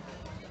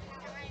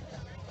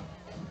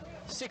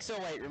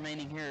 6:08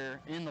 remaining here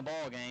in the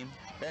ball game.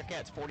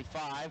 Bearcats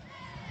 45.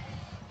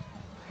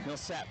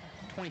 Millsap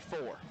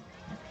 24.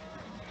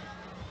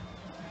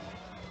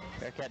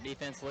 Bearcat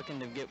defense looking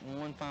to get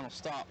one final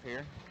stop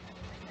here.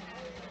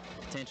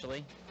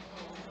 Potentially.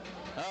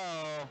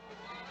 Uh-oh.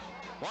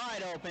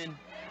 Wide open.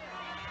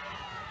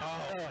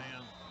 Oh,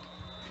 man.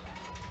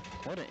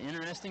 What an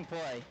interesting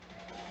play.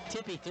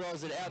 Tippy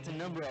throws it out to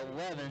number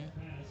 11,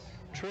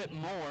 Trip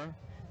Moore,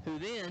 who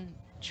then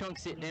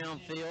chunks it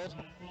downfield,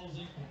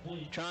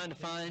 trying to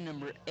find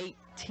number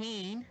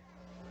 18,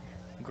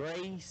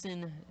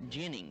 Grayson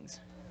Jennings.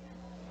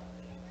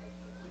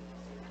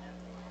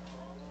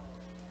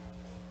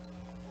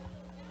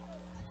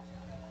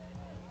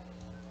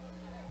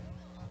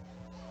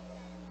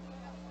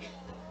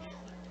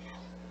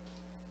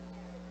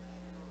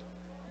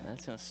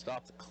 That's going to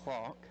stop the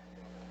clock.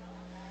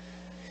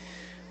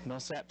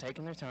 Millsap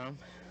taking their time,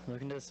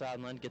 looking to the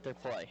sideline to get their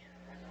play.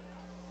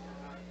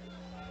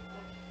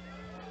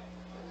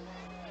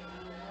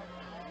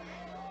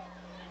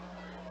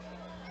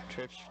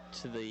 Trips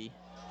to the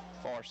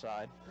far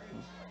side.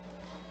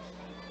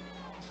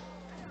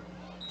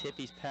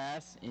 Tippy's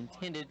pass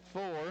intended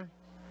for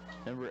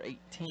number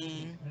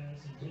 18,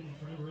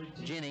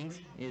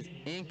 Jennings, is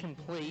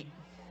incomplete.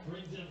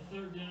 Brings up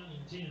third down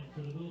and 10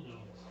 for the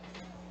Bulldogs.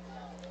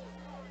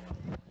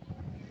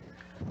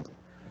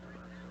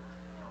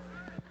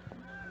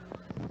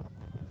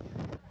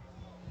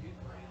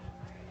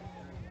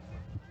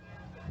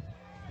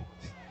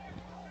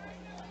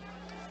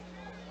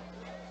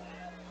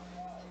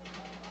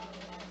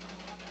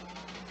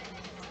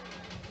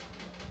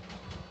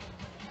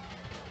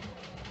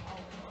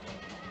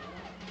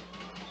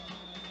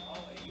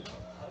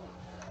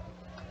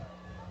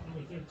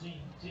 Number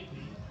 13, Tippy,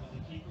 with the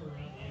keeper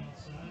around the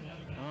outside, out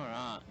of bounds. All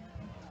right.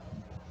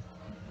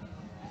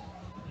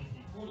 At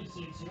the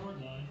 46-yard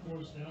line,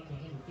 forced out by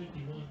number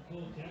 51,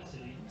 Cole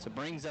Cassidy. So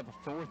brings up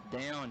a 4th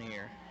down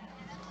here.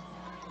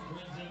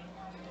 Brings up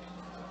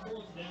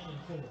 4th down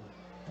and 4.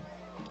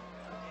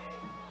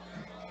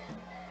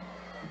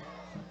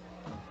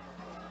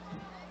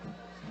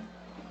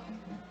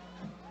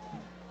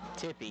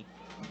 Tippy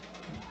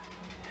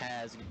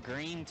has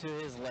Green to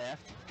his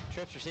left.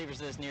 Trips receivers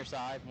to this near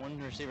side,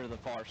 one receiver to the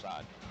far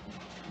side.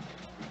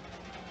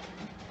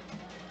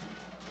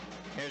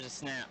 Here's a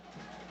snap.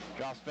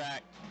 Drops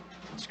back.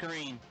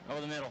 Screen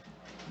over the middle.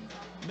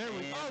 There we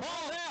go. Oh,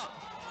 ball's out.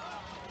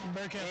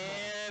 Bearcats.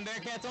 And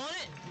Bearcats on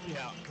it?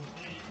 Yeah.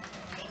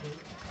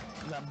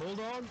 Is that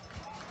Bulldog?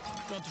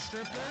 Got the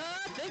strip there?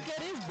 I think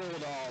that is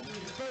Bulldog.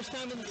 First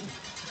time I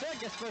feel like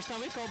that's the first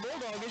time we called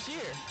Bulldog this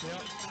year.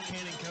 Yep.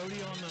 Ken and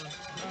Cody on the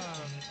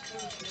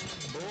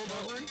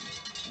Bulldog.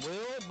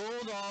 Will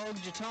Bulldog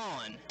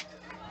Jaton.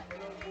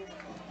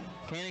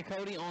 Ken and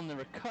Cody on the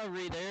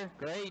recovery there.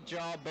 Great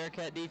job,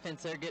 Bearcat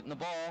defense there getting the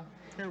ball.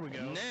 Here we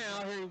go.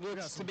 Now here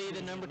looks to be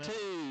the number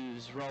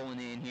 2s rolling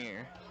in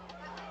here.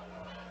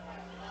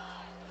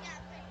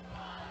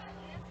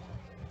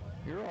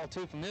 You're all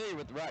too familiar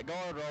with the right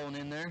guard rolling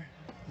in there.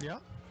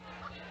 Yep.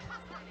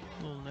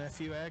 Little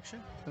nephew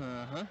action.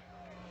 Uh-huh.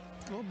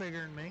 A little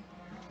bigger than me.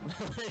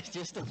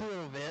 Just a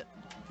little bit.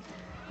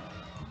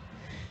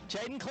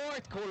 Jaden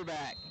Clark,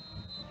 quarterback.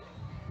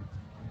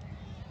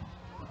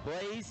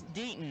 Blaze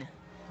Deaton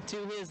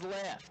to his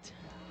left.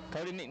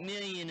 Cody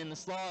McMillian in the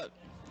slot.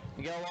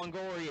 Miguel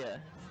Longoria.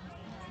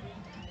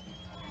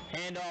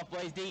 Handoff,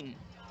 Blaze Deaton.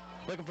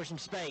 Looking for some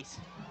space.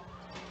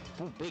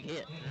 Ooh, big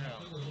hit.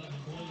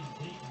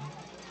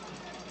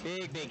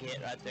 Big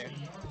hit right there.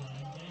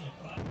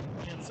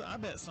 And so I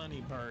bet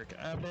Sonny Burke,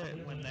 I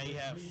bet when they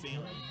have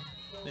film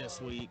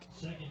this week,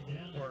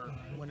 or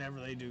whenever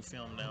they do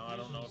film now, I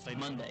don't know if they do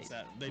Mondays.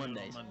 They do it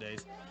on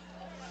Mondays.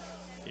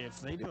 if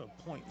they do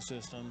a point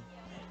system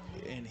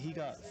and he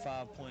got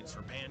 5 points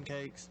for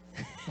pancakes,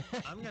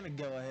 I'm going to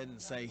go ahead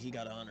and say he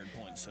got 100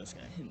 points this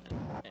game.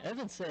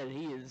 Evan said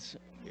he is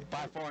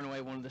by far and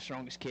away one of the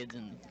strongest kids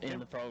in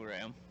the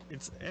program.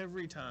 It's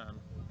every time.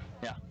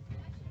 Yeah.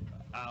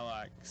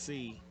 I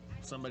see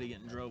somebody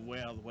getting drove way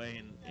out of the way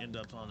and end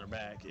up on their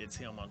back. It's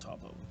him on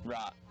top of them.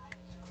 Right.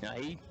 Now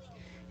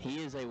he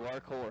is a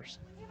workhorse.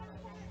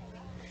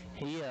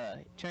 He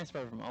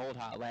transferred from Old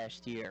High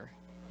last year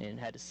and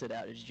had to sit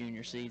out his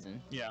junior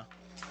season. Yeah.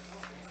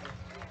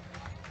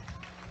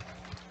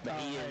 But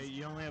hey,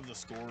 you only have the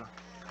score.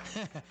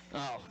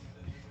 Oh.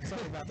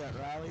 Sorry about that,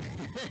 Riley.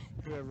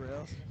 Whoever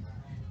else.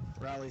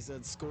 Riley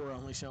said score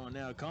only showing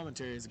now.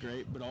 Commentary is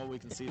great, but all we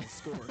can see is the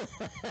score.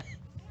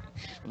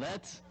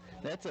 That's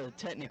a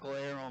technical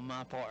error on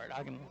my part.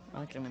 I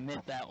can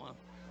admit that one.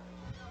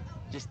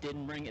 Just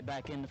didn't bring it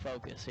back into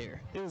focus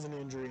here. It was an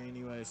injury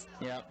anyways.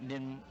 Yep,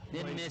 didn't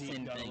miss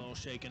anything. Got a little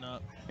shaken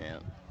up. Yeah,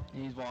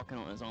 he's walking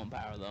on his own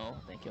power though. I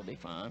think he'll be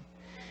fine.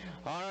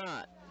 All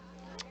right.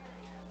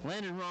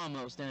 Landon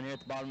Ramos down here at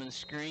the bottom of the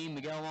screen.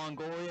 Miguel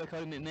Longoria,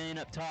 Cody McMahon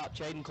up top.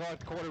 Jaden Clark,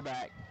 the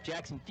quarterback.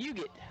 Jackson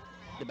Fugit,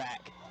 the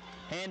back.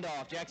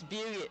 Handoff. Jackson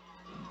Fugit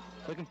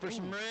looking for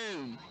some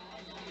room.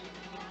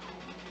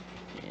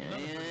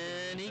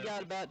 And he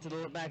got about to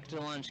the back to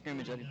the line of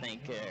scrimmage, I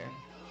think.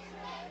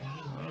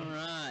 All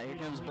right, here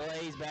comes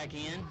Blaze back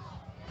in.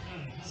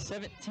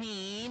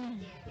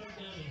 17.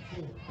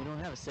 We don't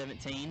have a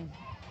 17.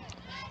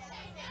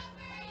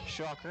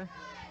 Shocker.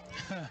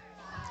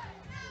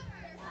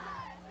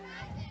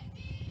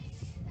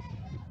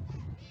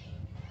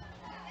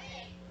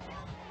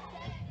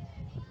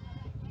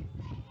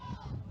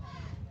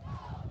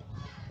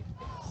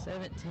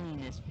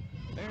 $17 is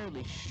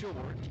fairly short.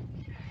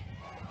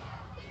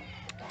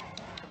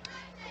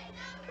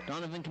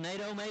 Donovan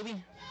Canedo, maybe?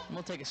 I'm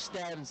going to take a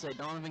stab and say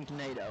Donovan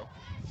Canedo.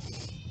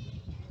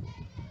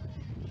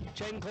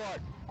 Jaden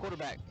Clark,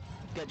 quarterback.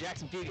 Got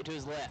Jackson Fugit to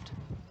his left.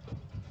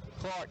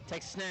 Clark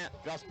takes a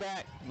snap, drops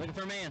back, looking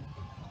for a man.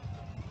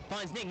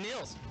 Finds Nick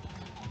Mills.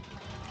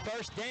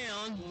 First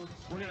down.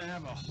 We're going to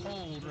have a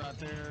hold right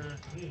there.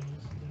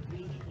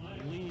 I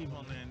believe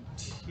on the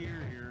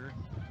interior.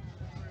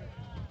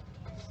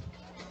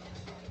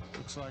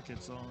 Looks like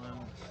it's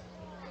on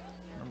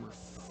number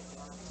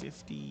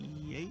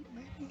 58,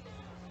 maybe?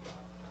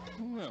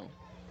 No.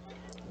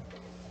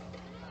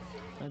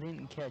 I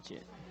didn't catch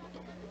it.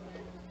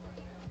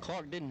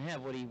 Clark didn't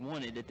have what he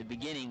wanted at the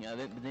beginning of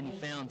it, but then he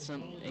found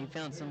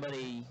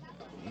somebody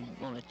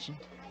on it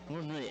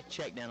wasn't really a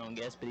check down on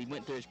guess, but he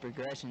went through his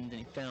progressions and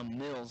he found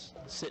Mills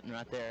sitting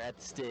right there at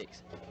the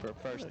sticks for a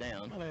first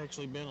down. Might have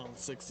actually been on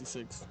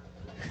 66.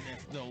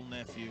 The old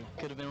nephew.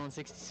 Could have been on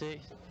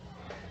 66.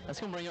 That's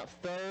going to bring up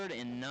 3rd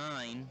and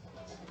 9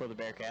 for the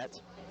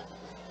Bearcats.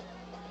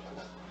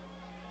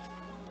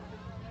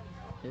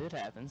 It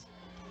happens.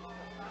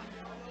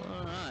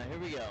 All right, here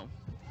we go.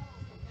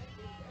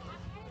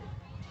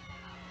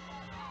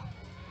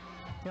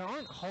 There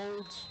aren't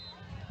holds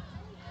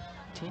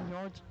 10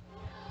 yards?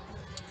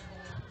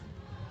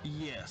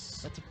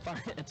 Yes.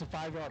 That's a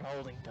 5-yard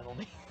holding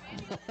penalty.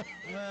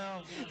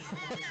 Well,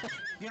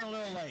 getting a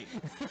little late.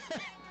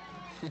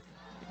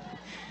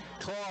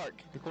 Clark,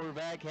 the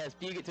quarterback, has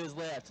Fugit to his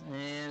left,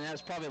 and that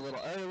was probably a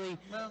little early.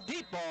 Well,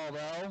 deep ball,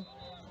 though.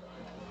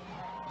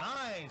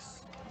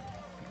 Nice.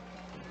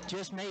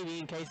 Just maybe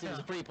in case it was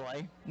a free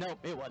play. Nope,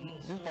 it wasn't.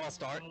 It was a false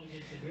start.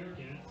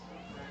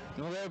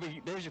 Well,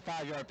 there's your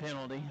 5-yard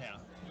penalty. Yeah,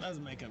 that was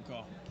a makeup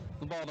call.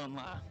 The ball don't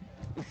lie.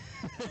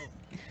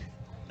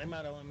 They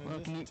might only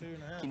move this to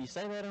 2.5. Can you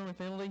say that on a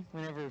penalty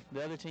whenever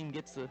the other team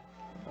gets the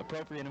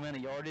appropriate amount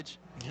of yardage?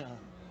 Yeah.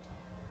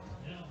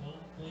 Now ball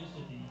placed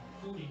at the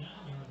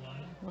 49-yard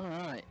line. All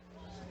right.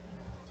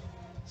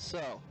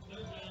 So,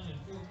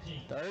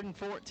 3rd and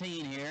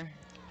 14 here.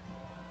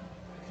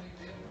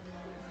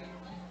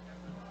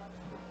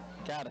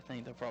 Gotta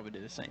think they'll probably do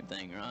the same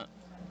thing, right?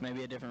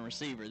 Maybe a different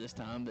receiver this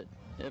time, but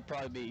it'll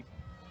probably be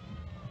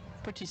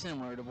pretty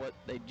similar to what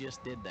they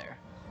just did there.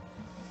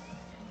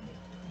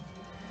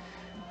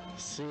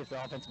 See if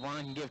the offensive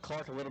line can give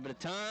Clark a little bit of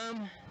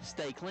time.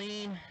 Stay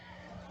clean.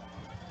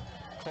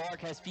 Clark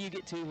has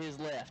Fugit to his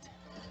left.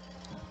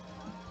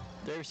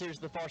 The receivers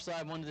to the far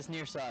side, one to this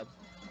near side.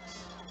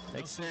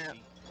 Take snap.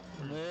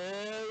 No,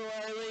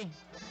 early.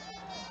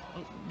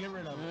 Oh, get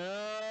rid of it.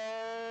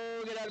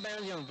 No, get out of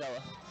bounds, young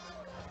fella.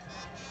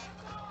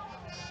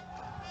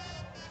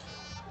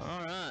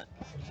 All right.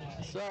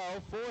 So,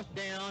 4th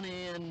down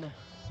in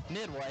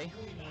Midway.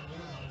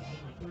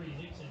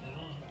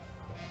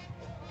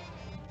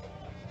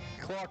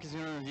 Clark is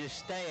going to just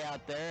stay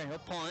out there and he'll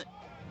punt.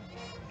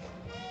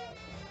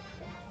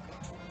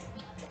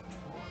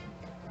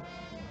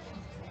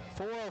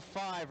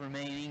 .405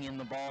 remaining in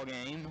the ball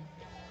game.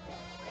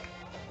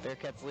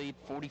 Bearcats lead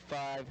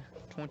 45-24.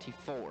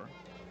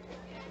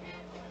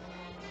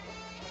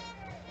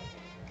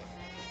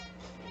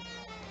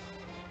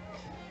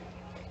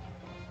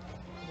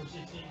 Number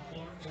 16,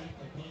 Clark, back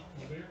to punt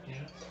for the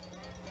Bearcats.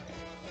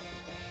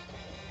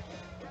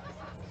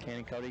 Ken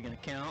and Cody going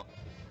to count.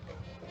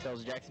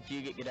 Tells Jackson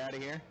Puget, get out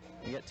of here.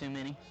 We got too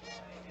many.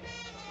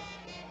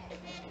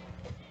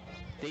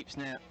 Deep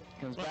snap.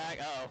 Comes back.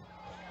 Uh-oh.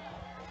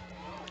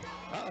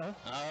 Uh-oh.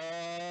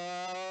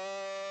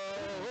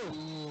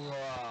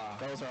 Oh.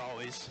 Those are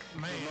always the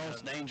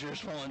most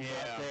dangerous ones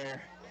right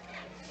there.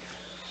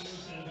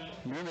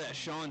 Remember that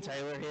Sean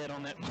Taylor hit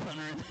on that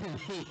punter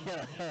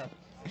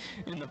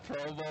in the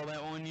Pro Bowl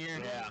that one year?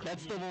 Yeah.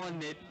 That's the one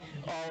that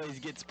always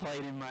gets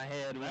played in my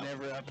head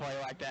whenever a play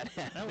like that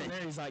happens. That one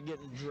there, he's like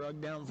getting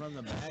drugged down from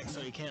the back,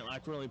 so he can't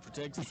like really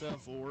protect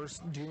himself or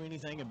do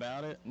anything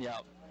about it.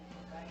 Yep.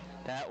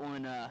 That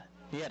one,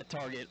 he had a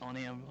target on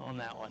him on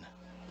that one,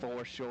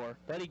 for sure.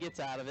 But he gets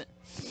out of it.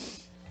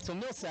 So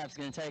Millsap's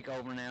going to take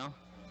over now.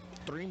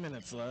 3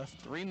 minutes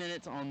left. 3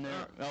 minutes on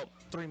their...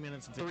 3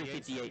 minutes and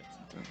 58 3:58.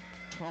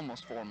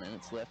 Almost 4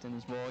 minutes left in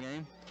this ball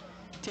game.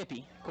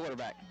 Tippy,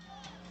 quarterback.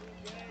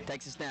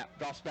 Takes a snap,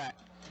 drops back.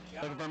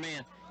 Looking for a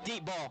man.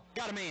 Deep ball.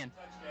 Got a man.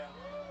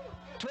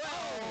 12!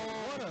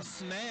 What a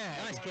snag.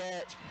 Nice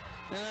catch.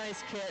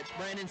 Nice catch.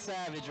 Brandon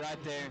Savage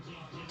right there.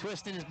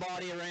 Twisting his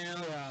body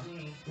around.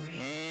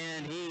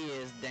 And he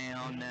is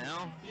down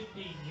now.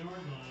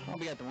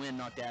 Probably got the wind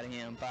knocked out of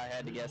him if I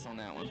had to guess on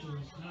that one.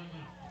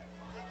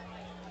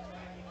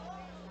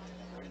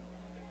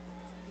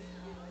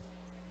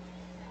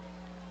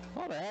 A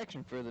lot of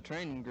action for the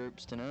training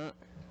groups tonight.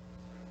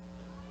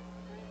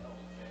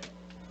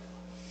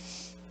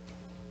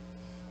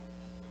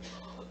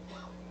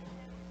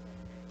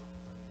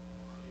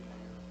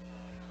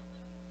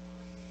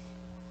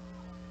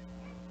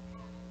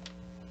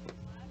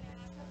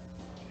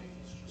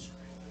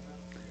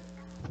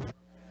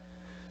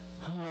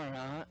 All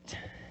right.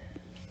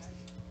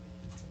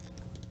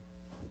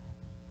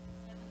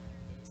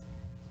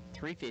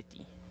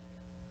 $3:50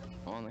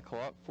 on the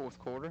clock, fourth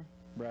quarter.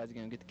 Brad's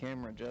going to get the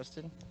camera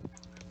adjusted.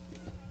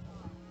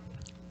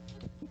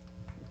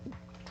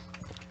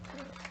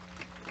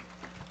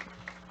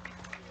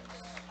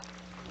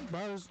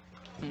 Brothers,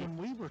 when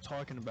we were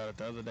talking about it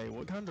the other day,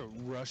 what kind of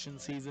rushing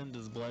season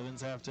does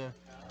Blevins have to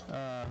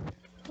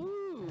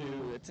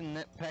do? It's in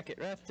that packet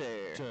right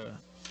there.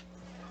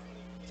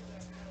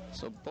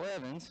 So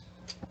Blevins,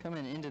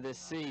 coming into this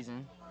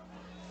season,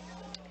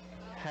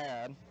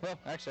 had, well,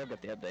 actually I've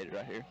got the updated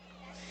right here.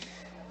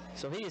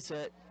 So he is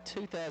at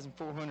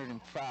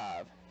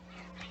 2,405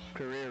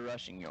 career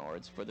rushing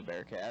yards for the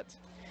Bearcats.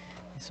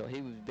 So he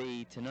would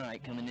be,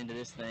 tonight, coming into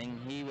this thing,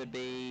 he would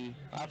be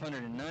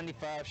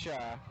 595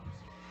 shy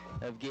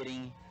of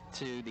getting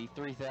to the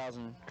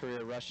 3,000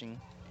 career rushing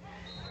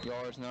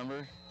yards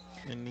number.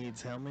 And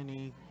needs how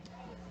many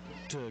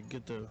to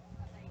get the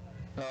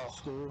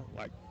score?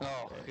 Like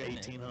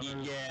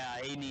 1,800? Yeah,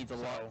 he needs a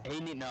lot. He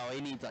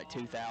needs like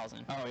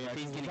 2,000. Oh yeah,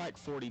 he's getting like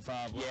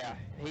 45. Yeah,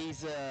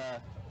 he's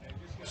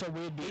So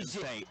we'd be in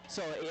state.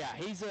 So yeah,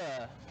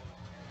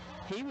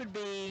 he would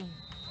be.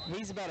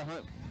 He's about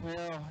 100.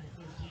 Well,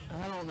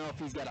 I don't know if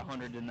he's got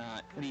 100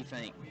 tonight. What do you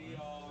think?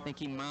 Think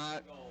he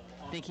might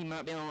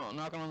be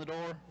knocking on the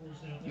door?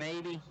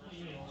 Maybe.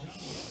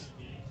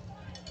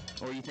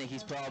 Or you think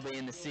he's probably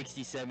in the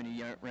 60,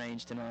 70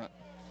 range tonight,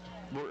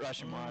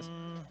 rushing wise?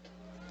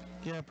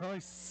 Yeah, probably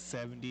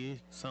 70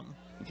 something.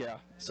 Yeah.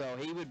 So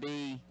he would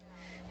be.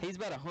 He's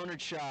about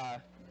 100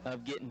 shy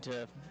of getting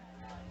to.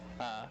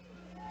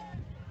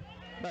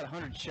 About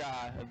 100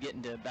 shy of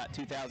getting to about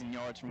 2,000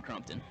 yards from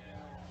Crumpton.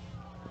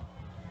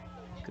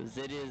 Because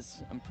it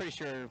is, I'm pretty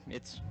sure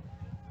it's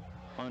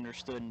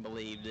understood and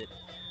believed that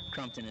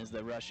Crumpton is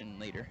the rushing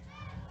leader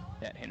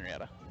at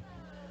Henrietta.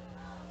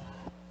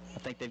 I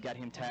think they've got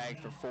him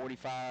tagged for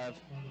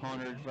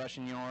 4,500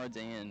 rushing yards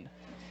and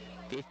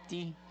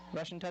 50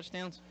 rushing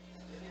touchdowns,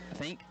 I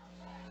think.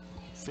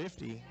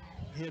 50?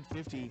 He had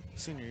 50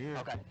 senior year.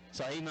 Okay,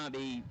 so he might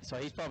be, so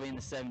he's probably in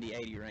the 70,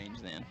 80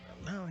 range then.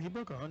 No, he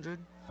broke 100,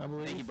 I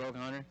believe. Think he broke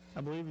 100?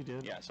 I believe he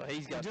did. Yeah, so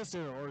he's got... I just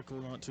did an article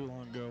not too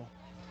long ago.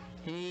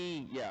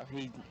 He's not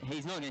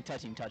going to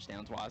touch him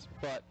touchdowns-wise,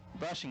 but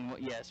rushing,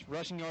 yes,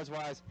 rushing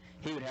yards-wise,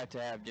 he would have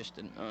to have just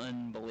an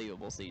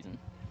unbelievable season.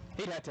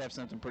 He'd have to have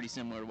something pretty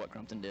similar to what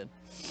Crumpton did.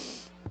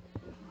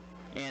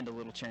 And a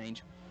little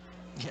change.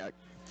 Yeah,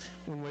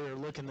 when we were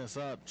looking this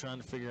up, trying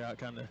to figure out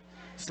kind of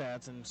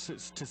stats and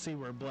to see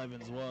where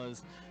Blevins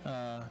was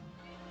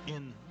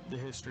in the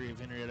history of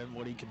Henrietta and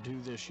what he could do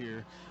this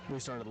year, we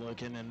started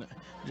looking, and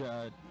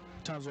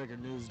Times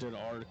Record News did an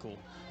article,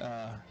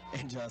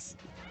 and just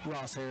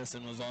Ross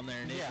Harrison was on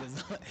there, and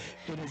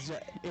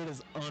it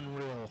is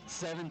unreal.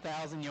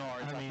 7,000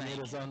 yards. I mean, it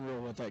is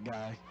unreal what that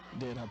guy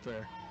did up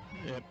there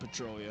at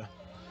Petrolia.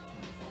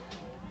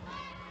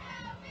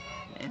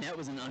 And that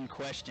was an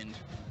unquestioned.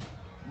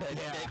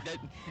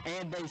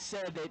 And they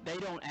said that they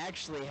don't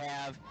actually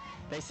have.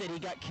 They said he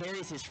got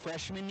carries his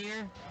freshman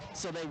year,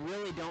 so they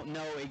really don't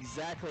know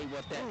exactly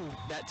what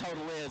that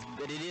total is,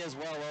 but it is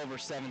well over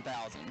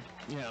 7,000.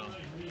 Yeah.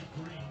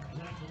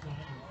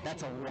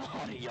 That's a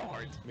lot of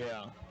yards.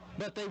 Yeah.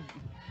 But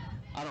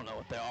I don't know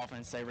what the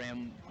offense they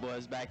ran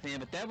was back then,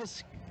 but that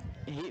was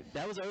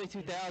early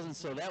 2000s,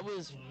 so that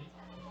was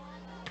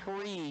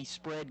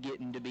pre-spread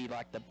getting to be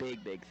like the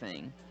big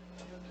thing.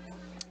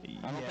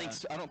 I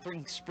don't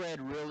think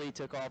spread really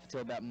took off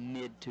until about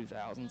mid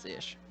 2000s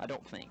ish. I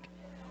don't think.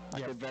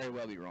 I could very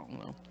well be wrong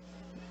though.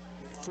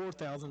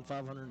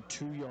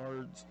 4,502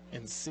 yards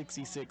and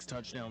 66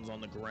 touchdowns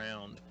on the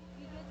ground.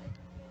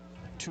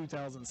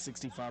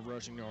 2,065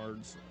 rushing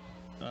yards,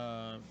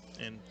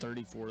 and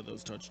 34 of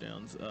those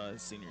touchdowns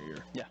his senior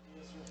year. Yeah.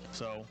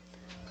 So.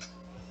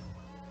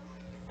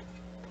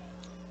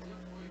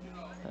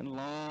 And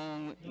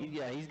long,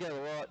 yeah, he's got a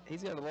lot.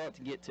 He's got a lot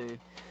to get to.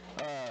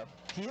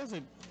 He has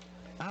a.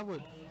 I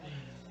would,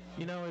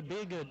 it'd be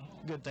a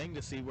good thing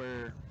to see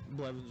where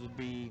Blevins would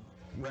be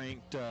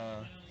ranked.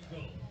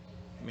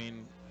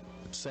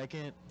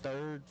 Second,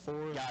 third,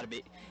 fourth. Gotta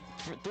be.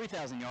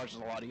 3,000 yards is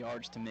a lot of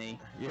yards to me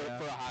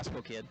for a high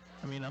school kid.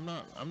 I mean, I'm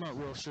not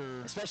real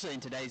sure. Especially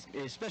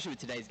with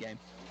today's game.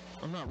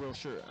 I'm not real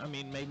sure. I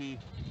mean, maybe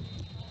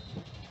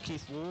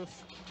Keith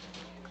Wolf.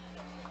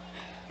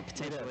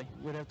 Potentially,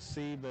 we'd have to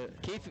see.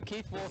 But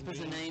Keith Wolf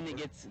is a name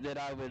that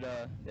I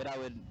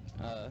would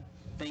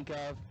think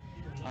of.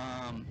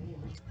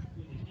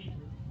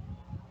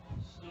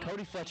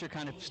 Cody Fletcher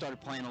kind of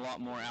started playing a lot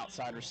more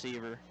outside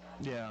receiver.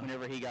 Yeah.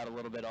 Whenever he got a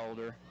little bit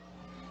older,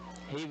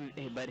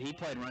 but he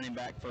played running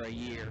back for a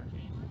year.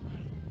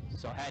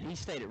 So had he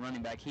stayed at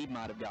running back, he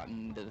might have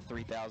gotten to the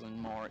 3,000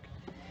 mark.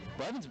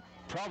 Blevins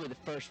probably the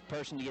first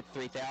person to get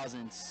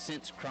 3,000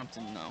 since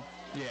Crumpton, though.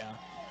 Yeah.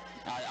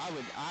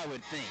 I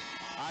would think.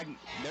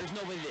 There's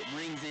nobody that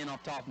rings in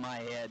off the top of my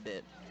head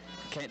that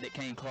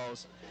came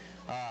close.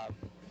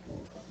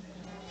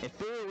 If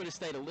Brewer would have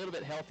stayed a little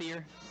bit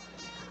healthier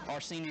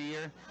our senior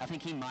year, I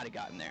think he might have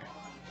gotten there.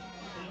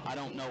 I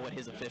don't know what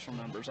his official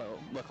numbers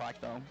look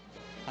like, though.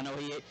 I know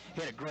he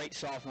had a great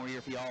sophomore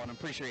year for y'all, and I'm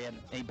pretty sure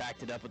he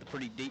backed it up with a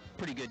pretty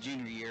good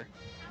junior year.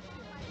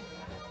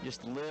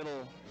 Just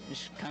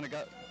kind of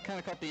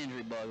caught the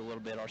injury bug a little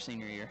bit our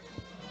senior year.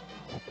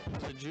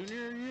 Was it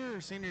junior year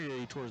or senior year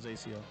he tore his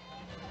ACL?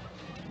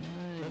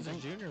 It was his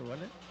junior,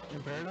 wasn't it?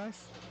 In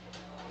Paradise?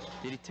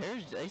 Did he tear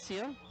his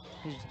ACL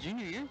his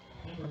junior year?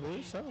 I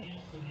believe so.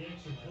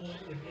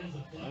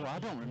 Oh, I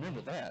don't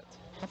remember that.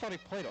 I thought he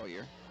played all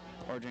year.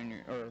 I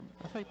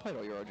thought he played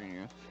all year our junior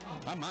year.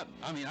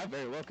 I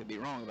very well could be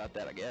wrong about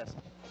that, I guess.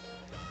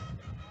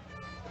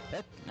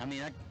 That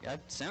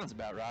sounds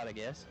about right, I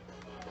guess.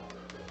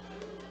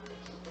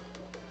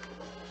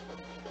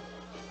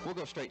 We'll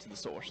go straight to the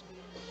source.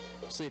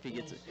 See if we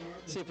get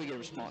a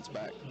response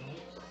back.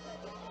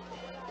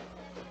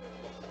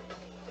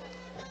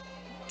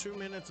 2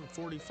 minutes and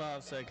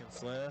 45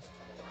 seconds left.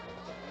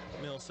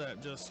 Millsap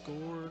just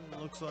scored.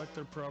 Looks like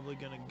they're probably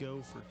going to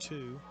go for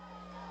 2.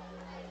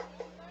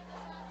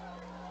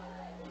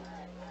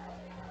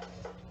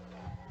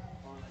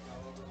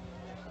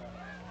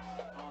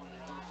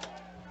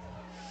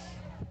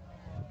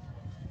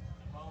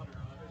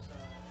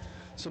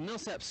 So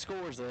Millsap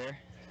scores there.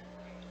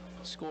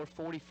 Score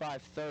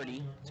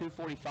 45-30.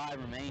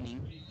 2:45 remaining.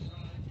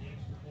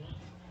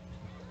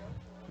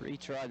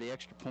 Retry the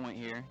extra point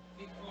here.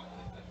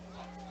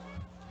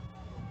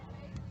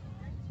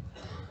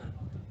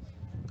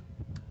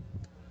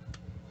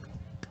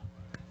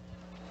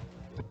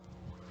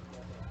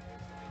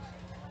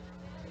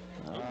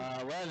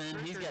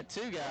 Levin, he's got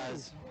 2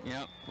 guys.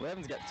 Yep,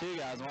 Levin's got 2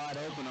 guys wide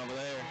open over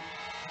there.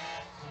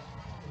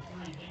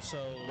 So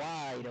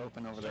wide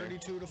open over there.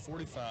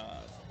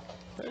 32-45.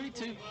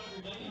 32-45.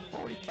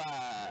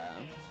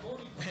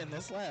 Man,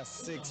 this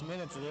last 6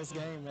 minutes of this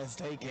game has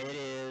taken. It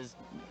is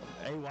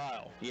a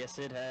while. Yes,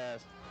 it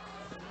has.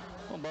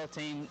 Well, both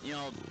teams, you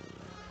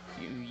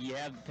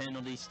have the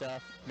penalty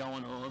stuff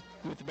going on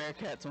with the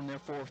Bearcats on their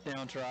 4th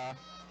down try.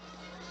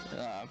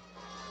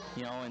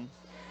 And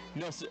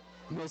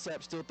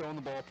Millsap still throwing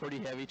the ball pretty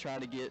heavy,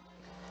 trying to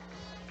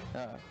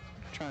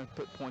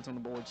put points on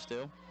the board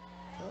still.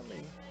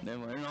 They're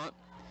not.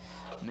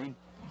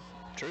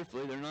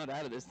 Truthfully, they're not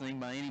out of this thing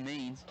by any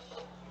means.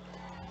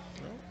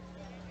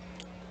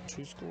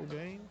 2-score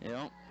game.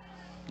 Yep.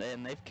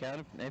 And they've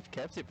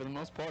kept it for the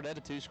most part at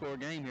a 2-score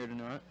game here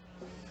tonight.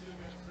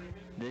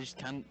 They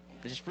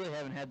just really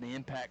haven't had the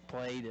impact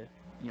play to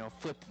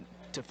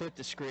flip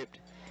the script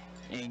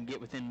and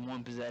get within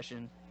one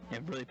possession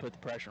and really put the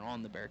pressure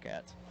on the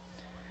Bearcats.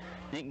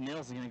 Nick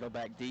Mills is going to go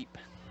back deep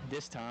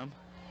this time.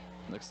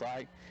 Looks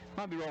like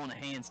might be rolling a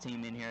hands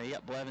team in here. You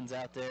got Blevins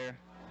out there.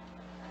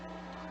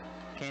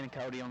 Cannon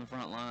Cody on the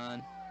front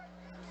line.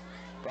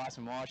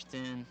 Bryson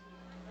Washington.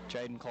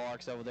 Jaden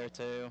Clark's over there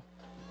too.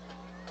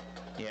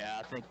 Yeah,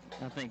 I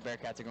think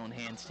Bearcats are going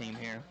hands team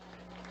here.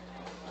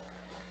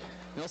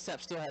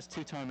 Millsap still has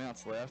 2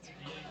 timeouts left.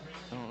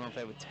 I don't know if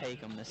they would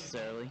take them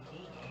necessarily.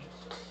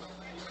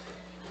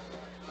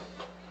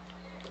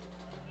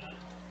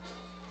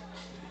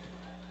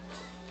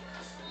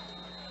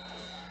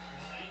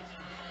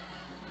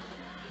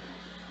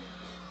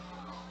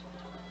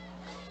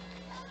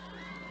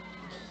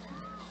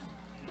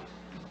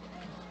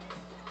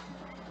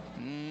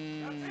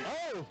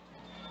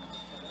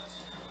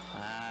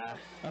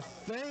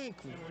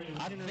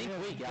 I think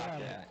we got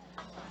that.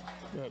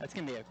 That's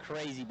going to be a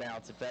crazy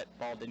bounce if that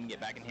ball didn't get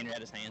back in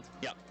Henrietta's hands.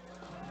 Yep.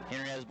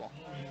 Henrietta's ball.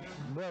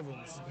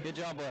 Blevins. Good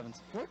job,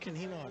 Blevins. What can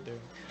he not do?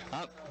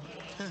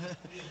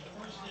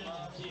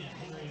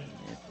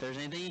 If there's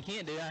anything you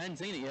can't do, I hadn't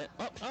seen it yet.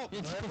 Oh,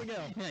 there we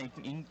go. Yeah, you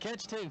can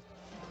catch two.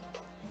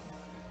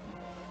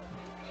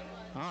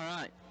 All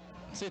right.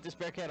 Let's see what this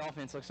Bearcat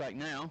offense looks like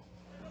now.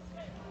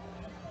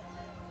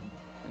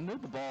 They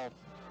moved the ball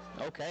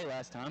okay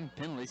last time.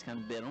 Penalties kind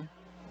of bit them.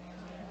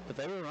 But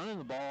they were running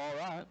the ball all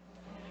right.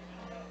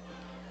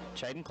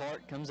 Chaden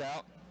Clark comes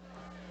out.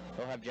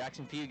 They'll have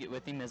Jackson Fugit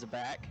with him as a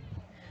back.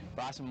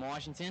 Bryson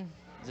Washington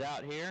is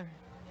out here.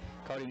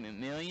 Cody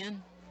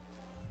McMillian.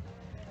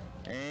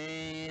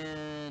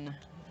 And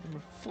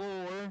number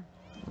 4,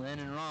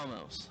 Landon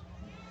Ramos.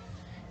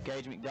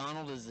 Gage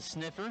McDonald is the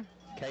sniffer.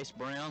 Case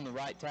Brown, the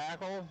right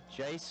tackle.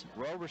 Jace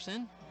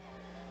Roberson,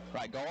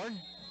 right guard.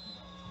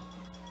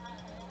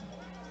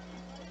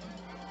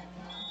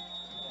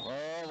 Whoa,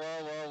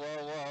 whoa, whoa,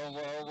 whoa, whoa,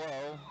 whoa,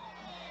 whoa.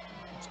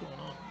 What's going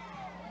on?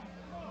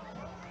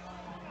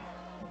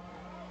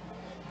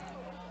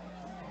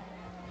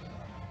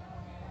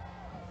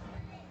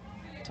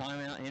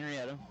 Timeout,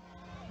 Henrietta.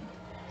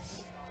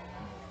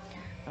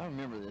 I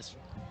remember this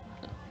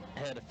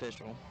head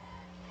official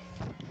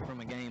from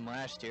a game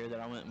last year that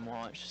I went and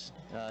watched,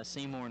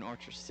 Seymour and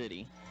Archer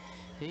City.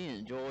 He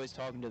enjoys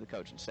talking to the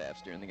coaching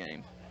staffs during the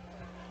game.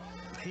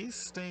 He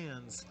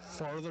stands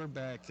farther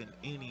back than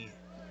any.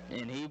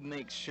 And he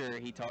makes sure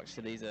he talks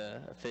to these.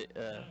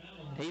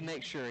 He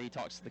makes sure he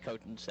talks to the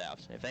coaching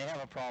staffs. If they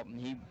have a problem,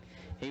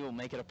 he will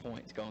make it a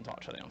point to go and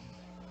talk to them.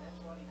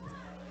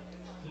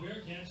 The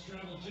Bearcats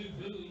travel to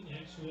Bowie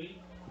next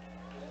week.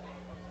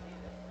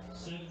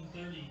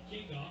 7:30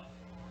 kickoff.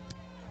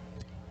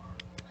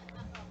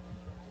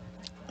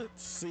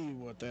 Let's see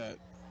what that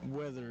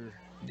weather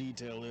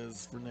detail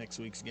is for next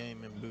week's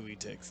game in Bowie,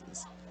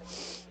 Texas.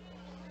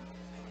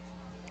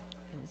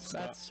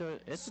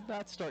 It's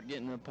about to start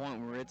getting to the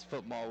point where it's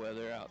football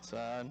weather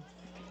outside.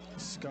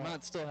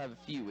 Might still have a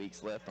few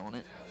weeks left on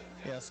it.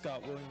 Yeah,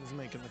 Scott Williams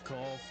making the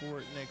call for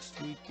it next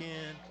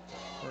weekend,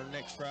 or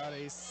next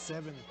Friday,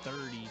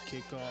 7:30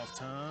 kickoff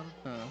time.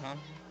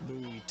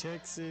 Bowie,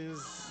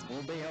 Texas.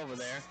 We'll be over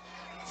there.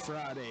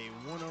 Friday,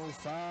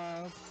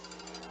 1:05.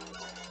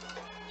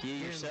 You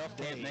yourself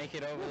can't make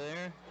it over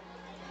there.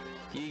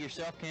 If you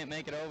yourself can't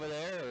make it over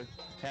there, or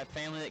have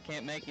family that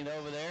can't make it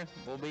over there,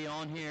 we'll be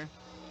on here.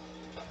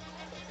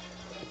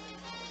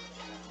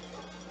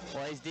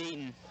 Blaze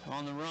Deaton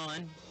on the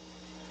run.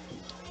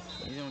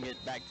 He's going to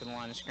get back to the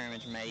line of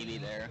scrimmage maybe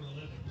there.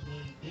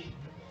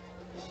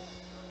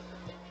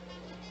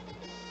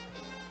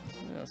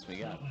 What else we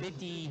got?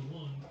 50.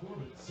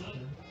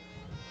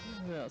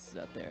 Who else is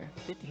out there?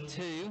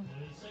 52.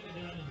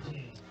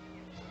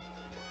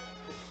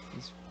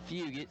 Is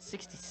Fugit.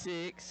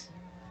 66.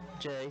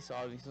 Jace,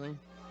 obviously.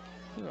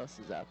 Who else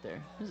is out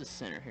there? Who's a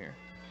center here?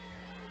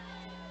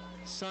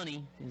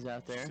 Sonny is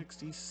out there.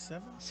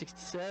 67?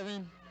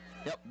 67.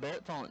 Yep,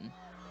 Barrett Thornton.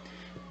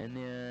 And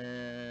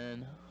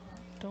then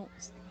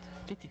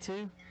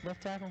 52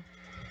 left tackle.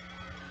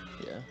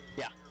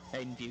 Yeah,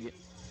 Hayden Fugit.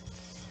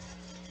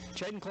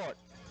 Chaden Clark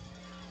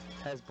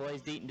has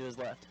Blaze Deaton to his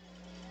left.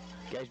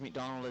 Gage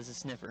McDonald is a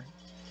sniffer.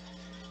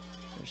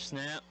 There's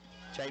snap.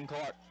 Chaden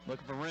Clark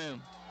looking for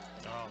room.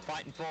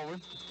 Fighting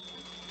forward.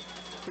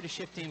 Pretty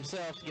shifty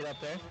himself to get up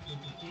there.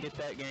 Get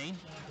that gain.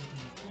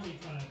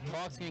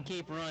 Clock's going to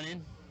keep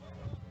running.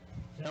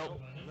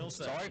 Nope.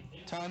 Millsap. Sorry.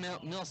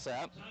 Timeout,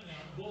 Millsap.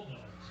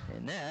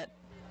 And that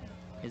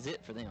is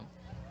it for them,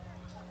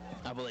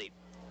 I believe.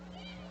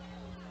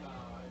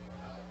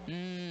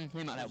 They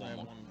might have one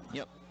more.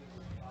 Yep.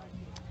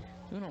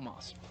 Uno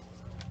mas.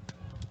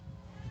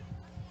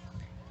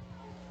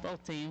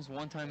 Both teams,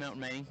 one timeout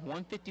remaining.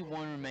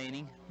 1:51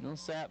 remaining.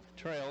 Millsap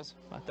trails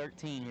by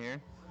 13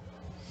 here.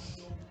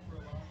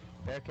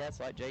 Bearcats,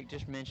 like Jake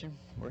just mentioned,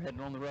 we're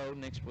heading on the road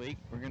next week.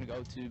 We're going to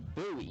go to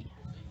Bowie.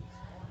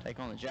 Take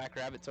on the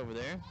Jackrabbits over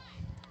there.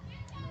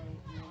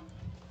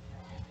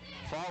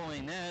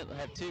 Following that, we'll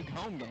have 2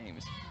 home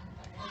games.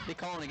 Be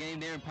calling a game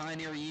there in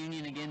Pioneer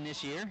Union again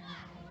this year.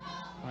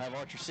 We'll have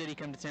Archer City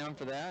come to town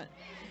for that.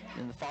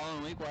 And the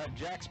following week, we'll have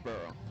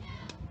Jacksboro.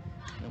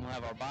 Then we'll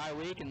have our bye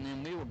week, and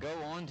then we will go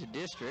on to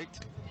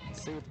district and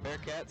see what the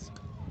Bearcats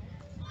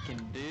can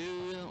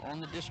do on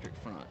the district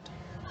front.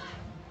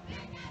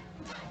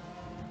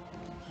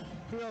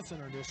 Who else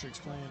in our district's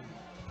playing?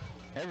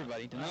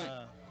 Everybody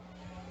tonight.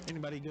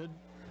 Anybody good?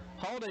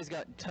 Holiday's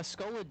got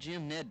Tuscola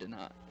Jim Ned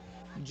tonight.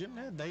 Jim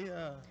Ned,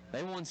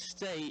 they won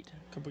state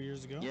a couple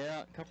years ago.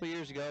 Yeah, a couple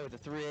years ago at the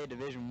 3A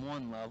Division I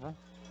level.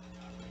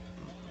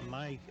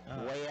 Mike,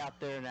 way out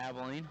there in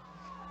Abilene.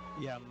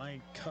 Yeah,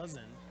 my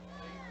cousin.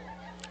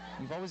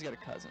 You've always got a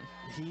cousin.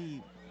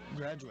 He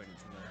graduated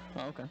from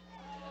there. Oh, okay.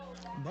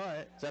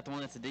 But is that the one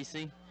that's a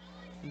DC?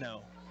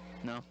 No.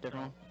 No,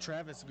 different one?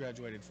 Travis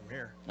graduated from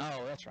here.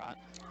 Oh, that's right.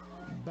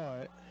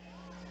 But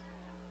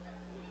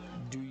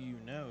do you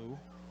know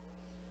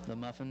the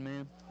Muffin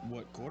Man?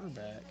 What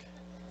quarterback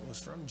was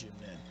from Jim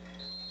Ned?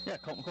 Yeah,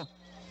 Colt McCoy.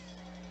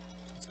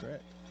 That's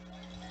correct.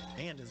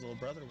 And his little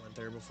brother went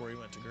there before he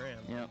went to Graham.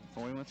 Yep,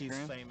 before he went to He's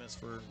Graham. famous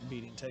for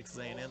beating Texas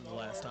A&M the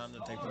last time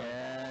that they played.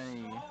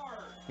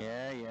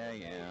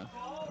 Yeah.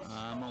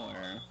 I'm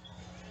aware.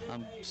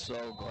 I'm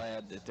so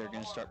glad that they're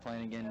going to start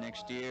playing again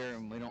next year,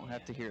 and we don't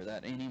have to hear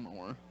that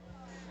anymore.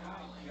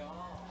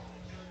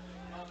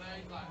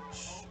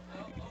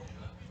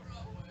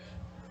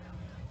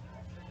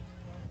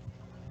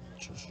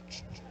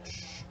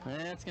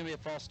 That's going to be a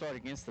false start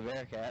against the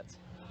Bearcats.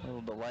 A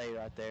little delay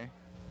right there.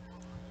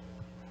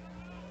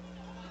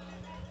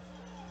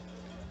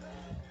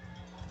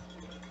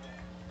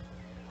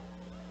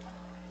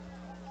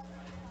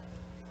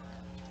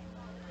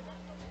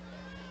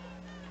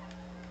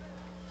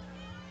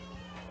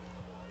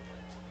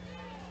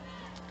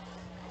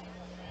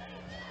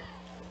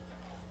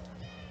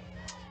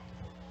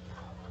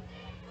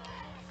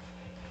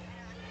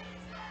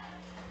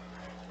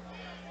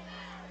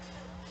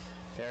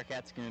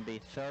 Bearcats going to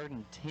be 3rd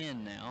and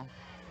 10 now.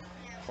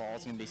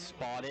 Ball's going to be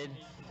spotted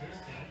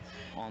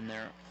on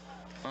their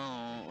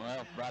own,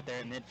 well, right there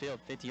at midfield,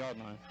 50-yard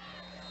line.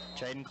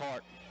 Jaden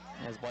Clark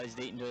has Blaze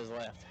Deaton to his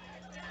left.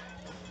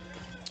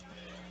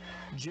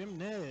 Jim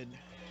Ned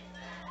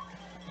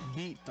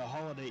beat the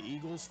Holiday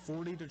Eagles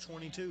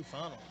 40-22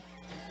 final.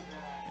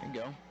 There you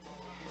go.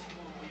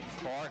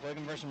 Clark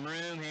looking for some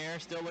room here,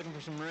 still looking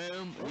for some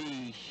room.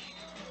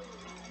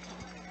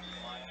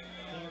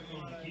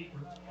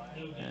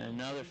 And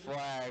another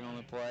flag on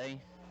the play.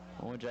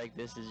 Oh, Jake,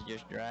 this is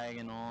just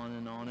dragging on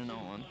and on and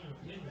on.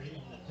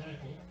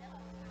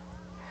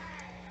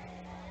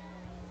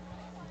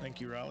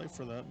 Thank you, Riley,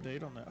 for the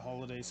update on that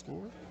Holiday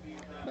score.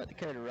 About the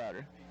Dakota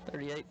Rider,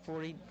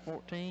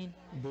 38-14.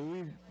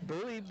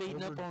 Bowie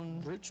beating up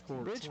on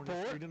Bridgeport.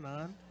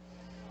 23-9.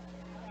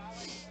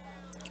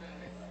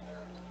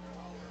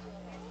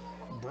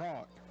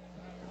 Brock,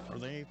 are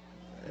they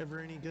ever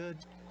any good?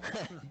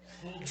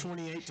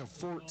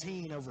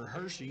 28-14 over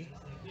Hershey.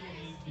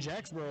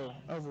 Jacksboro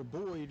over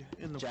Boyd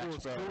in the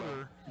fourth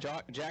quarter.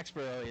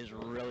 Jacksboro is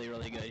really,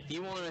 really good. If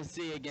you want to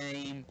see a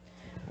game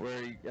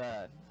where you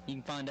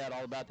can find out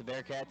all about the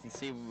Bearcats and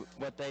see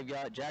what they've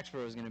got,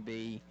 Jacksboro is going to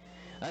be.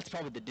 That's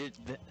probably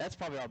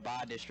our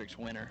bi-district's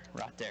winner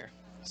right there.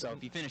 So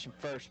if you finish in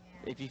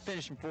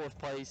fourth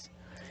place,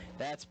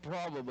 that's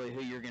probably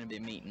who you're going to be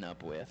meeting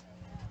up with.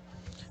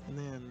 And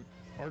then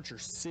Archer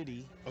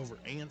City over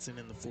Anson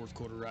in the fourth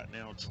quarter right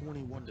now,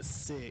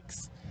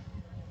 21-6.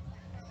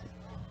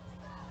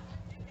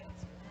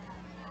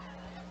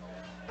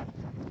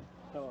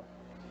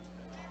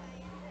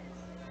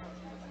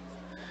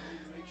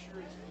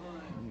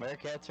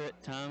 Bearcats are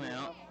at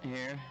timeout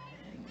here.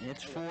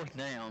 It's 4th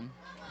down.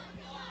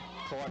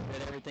 Clark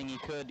did everything he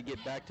could to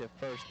get back to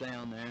first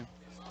down there.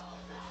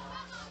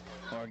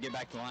 Or get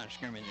back to the line of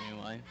scrimmage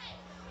anyway.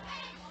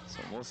 So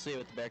we'll see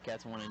what the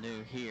Bearcats want to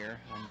do here.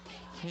 I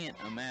can't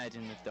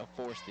imagine that they'll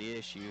force the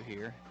issue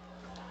here.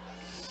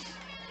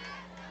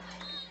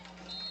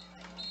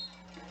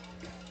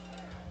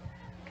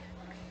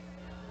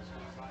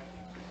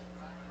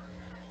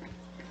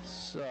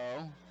 So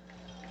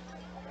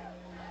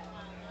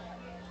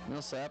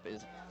Millsap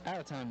is out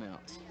of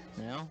timeouts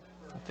now,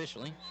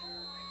 officially.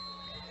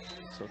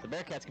 So if the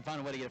Bearcats can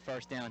find a way to get a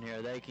first down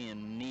here, they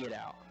can knee it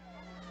out.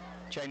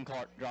 Jaden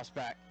Clark drops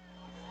back,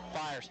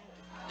 fires.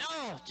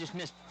 Oh, just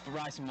missed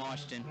Bryson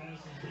Washington.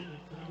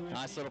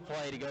 Nice little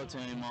play to go to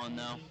him on,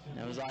 though.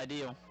 That was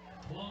ideal.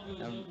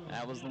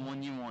 That was the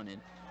one you wanted.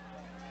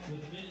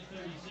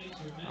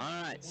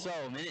 All right, so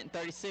minute and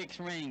 36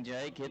 remaining,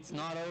 Jake. It's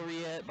not over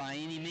yet by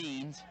any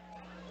means.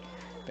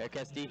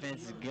 Bearcats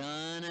defense is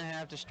going to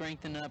have to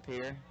strengthen up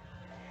here.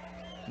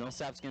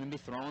 Millsap's going to be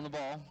throwing the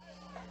ball.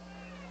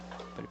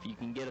 But if you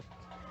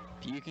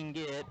can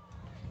get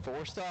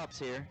 4 stops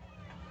here,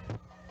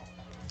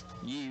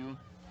 you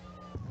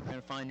are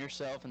going to find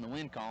yourself in the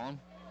win column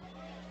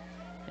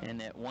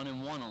and at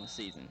 1-1 on the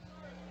season.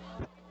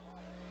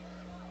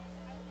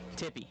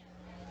 Tippy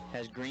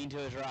has Green to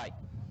his right.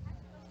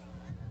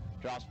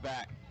 Drops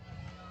back.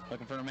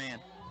 Looking for a man.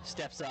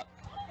 Steps up.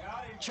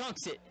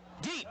 Chunks it.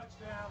 Deep.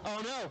 Oh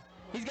no.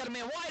 He's got a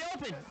man wide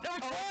open. Oh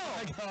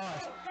my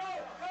gosh.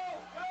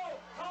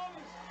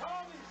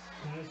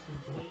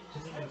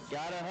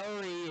 Gotta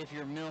hurry if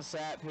you're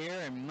Millsap here,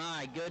 and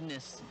my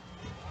goodness.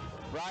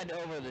 Right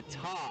over the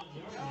top.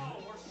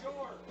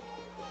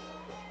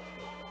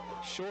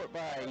 Short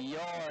by a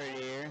yard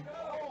here.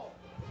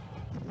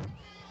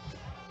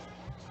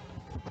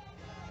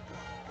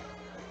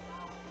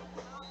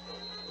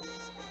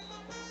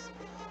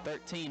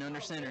 $13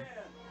 under center.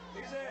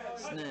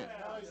 Snap.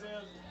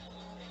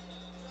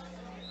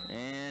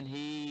 And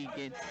he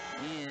gets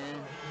in.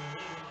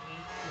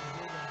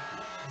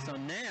 So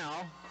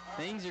now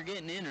things are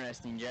getting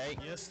interesting, Jake.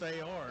 Yes,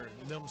 they are.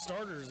 Them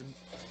starters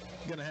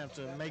are going to have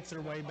to make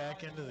their way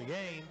back into the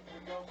game.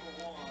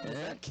 Does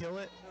that kill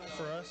it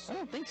for us? I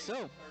don't think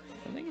so.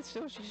 I think it's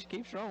still, she just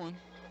keeps rolling.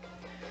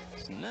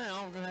 So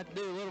now we're going to have to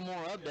do a little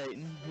more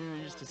updating here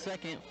in just a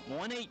second.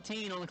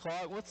 1:18 on the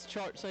clock. What's the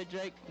chart say,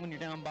 Jake, when you're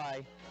down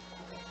by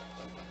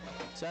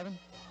 7?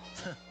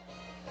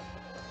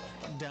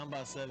 Down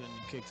by 7,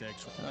 kicked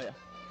extra. Oh, yeah.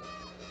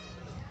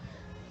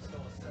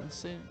 Let's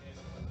see.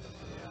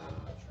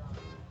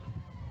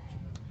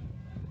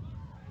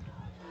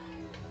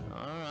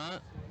 All right.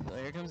 So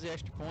here comes the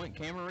extra point.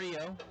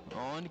 Camarillo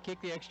on to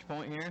kick the extra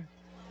point here.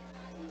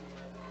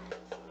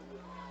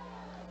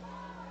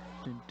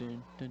 Dun,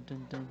 dun, dun,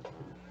 dun, dun.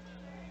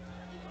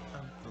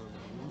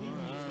 He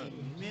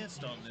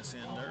missed on this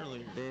end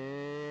earlier.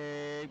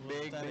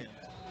 Big. End.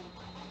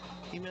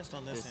 He missed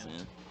on this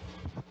end.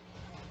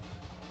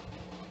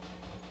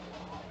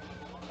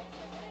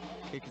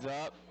 Kick is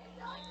up.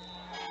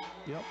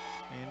 Yep,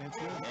 and it's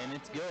good. And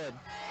it's good.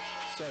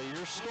 So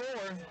your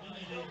score,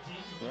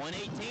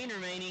 1:18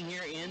 remaining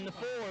here in the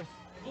fourth.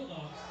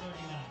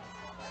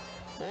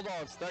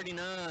 Bulldogs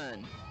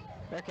 39.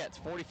 Bearcats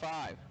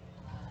 45.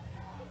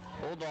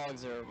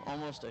 Bulldogs are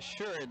almost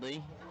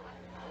assuredly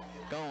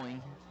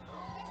going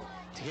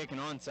to kick an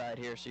onside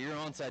here, so your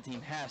onside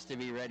team has to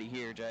be ready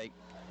here, Jake.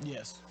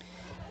 Yes.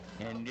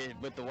 And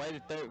with the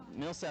way that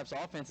Millsap's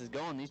offense is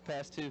going, their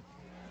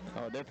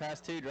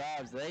past two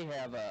drives, they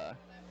have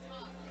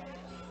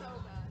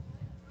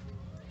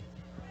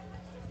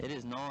it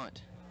is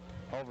not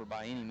over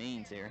by any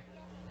means here.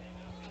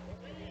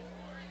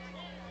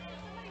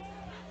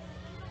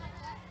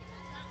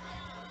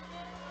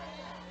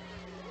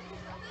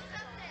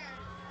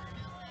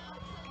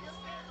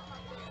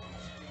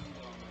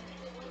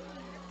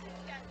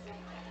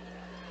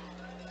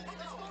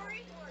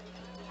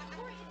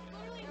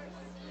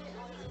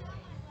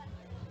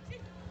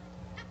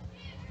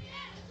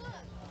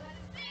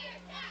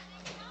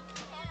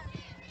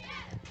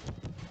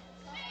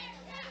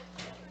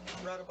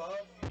 Right above.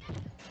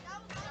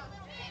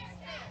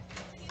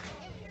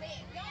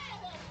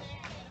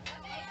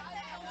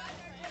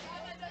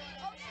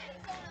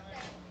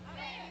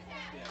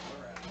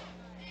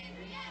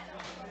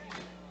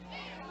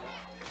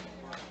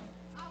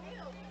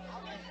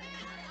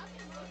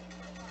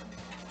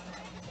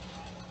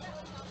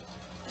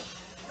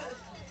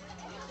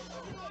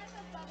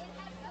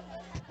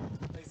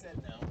 They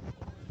said no.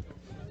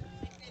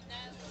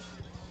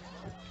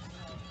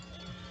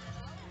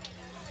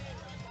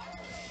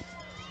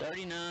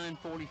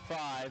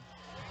 39-45.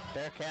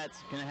 Bearcats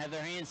going to have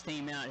their hands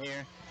team out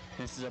here.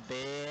 This is a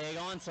big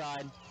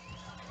onside.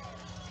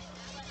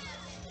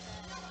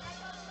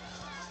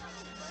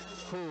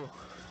 Whew.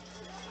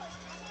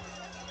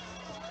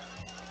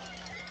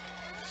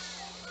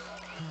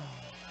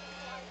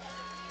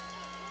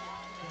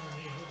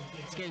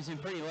 This game's been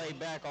pretty laid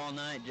back all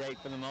night, Jake,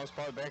 for the most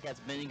part. Bearcats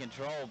have been in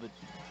control, but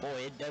boy,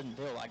 it doesn't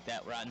feel like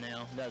that right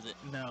now, does it?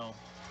 No.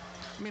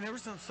 I mean, ever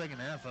since the second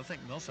half, I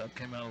think Millsap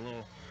came out a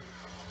little.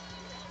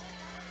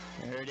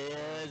 There it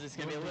is. It's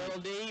going to be a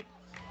little deep.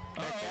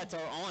 Bearcats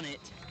are on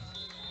it.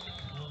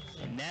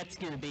 And that's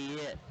going to be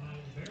it.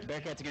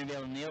 Bearcats are going to be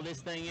able to nail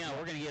this thing out.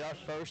 We're going to get our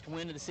first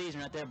win of the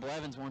season right there.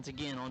 Blevins once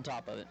again on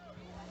top of it.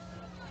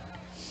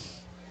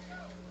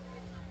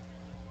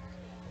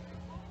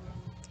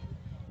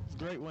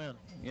 Great win.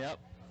 Yep.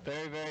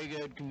 Very, very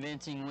good,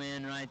 convincing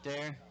win right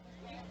there.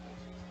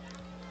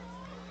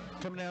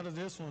 Coming out of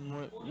this one,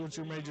 what's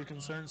your major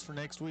concerns for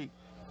next week?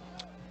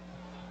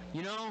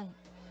 You know,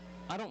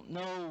 I don't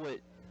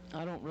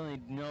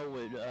really know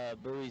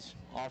what Bowie's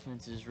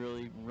offense is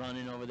really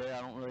running over there.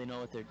 I don't really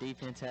know what their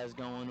defense has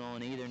going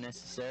on either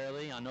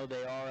necessarily. I know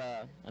they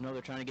are. I know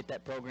they're trying to get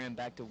that program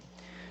back to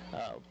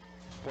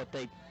what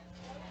they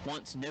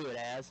once knew it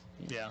as.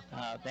 Yeah.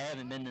 They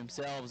haven't been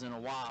themselves in a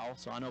while,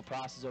 so I know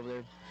Price is over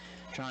there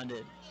trying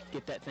to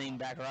get that thing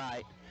back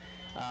right.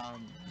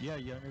 Yeah,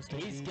 youngest.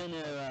 He's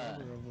gonna.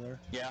 over there.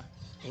 Yeah,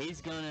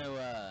 he's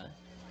gonna.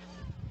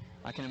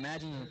 I can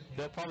imagine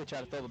they'll probably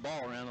try to throw the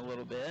ball around a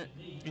little bit.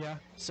 Yeah.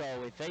 So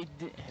if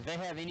they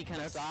have any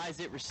kind of size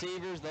at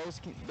receivers, that's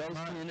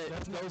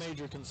my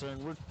major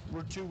concern.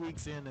 We're 2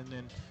 weeks in, and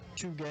then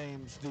 2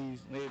 games.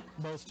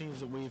 Both teams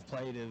that we've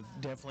played have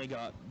definitely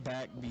got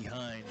back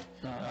behind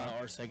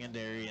our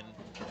secondary,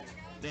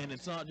 and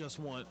it's not just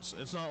once.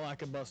 It's not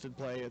like a busted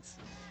play. It's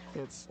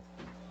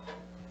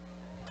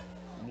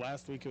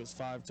last week it was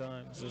 5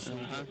 times. This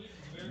week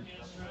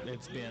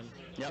it's been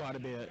quite a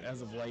bit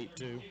as of late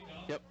too.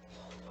 Yep.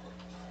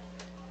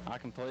 I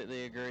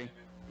completely agree.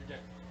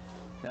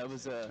 That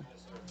was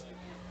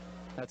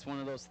that's one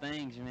of those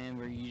things, man,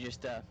 where you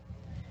just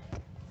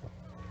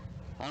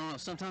I don't know.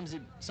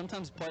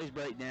 Sometimes plays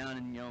break down,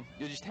 and you'll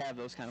just have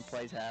those kind of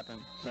plays happen.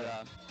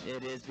 But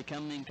it is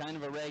becoming kind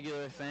of a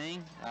regular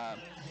thing.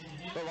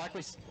 But like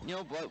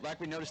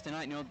we noticed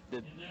tonight,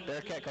 the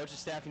Bearcat coaching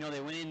staff,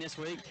 they went in this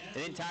week.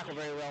 They didn't tackle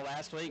very well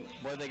last week.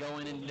 What did they go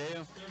in and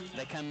do?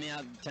 They come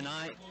out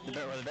tonight. The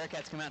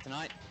Bearcats come out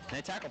tonight, and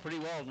they tackle pretty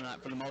well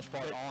tonight for the most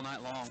part all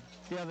night long.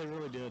 Yeah, they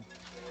really did.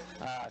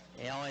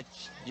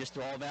 It's just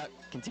all about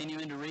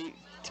continuing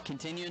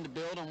to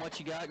build on what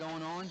you got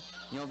going on.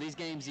 These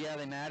games,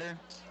 they matter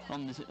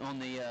on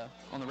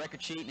the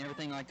record sheet and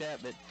everything like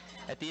that, but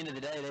at the end of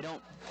the day, they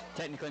don't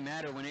technically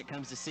matter when it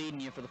comes to seeding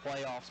you for the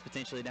playoffs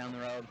potentially down the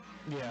road.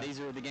 Yeah. These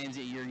are the games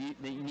that you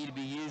need to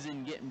be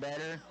using, getting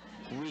better,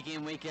 week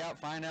in, week out,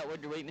 find out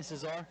what your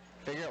weaknesses are,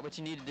 Figure out what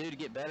you need to do to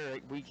get better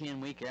week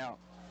in, week out.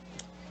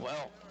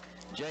 Well,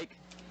 Jake,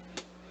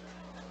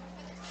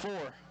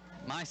 for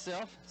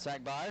myself,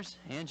 Zach Byers,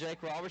 and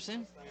Jake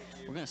Robertson,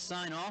 we're going to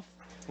sign off.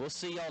 We'll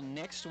see y'all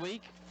next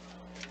week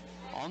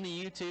on the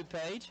YouTube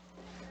page.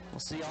 We'll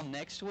see y'all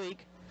next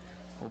week.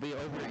 We'll be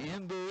over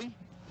in Bowie.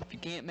 If you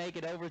can't make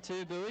it over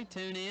to Bowie,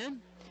 tune in.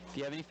 If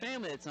you have any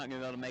family that's not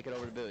going to be able to make it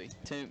over to Bowie,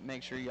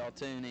 make sure y'all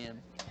tune in.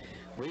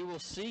 We will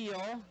see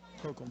y'all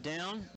down